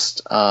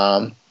most.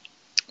 But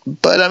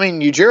I mean,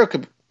 Yujiro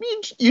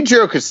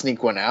could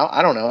sneak one out.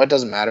 I don't know. It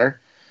doesn't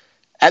matter.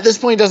 At this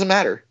point, it doesn't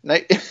matter.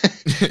 Night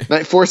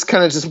 4 is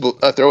kind of just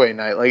a throwaway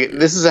night. Like,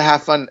 this is a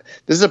have fun.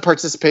 This is a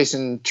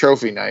participation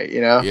trophy night,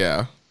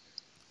 Yeah.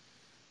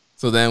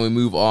 So then we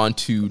move on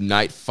to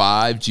night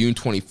 5, June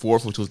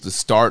 24th, which was the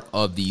start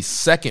of the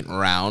second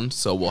round.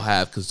 So we'll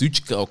have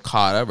Kazuchika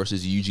Okada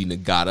versus Yuji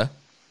Nagata.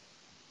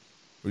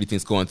 What do you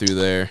think's going through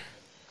there?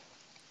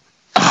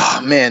 Oh,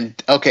 man.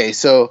 Okay,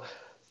 so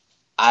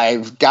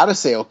I've got to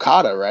say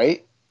Okada,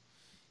 right?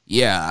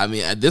 Yeah, I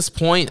mean, at this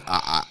point,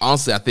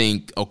 honestly, I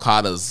think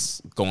Okada's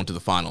going to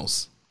the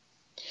finals.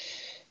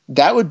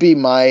 That would be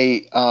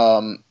my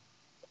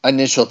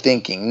initial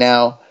thinking.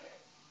 Now,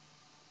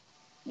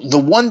 the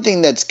one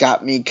thing that's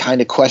got me kind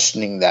of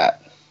questioning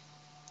that,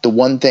 the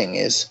one thing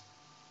is,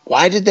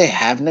 why did they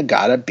have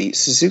Nagata beat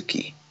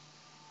Suzuki?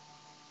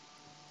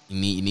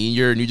 You need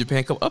your New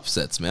Japan Cup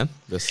upsets, man.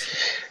 That's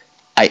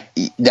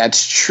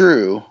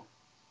true.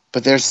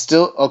 But there's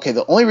still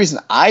the only reason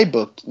I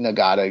booked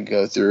Nagata to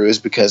go through is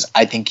because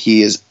I think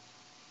he is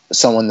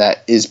someone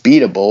that is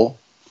beatable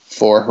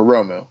for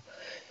Hiromu.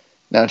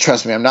 Now,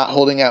 trust me, I'm not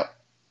holding out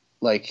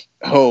like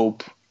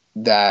hope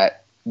that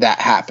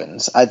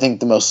happens. I think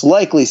the most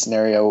likely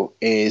scenario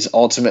is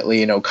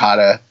ultimately an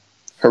Okada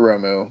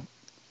Hiromu,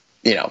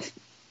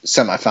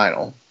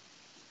 semifinal.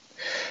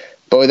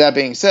 But with that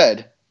being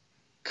said,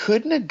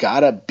 could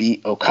Nagata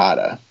beat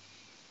Okada?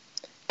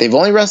 They've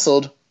only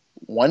wrestled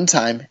one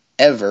time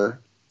ever.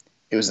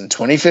 It was in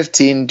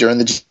 2015 during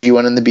the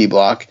G1 and the B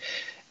block,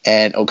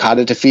 and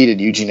Okada defeated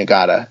Yuji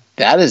Nagata.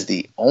 That is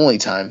the only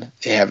time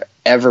they have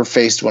ever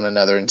faced one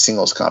another in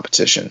singles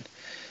competition.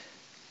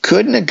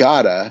 Could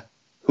Nagata,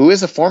 who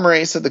is a former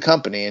ace of the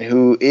company and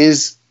who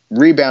is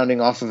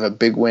rebounding off of a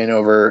big win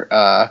over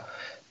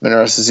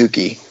Minoru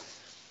Suzuki,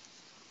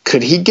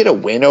 could he get a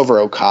win over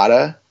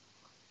Okada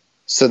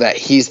so that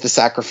he's the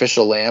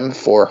sacrificial lamb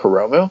for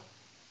Hiromu?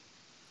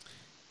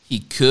 He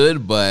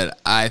could, but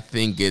I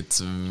think it's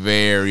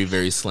very,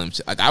 very slim.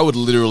 Like, I would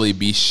literally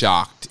be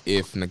shocked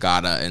if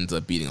Nagata ends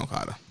up beating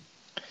Okada.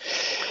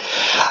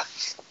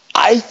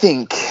 I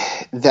think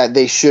that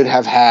they should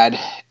have had,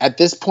 at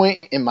this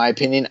point, in my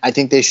opinion, I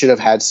think they should have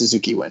had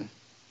Suzuki win.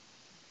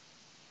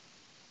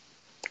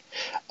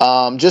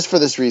 Just for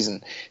this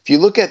reason. If you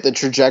look at the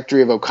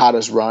trajectory of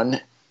Okada's run,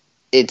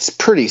 it's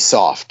pretty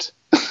soft.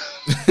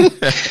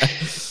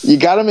 You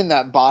got him in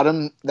that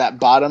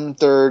bottom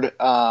third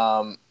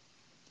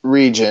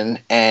region,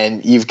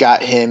 and you've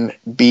got him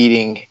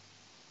beating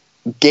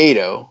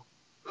Gato,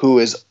 who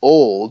is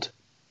old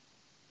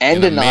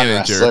and a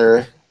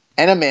non-wrestler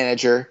and a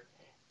manager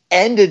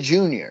and a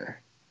junior.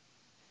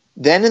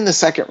 Then in the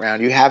second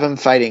round, you have him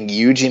fighting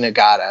Yuji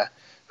Nagata,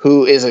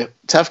 who is a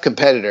tough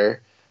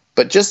competitor,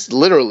 but just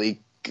literally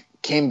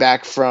came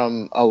back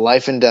from a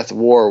life and death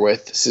war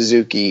with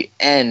Suzuki,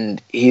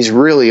 and he's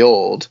really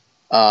old.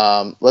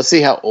 Let's see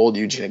how old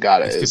Yuji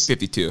Nagata is. He's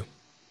 52.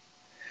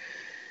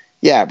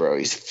 Yeah, bro,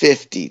 he's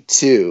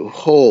 52.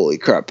 Holy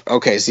crap.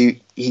 Okay, so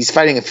he's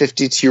fighting a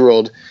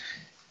 52-year-old,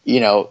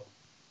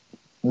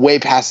 way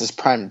past his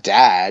prime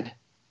dad.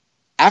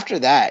 After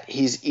that,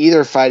 he's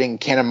either fighting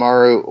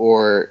Kanemaru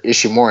or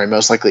Ishimori,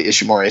 most likely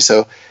Ishimori.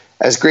 So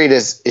as great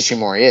as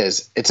Ishimori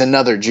is, it's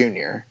another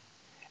junior.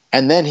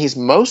 And then he's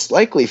most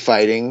likely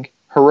fighting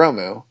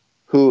Hiromu,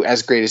 who,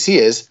 as great as he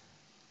is,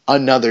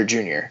 another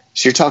junior.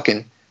 So you're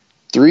talking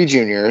 3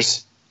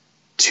 juniors,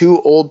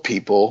 2 old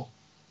people,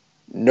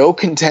 no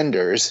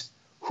contenders.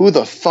 Who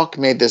the fuck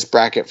made this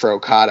bracket for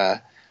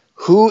Okada?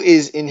 Who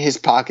is in his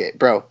pocket?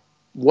 Bro,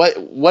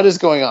 what is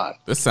going on?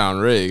 This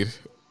sounds rigged.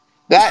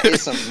 That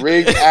is some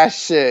rigged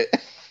ass shit.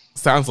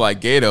 Sounds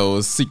like Gato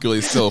is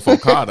secretly still for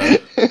Okada.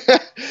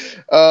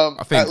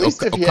 I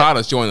think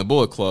Okada's joined the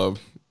Bullet Club.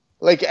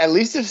 Like, at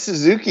least if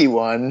Suzuki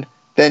won,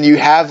 then you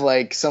have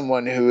like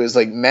someone who is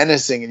like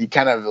menacing, and you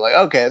kind of like,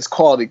 okay, it's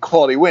quality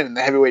win in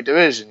the heavyweight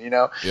division,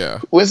 Yeah.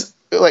 Who's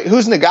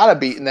Nagata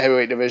beat in the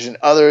heavyweight division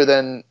other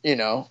than,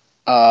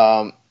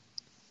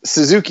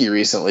 Suzuki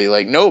recently?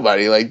 Like,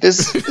 nobody. Like,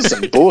 this is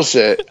some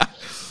bullshit.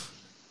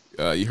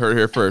 You heard it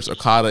here first.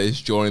 Okada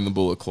is joining the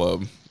Bullet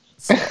Club.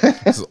 So,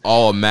 this is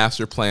all a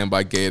master plan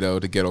by Gato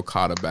to get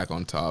Okada back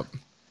on top.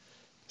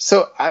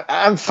 So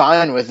I'm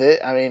fine with it.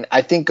 I mean,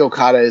 I think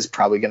Okada is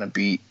probably going to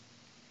beat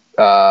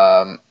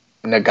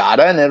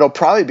Nagata, and it'll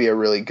probably be a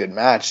really good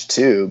match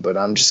too. But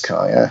I'm just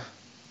kind of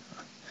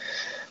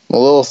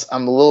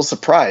I'm a little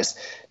surprised.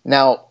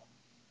 Now,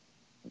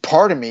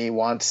 part of me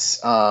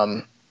wants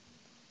like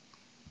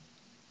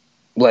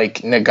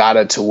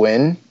Nagata to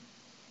win,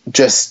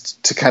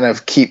 just to kind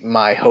of keep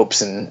my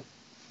hopes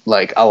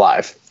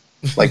alive,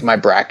 like my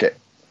bracket.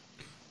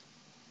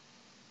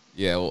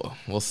 Yeah,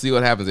 we'll see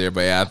what happens there,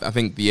 but yeah, I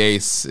think the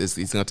ace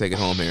he's going to take it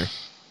home here.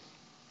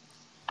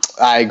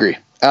 I agree.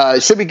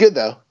 It should be good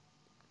though.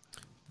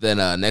 Then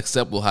next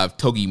up, we'll have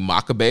Togi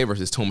Makabe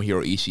versus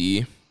Tomohiro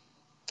Ishii.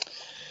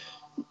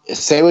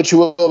 Say what you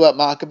will about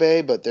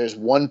Makabe, but there's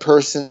one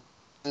person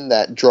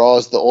that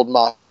draws the old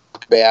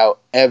Makabe out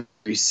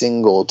every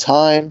single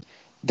time.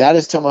 That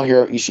is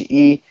Tomohiro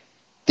Ishii.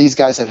 These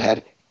guys have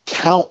had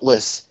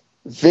countless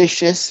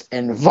vicious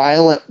and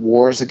violent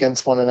wars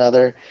against one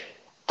another.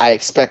 I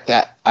expect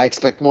that. I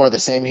expect more of the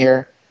same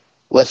here.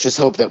 Let's just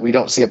hope that we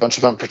don't see a bunch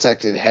of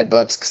unprotected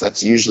headbutts, because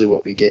that's usually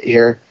what we get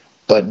here.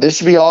 But this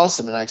should be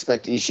awesome, and I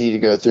expect Ishii to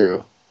go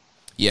through.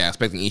 Yeah,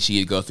 expecting Ishii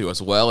to go through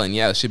as well. And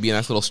yeah, it should be a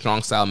nice little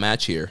strong style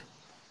match here.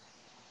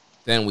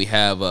 Then we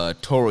have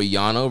Toru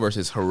Yano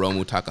versus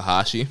Hiromu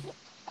Takahashi.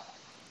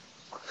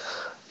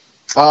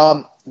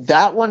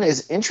 That one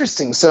is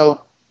interesting.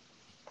 So,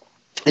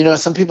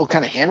 some people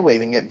kind of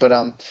hand-waving it, but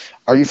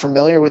are you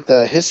familiar with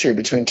the history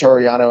between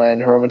Toru Yano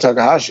and Hiromu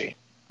Takahashi?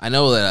 I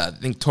know that I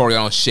think Toru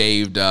Yano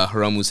shaved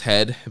Hiromu's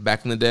head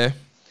back in the day.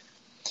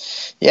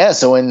 Yeah,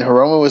 so when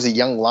Hiromu was a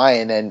young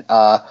lion and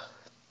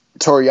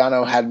Toru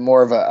Yano had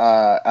more of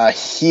a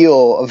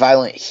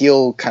violent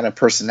heel kind of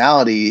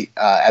personality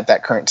at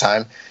that current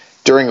time,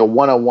 during a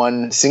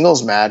one-on-one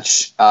singles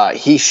match,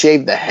 he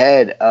shaved the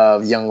head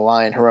of young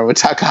lion Hiromu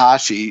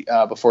Takahashi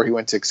before he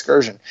went to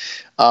Excursion.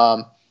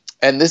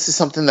 And this is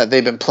something that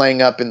they've been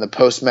playing up in the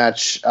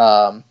post-match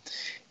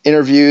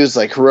interviews.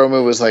 Like,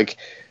 Hiromu was like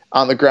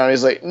on the ground.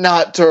 He's like,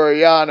 not Toru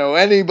Yano,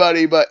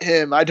 anybody but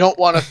him. I don't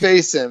want to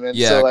face him. And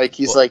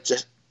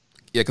just.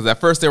 Yeah, because at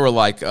first they were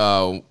like,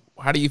 how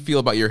do you feel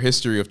about your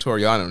history of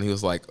Toru Yano? And he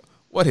was like,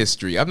 what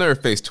history? I've never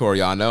faced Toru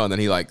Yano. And then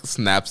he like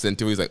snaps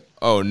into it. He's like,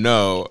 oh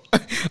no,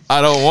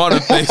 I don't want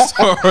to face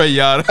Toru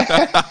Yano.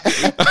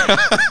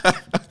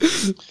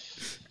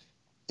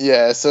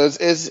 Yeah, so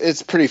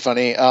it's pretty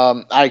funny.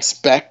 I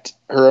expect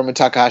Hiromu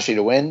Takahashi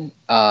to win.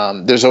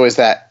 There's always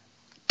that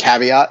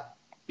caveat,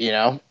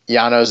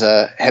 Yano's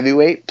a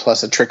heavyweight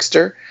plus a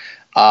trickster.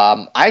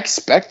 I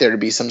expect there to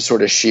be some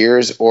sort of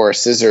shears or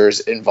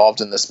scissors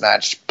involved in this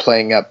match,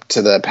 playing up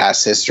to the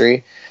past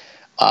history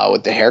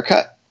with the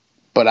haircut.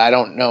 But I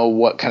don't know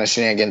what kind of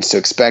shenanigans to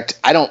expect.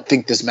 I don't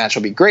think this match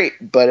will be great,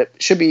 but it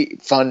should be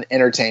fun,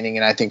 entertaining,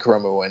 and I think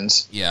Hiromu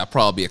wins. Yeah,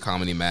 probably be a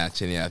comedy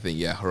match, and I think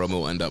Hiromu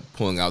will end up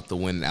pulling out the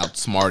win,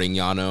 outsmarting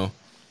Yano.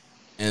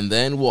 And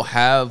then we'll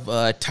have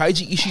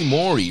Taiji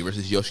Ishimori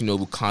versus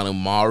Yoshinobu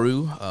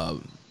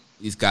Kanemaru.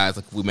 These guys,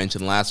 like we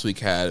mentioned last week,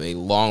 had a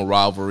long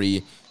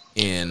rivalry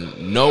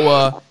in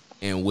Noah,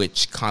 in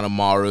which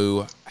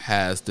Kanemaru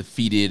has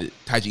defeated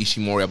Taiji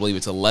Ishimori, I believe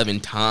it's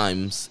 11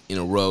 times in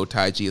a row.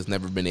 Taiji has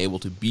never been able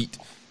to beat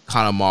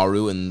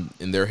Kanemaru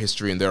in their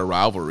history and their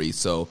rivalry.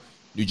 So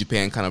New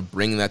Japan kind of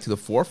bringing that to the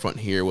forefront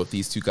here with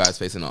these two guys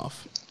facing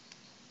off.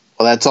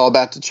 Well, that's all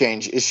about to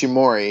change.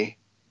 Ishimori.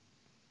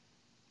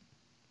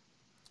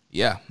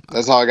 Yeah.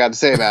 That's all I got to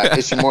say about it.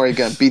 Ishimori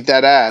going to beat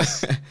that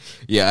ass.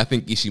 Yeah, I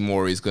think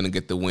Ishimori is going to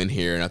get the win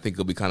here, and I think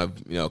it'll be kind of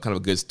a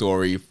good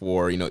story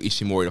for,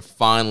 Ishimori to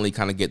finally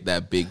kind of get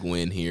that big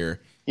win here.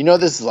 You know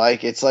what this is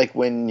like? It's like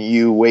when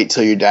you wait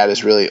till your dad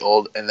is really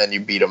old and then you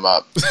beat him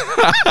up.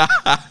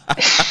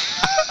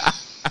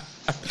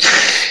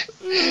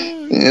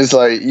 It's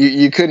like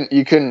you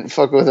couldn't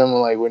fuck with him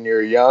like when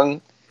you're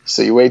young,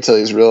 so you wait till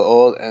he's real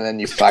old and then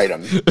you fight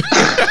him.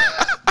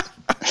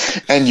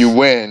 And you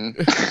win.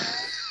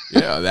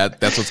 Yeah,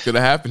 that's what's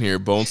gonna happen here,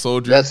 Bone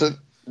Soldier. That's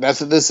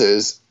what this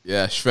is.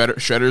 Yeah,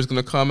 Shredder's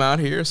gonna come out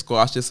here,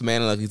 squash this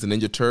man like he's a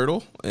Ninja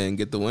Turtle, and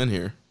get the win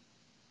here.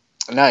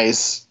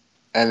 Nice.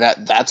 And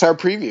that's our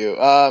preview.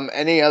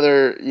 Any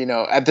other,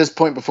 at this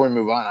point before we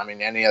move on,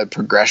 any other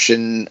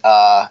progression,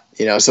 so,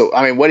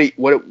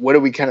 what are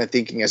we kind of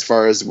thinking as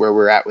far as where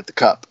we're at with the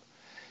cup?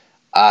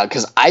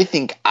 Because I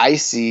think I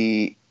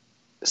see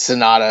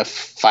Sonata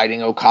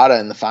fighting Okada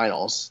in the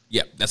finals.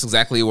 Yeah, that's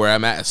exactly where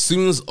I'm at. As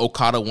soon as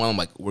Okada won, I'm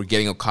like, we're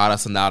getting Okada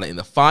Sonata in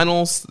the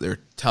finals. They're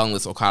telling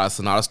this Okada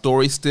Sonata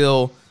story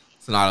still.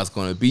 Sonata's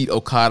going to beat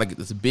Okada, get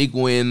this big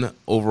win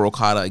over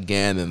Okada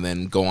again, and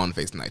then go on to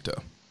face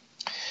Naito.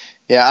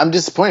 Yeah, I'm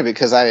disappointed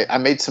because I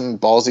made some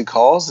ballsy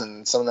calls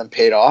and some of them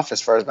paid off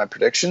as far as my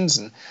predictions,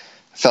 and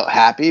I felt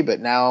happy. But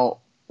now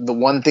the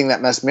one thing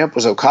that messed me up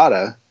was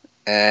Okada,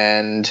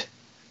 and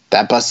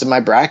that busted my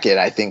bracket,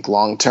 I think,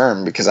 long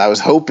term, because I was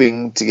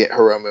hoping to get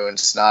Hiromu and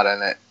Sonata,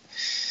 and it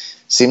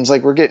seems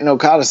like we're getting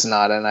Okada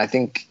Sonata, and I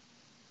think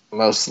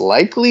most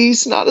likely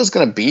Sonata's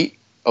going to beat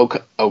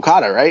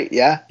Okada, right?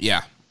 Yeah?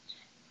 Yeah.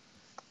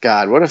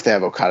 God, what if they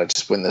have Okada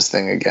just win this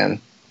thing again?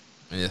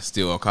 Yeah,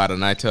 still Okada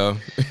Naito.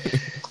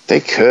 They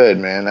could,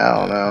 man. I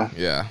don't know.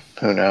 Yeah.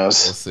 Who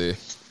knows? We'll see.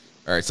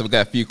 All right, so we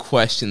got a few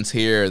questions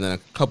here and then a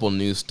couple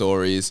news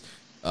stories.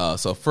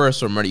 So first,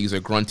 from Reddit user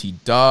Grunty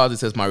Dawes, it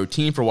says, my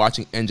routine for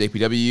watching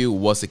NJPW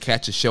was to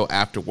catch a show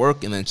after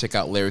work and then check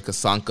out Larry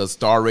Kasanka's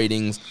star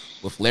ratings.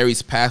 With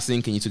Larry's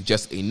passing, can you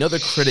suggest another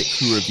critic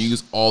who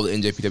reviews all the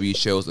NJPW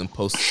shows and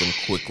posts them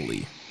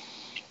quickly?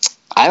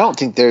 I don't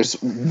think there's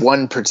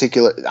one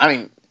particular...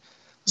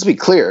 let's be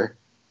clear.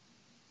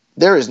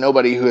 There is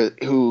nobody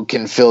who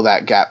can fill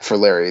that gap for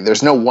Larry.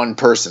 There's no one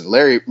person.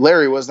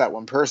 Larry was that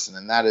one person,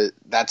 and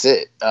that's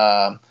it.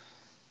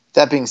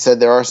 That being said,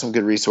 there are some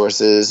good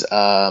resources.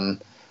 I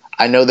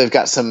know they've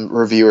got some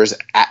reviewers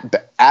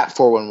at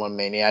 411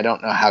 Mania. I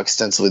don't know how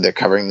extensively they're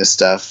covering this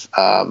stuff.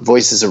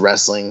 Voices of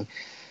Wrestling,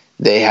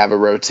 they have a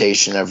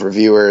rotation of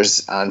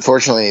reviewers.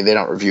 Unfortunately, they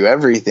don't review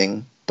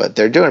everything, but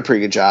they're doing a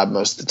pretty good job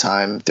most of the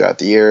time throughout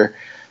the year.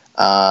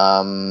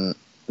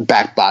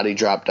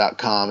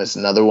 Backbodydrop.com is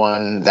another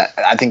one that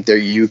I think they're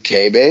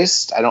UK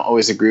based. I don't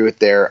always agree with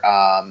their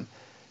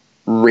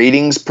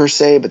ratings per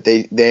se, but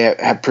they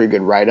have pretty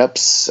good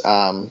write-ups.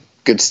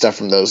 Good stuff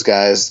from those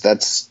guys.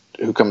 That's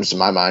who comes to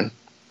my mind.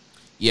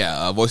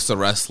 Yeah, Voices of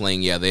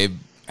Wrestling, yeah, they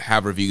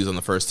have reviews on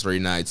the first 3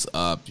 nights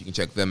up. You can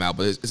check them out,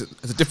 but it's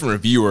a different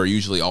reviewer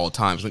usually all the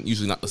time. It's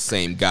usually not the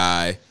same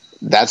guy.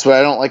 That's what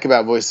I don't like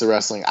about Voices of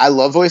Wrestling. I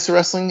love Voices of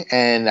Wrestling,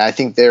 and I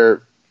think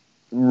they're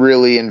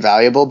really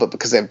invaluable, but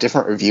because they have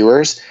different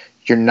reviewers,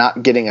 you're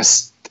not getting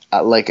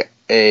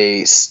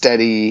a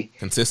steady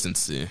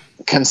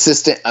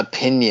consistent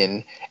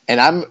opinion.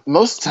 And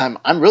most of the time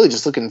I'm really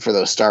just looking for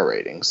those star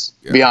ratings,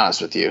 to be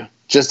honest with you,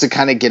 just to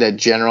kind of get a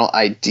general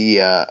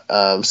idea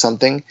of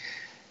something.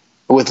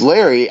 With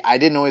Larry, I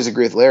didn't always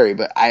agree with Larry,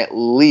 but I at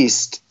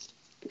least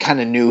kind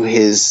of knew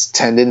his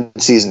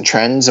tendencies and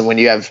trends. And when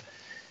you have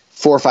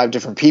 4 or 5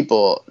 different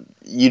people,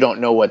 you don't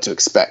know what to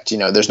expect.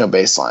 There's no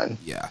baseline.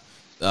 Yeah.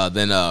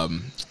 Then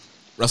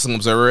Wrestling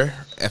Observer,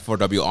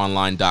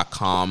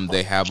 FOWonline.com,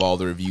 they have all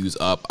the reviews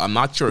up. I'm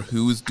not sure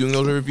who's doing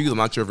those reviews. I'm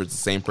not sure if it's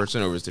the same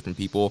person or if it's different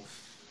people.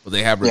 But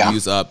they have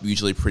reviews up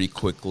usually pretty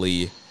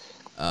quickly.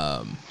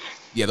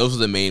 Those are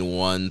the main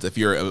ones. If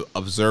you're an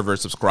Observer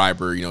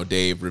subscriber,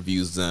 Dave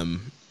reviews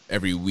them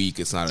every week.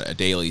 It's not a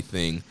daily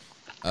thing.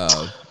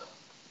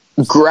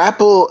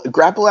 Grapple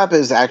app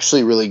is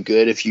actually really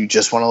good if you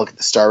just want to look at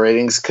the star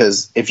ratings,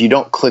 because if you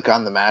don't click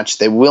on the match,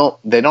 they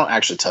don't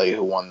actually tell you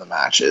who won the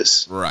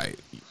matches. Right.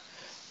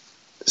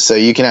 So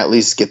you can at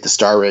least get the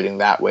star rating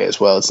that way as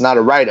well. It's not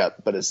a write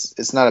up, but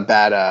it's not a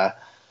bad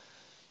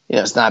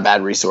it's not a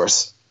bad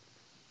resource.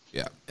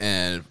 Yeah,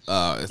 and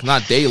it's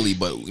not daily,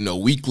 but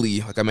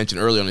weekly. Like I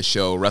mentioned earlier on the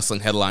show,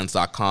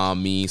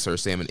 WrestlingHeadlines.com, me, Sir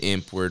Sam, and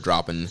Imp, we're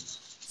dropping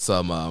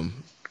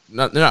some.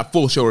 They're not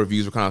full show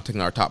reviews. We're kind of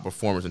taking our top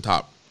performers and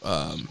top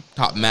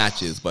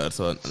matches, but it's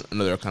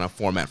another kind of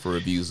format for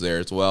reviews there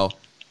as well.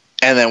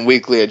 And then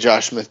weekly at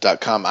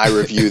JoshSmith.com, I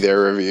review their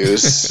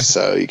reviews,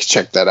 so you can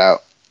check that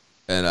out.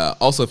 And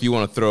also, if you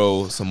want to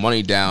throw some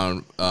money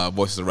down,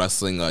 Voices of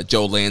Wrestling,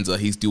 Joe Lanza,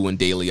 he's doing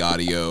daily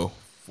audio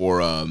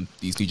for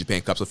these New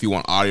Japan Cups. So if you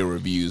want audio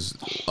reviews,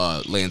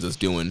 Lanza's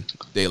doing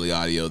daily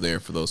audio there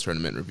for those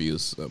tournament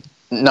reviews. So.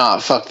 Nah,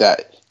 fuck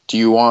that. Do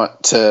you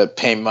want to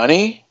pay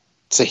money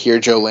to hear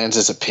Joe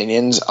Lanza's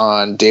opinions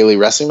on daily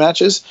wrestling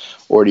matches,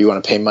 or do you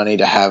want to pay money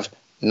to have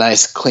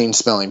nice,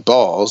 clean-smelling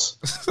balls?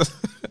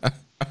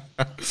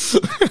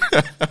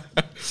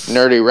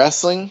 Nerdy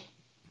wrestling?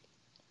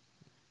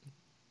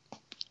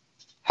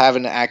 Have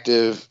an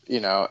active,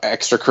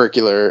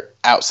 extracurricular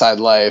outside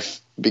life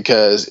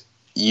because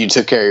you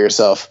took care of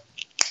yourself.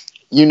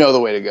 You know the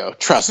way to go.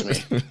 Trust me.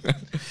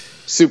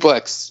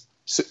 Suplex.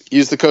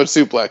 Use the code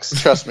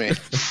Suplex. Trust me.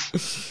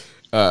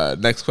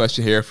 Next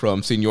question here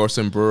from Senor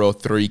Semburo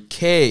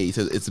 3K. He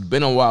says, it's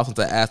been a while since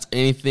I asked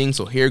anything,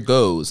 so here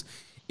goes.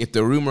 If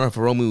the rumor of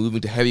Hiromu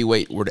moving to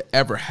heavyweight were to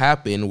ever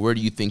happen, where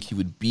do you think he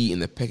would be in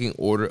the pecking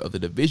order of the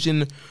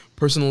division?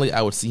 Personally,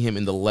 I would see him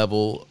in the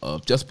level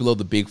of just below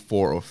the big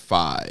 4 or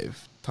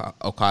 5.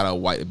 Okada,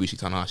 White, Ibushi,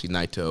 Tanahashi,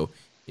 Naito,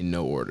 in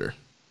no order.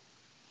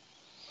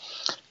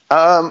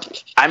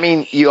 I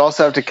mean, you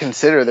also have to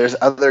consider there's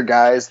other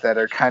guys that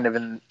are kind of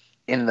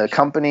in the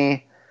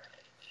company.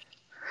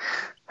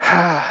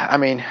 I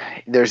mean,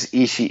 there's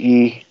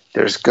Ishii,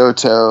 there's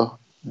Goto,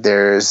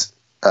 there's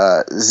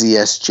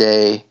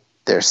ZSJ,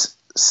 there's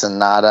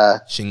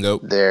Sonata,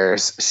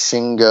 there's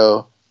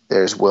Shingo,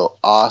 there's Will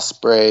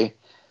Ospreay.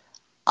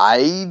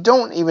 I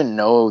don't even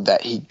know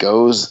that he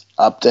goes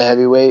up to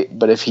heavyweight,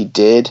 but if he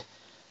did,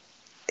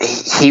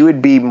 he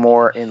would be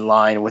more in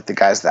line with the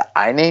guys that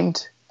I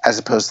named as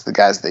opposed to the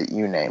guys that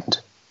you named.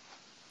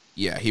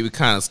 Yeah, he would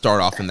kind of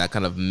start off in that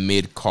kind of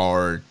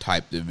mid-card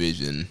type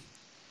division.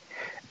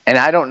 And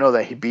I don't know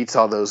that he beats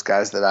all those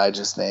guys that I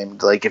just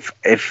named. Like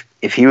if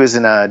he was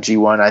in a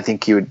G1, I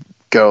think he would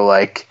go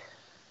like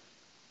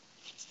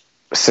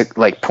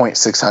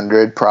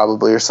 0.600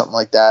 probably or something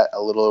like that,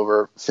 a little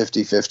over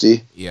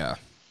 50-50. Yeah.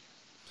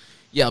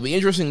 Yeah, it'll be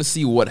interesting to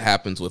see what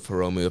happens with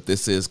Hiromu, if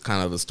this is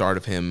kind of the start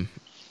of him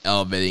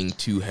elevating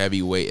to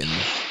heavyweight and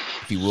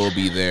if he will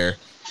be there.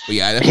 But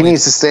yeah, he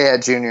needs to stay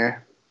at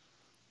junior.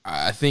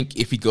 I think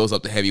if he goes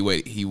up to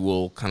heavyweight, he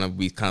will kind of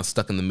be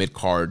stuck in the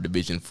mid-card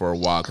division for a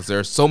while because there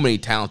are so many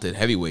talented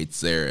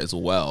heavyweights there as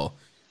well.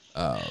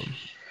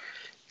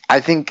 I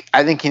think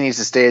he needs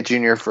to stay at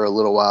junior for a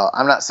little while.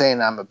 I'm not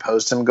saying I'm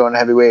opposed to him going to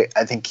heavyweight.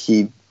 I think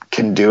he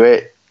can do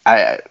it.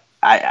 I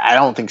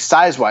don't think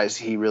size-wise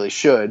he really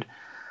should,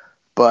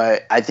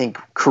 but I think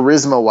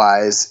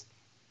charisma-wise,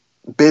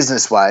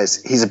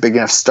 business-wise, he's a big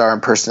enough star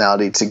and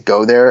personality to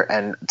go there,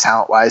 and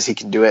talent-wise he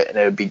can do it, and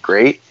it would be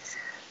great.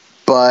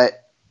 But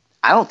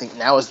I don't think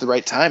now is the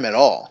right time at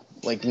all.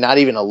 Like, not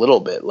even a little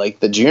bit.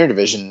 Like, the junior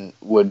division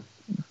would,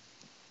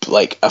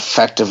 like,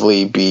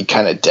 effectively be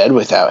kind of dead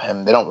without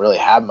him. They don't really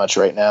have much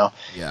right now.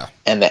 Yeah.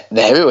 And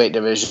the heavyweight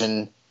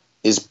division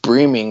is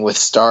brimming with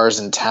stars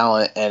and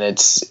talent, and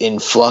it's in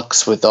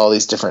flux with all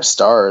these different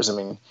stars. I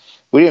mean,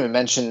 we didn't even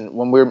mention,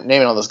 when we were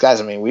naming all those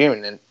guys, I mean, we didn't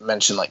even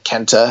mention, like,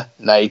 Kenta,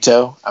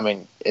 Naito. I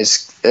mean,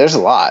 there's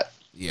a lot.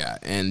 Yeah,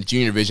 and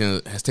junior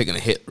division has taken a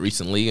hit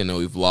recently. I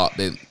know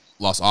they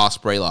lost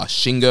Ospreay, lost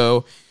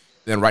Shingo.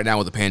 Then right now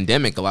with the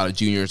pandemic, a lot of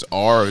juniors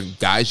are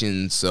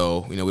Gaijin,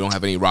 so we don't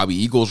have any Robbie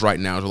Eagles right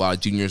now. There's a lot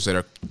of juniors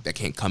that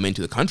can't come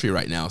into the country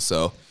right now.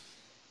 So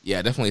yeah,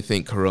 I definitely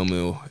think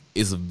Hiromu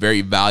is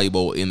very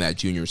valuable in that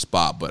junior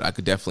spot, but I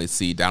could definitely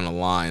see down the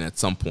line at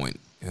some point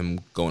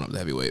him going up to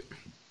heavyweight.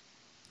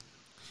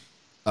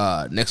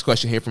 Next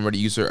question here from Reddit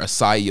user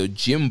Asayo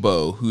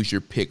Jimbo. Who's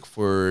your pick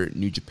for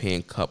New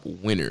Japan Cup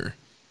winner?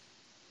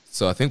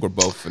 So I think we're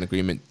both in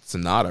agreement,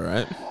 Sonata,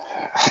 right?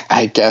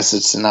 I guess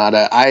it's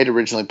Sonata. I had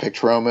originally picked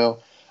Hiromu.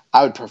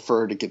 I would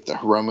prefer to get the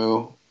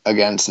Hiromu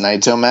against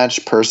Naito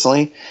match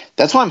personally.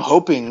 That's why I'm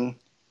hoping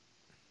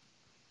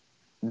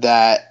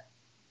that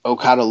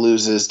Okada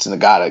loses to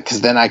Nagata,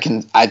 because then I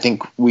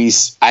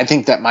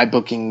think that my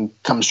booking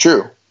comes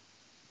true.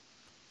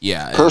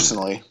 Yeah,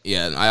 personally.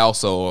 And I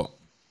also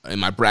in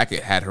my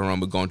bracket had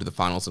Hiromu going to the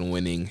finals and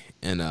winning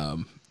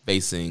and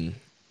facing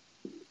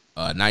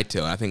Naito.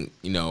 And I think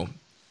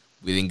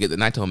we didn't get the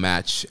Naito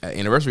match at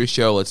Anniversary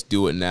Show. Let's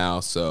do it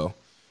now. So,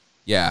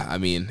 yeah, I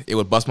mean, it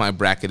would bust my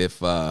bracket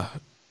if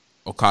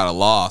Okada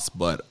lost,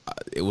 but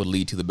it would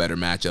lead to the better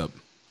matchup.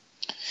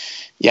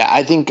 Yeah,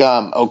 I think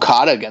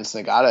Okada against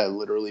Nagata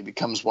literally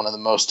becomes one of the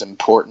most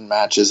important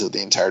matches of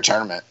the entire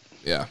tournament.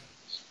 Yeah.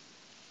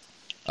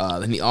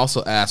 Then he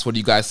also asked, what do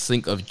you guys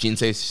think of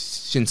Jinsei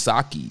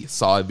Shinsaki?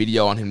 Saw a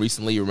video on him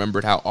recently,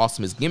 remembered how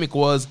awesome his gimmick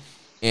was,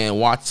 and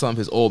watched some of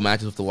his old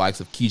matches with the likes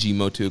of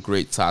Kijimoto,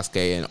 Great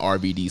Sasuke, and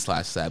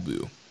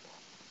RVD/Sabu.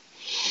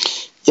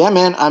 Yeah,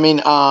 man. I mean,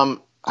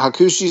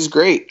 Hakushi's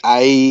great.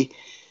 I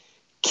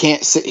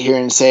can't sit here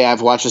and say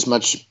I've watched as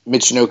much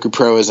Michinoku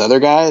Pro as other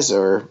guys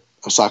or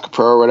Osaka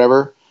Pro or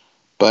whatever,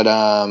 but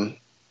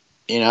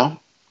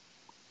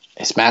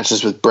his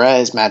matches with Brett,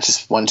 his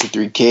matches with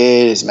 123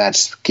 Kid, his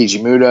matches with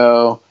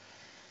Kijimoto,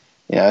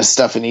 his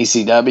stuff in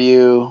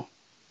ECW.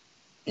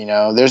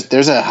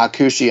 There's a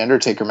Hakushi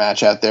Undertaker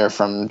match out there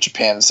from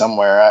Japan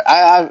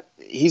somewhere.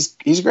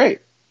 He's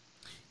great.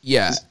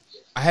 Yeah,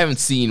 I haven't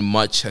seen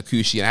much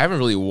Hakushi, and I haven't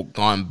really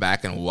gone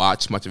back and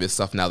watched much of his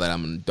stuff now that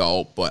I'm an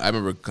adult. But I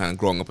remember kind of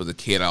growing up as a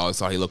kid, I always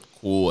thought he looked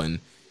cool and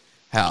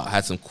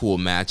had some cool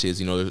matches.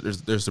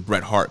 There's the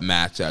Bret Hart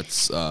match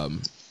that's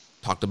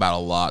talked about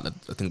a lot.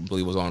 That I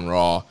believe was on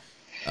Raw.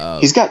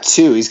 He's got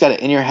two. He's got an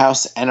In Your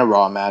House and a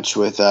Raw match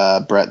with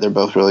Brett. They're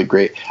both really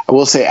great. I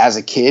will say, as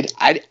a kid,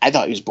 I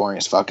thought he was boring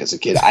as fuck as a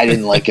kid. I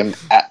didn't like him.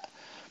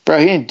 Bro,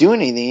 he didn't do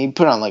anything. He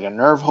put on like a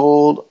nerve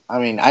hold. I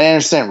mean, I didn't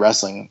understand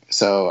wrestling,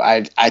 so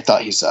I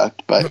thought he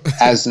sucked. But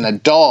as an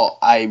adult,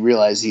 I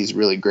realized he's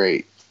really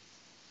great.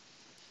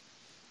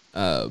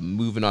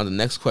 Moving on to the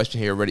next question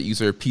here, Reddit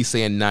user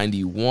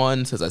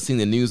PSAN91 says, I've seen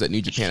the news that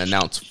New Japan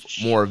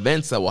announced more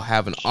events that will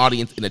have an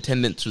audience in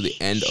attendance through the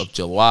end of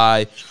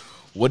July.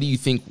 When do you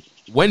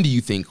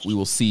think we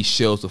will see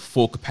shows with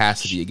full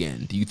capacity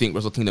again? Do you think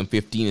Wrestle Kingdom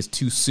 15 is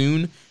too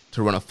soon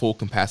to run a full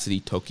capacity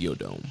Tokyo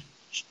Dome?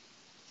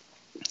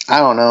 I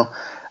don't know.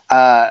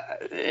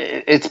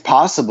 It's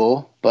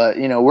possible, but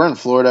we're in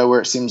Florida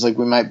where it seems like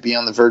we might be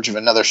on the verge of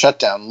another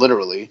shutdown,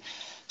 literally.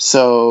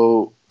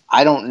 So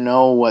I don't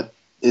know what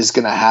is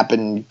going to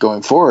happen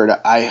going forward.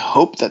 I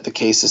hope that the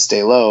cases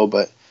stay low,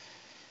 but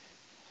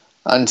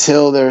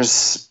until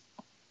there's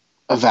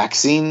a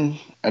vaccine,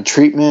 a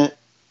treatment,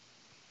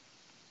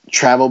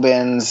 travel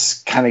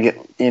bans kind of get,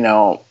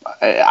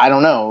 I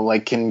don't know,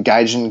 like, can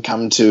Gaijin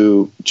come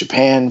to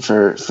Japan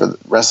for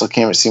Wrestle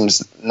Kingdom? It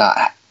seems not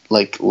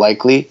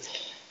likely.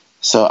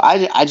 So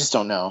I just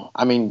don't know.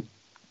 I mean,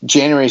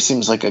 January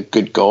seems like a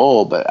good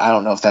goal, but I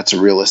don't know if that's a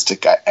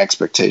realistic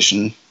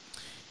expectation.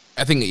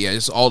 I think, it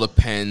just all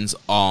depends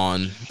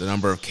on the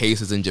number of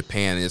cases in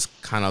Japan. It's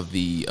kind of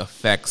the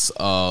effects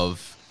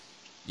of,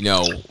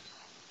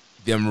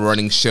 them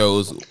running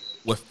shows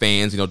with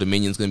fans.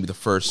 Dominion's going to be the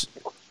first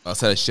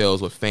set of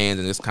shows with fans,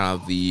 and it's kind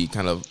of the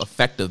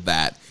effect of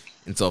that.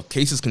 And so if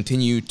cases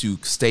continue to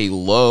stay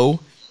low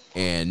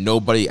and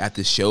nobody at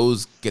the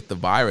shows get the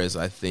virus,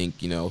 I think,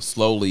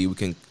 slowly we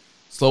can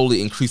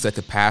increase that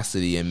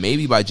capacity, and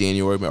maybe by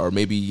January or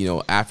maybe,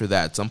 after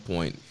that at some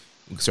point,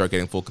 we can start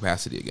getting full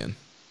capacity again.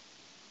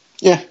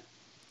 Yeah.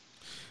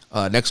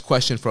 Next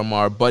question from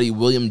our buddy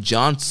William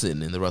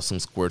Johnson in the Wrestling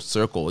Squared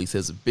Circle. He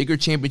says, bigger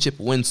championship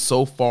wins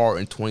so far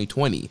in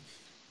 2020.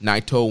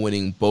 Naito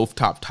winning both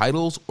top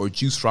titles or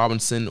Juice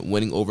Robinson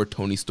winning over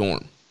Tony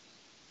Storm?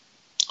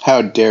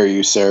 How dare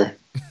you, sir?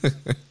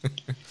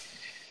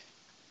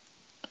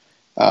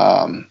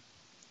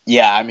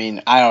 Yeah, I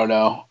mean, I don't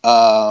know.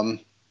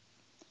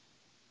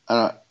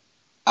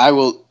 I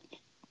will,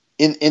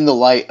 in the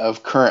light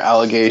of current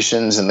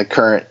allegations and the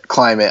current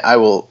climate, I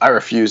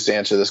refuse to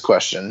answer this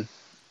question.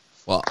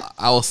 Well,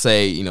 I will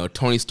say,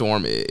 Tony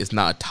Storm is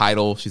not a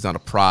title. She's not a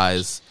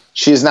prize.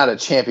 She is not a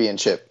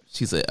championship.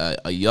 She's a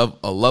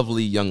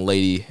lovely young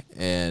lady,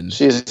 and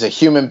she is a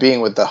human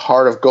being with the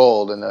heart of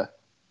gold and an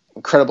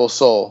incredible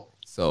soul.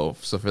 So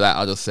for that,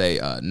 I'll just say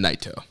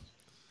Naito.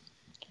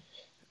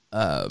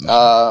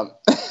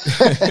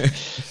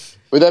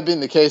 With that being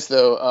the case,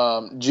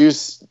 though,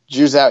 Juice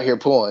out here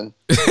pulling.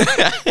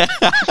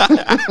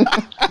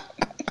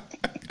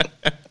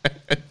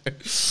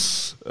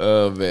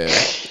 Oh man.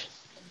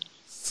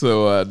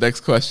 So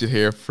next question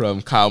here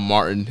from Kyle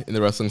Martin in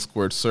the Wrestling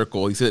Squared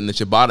Circle. He said in the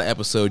Shibata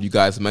episode, you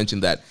guys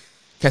mentioned that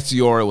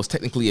Katsuyori was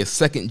technically a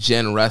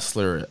second-gen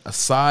wrestler.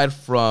 Aside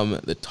from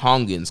the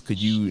Tongans, could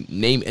you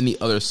name any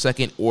other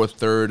second- or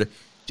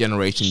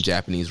third-generation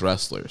Japanese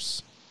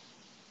wrestlers?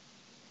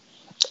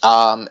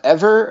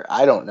 Ever?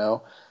 I don't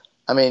know.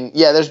 I mean,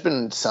 yeah, there's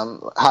been some.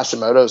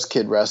 Hashimoto's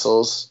kid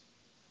wrestles.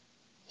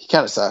 He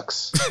kind of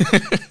sucks.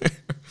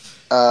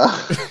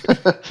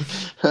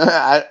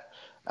 I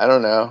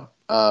don't know.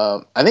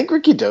 I think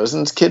Ricky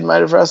Dozen's kid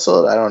might have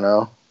wrestled. I don't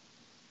know.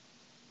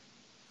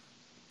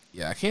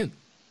 Yeah, I can't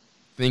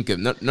think of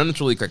none that's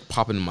really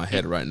popping in my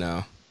head right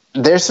now.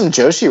 There's some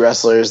Joshi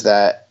wrestlers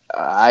that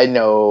I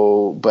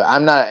know, but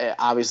I'm not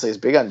obviously as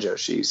big on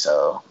Joshi,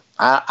 so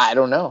I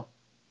don't know.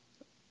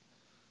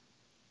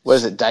 What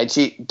is it?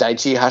 Daichi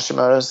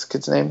Hashimoto's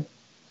kid's name?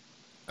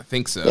 I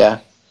think so.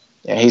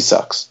 Yeah, he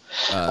sucks.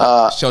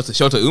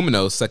 Shota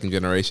Umino's second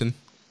generation,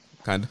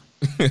 kind of.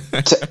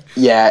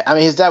 Yeah, I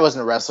mean, his dad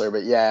wasn't a wrestler,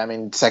 but yeah, I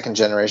mean, second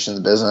generation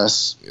of the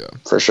business, yeah,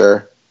 for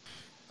sure.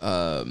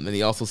 And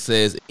he also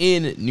says,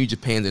 in New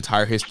Japan's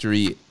entire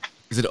history,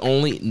 is it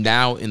only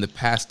now in the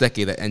past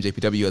decade that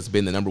NJPW has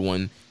been the number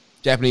one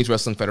Japanese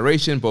Wrestling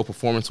Federation, both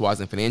performance-wise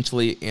and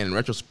financially, and in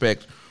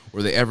retrospect,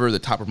 were they ever the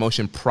top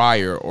promotion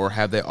prior, or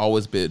have they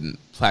always been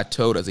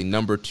plateaued as a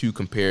number 2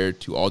 compared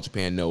to All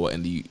Japan, Noah,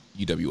 and the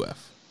UWF?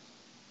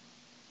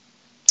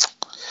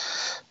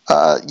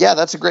 Yeah,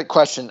 that's a great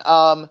question.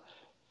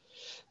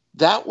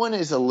 That one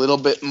is a little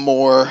bit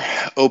more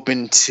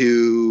open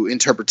to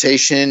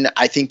interpretation.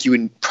 I think you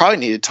would probably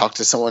need to talk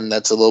to someone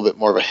that's a little bit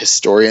more of a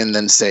historian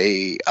than,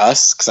 say,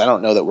 us, because I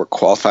don't know that we're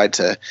qualified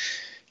to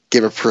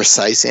give a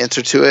precise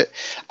answer to it.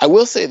 I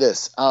will say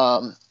this.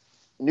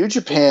 New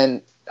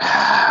Japan,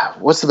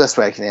 what's the best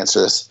way I can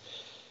answer this?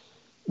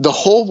 The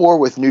whole war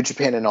with New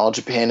Japan and All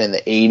Japan in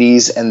the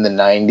 80s and the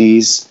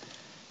 90s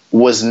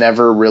was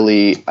never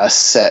really a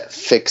set,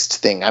 fixed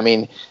thing. I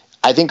mean,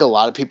 I think a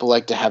lot of people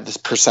like to have this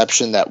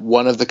perception that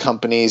one of the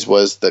companies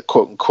was the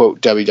quote-unquote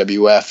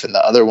WWF and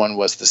the other one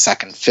was the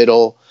second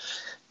fiddle.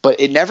 But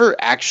it never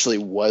actually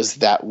was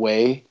that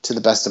way, to the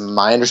best of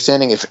my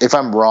understanding. If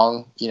I'm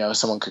wrong,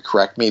 someone could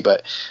correct me.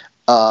 But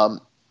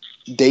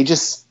they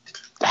just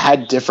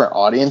had different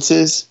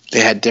audiences. They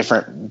had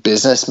different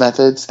business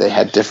methods. They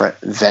had different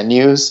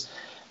venues.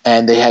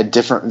 And they had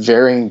different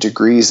varying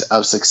degrees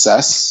of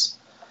success.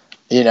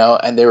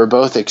 And they were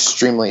both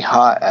extremely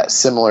hot at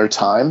similar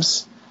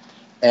times.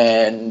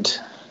 And,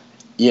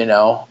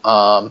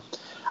 I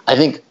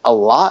think a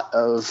lot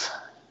of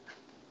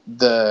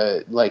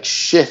the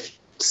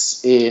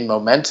shifts in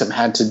momentum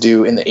had to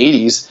do in the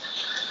 80s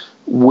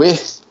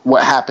with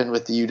what happened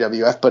with the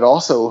UWF, but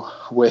also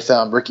with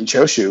Riki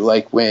Choshu.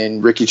 Like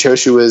when Riki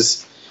Choshu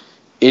was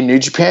in New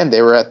Japan,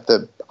 they were at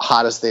the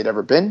hottest they'd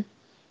ever been.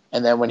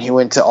 And then when he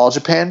went to All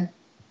Japan,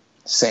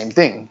 same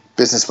thing.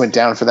 Business went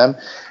down for them.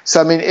 So,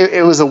 I mean,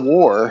 it was a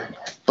war,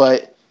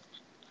 but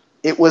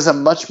it was a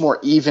much more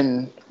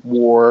even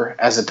war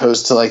as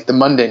opposed to the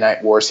Monday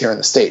Night Wars here in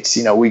the States.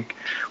 We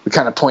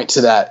kind of point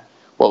to that,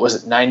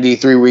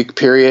 93-week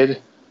period?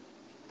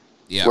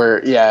 Yeah. Where,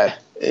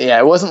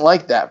 it wasn't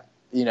like that,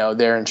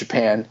 there in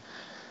Japan.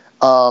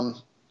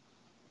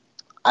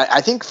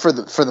 I think for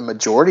the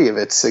majority of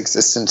its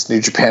existence,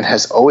 New Japan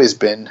has always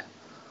been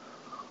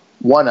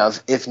one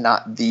of, if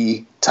not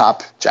the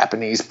top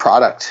Japanese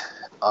product,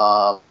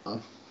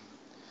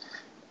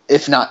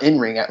 if not in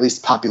ring, at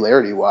least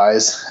popularity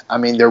wise. I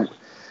mean,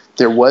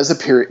 there was a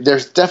period.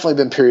 There's definitely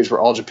been periods where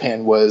All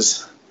Japan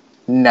was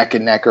neck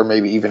and neck, or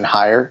maybe even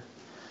higher.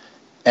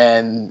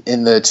 And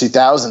in the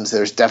 2000s,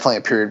 there's definitely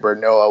a period where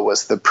Noah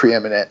was the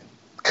preeminent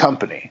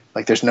company.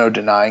 There's no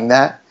denying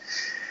that.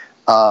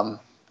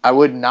 I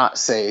would not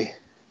say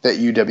that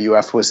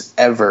UWF was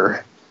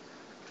ever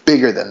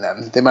bigger than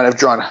them. They might have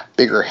drawn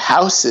bigger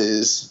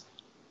houses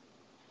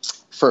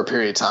for a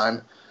period of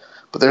time,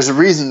 but there's a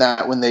reason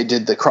that when they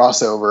did the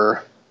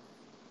crossover,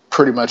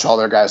 pretty much all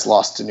their guys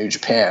lost to New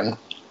Japan.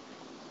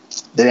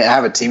 They didn't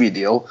have a TV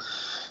deal.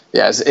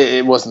 Yeah,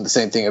 it wasn't the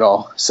same thing at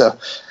all. So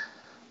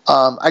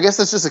I guess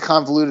that's just a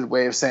convoluted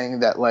way of saying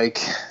that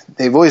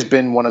they've always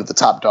been one of the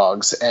top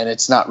dogs, and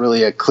it's not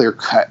really a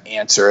clear-cut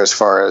answer as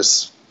far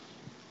as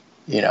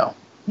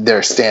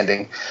their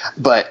standing.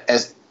 But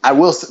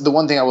the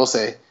one thing I will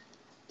say,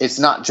 it's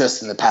not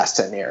just in the past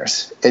 10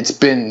 years. It's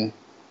been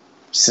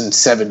since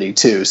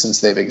 72,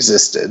 since they've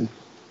existed,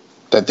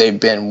 that they've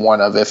been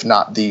one of, if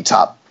not the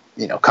top,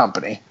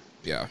 company.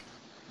 Yeah.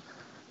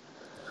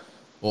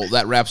 Well,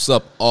 that wraps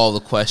up all the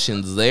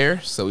questions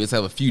there. So we just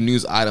have a few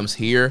news items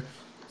here.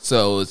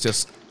 So it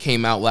just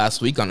came out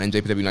last week on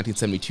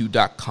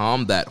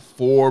NJPW1972.com that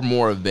 4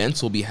 more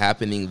events will be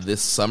happening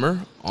this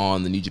summer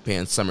on the New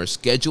Japan summer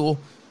schedule.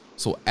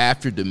 So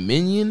after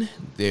Dominion,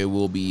 there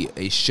will be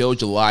a show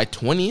July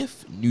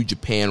 20th, New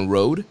Japan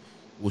Road,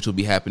 which will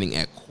be happening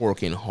at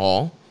Korakuen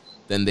Hall.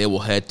 Then they will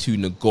head to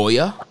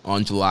Nagoya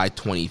on July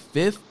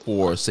 25th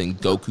for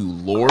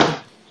Sengoku Lord.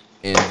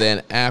 And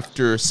then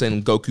after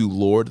Sengoku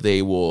Lord,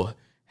 they will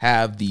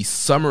have the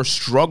Summer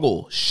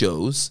Struggle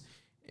shows,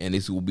 and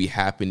this will be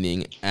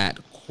happening at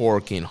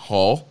Korakuen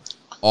Hall.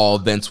 All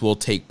events will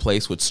take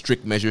place with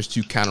strict measures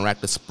to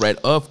counteract the spread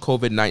of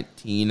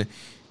COVID-19,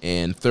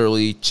 and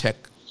thoroughly check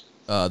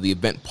the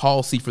event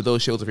policy for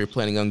those shows if you're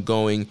planning on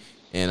going.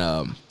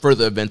 And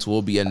further events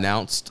will be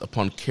announced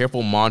upon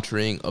careful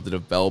monitoring of the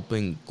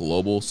developing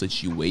global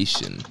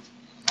situation.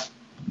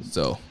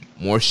 So,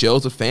 more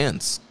shows with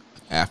fans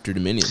after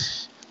Dominion.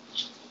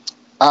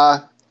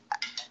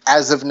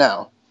 As of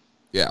now.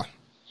 Yeah.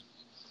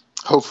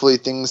 Hopefully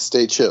things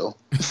stay chill.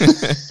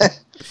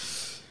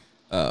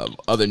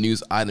 Other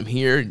news item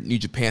here. New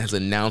Japan has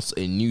announced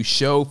a new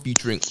show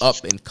featuring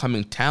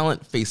up-and-coming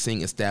talent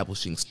facing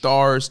establishing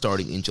stars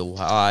starting in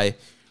July.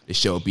 The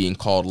show being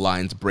called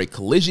Lions Break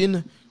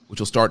Collision, which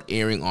will start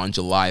airing on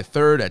July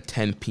 3rd at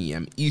 10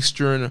 p.m.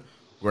 Eastern,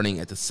 running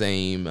at the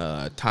same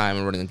time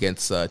and running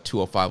against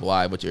 205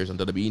 Live, which airs on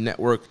WWE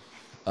Network.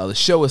 The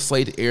show is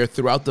slated to air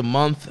throughout the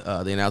month.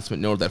 The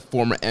announcement noted that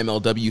former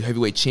MLW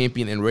heavyweight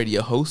champion and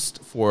radio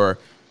host for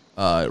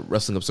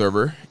Wrestling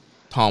Observer,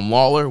 Tom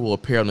Lawler, will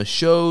appear on the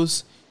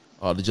shows.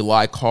 The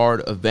July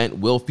card event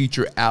will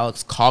feature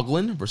Alex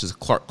Coughlin versus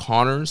Clark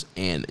Connors,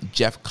 and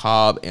Jeff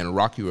Cobb and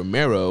Rocky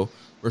Romero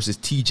versus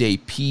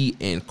TJP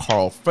and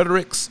Carl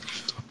Fredericks.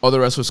 Other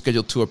wrestlers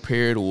scheduled to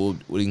appear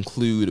would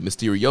include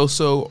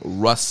Mysterioso,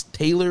 Russ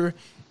Taylor,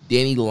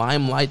 Danny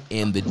Limelight,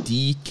 and the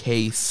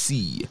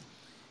DKC.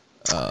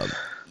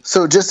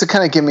 So just to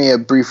kind of give me a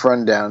brief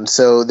rundown.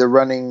 So they're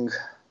running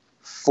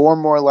 4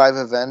 more live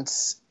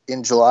events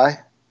in July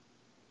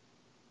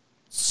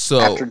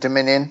after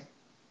Dominion?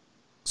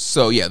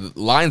 So, yeah, the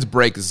Lions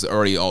Break is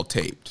already all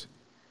taped.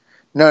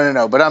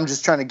 No. But I'm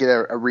just trying to get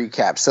a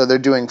recap. So they're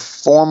doing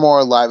 4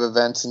 more live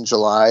events in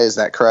July. Is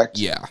that correct?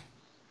 Yeah.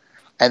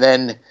 And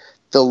then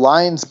the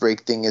Lions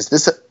Break thing, is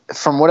this,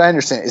 from what I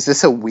understand, is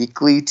this a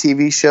weekly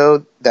TV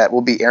show that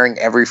will be airing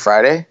every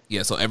Friday?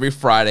 Yeah, so every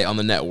Friday on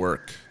the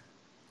network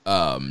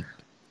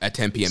at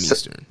 10 p.m.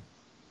 Eastern.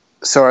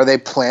 So are they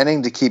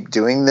planning to keep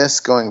doing this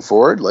going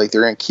forward? Like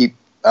they're going to keep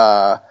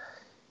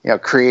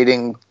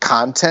creating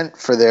content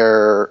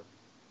for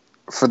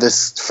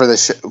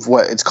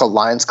what it's called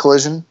Lions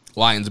Collision?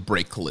 Lions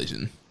Break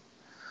Collision.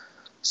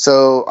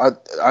 So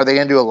are they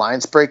going to do a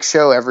Lions Break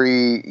show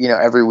every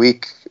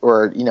week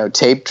or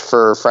taped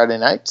for Friday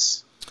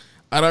nights?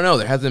 I don't know.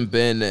 There hasn't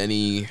been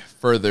any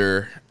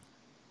further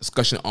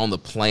discussion on the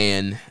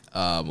plan.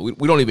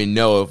 We don't even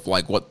know if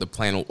what the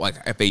plan,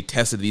 if they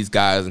tested these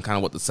guys and kind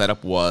of what the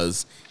setup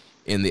was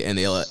in the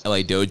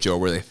LA dojo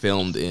where they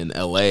filmed in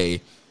LA.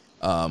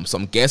 So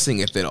I'm guessing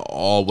if it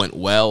all went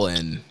well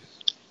and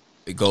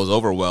it goes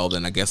over well,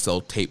 then I guess they'll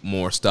tape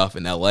more stuff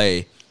in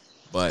LA.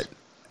 But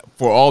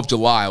for all of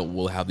July,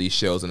 we'll have these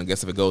shows, and I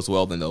guess if it goes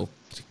well, then they'll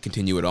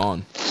continue it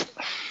on.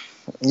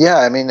 Yeah,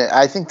 I mean,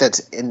 I think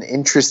that's an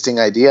interesting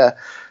idea.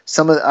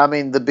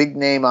 The big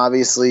name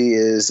obviously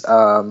is,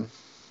 Tom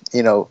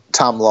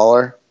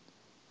Lawler.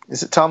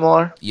 Is it Tom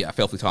Lawler? Yeah,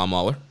 Filthy Tom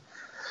Lawler.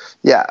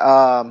 Yeah,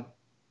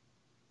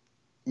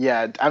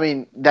 I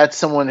mean, that's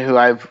someone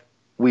who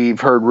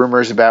we've heard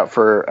rumors about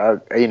for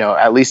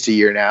at least a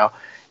year now,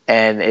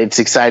 and it's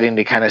exciting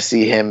to kind of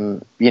see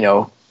him,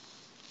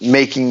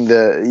 making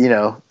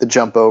the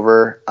jump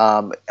over.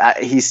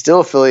 He's still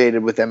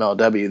affiliated with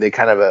MLW. They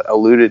kind of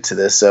alluded to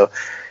this, so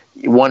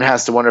one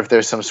has to wonder if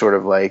there's some sort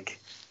of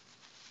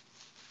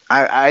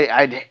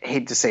I'd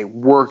hate to say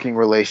working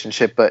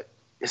relationship, but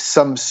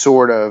some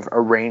sort of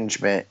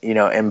arrangement,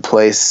 in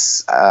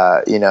place,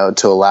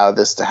 to allow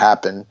this to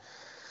happen.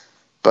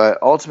 But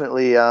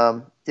ultimately, I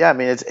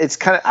mean, it's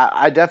kind of,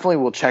 I definitely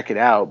will check it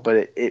out,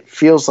 but it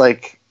feels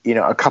like,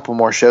 a couple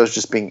more shows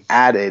just being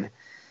added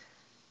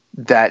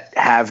that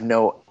have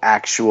no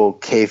actual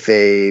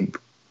kayfabe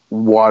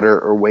water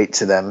or weight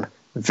to them.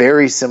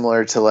 Very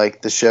similar to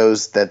the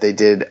shows that they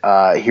did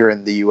here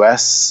in the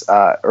U.S.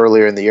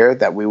 Earlier in the year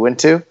that we went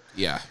to.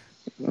 Yeah.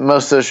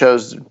 Most of those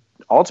shows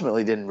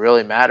ultimately didn't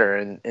really matter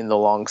in the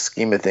long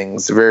scheme of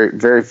things. Very,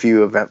 very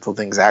few eventful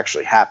things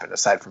actually happened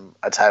aside from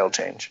a title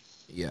change.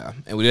 Yeah,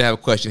 and we did have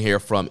a question here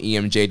from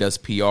EMJ Does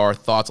PR.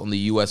 Thoughts on the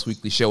U.S.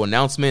 Weekly Show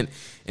announcement,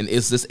 and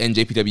is this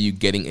NJPW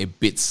getting a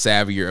bit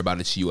savvier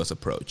about its U.S.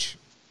 approach?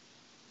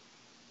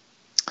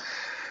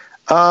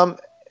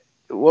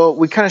 Well,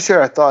 we kind of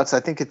share our thoughts.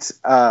 I think it's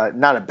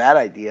not a bad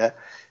idea,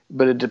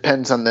 but it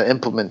depends on the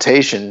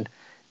implementation.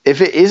 If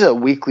it is a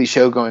weekly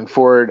show going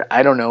forward,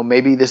 I don't know.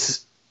 Maybe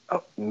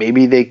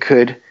they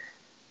could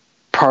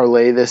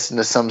parlay this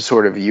into some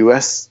sort of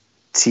U.S.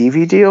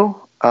 TV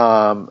deal.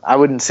 I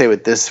wouldn't say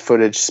with this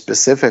footage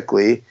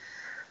specifically,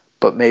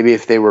 but maybe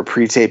if they were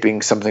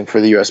pre-taping something for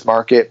the U.S.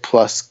 market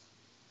plus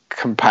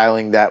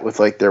compiling that with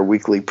their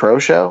weekly pro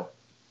show,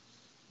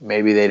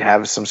 maybe they'd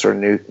have some sort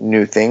of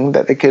new thing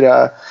that they could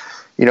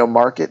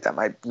market. That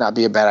might not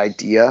be a bad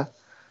idea.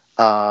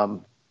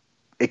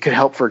 It could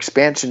help for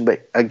expansion,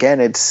 but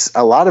again, it's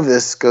a lot of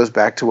this goes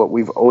back to what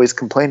we've always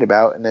complained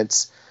about, and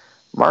it's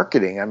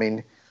marketing. I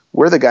mean,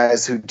 we're the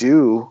guys who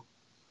do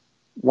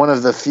one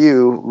of the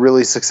few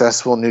really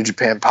successful New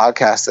Japan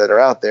podcasts that are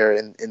out there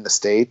in the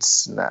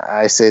States. And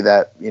I say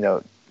that,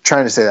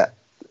 trying to say that,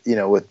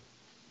 with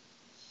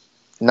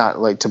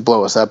not to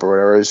blow us up or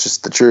whatever. It's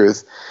just the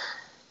truth.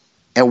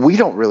 And we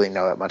don't really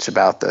know that much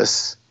about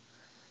this.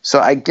 So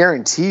I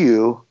guarantee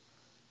you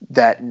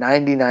that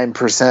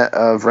 99%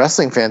 of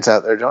wrestling fans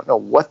out there don't know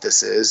what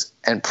this is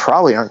and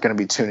probably aren't going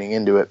to be tuning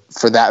into it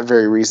for that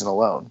very reason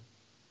alone.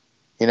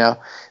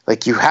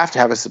 You have to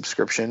have a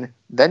subscription,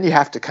 then you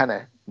have to kind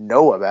of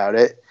know about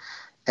it,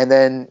 and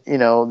then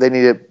they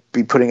need to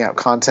be putting out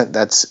content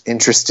that's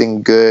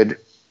interesting, good,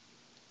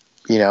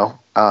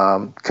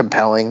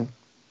 compelling,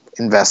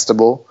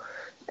 investable.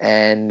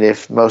 And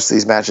if most of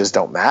these matches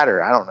don't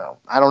matter, I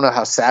don't know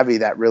how savvy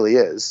that really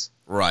is.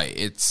 Right.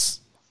 It's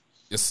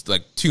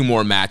 2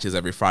 more matches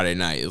every Friday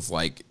night. It's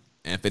and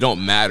if they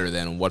don't matter,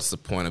 then what's the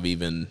point of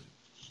even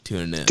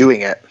tuning in?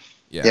 Doing it.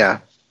 Yeah.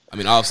 I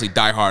mean, obviously,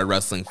 diehard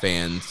wrestling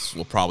fans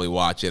will probably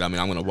watch it. I mean,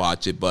 I'm going to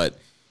watch it, but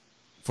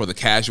for the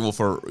casual,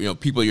 for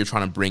people you're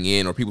trying to bring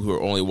in, or people who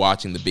are only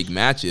watching the big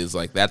matches,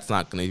 that's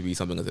not going to be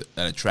something that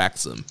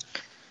attracts them.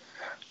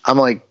 I'm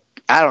I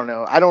don't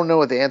know. I don't know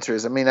what the answer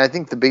is. I mean, I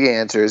think the big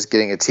answer is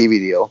getting a TV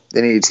deal.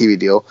 They need a TV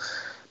deal,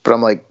 but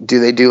I'm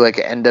do they do an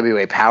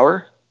NWA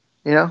Power?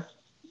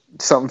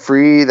 something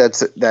free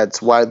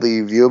that's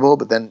widely viewable,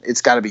 but then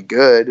it's got to be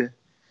good.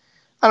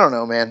 I don't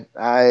know, man.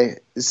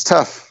 It's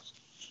tough.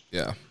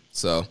 Yeah.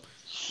 So,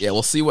 yeah,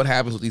 we'll see what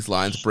happens with these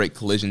Lines Break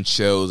Collision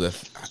shows,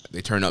 if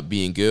they turn up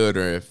being good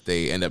or if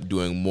they end up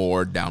doing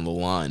more down the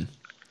line.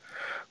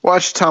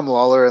 Watch Tom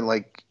Lawler and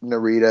like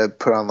Narita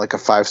put on like a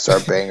 5-star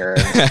banger.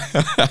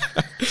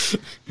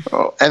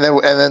 And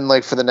then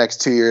like for the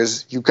next 2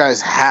 years, you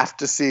guys have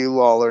to see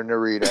Lawler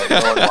Narita.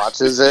 No one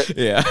watches it.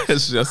 Yeah,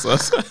 it's just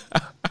us.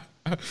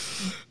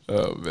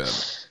 Oh, man.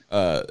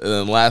 And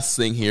then last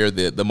thing here,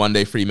 the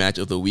Monday free match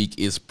of the week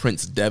is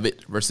Prince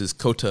Devitt versus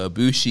Kota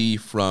Ibushi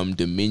from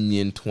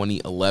Dominion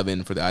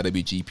 2011 for the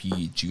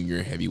IWGP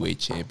Junior Heavyweight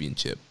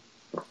Championship.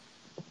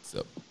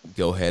 So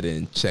go ahead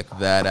and check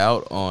that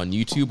out on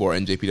YouTube or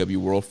NJPW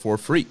World for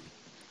free.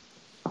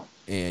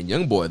 And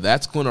young boy,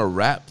 that's going to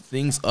wrap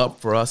things up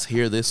for us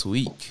here this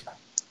week.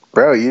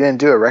 Bro, you didn't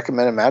do a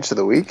recommended match of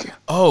the week?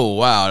 Oh,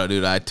 wow,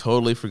 dude. I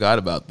totally forgot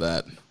about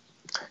that.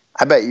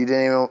 I bet you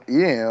didn't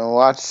even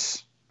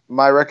watch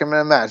my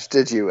recommended match,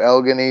 did you?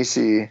 El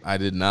Ganeshi. I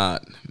did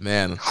not.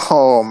 Man.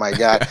 Oh, my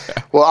God.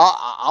 Well,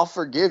 I'll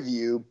forgive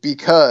you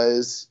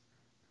because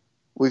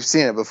we've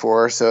seen it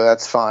before, so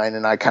that's fine.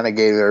 And I kind of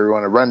gave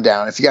everyone a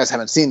rundown. If you guys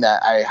haven't seen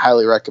that, I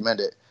highly recommend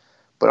it.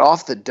 But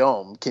off the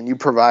dome, can you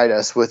provide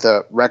us with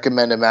a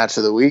recommended match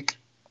of the week?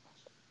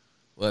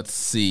 Let's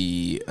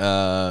see.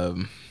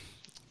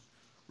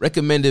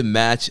 Recommended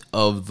match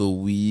of the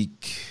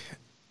week.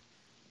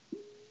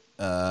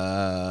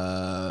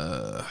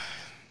 I'm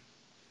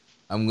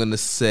going to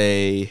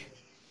say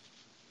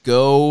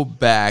go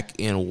back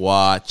and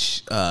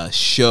watch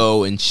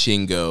Sho and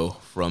Shingo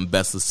from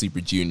Best of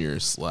Super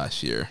Juniors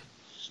last year.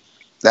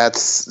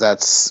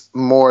 That's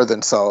more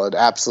than solid.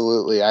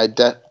 Absolutely.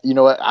 You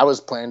know what? I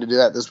was planning to do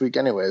that this week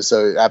anyway,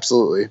 so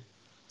absolutely.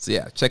 So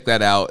yeah, check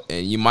that out,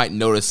 and you might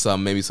notice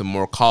maybe some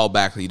more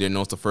callbacks that you didn't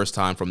notice the first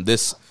time from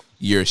this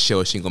year's Sho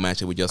and Shingo match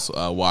that we just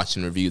watched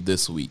and reviewed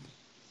this week.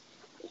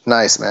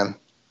 Nice, man.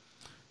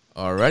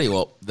 Alrighty,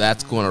 well,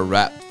 that's going to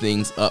wrap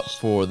things up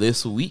for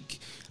this week.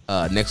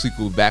 Next week,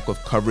 we'll be back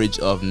with coverage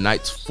of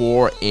nights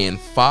 4 and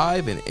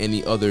 5 and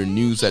any other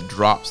news that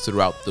drops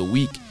throughout the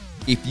week.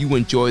 If you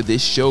enjoy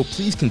this show,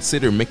 please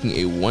consider making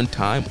a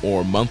one-time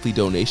or monthly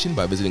donation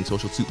by visiting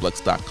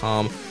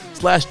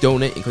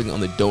socialsuplex.com/donate and clicking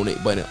on the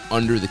donate button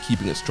under the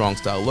Keeping It Strong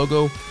Style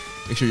logo.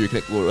 Make sure you're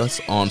connected with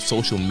us on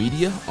social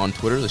media. On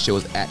Twitter, the show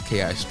is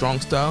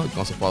 @KIStrongStyle. You can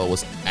also follow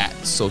us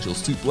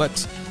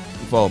 @socialsuplex. You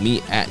can follow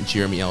me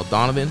 @Jeremy L.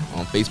 Donovan.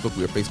 On Facebook,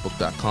 we are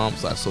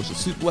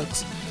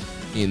facebook.com/socialsuplex.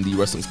 In the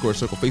Wrestling Square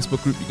Circle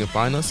Facebook group, you can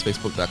find us,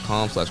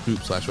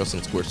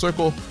 facebook.com/group/Wrestling Square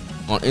Circle.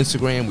 On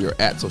Instagram, we are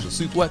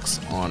 @socialsuplex.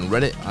 On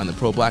Reddit, I'm the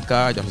Pro Black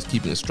Guy. I'm just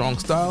keeping it strong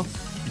style.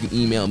 You can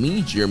email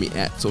me, Jeremy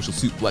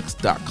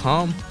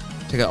 @socialsuplex.com.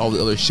 Check out all the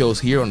other shows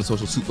here on the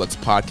Social Suplex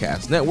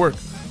Podcast Network.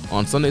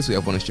 On Sundays, we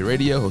have One Nation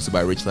Radio, hosted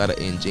by Rich Latta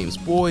and James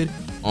Boyd.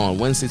 On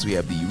Wednesdays, we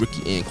have the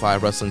Ricky and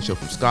Clive Wrestling Show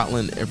from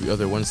Scotland. Every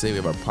other Wednesday, we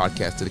have our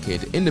podcast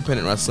dedicated to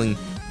independent wrestling.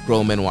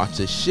 Grown Men Watch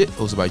This Shit,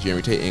 hosted by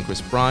Jeremy Tate and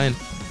Chris Bryan.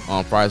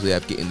 On Fridays, we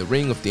have Get in the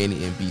Ring with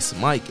Danny and Beast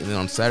Mike. And then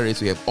on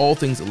Saturdays, we have All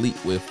Things Elite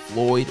with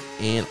Floyd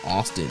and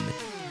Austin.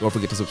 Don't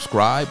forget to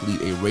subscribe,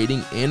 leave a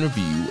rating and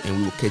review, and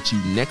we will catch you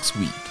next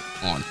week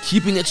on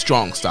Keeping It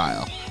Strong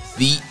Style,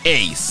 the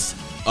ace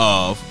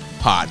of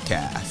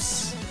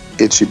podcasts.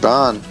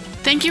 Ichiban.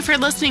 Thank you for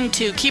listening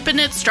to Keeping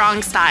It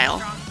Strong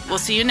Style. We'll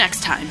see you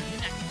next time.